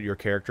actually edit your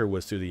character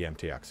was through the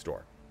MTX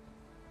store.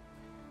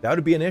 That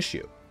would be an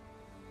issue.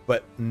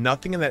 But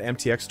nothing in that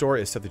MTX store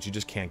is stuff that you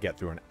just can't get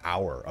through an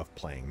hour of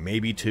playing.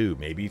 Maybe 2,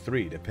 maybe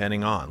 3,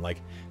 depending on. Like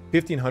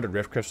 1,500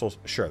 Rift Crystals,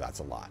 sure, that's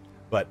a lot.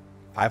 But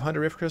 500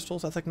 Rift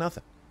Crystals, that's like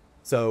nothing.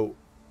 So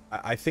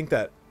I think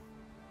that,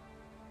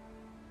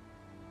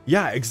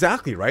 yeah,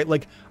 exactly, right?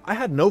 Like, I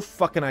had no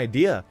fucking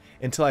idea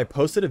until I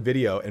posted a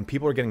video and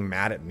people were getting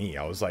mad at me.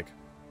 I was like,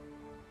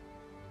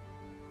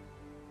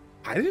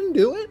 I didn't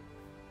do it?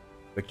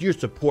 Like, you're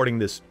supporting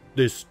this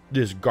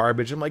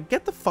garbage. I'm like,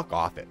 get the fuck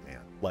off it,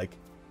 man. Like,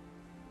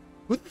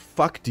 who the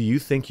fuck do you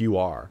think you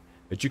are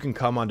that you can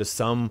come onto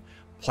some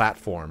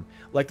platform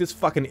like this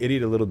fucking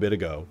idiot a little bit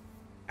ago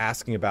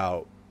asking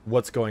about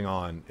what's going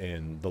on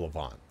in the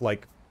Levant?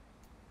 Like,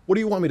 what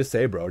do you want me to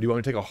say, bro? Do you want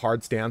me to take a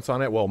hard stance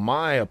on it? Well,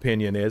 my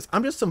opinion is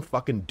I'm just some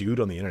fucking dude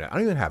on the internet. I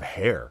don't even have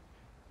hair.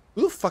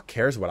 Who the fuck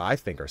cares what I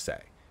think or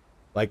say?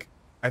 Like,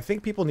 I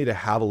think people need to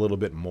have a little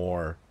bit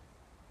more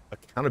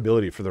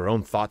accountability for their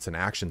own thoughts and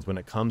actions when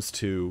it comes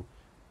to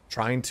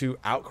trying to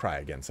outcry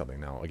against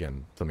something. Now,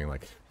 again, something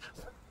like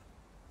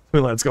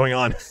that's going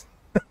on.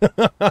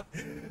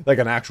 Like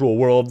an actual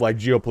world, like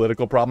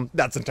geopolitical problem.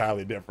 That's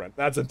entirely different.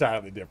 That's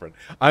entirely different.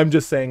 I'm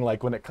just saying,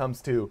 like, when it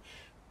comes to,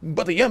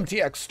 but the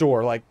MTX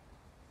store, like,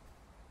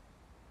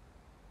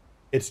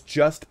 it's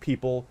just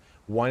people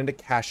wanting to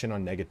cash in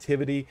on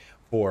negativity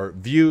for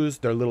views,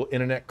 their little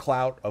internet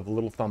clout of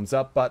little thumbs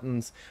up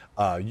buttons,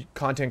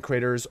 content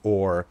creators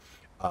or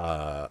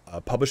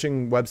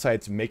publishing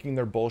websites making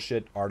their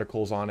bullshit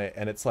articles on it.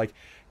 And it's like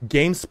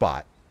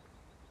GameSpot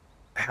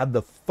had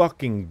the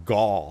fucking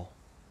gall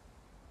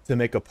to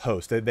make a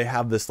post. They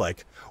have this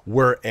like,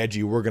 we're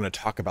edgy, we're going to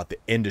talk about the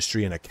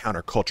industry in a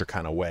counterculture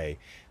kind of way.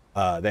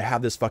 They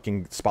have this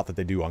fucking spot that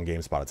they do on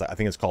GameSpot. It's like, I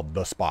think it's called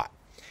The Spot.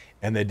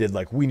 And they did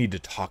like, we need to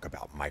talk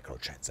about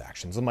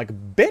microtransactions. I'm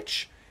like,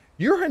 bitch,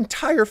 your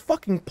entire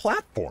fucking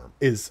platform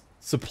is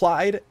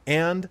supplied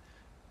and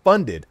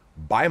funded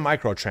by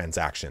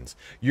microtransactions.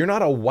 You're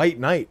not a white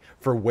knight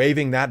for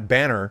waving that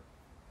banner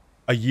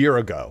a year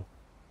ago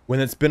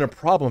when it's been a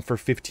problem for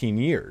 15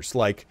 years.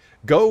 Like,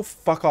 go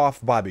fuck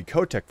off Bobby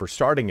Kotick for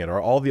starting it, or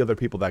all the other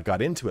people that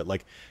got into it.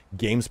 Like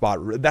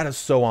GameSpot, that is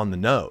so on the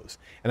nose.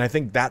 And I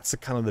think that's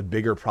kind of the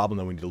bigger problem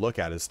that we need to look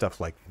at, is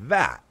stuff like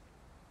that.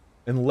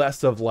 And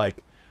less of like,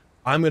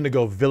 I'm going to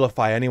go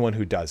vilify anyone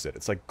who does it.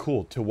 It's like,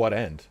 cool, to what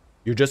end?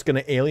 You're just going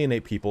to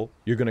alienate people.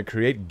 You're going to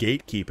create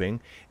gatekeeping,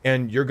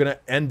 and you're going to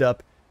end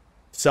up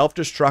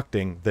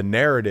self-destructing the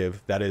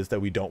narrative that is that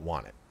we don't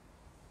want it.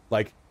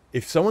 Like,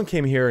 if someone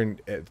came here,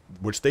 and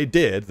which they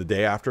did the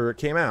day after it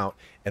came out,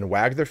 and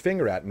wagged their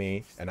finger at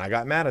me and I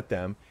got mad at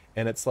them,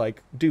 and it's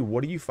like, dude,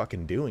 what are you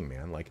fucking doing,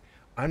 man? Like,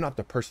 I'm not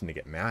the person to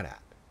get mad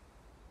at.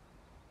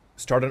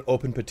 Start an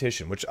open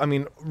petition, which, I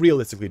mean,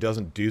 realistically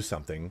doesn't do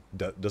something,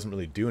 doesn't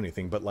really do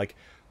anything, but like,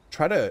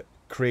 try to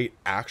create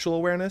actual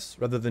awareness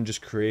rather than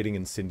just creating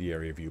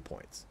incendiary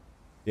viewpoints.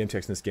 The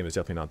MTX in this game is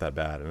definitely not that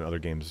bad, and other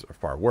games are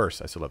far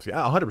worse. I still love to,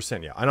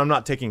 100%, yeah. And I'm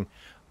not taking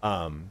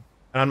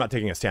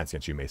a stance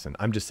against you, Mason.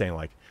 I'm just saying,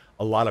 like,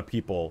 a lot of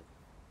people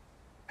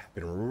have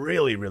been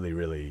really, really,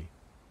 really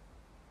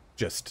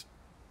just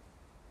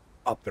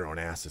up their own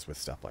asses with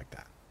stuff like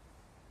that.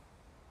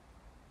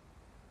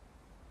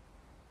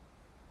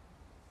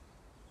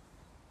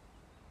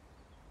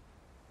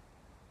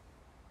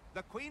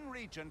 The Queen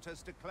Regent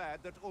has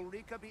declared that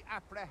Ulrika be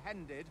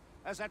apprehended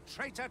as a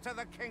traitor to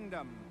the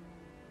kingdom.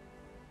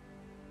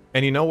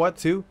 And you know what,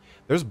 too?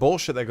 There's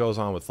bullshit that goes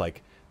on with,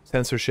 like,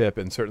 censorship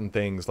and certain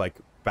things. Like,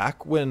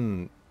 back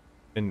when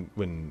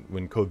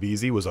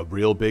Kovizi was a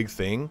real big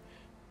thing,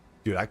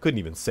 dude, I couldn't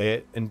even say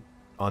it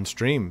on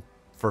stream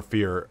for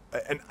fear.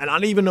 And I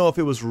don't even know if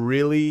it was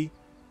really...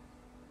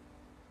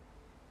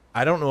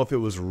 I don't know if it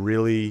was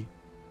really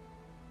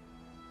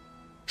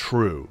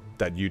true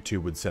that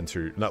YouTube would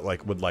censor...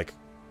 would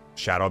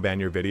shadow ban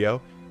your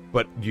video.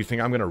 But do you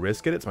think I'm going to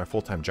risk it? It's my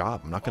full-time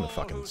job. I'm not going to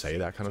fucking say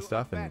that kind of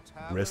stuff and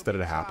risk that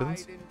it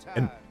happens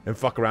and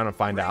fuck around and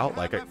find out.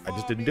 Like, I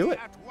just didn't do it.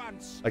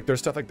 Like, there's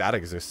stuff like that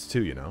exists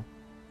too, you know?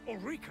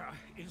 Ulrika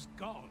is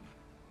gone.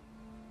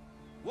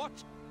 What?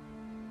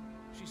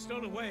 She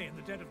stole away in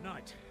the dead of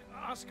night.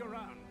 Ask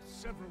around.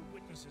 Several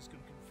witnesses can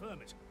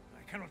confirm it.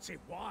 I cannot say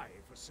why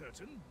for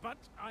certain, but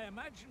I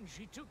imagine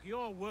she took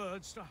your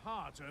words to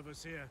heart,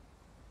 Overseer.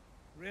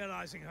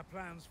 Realizing her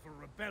plans for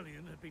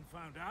rebellion had been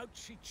found out,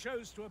 she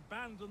chose to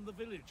abandon the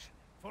village,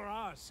 for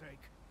our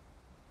sake.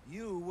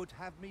 You would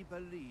have me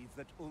believe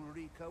that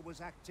Ulrika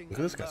was acting Look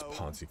at this guy's alone,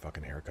 Ponzi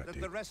fucking haircut, that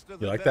dude. the rest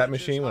of You the like that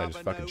villagers machine when I harbor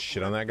just fucking no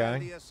shit on that guy?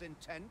 rebellious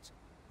intent?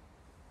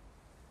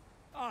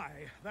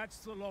 Aye, that's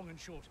the long and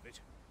short of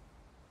it.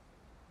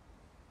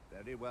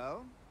 Very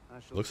well.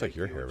 I shall Looks like take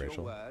your you hair, at your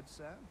Rachel. word,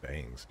 sir.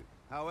 Bangs, dude.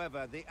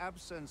 However, the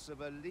absence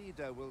of a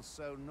leader will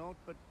sow naught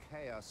but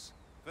chaos.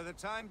 For the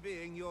time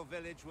being, your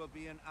village will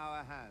be in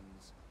our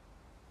hands.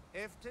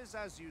 If 'tis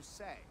as you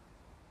say,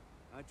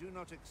 I do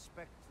not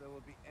expect there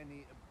will be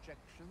any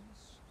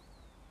objections.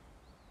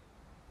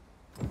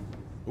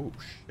 Ooh,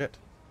 shit.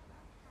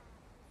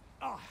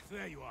 Ah,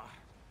 there you are.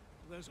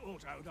 There's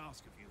aught I would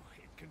ask of you.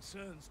 It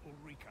concerns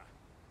Ulrika.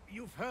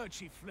 You've heard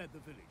she fled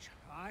the village,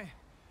 aye?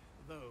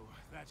 Though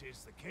that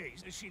is the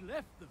case, she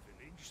left the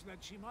village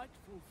that she might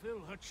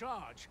fulfill her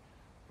charge,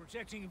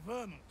 protecting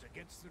Vermont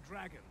against the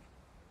dragon.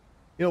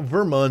 You know,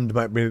 Vermund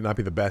might not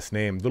be the best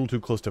name. A little too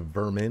close to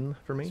vermin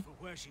for me. As for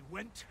where she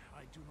went,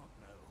 I do not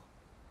know.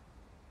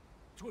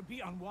 'Twould be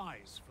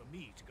unwise for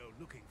me to go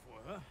looking for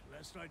her,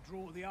 lest I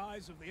draw the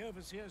eyes of the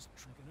overseers.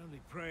 I can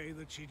only pray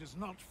that she does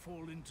not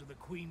fall into the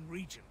Queen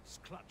Regent's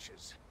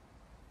clutches.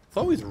 It's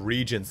always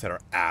regents that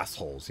are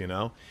assholes, you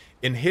know?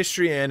 In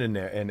history and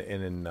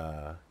in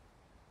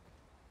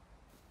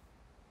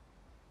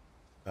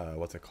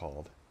what's it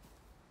called?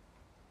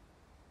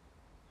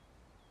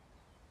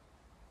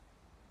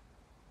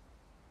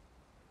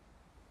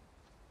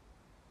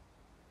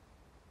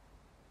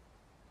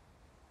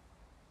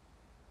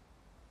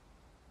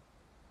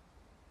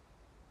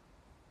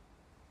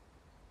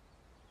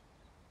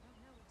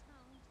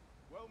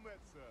 Well met,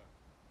 sir.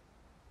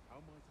 How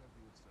might I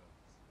be of service?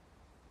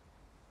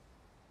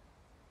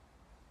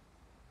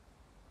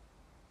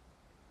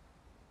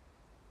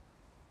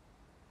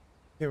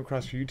 Came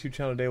across your YouTube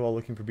channel today while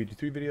looking for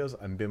BT3 videos.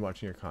 I've been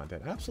watching your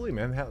content. Absolutely,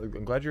 man.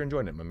 I'm glad you're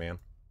enjoying it, my man.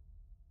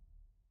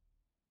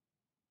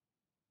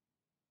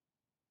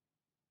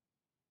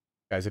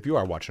 Guys, if you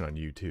are watching on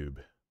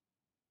YouTube.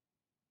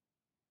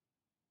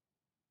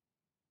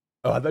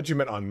 Oh, I thought you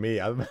meant on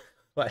me. I'm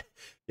like,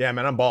 yeah,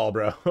 man, I'm ball,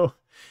 bro.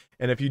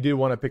 And if you do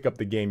want to pick up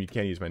the game, you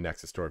can use my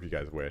Nexus store if you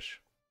guys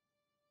wish.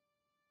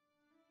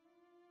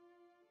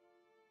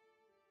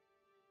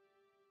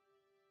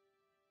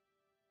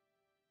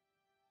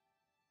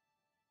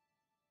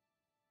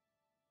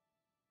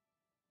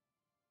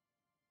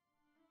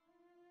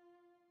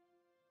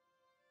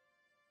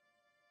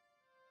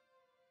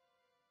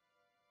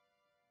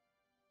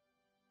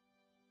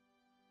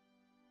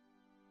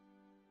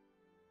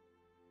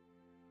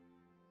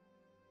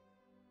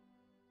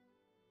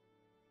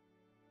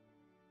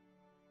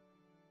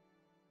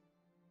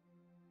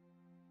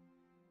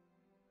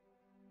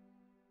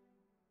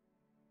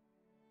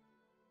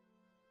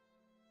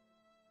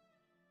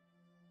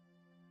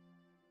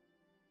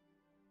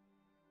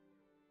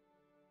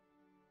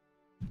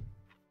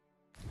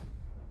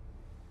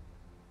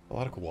 A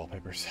lot of cool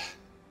wallpapers.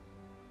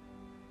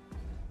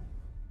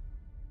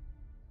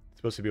 It's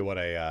supposed to be what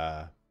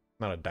a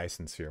not a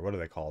Dyson sphere. What are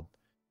they called?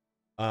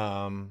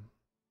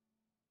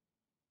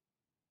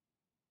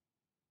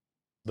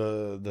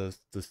 The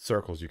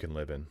circles you can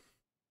live in.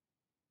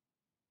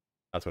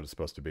 That's what it's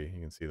supposed to be.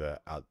 You can see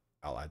the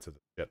outlines of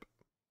the ship.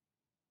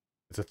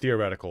 It's a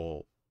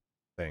theoretical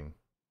thing.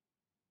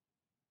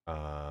 You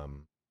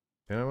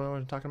know what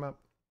I'm talking about?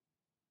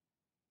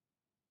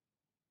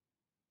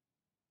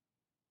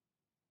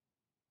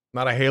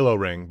 Not a halo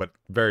ring, but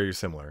very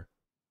similar.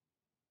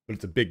 But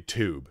it's a big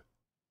tube.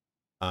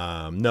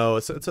 No,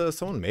 it's a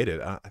someone made it.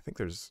 I think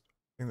there's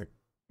no,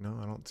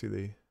 I don't see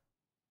the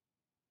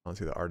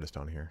artist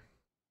on here.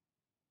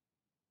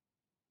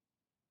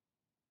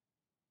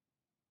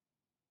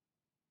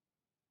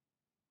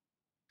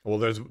 Well,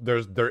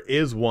 there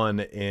is one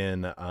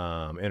in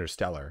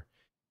Interstellar,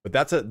 but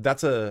that's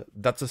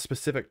a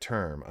specific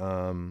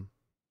term.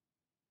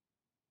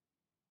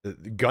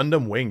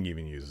 Gundam Wing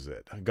even uses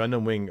it.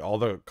 Gundam Wing, all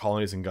the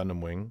colonies in Gundam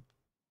Wing.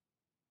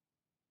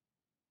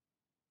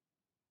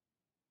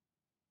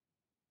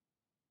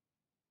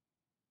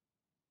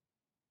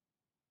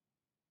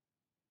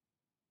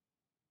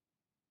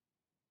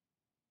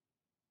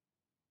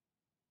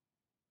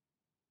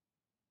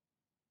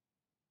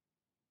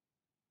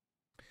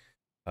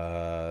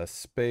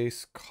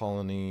 Space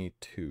Colony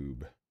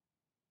Tube.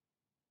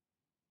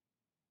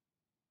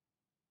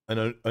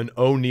 An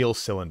O'Neill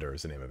cylinder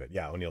is the name of it.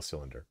 Yeah, O'Neill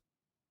cylinder.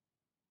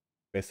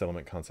 Space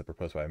settlement concept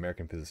proposed by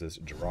American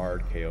physicist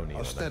Gerard K. O'Neill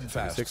in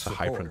 1976, The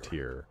High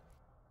Frontier.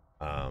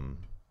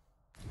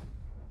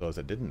 Those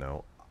that didn't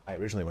know, I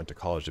originally went to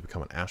college to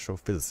become an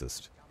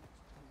astrophysicist.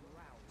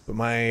 But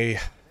my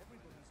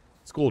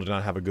school did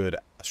not have a good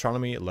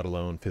astronomy, let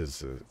alone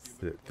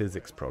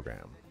physics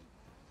program.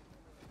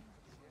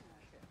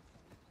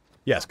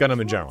 Yes,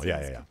 Gundam in general.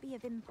 Yeah.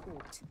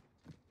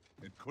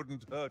 It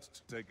couldn't hurt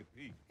to take a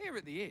peek. Here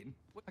at the inn,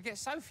 I get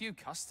so few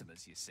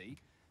customers, you see,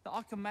 that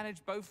I can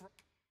manage both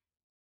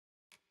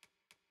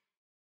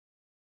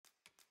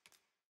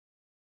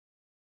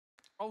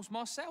roles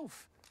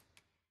myself.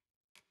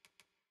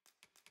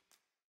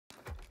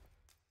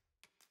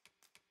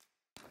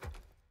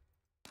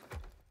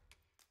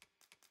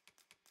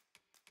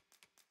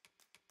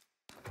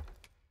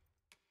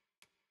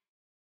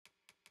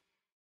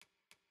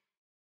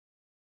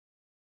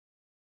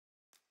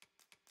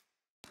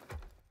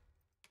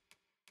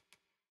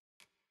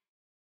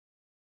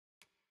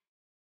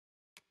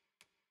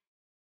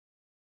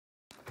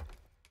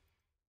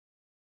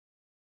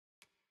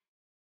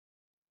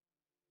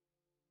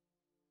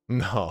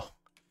 No.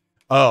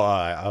 Oh,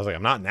 I was like,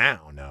 I'm not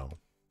now, no.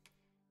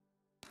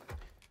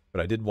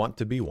 But I did want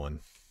to be one.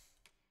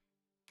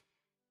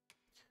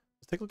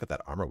 Let's take a look at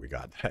that armor we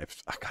got. I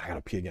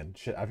gotta pee again.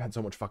 Shit, I've had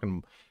so much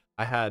fucking...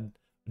 I had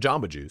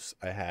Jamba Juice.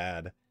 I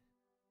had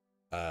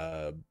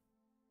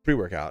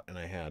pre-workout, and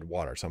I had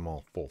water, so I'm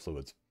all full of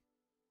fluids.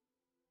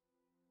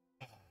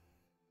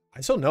 I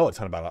still know a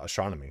ton about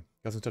astronomy.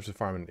 Got some tips to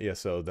farm and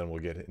ESO, then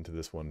we'll get into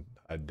this one.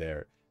 I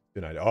dare.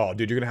 Oh,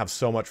 dude, you're gonna have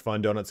so much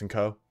fun, Donuts and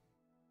Co.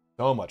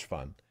 So much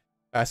fun.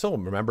 I still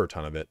remember a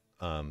ton of it.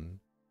 I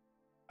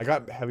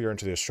got heavier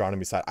into the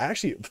astronomy side.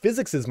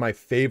 Physics is my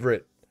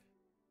favorite.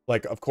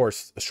 Like, of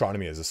course,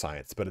 astronomy is a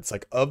science, but it's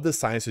like, of the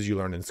sciences you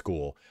learn in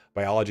school,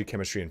 biology,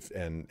 chemistry,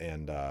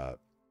 and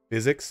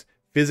physics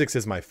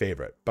is my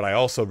favorite. But I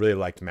also really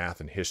liked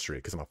math and history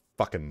because I'm a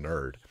fucking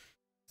nerd.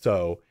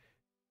 So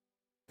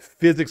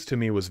physics to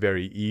me was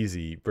very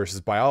easy,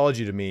 versus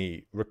biology to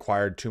me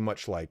required too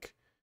much like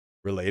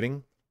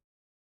relating.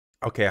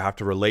 Okay, I have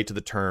to relate to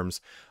the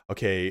terms,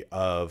 okay,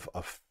 of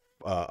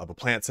a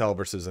plant cell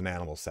versus an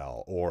animal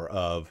cell, or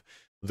of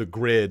the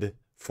grid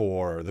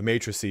for the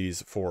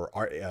matrices for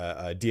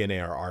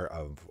DNA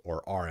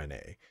or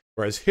RNA.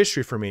 Whereas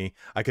history for me,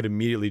 I could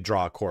immediately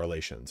draw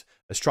correlations.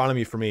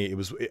 Astronomy for me,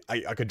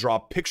 I could draw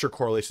picture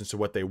correlations to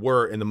what they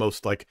were in the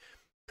most like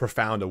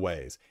profound of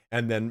ways.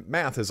 And then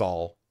math is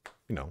all,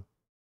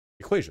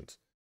 equations.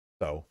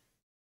 So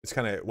it's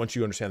kind of, once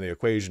you understand the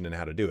equation and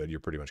how to do it, you're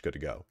pretty much good to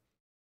go.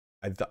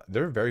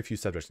 There are very few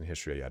subjects in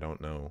history I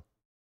don't know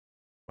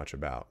much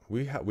about.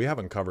 We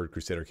haven't covered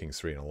Crusader Kings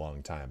 3 in a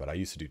long time, but I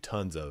used to do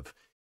tons of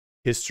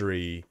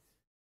history.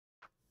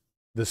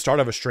 The start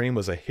of a stream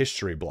was a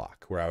history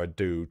block where I would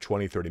do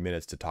 20, 30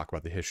 minutes to talk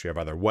about the history of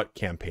either what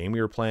campaign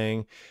we were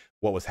playing,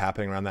 what was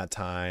happening around that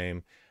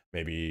time.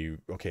 Maybe,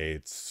 okay,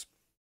 it's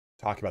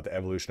talking about the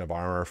evolution of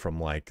armor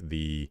from like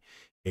the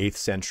 8th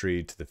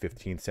century to the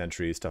 15th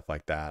century, stuff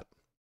like that.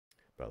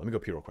 But let me go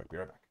pee real quick. Be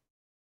right back.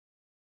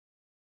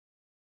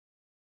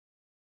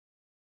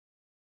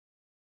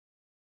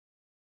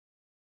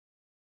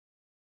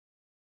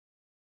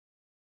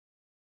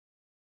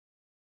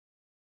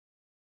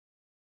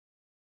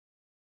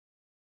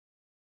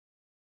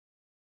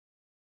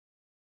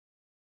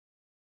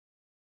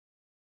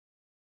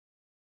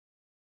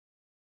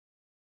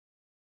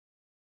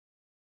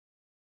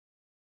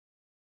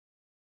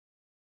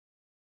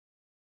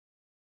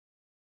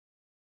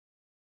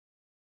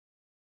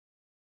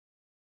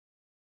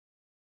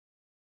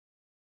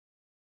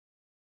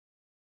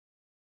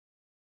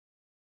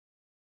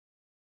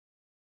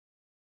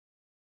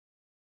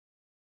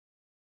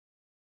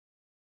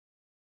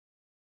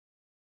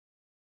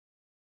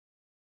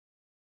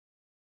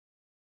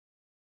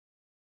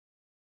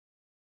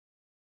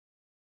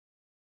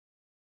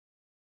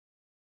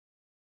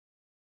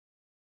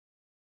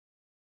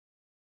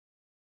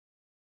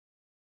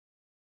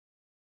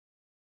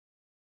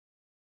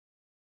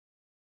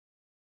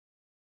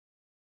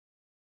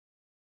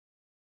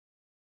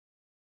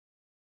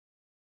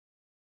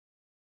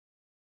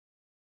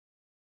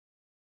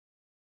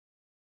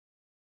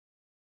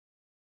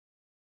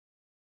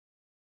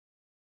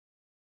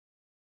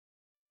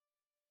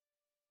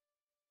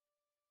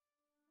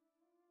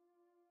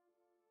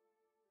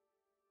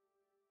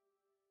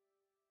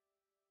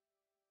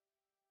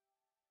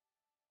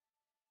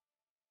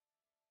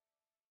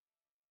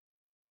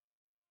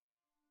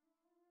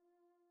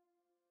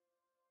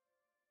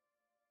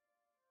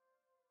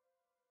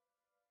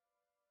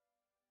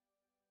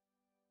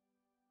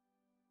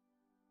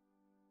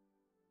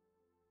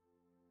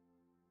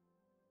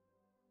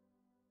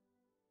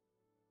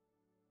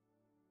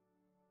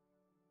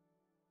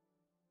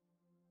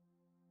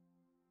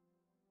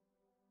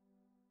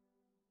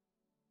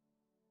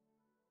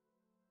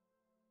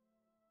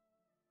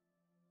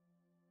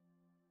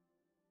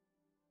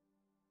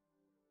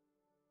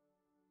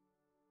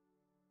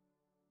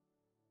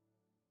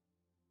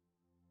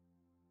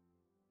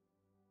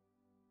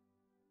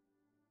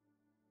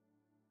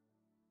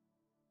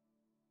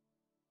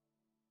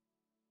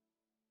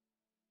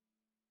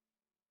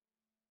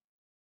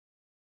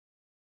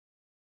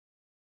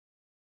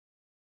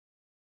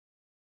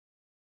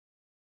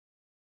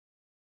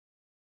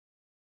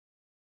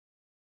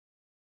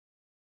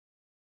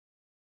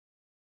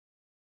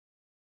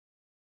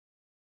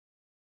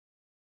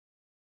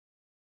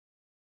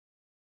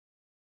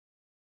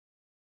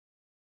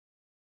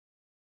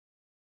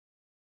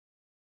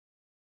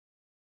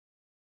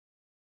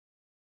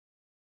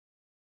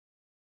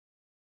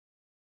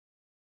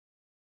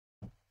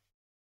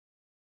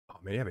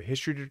 man, you have a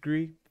history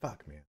degree?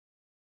 Fuck, man.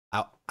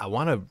 I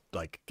want to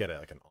like get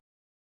it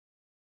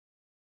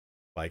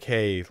like,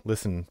 hey,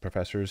 listen,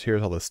 professors,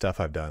 here's all the stuff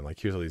I've done. Like,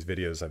 here's all these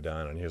videos I've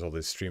done, and here's all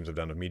these streams I've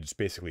done of me just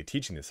basically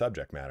teaching the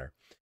subject matter.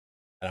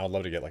 And I would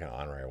love to get like an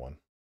honorary one.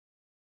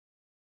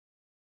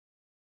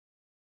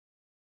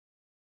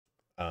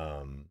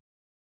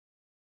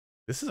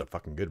 This is a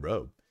fucking good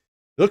robe.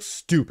 It looks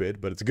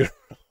stupid, but it's a good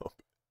robe.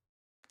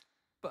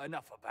 But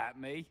enough about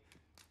me.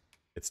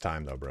 It's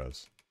time though,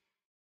 bros.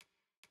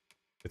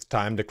 It's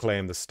time to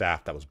claim the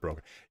staff that was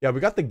broken. Yeah, we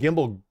got the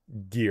gimbal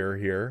gear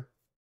here.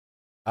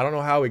 I don't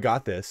know how we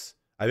got this.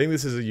 I think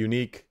this is a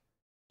unique...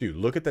 Dude,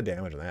 look at the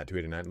damage on that,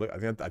 289. Look,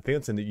 I think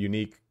it's a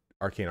unique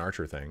Arcane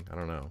Archer thing. I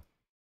don't know.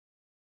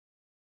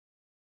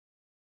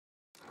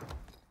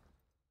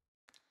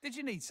 Did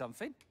you need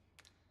something?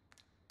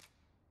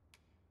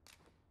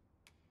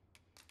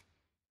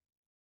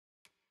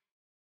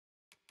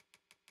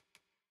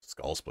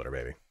 Skull splitter,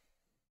 baby.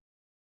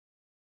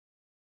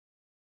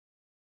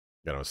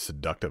 Got a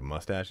seductive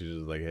mustache. He's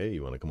just like, hey,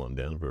 you want to come on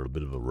down for a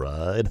bit of a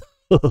ride?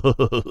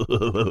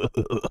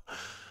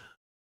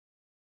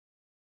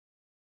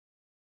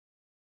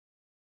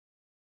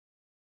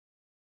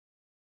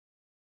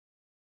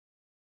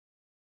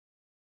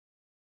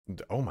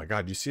 Oh my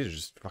god, you see it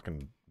just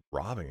fucking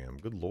robbing him.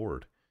 Good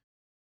lord.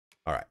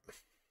 All right.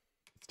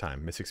 It's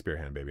time. Mystic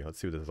Spearhand, baby. Let's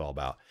see what this is all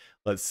about.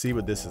 Let's see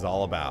what this is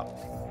all about.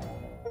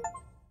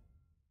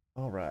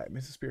 All right.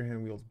 Mystic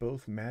Spearhand wields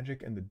both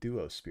magic and the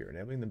duo spear,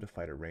 enabling them to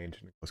fight at range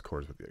and close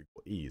quarters with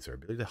equal ease. Their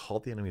ability to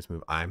halt the enemy's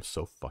move. I'm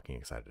so fucking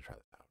excited to try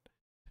this out.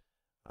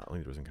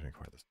 Only doesn't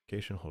require this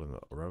location. Holding the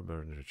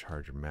rubber to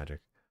charge your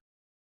magic.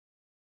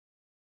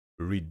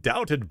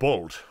 Redoubted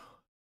bolt.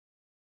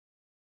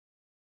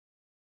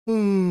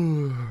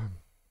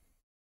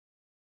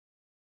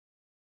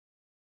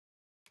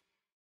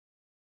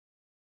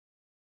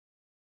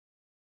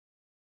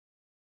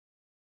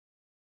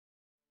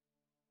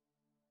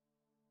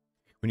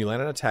 When you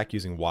land an attack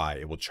using Y,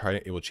 it will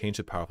change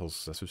the powerful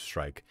successive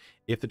strike.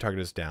 If the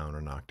target is down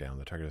or knocked down,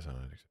 the target is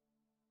on.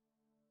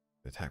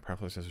 The attack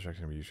powerful successive strike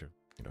can be used.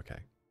 Okay.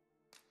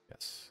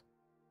 Yes.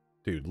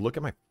 Dude, look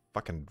at my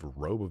fucking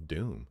robe of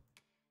doom.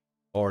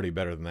 Already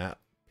better than that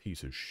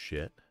piece of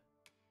shit.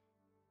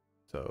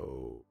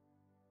 So,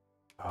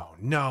 oh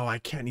no, I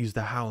can't use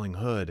the Howling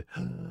Hood.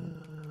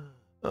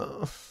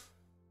 I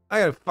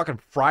got a fucking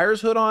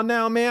Friar's Hood on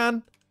now,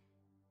 man.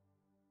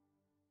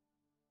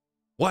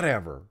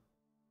 Whatever.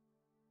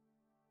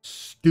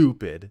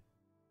 Stupid.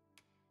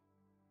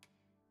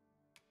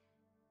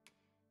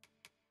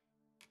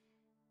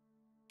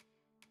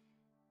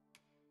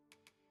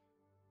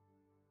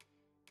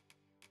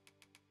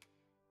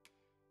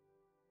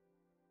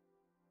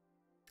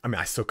 I mean,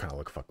 I still kind of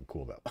look fucking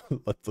cool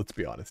though. let's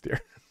be honest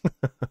here.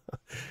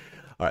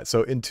 All right,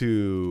 so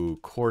into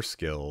core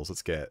skills.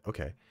 Let's get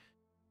okay.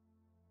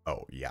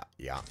 Oh yeah.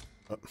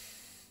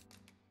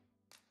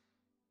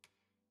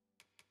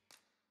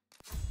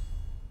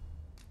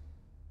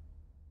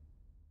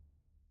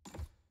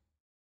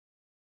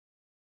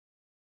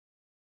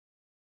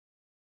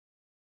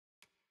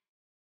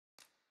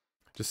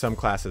 Just some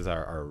classes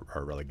are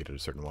relegated to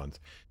certain ones.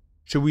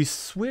 Should we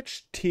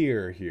switch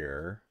tier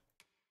here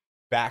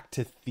back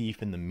to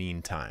Thief in the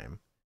meantime?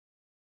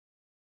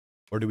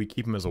 Or do we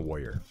keep him as a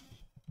warrior?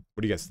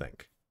 What do you guys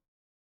think?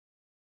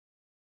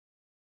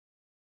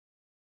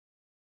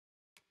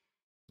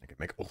 I can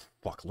make... Oh,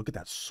 fuck. Look at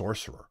that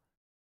sorcerer.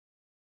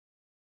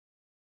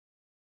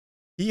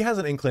 He has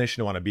an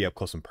inclination to want to be up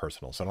close and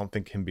personal, so I don't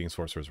think him being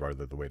sorcerer is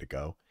rather the way to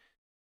go.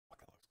 Fuck,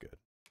 that looks good.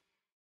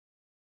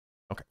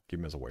 Okay, keep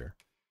him as a warrior.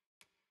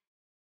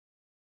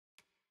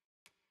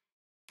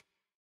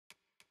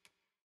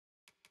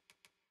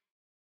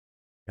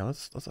 Yeah,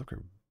 let's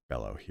upgrade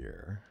Bellow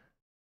here.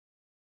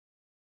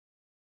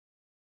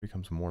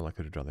 Becomes more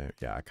likely to draw the...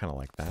 Yeah, I kind of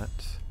like that.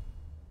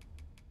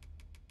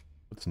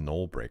 What's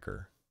Knoll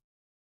Breaker?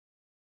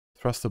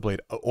 Thrust the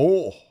blade...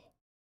 Oh!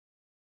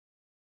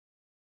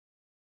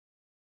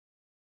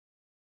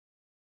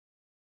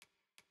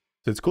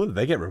 So it's cool that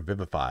they get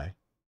Revivify.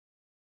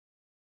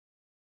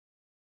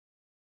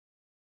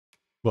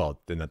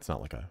 Well, then that's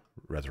not like a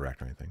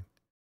Resurrect or anything.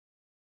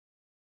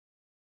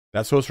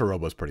 That Sorcerer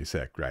Robe was pretty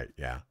sick, right?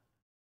 Yeah.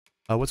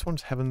 What's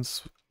one's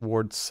Heaven's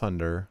Ward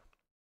Sunder?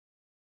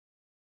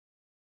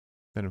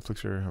 Then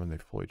inflicts her when they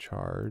fully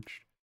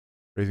charged.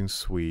 Raising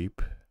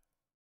Sweep.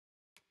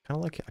 I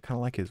kind of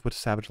like his. What's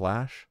Savage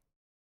Lash?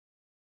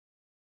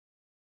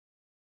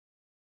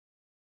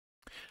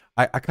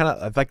 I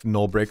like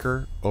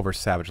Nullbreaker over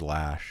Savage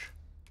Lash.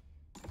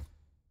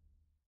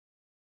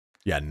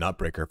 Yeah,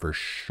 Nutbreaker for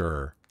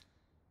sure.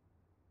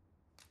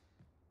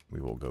 We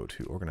will go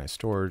to Organized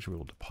Storage. We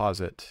will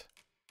deposit.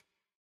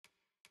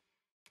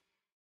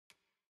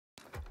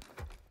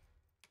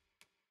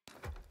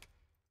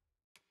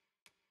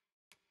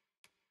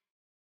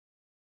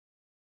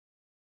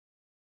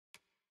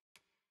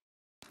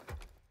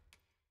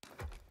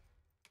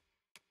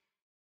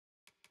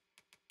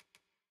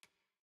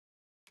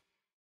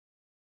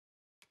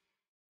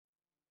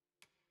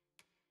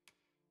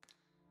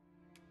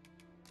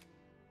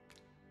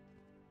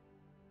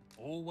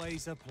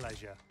 Always a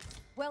pleasure.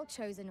 Well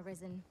chosen,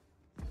 Risen.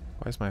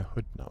 Why is my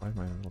hood not? Why is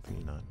my little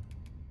thingy not?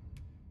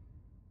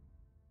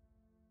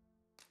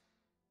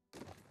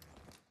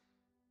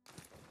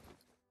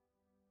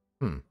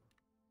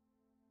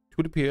 It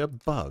would appear a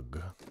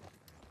bug.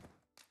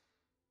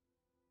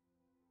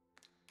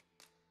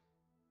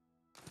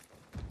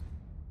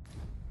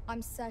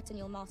 I'm certain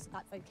you'll master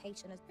that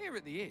vocation as Here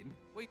at the inn,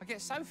 I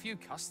get so few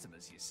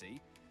customers, you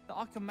see, that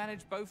I can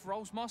manage both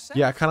roles myself.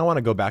 Yeah, I kind of want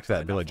to go back to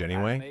that village about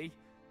anyway. me.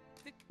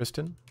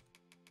 Kristen?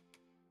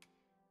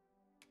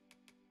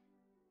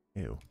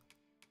 Ew.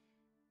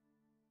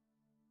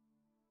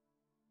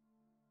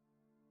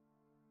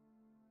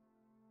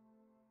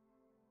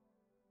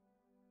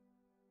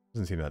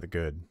 Doesn't seem that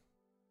good.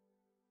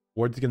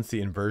 Wards against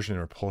the inversion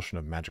and repulsion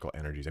of magical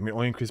energies. I mean,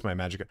 only increase my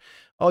magic.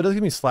 Oh, it does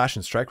give me slash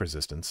and strike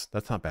resistance.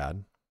 That's not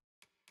bad.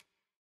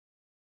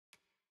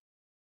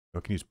 I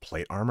can use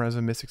plate armor as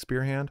a mystic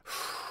spear hand.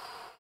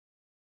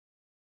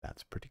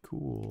 That's pretty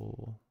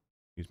cool.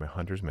 Use my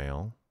hunter's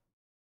mail.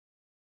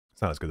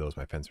 It's not as good though as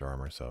my fencer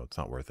armor, so it's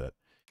not worth it.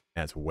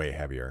 And it's way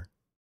heavier.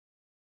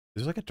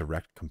 There's like a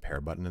direct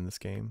compare button in this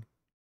game.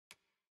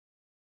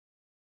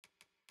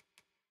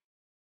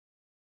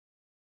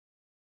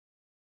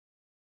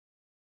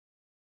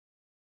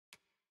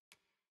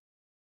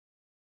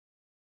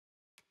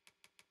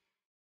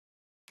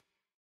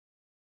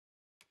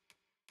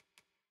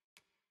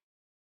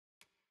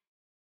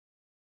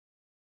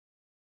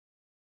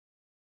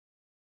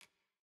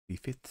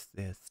 Befits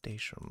their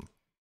station.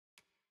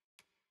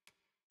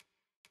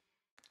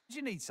 Do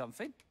you need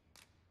something?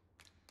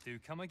 Do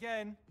come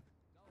again.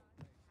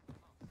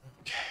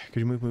 Could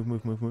you move?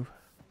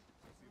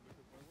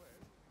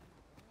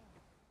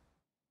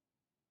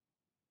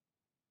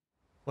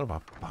 What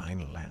about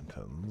fine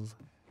lanterns?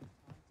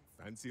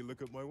 Fancy a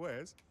look at my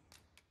wares?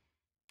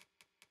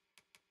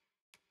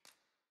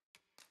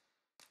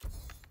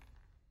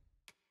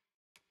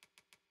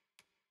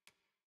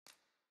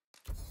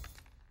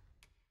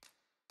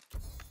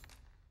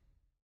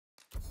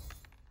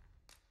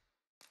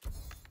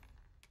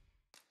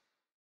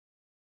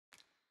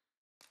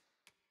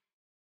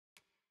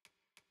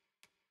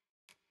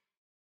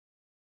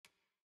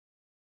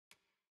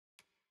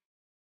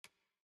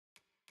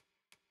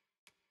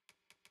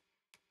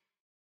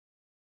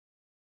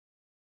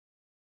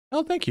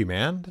 Oh, thank you,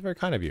 man. That's very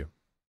kind of you.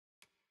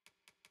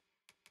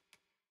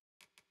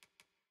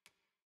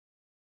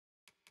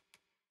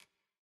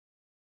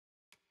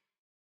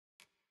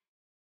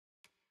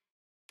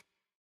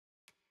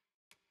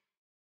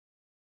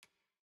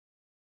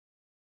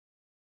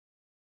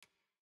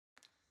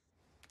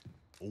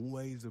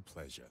 Always a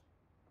pleasure.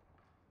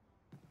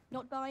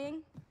 not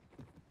buying.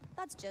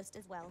 That's just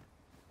as well.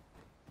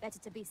 Better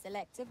to be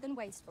selective than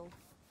wasteful.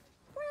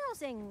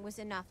 Browsing was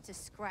enough to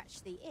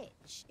scratch the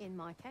itch, in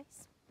my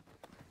case.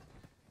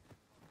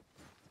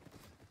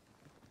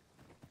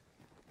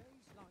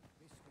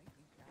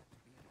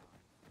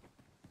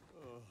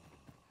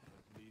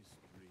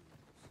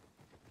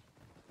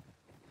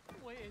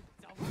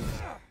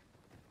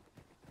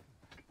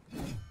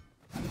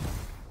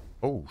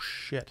 Oh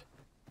shit.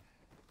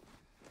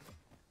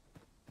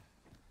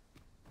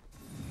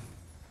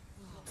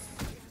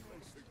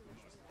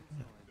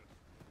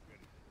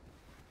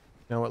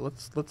 You know what,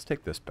 let's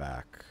take this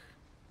back.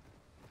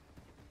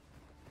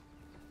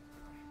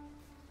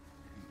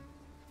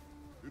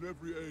 In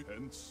every age,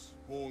 hence,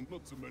 born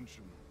not to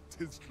mention,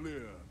 'tis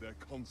clear their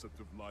concept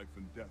of life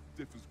and death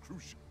differs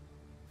crucially.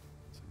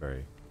 It's a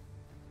very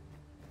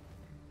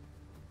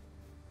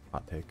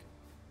hot take.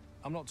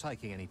 I'm not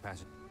taking any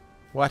passage.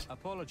 What?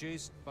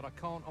 Apologies, but I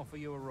can't offer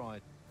you a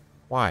ride.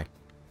 Why?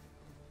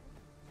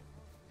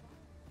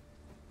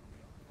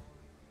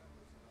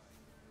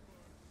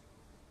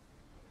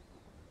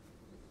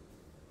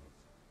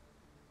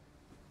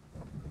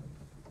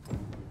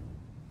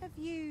 Have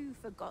you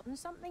forgotten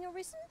something,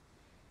 Arisen?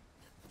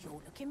 You're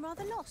looking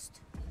rather lost.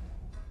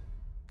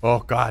 Oh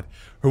god,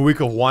 her week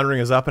of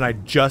wandering is up and I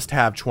just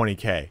have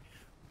 20k.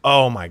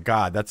 Oh my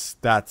god, that's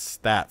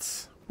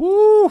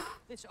woo!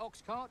 This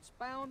ox cart's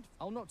bound.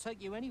 I'll not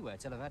take you anywhere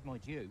till I've had my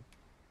due.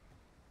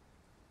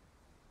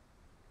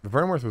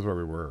 Vernworth was where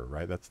we were,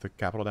 right? That's the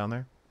capital down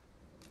there?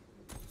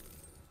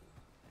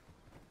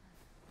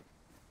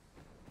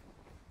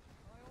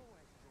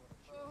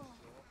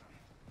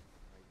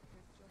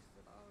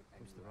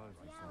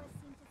 The hours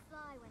seem to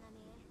fly when I'm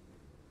here.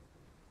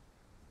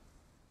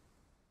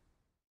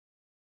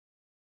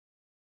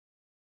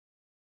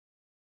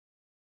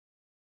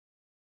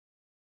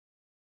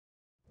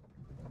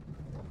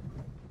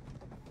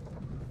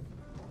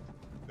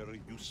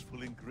 Very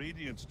useful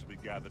ingredients to be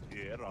gathered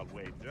here, I'll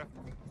wager.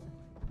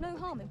 No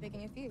harm in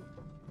picking a few.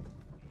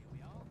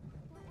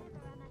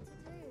 Whatever am I to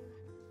do?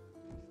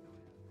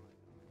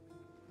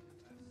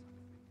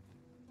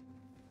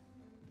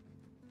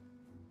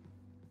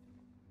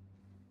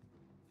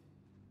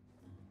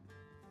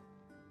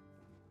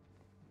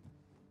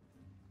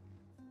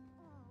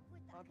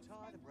 I'm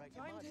tired of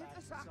breaking my back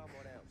to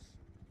someone else.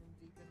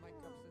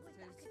 Would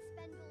I could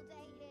spend all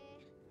day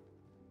here.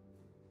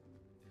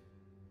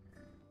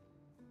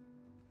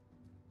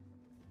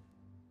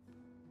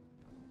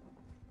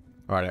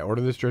 All right, I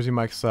ordered this Jersey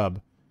Mike sub.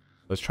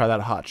 Let's try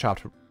that hot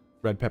chopped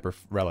red pepper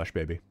relish,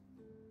 baby.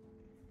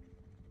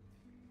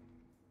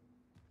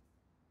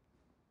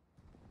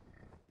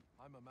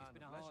 I'm a man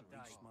of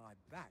leisure. My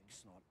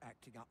back's not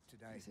acting up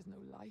today. This is no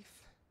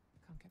life.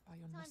 Can't get by on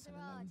Times muscle are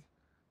hard. alone.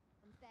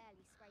 I'm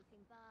barely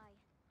scraping by.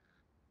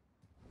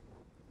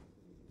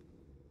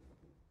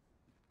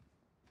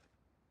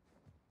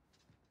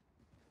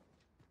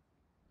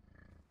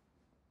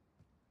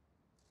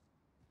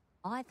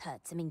 I've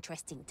heard some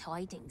interesting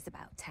tidings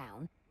about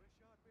town.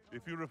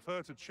 If you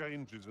refer to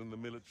changes in the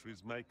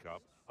military's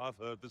makeup, I've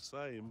heard the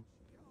same.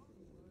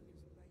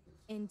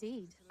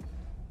 Indeed.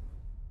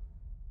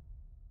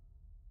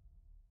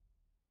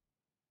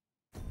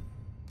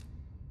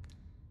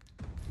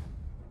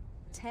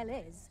 Tell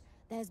is,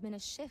 there's been a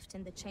shift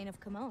in the chain of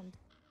command.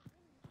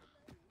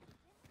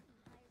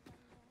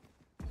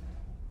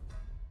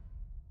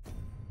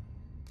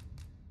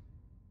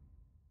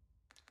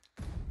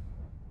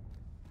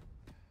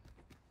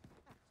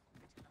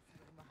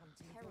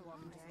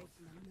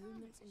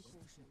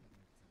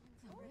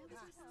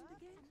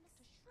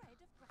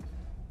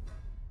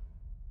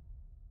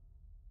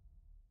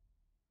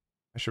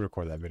 I should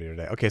record that video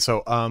today. Okay,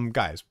 so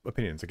guys,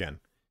 opinions again.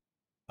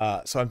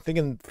 So I'm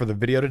thinking for the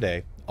video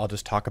today, I'll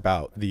just talk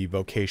about the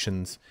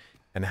vocations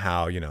and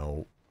how, you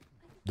know,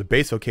 the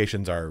base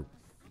vocations are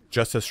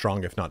just as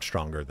strong, if not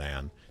stronger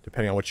than,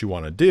 depending on what you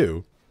want to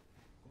do,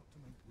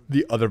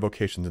 the other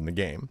vocations in the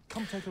game.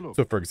 Come take a look.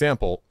 So for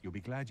example, You'll be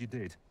glad you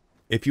did.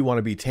 if you want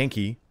to be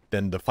tanky,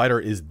 then the fighter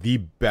is the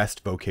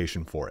best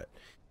vocation for it.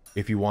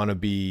 If you want to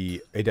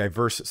be a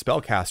diverse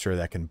spellcaster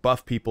that can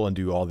buff people and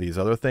do all these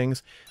other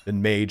things,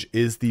 then mage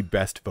is the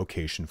best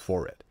vocation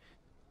for it.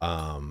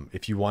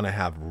 If you want to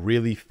have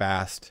really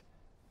fast,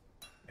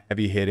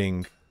 heavy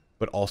hitting,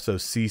 but also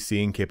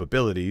CCing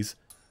capabilities,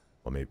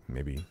 well,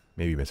 maybe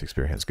Mystic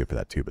Spearhand's good for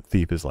that too, but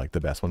Thief is like the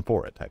best one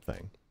for it type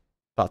thing.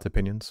 Thoughts,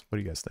 opinions? What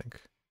do you guys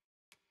think?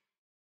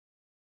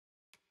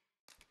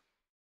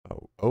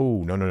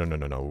 Oh, no.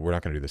 We're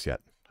not going to do this yet.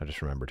 I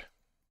just remembered.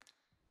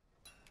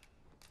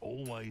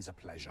 Always a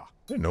pleasure. I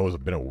didn't know it's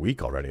been a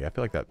week already. I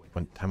feel like that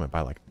one time went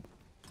by like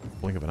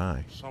blink of an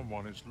eye.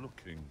 Someone is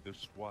looking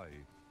this way.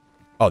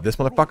 Oh, this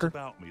What's motherfucker?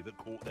 about me that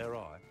caught their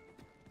eye?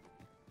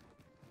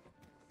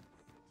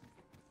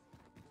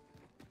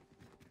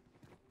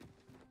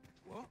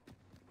 What?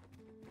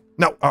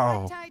 No.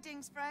 Oh.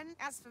 Tidings, friend.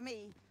 As for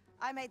me,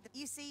 I made the.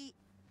 You see,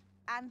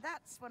 and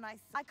that's when I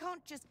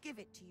can't just give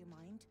it to you,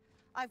 mind.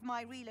 I've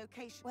my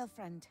relocation. Well,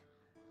 friend,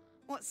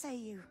 what say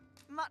you?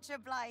 Much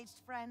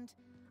obliged, friend.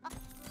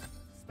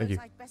 Thank you.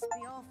 I'd best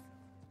be off.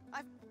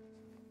 I've.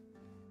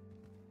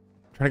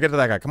 Trying to get to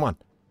that guy. Come on.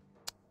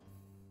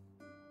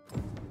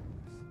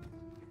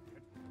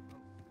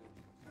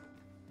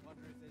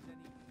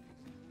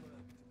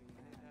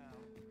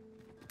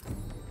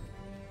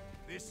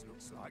 This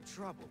looks like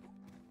trouble.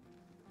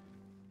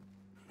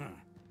 Huh.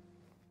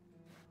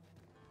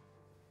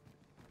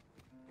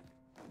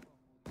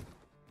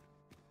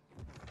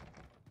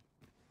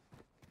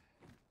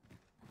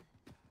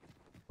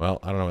 Well,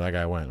 I don't know where that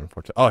guy went,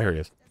 unfortunately. Oh, here he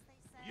is.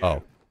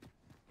 Oh.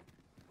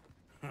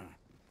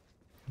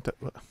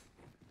 What?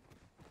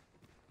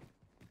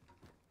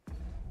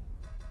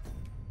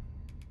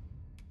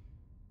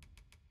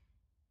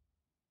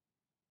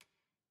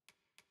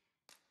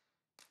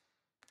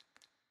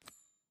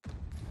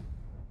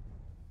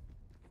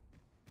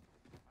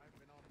 I've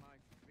been on my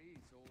feet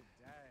all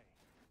day.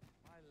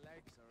 My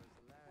legs are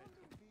as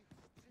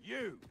lead.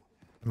 You.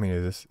 I mean,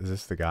 is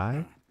this the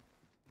guy?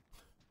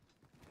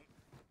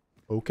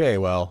 Okay,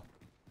 well,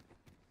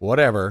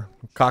 whatever.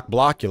 Cock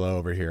Blockula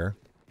over here.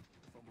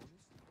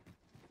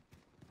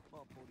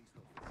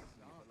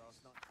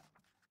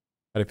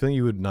 I had a feeling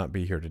you would not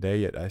be here today,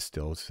 yet I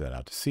still set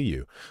out to see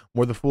you.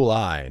 More the fool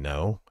I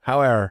know.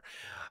 However,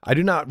 I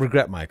do not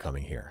regret my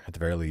coming here. At the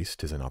very least,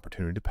 'tis an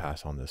opportunity to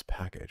pass on this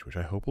package, which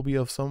I hope will be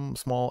of some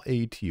small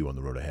aid to you on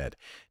the road ahead.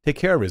 Take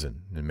care,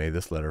 Risen, and may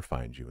this letter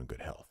find you in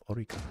good health.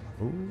 Ulrika.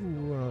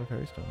 Ooh, another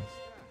fairy stone.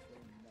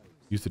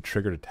 Use the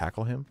trigger to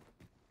tackle him.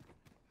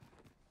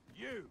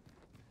 You.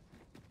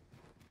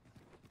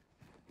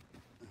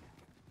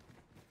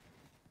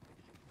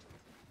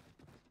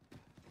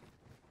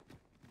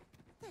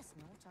 There's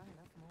naught I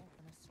love more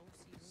than a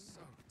saucy room.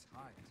 So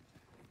tight.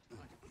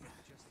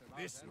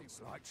 This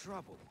looks like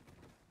trouble.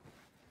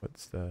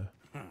 What's the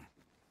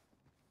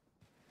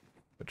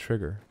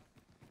trigger?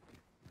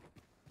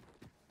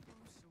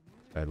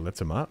 That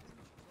lifts him up.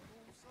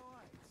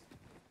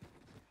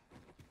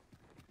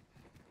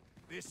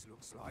 This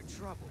looks like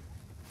trouble.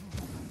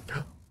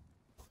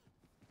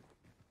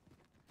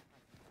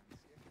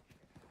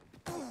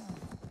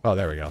 Oh,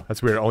 there we go.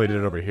 That's weird. Only did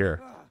it over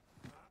here.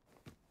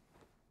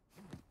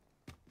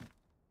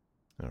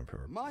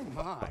 My.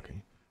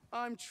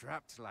 I'm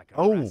trapped like a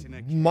Oh rat in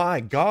a cage. my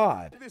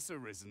God. This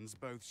Arisen's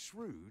both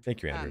shrewd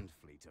Thank you, Andrew. and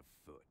fleet of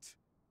foot.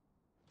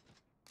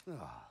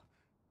 Ah,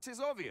 'tis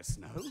obvious,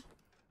 no?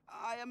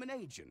 I am an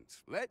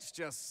agent. Let's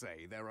just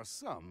say there are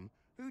some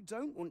who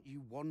don't want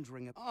you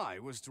wandering. I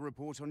was to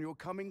report on your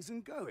comings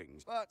and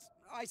goings, but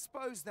I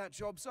suppose that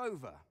job's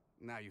over,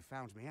 now you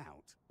found me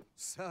out.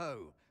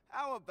 So,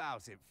 how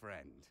about it,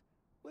 friend?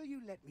 Will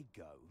you let me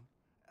go?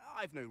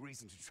 I've no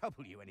reason to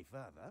trouble you any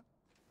further.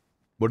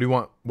 What do you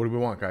want? What do we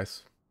want,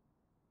 guys?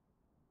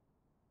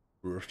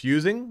 We're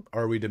refusing,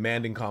 or are we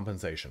demanding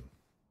compensation?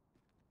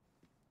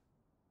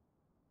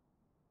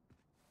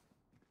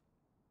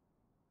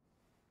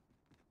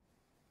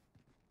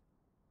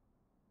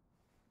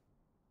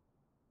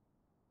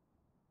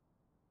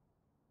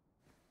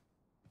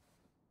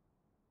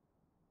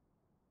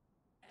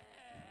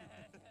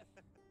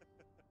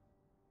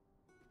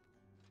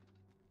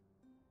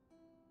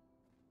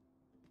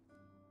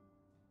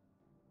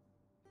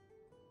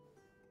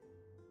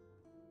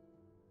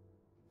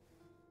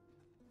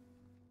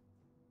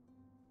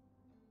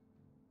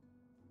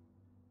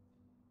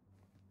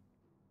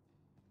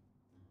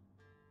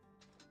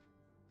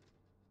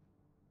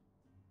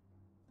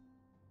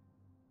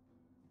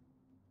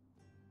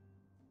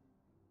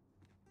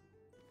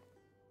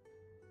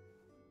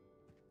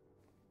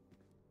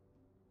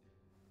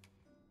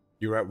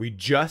 You're right. We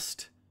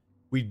just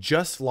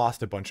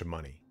lost a bunch of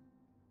money.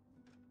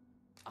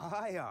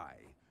 Aye,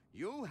 aye.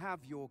 You'll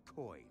have your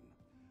coin.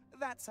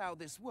 That's how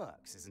this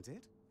works, isn't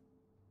it?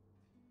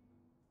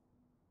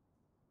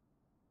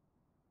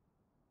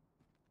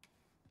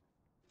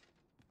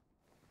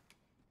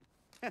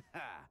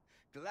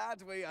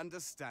 Glad we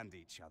understand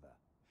each other.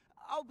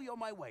 I'll be on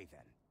my way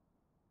then.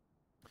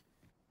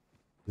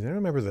 Does anyone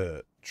remember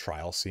the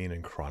trial scene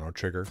in Chrono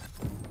Trigger?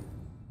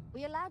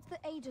 We allowed the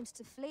agent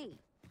to flee.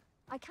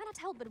 I cannot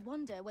help but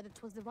wonder whether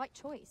it was the right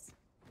choice.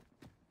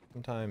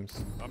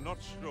 Sometimes. I'm not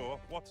sure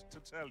what to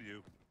tell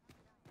you.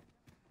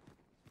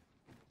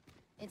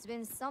 It's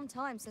been some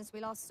time since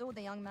we last saw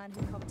the young man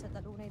who coveted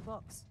that ornate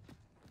box.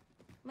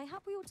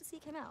 Mayhap we ought to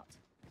seek him out.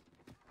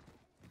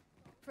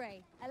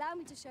 Pray, allow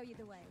me to show you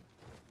the way.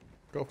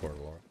 Go for it,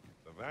 Laura.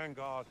 The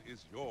vanguard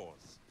is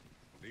yours.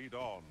 Lead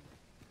on.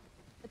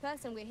 The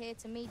person we're here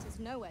to meet is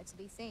nowhere to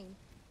be seen.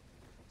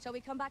 Shall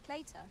we come back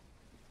later?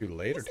 Too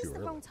late or This too is the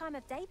early? wrong time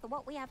of day for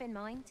what we have in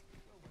mind.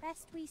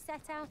 Best we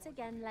set out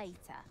again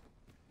later.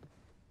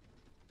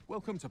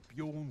 Welcome to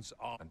Bjorn's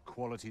Art, and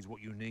quality is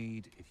what you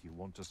need if you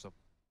want to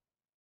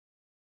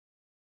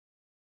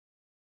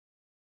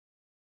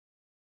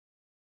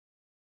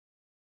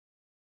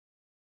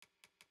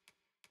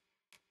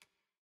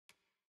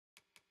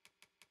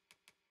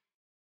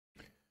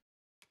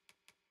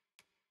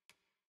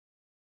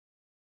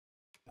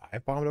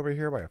Dive bombed over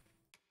here by a...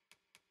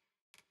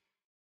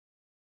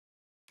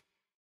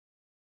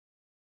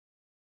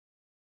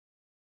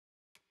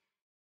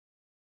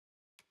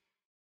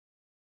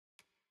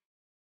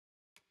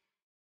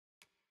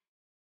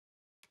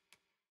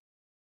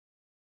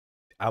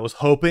 I was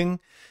hoping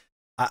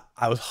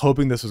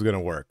this was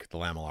gonna work, the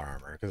Lamillar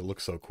armor, because it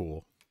looks so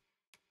cool.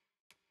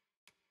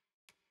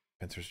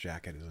 Fencer's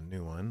jacket is a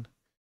new one.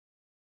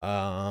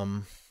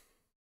 Oh,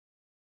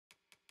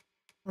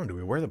 do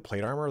we wear the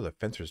plate armor or the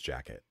Fencer's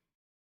jacket?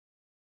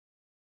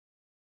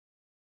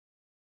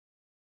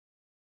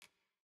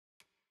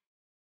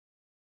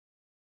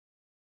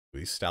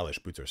 These stylish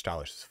boots are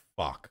stylish as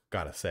fuck.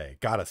 Gotta say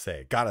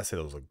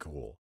those look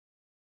cool.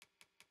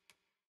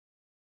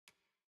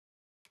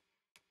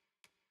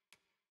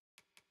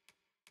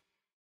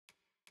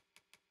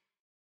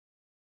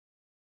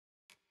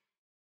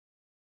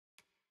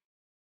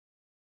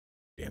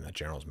 Damn, that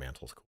general's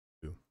mantle's cool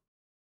too.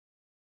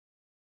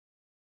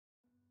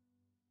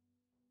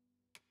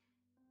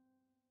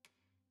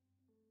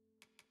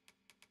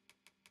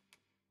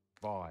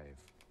 survive.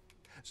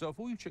 So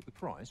before you check the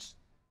price...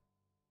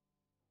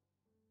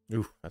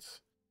 Ooh,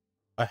 that's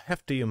a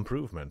hefty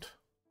improvement.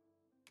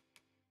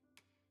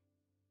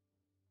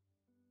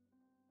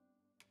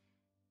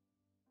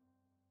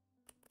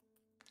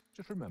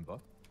 Just remember,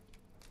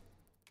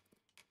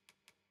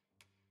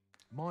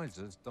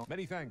 misers don't...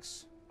 Many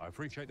thanks. I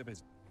appreciate the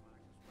business.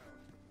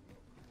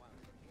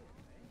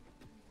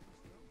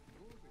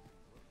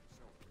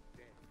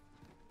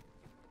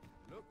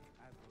 Look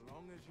as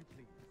long as you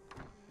please.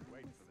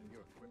 Wait for the new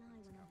equipment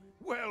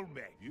to come in. Well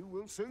met. You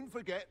will soon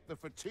forget the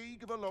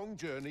fatigue of a long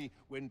journey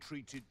when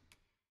treated...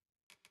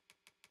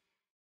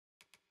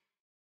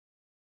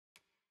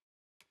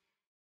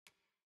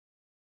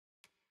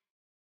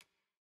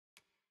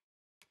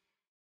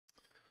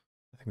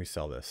 I think we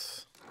sell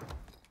this.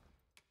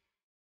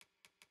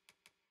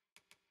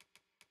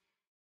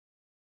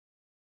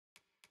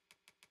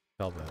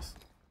 Sell this.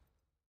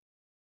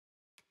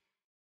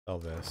 Sell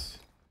this.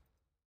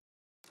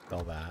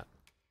 Sell that.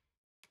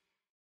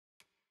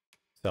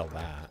 Sell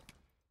that.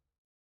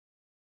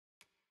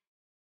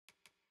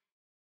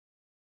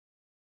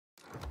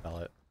 Sell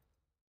it.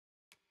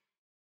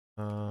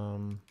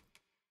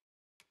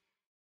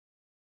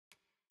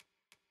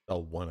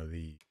 Sell one of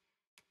these.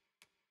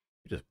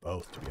 Just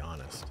both, to be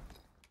honest.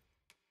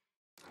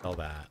 Sell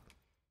that.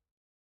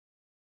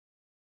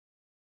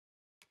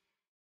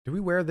 Do we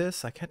wear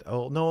this? I can't.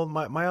 Oh no,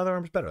 my other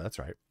arm's better. That's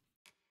right.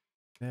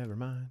 Never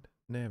mind.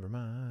 Never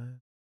mind.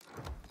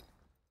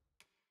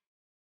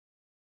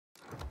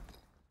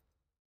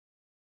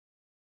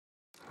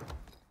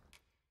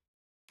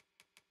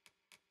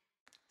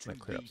 to Might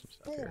clear the up some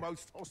stuff here.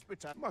 foremost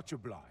hospital. Much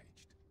obliged.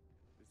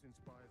 This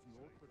inspires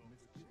naught but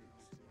misgivings.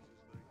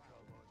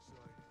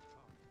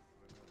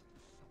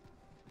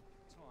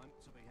 Time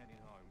to be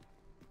heading home.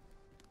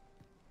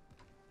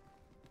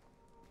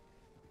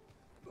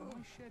 Am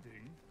I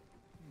shedding?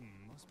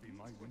 Must be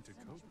my winter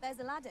coat. There's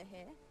a ladder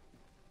here.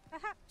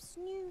 Perhaps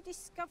new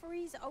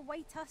discoveries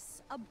await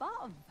us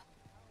above.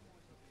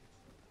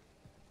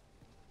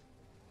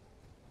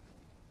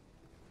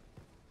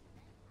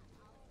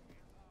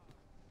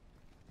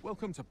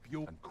 Welcome to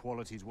Pure, and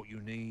quality is what you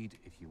need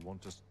if you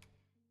want to.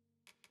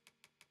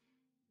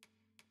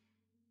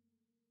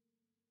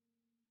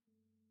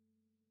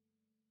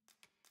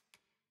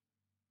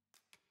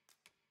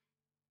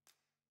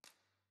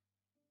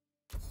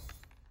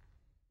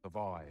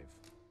 Survive.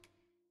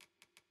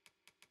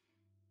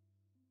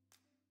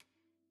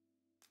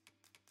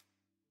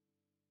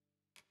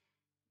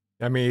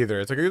 I mean, either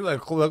it's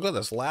like look at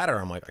this ladder.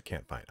 I'm like, I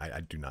can't find.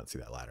 I do not see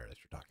that ladder that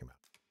you're talking about.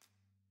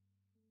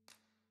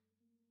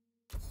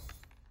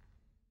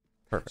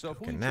 Perfect. So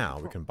Okay, now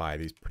we can buy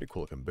these pretty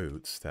cool looking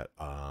boots that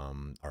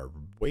are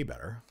way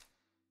better.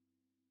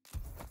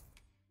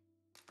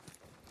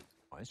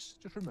 Nice.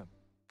 Just remember.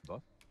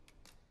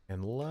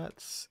 And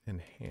let's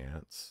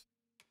enhance.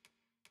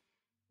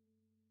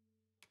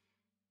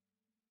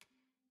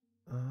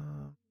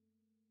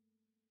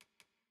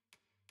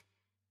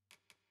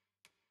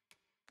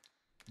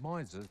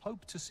 Misers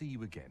hope to see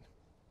you again.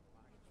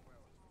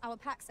 Our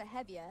packs are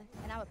heavier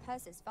and our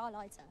purses far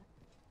lighter.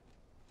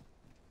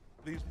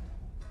 Please.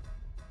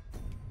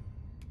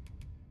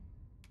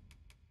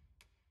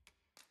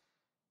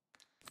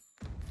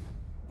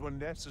 When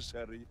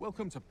necessary.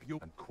 Welcome to Pure,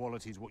 and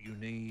quality is what you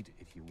need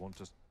if you want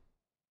to.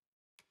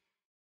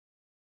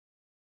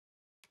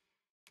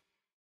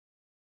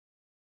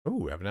 Ooh,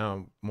 we have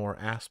now more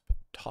asp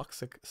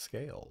toxic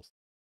scales.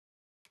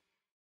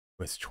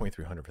 It's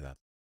 2,300 for that.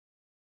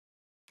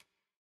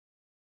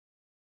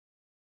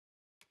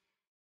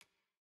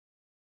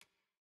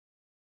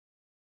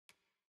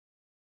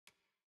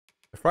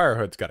 The fire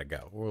hood's got to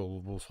go.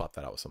 We'll swap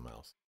that out with something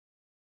else.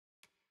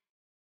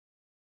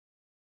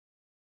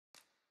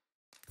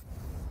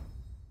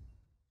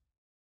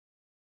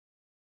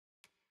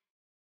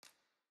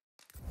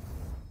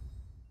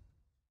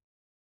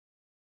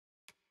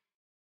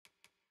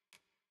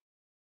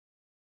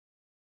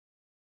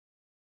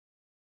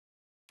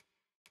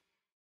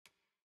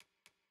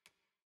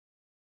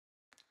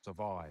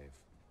 Survive.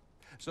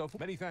 So,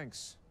 many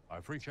thanks. I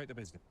appreciate the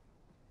business.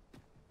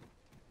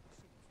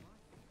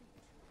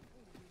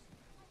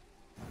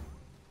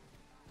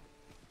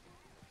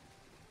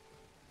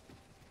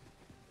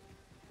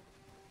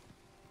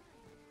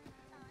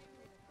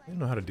 I don't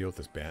know how to deal with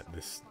this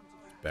this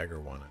beggar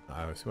one.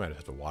 I assume I just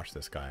have to watch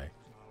this guy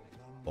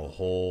the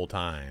whole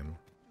time.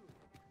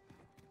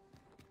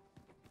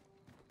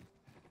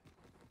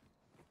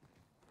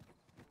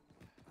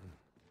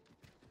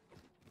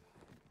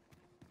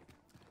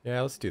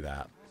 Yeah, let's do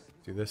that.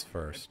 Do this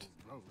first.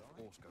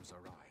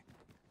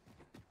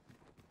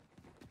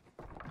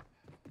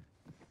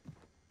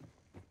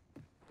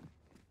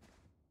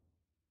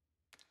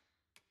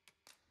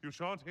 You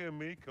shan't hear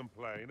me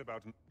complain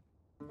about an...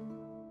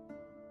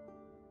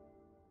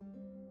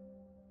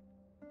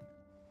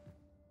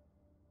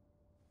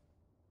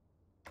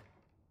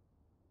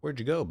 Where'd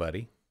you go,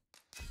 buddy?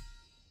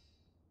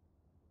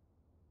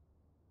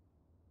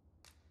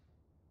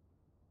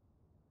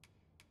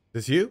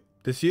 This you?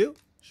 This you?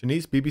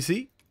 Shanice,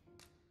 BBC?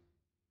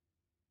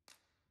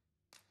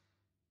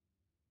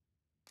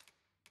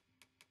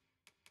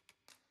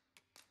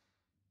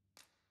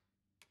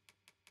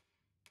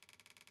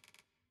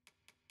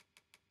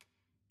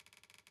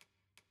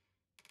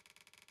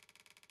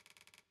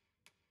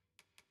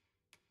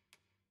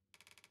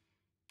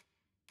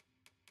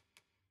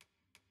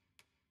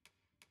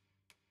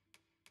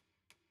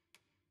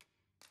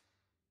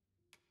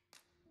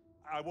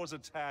 I was a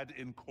tad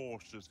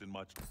incautious in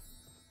my...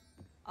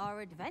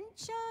 Our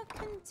adventure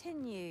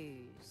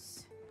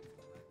continues.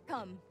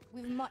 Come,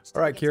 we've much.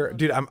 All right, Kira,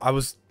 dude, I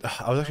was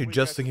actually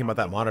just thinking about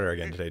that monitor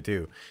again today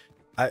too.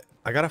 I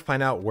gotta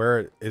find out where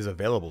it is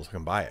available so I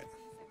can buy it.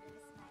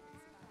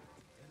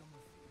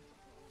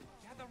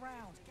 Gather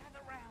round,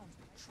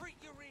 treat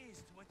your ears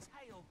to a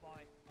tale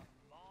by a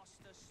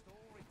master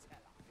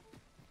storyteller.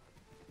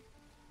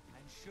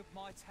 And should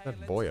my That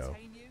tale boyo.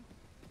 entertain you?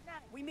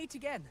 We meet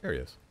again. There he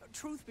is.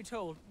 Truth be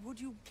told,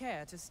 would you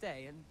care to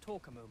stay and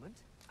talk a moment?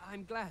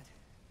 I'm glad.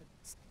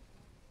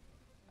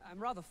 I'm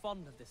rather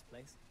fond of this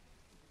place.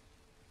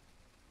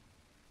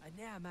 I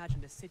ne'er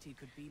imagined a city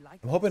could be like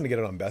I'm hoping to get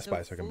it on this, Best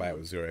Buy so I can buy it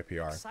with full 0 of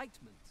APR.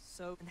 Excitement.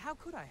 So, and how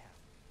could I have?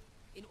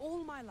 In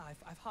all my life,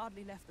 I've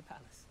hardly left the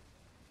palace.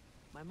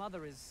 My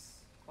mother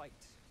is quite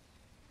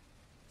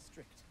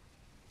strict.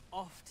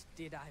 Oft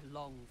did I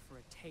long for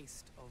a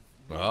taste of...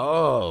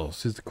 Oh,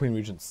 she's the Queen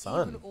Regent's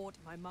son. Even ought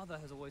my mother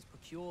has always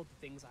procured the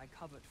things I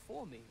covet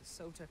for me,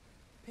 so to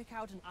pick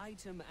out an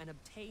item and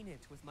obtain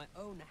it with my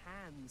own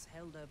hands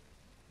held a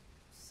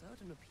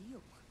certain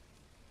appeal.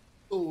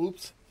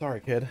 Oops. Sorry,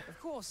 kid. Of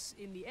course,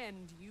 in the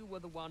end, you were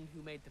the one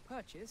who made the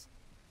purchase.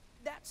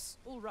 That's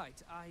all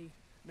right. I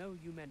know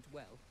you meant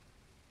well.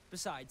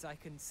 Besides, I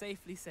can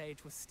safely say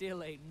it was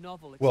still a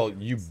novel experience.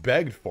 Well, you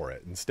begged for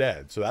it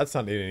instead, so that's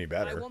not any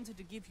better. I wanted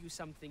to give you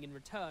something in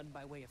return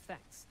by way of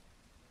thanks.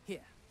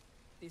 Here,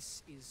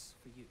 this is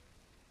for you.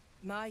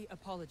 My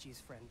apologies,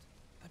 friend,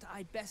 but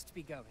I'd best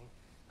be going.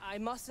 I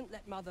mustn't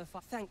let Mother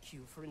thank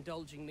you for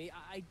indulging me.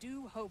 I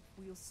do hope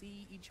we'll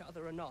see each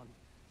other anon.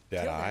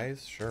 Dead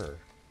eyes? Sure.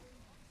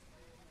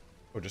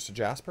 Oh, just a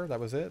Jasper? That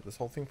was it? This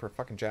whole thing for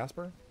fucking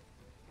Jasper?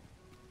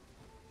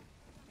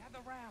 Gather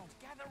round,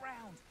 gather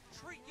round.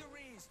 Treat your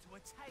ears to a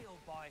tale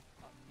by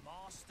a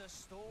master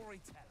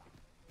storyteller.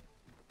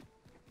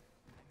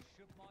 And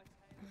should my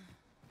tale...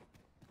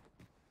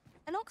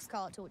 An ox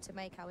cart ought to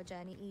make our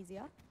journey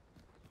easier.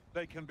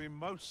 They can be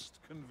most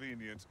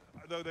convenient,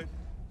 though they...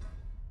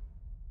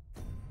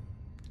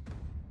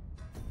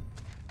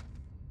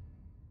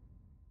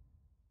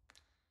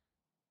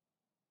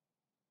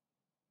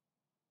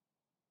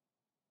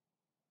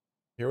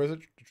 Here was a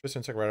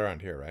Tristan took right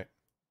around here, right?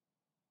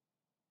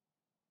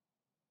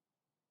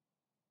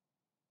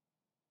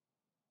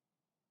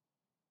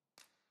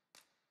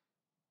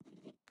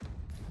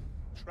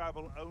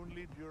 Travel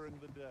only during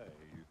the day.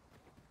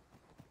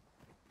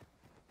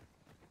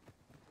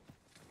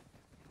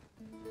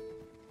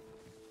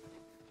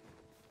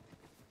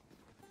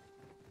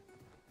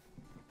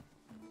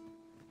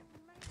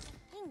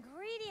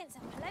 Ingredients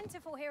are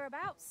plentiful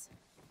hereabouts.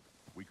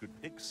 We could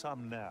pick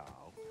some now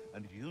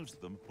and use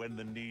them when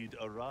the need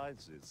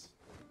arises.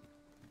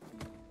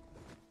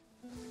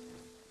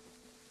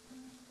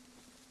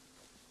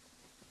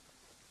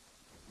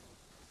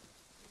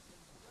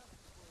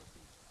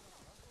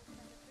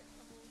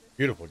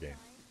 Beautiful game.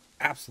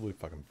 Absolute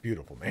fucking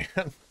beautiful, man.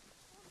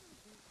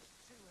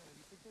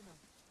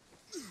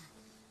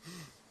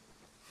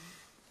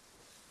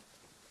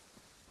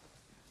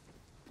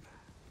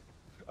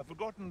 A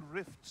forgotten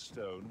rift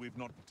stone we've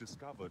not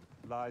discovered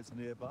lies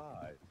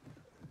nearby.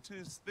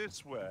 'Tis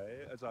this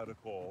way, as I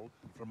recall,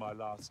 from my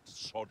last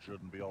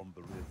sojourn beyond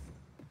the rift.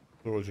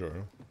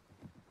 Sojourn.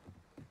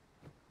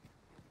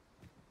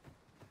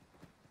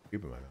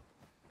 Keep him out.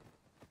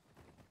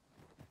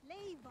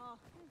 Leave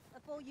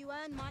before you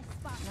earn my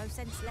spot. No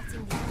sense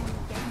letting the enemy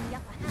gain the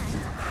upper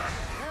hand.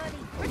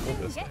 Early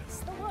Britain gets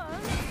the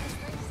worm, as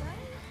they say.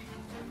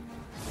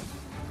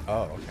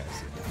 Oh, okay. I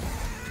see.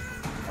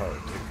 Oh,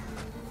 dude.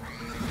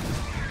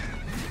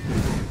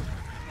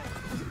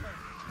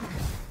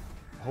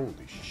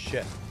 Holy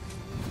shit.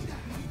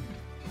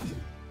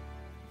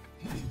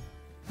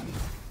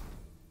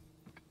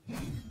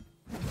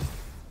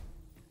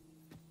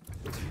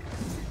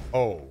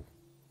 Oh.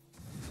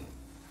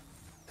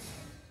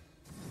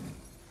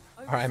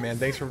 All right, man.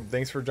 Thanks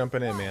for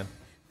jumping in, man.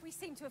 We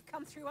seem to have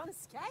come through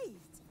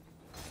unscathed.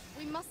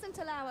 We mustn't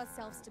allow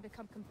ourselves to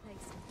become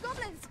complacent.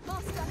 Goblins,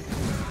 master!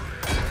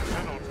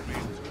 Cannot be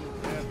too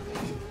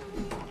careful.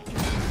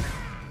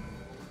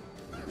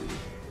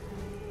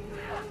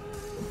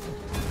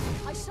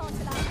 I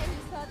shan't allow any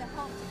further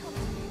harm to come to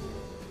you.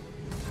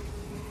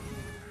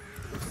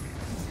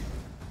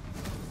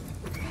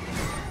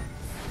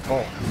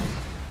 Oh.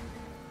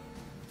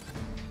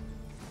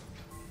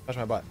 Touch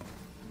my butt.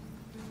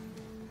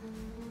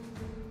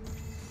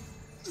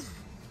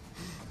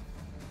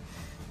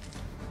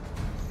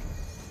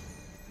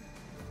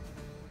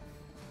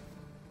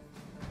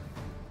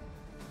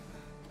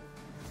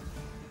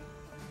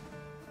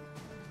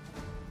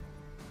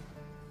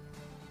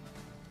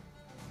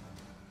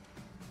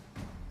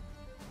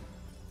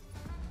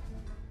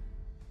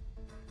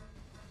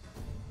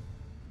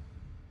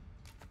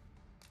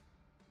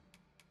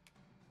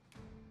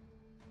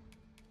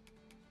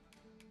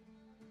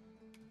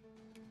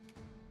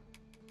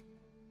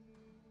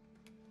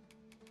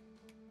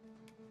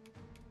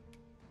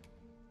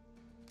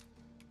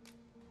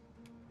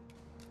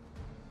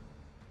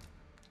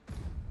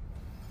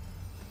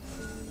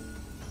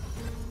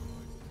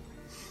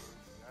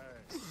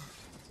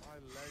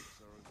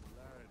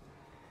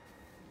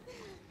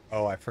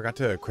 Oh, I forgot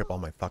to equip all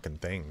my fucking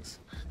things.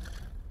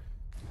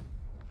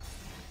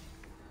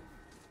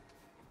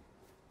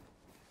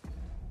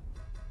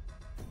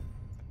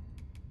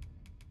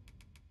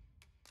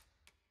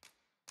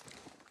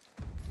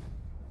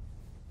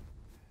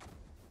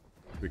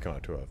 We come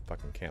out to a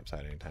fucking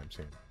campsite anytime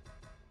soon.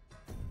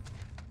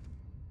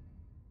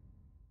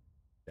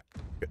 Yeah,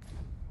 good.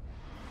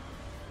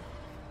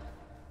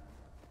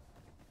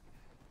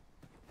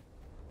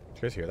 Did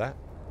you guys hear that?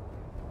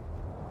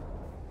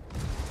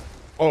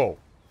 Oh,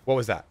 what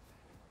was that?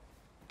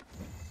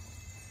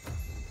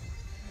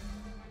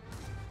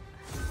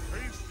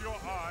 Feast your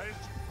eyes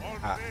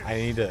on I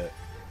need to...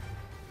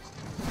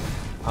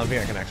 I don't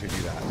think I can actually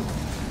do that.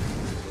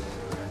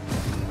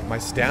 My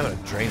stamina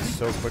drains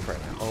so quick right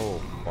now.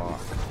 Oh, fuck.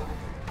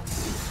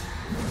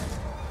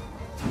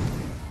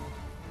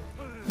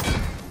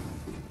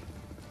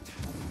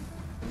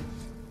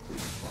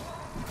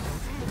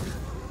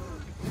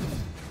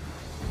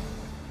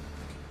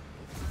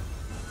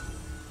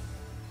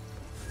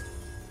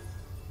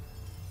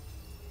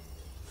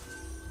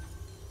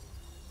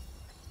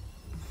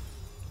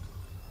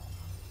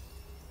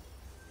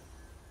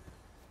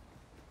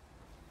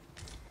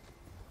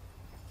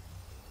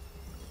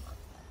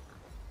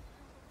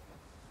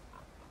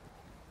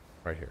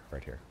 Right here,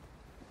 right here.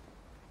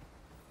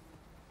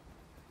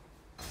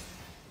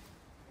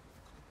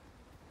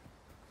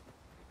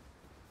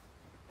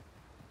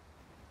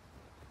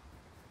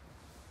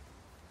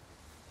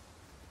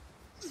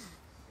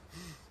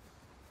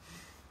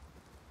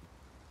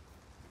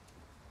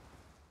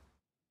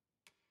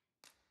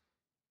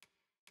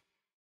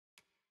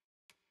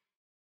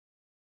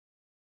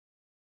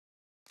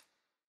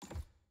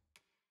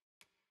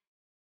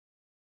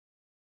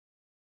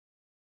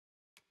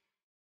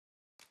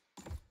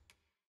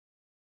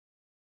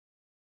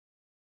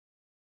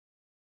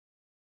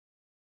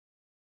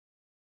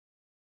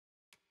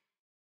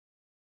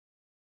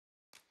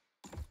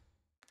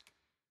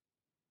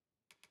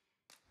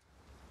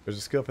 There's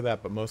a skill for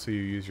that, but mostly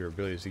you use your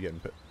abilities to get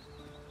input.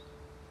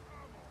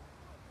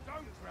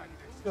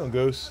 Go on,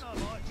 Goose. We'll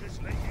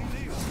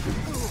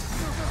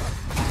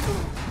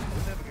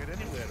never get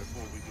anywhere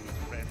before we do it,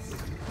 friends.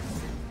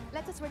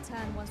 Let us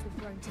return once we've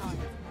grown tired.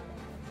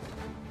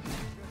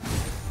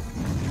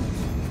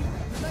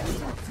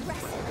 Most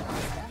impressive,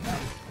 Master.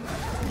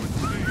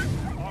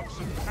 I've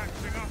some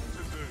catching up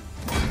to do.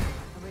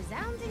 A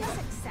resounding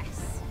success.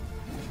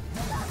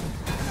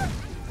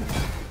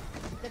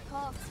 The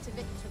paths to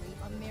victory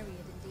are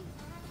myriad indeed.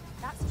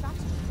 That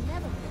strategy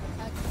never would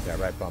have occurred to me.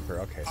 Yeah, right bumper.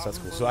 Okay, so that's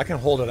cool. So I can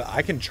hold it.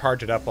 I can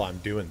charge it up while I'm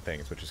doing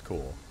things, which is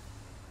cool.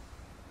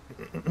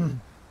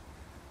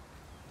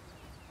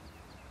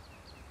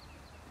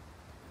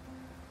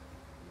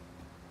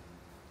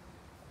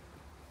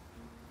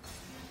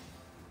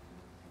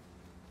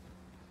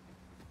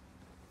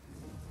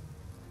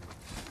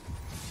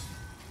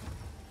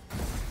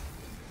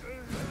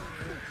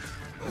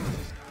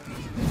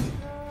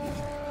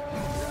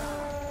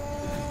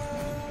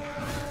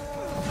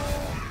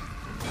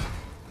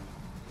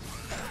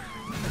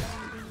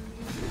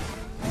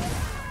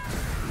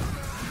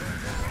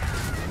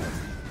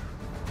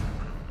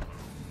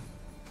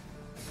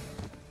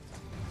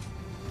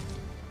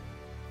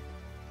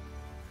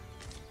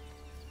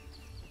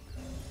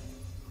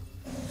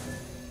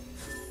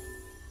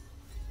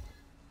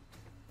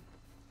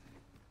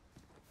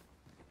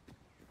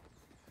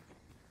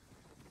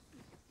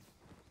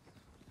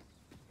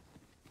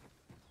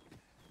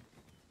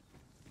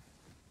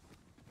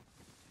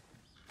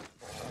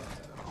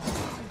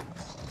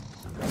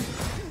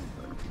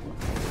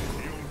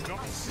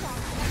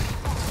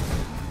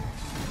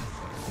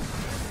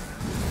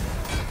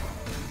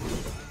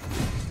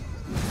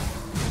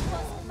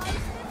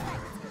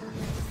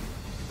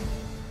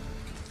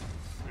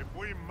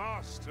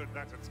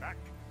 That attack,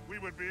 we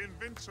would be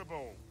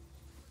invincible.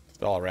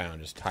 It's all around,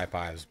 just type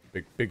eyes,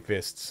 big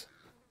fists.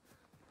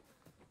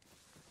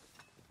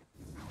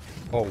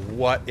 Oh,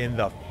 what in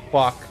the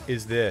fuck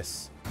is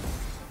this?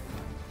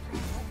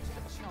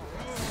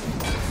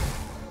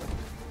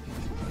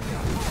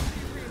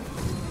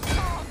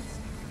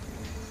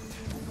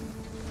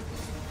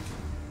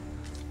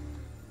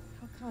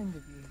 How kind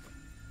of you.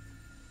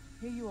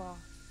 Here you are.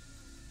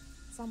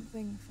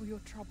 Something for your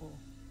trouble.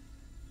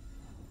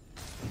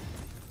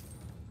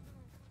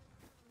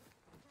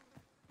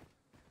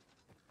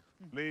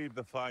 Leave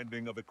the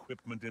finding of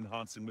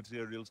equipment-enhancing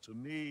materials to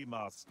me,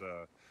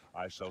 Master.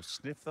 I shall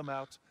sniff them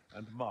out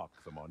and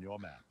mark them on your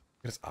map.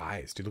 Look at his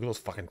eyes, dude. Look at those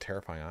fucking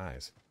terrifying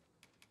eyes.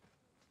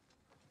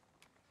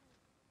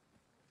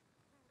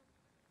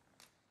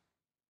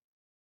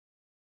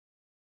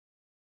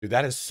 Dude,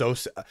 that is so...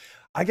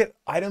 I get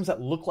items that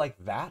look like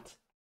that.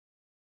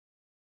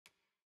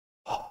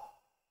 Oh.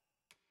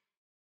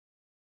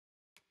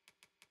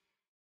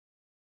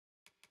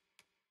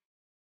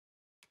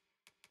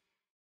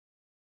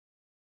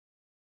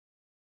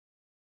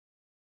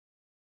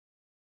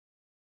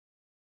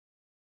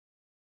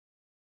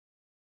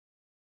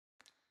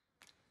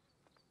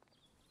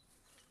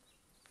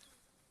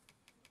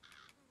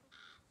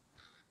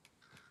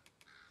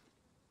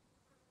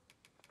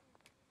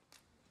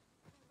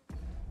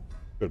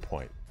 Good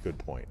point. Good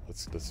point.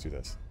 Let's do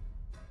this.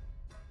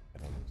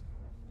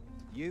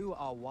 You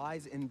are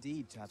wise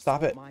indeed to have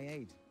Stop sought it. my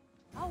aid.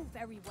 Oh,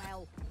 very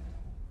well.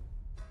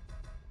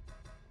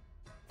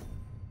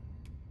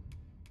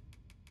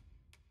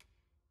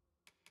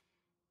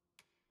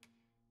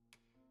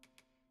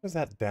 What is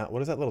that down? What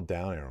does that little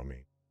down arrow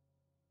mean?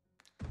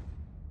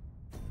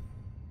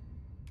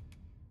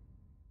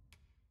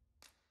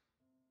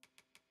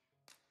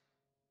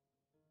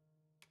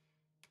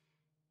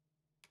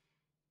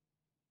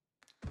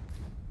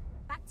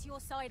 Back to your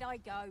side I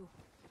go.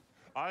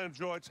 I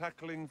enjoy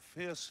tackling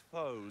fierce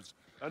foes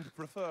and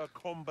prefer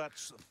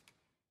combat's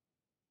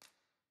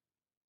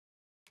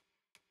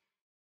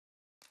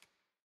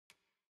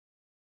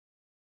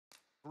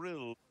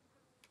thrill.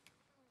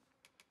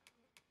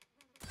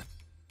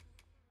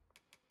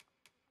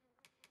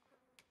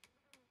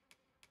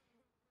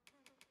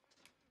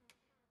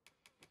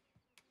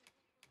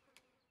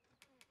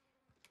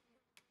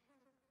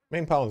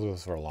 Main problems with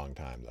this for a long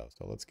time though,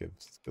 so let's give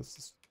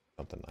this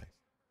something nice.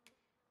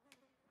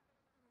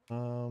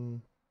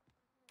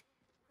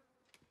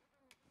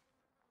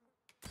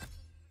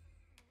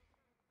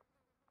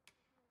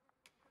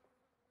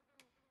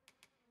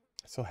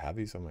 still have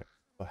these on my,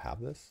 still have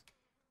this?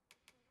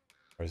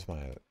 Where's my,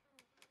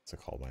 what's it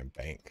called, my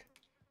bank?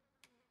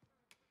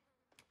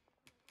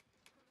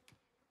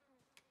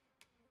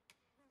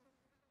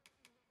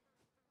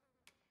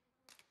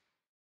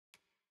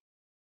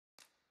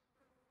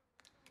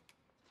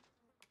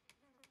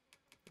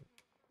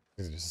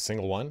 Is it just a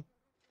single one?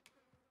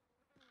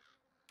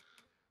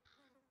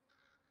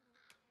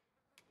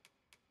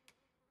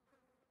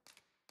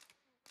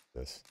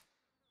 This.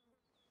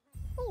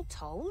 All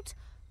told,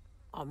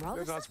 I'm rather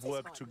Let us satisfied.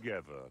 work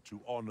together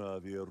to honor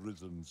the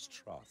Arisen's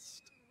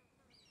trust.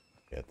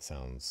 Yeah, it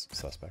sounds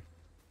suspect.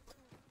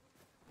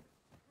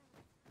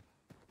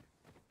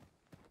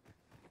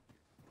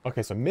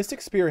 Okay, so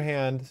Mystic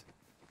Spearhand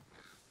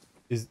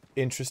is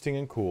interesting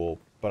and cool,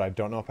 but I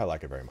don't know if I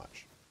like it very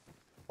much.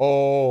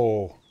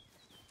 Oh.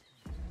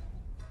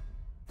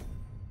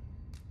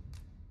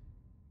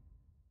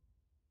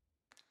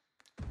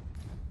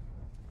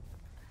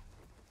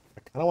 I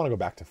kind of want to go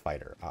back to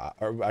fighter.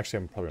 Or actually,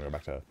 I'm probably going to go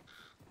back to...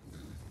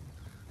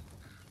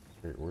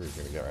 We're going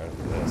to get right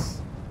into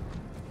this.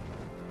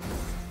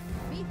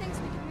 Methinks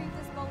we can move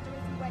this boulder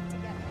if we work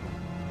together.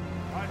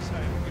 I'd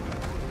say we give it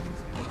a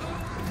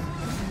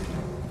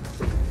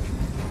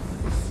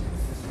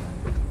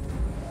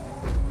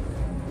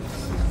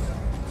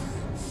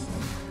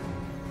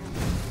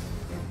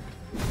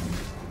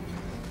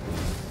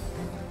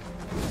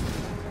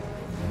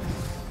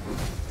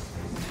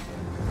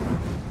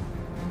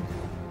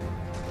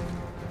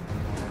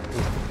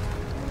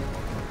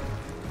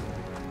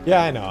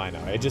Yeah, I know.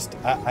 I just,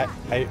 I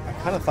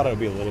kind of thought it would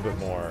be a little bit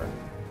more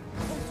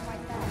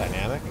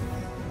dynamic.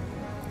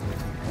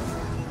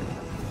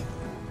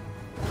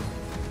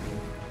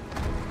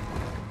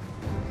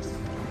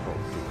 Oh,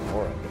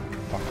 Laura,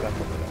 fuck that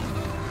over there.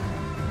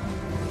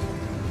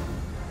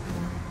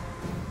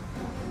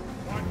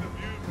 Quite the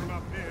view from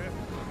up here.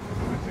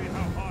 Let's see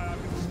how high I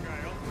can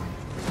scale.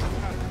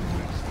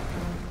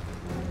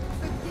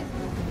 Forgive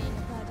me for being a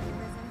bird in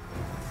prison.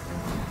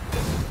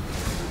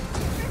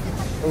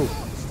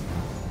 Oh.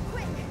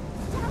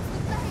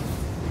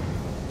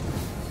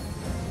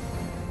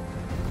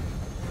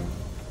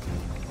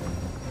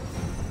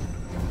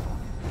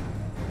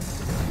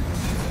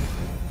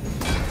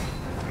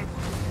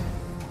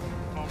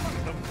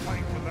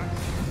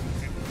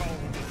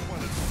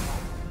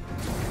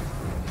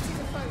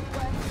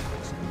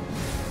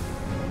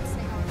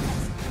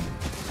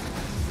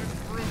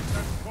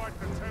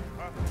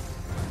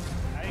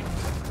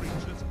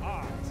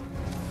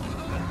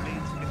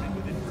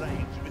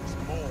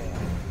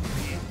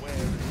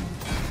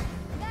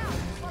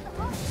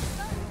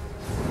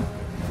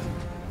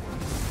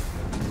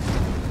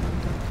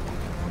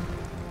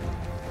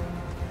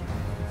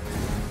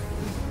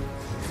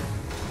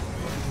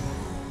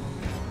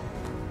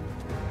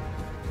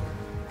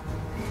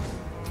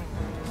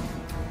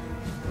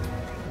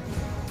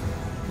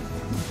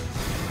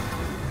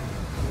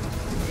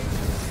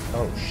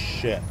 Oh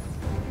shit.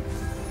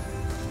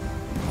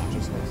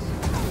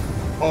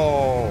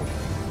 Oh.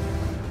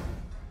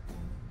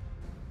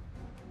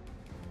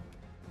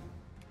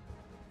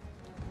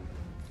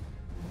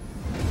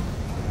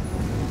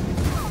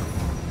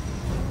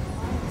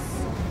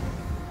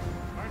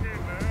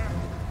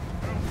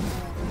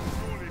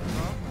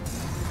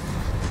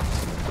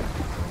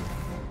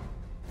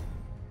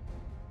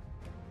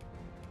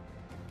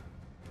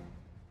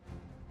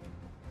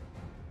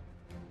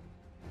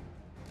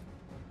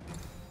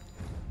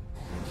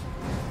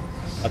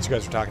 That's what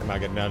you guys were talking about,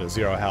 getting down to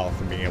 0 health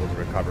and being able to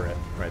recover it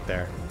right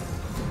there.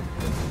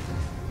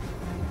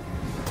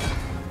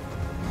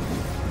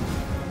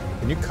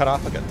 Can you cut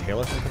off like a tail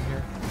or something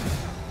here?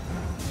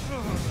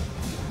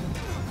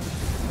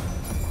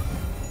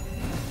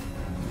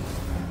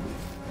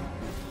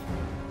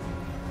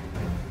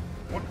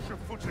 Watch your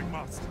footing,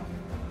 master.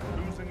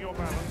 Losing your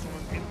balance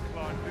on an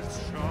incline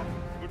this sharp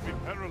could be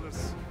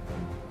perilous.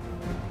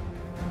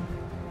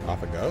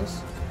 Off it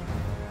goes?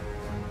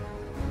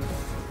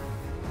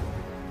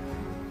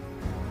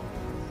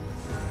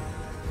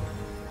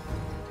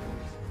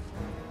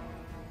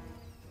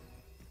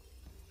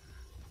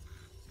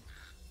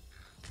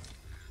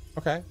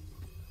 Okay.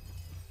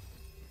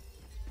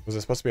 Was I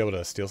supposed to be able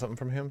to steal something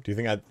from him? Do you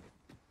think I'd...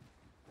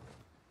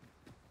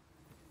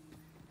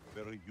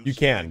 You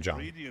can, John.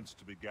 Ingredients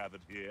to be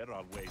gathered here,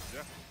 I'll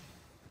wager.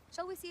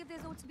 Shall we see if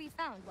there's aught to be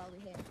found while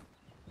we're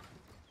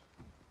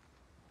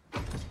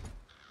here?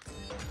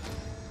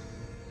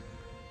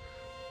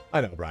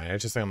 I know, Brian. I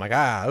just think I'm like,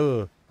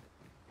 ugh.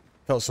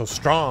 Felt so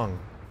strong.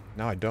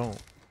 Now I don't.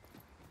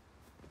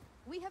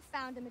 We have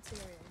found a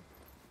material.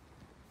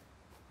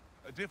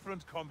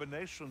 Different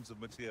combinations of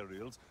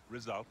materials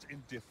result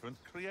in different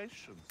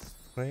creations.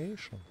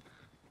 Creation.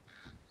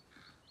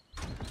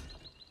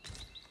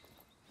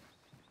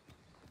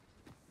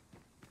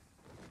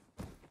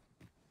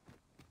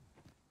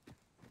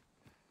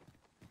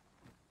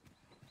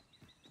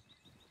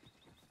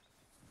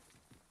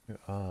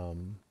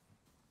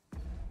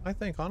 I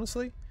think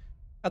honestly,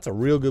 that's a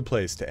real good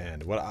place to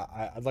end. What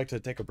I'd like to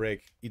take a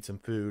break, eat some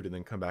food, and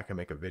then come back and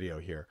make a video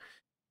here.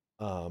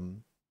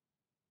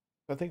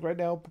 I think right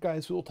now,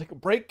 guys, we'll take a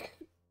break.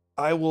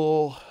 I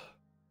will.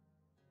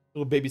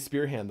 Little baby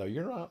Spearhand, though.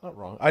 You're not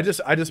wrong. I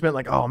just meant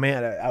like, oh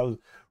man, I was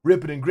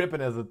ripping and gripping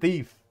as a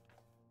thief.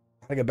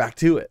 I get back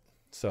to it,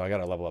 so I got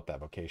to level up that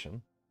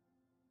vocation.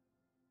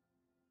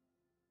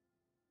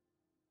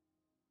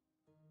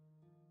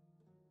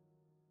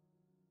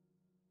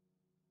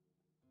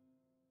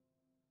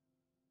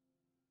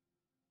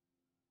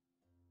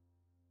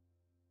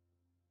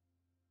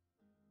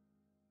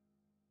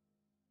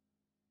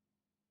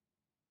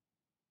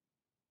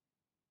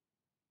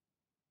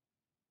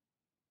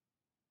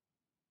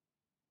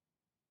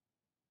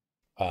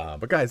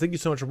 But guys, thank you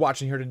so much for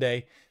watching here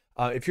today.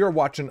 If you're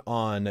watching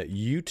on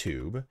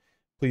YouTube,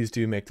 please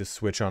do make the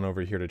switch on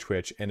over here to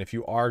Twitch. And if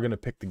you are going to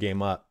pick the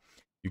game up,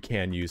 you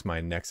can use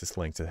my Nexus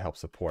link to help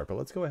support. But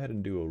let's go ahead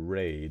and do a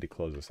raid to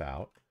close us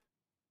out.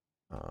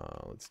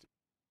 Let's do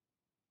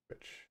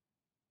Twitch.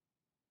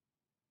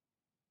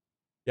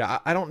 Yeah,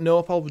 I don't know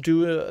if I'll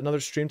do another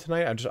stream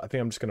tonight. I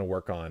think I'm just going to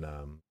work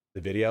on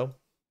the video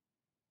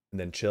and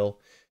then chill.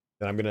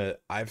 Then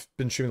I've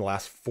been streaming the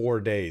last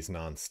 4 days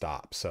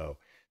nonstop. So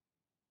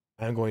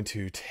I'm going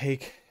to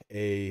take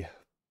a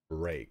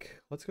break.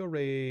 Let's go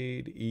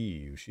raid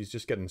Eve. She's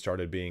just getting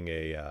started being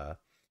a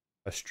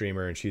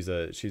streamer, and she's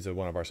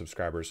one of our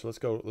subscribers. So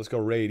let's go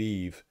raid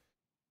Eve.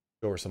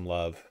 Show her some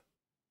love.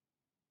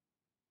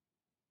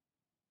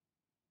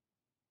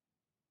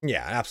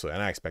 Yeah, absolutely,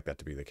 and I expect that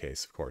to be the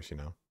case, of course. You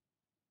know.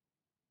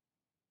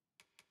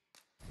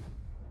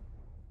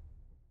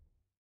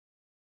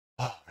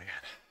 Oh man,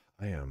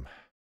 I am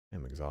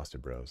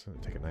exhausted, bros. I'm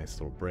gonna take a nice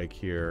little break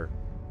here.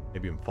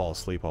 Maybe even fall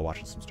asleep while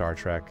watching some Star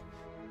Trek.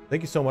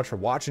 Thank you so much for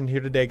watching here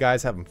today,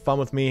 guys. Having fun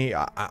with me.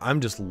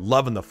 I'm just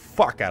loving the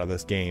fuck out of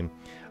this game.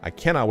 I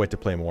cannot wait to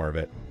play more of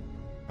it.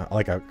 I'm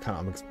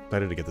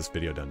excited to get this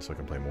video done so I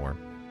can play more.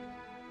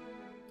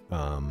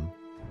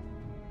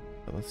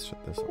 Let's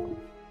shut this off.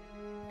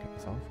 Okay,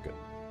 this off. Good.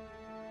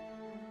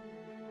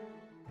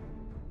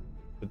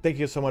 But thank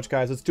you so much,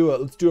 guys. Let's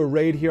do a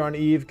raid here on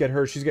Eve. Get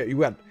her. She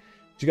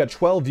got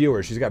 12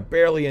 viewers. She's got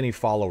barely any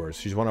followers.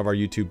 She's one of our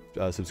YouTube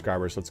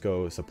subscribers. Let's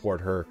go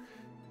support her,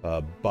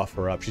 buff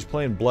her up. She's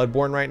playing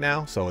Bloodborne right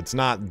now, so it's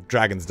not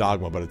Dragon's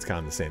Dogma, but it's kind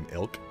of the same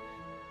ilk.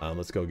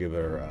 Let's go give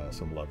her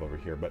some love over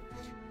here. But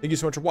thank you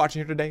so much for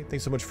watching here today.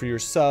 Thanks so much for your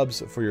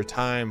subs, for your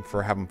time,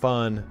 for having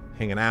fun,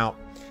 hanging out.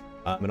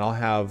 And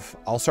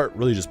I'll start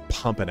really just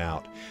pumping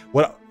out.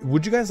 What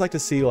would you guys like to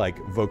see, like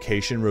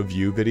vocation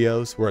review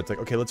videos where it's like,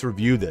 okay, let's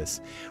review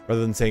this,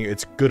 rather than saying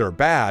it's good or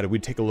bad? We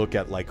take a look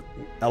at like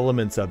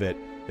elements of it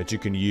that you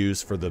can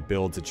use for the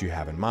builds that you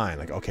have in mind.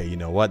 Like, okay, you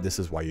know what? This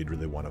is why you'd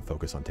really want to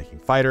focus on taking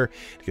fighter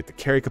to get the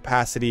carry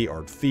capacity,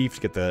 or thief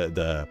to get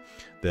the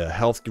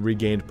health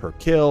regained per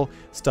kill,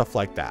 stuff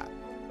like that.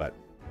 But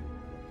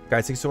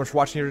guys, thanks so much for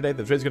watching here today.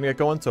 The video's gonna get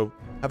going, so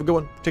have a good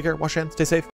one. Take care, wash your hands, stay safe.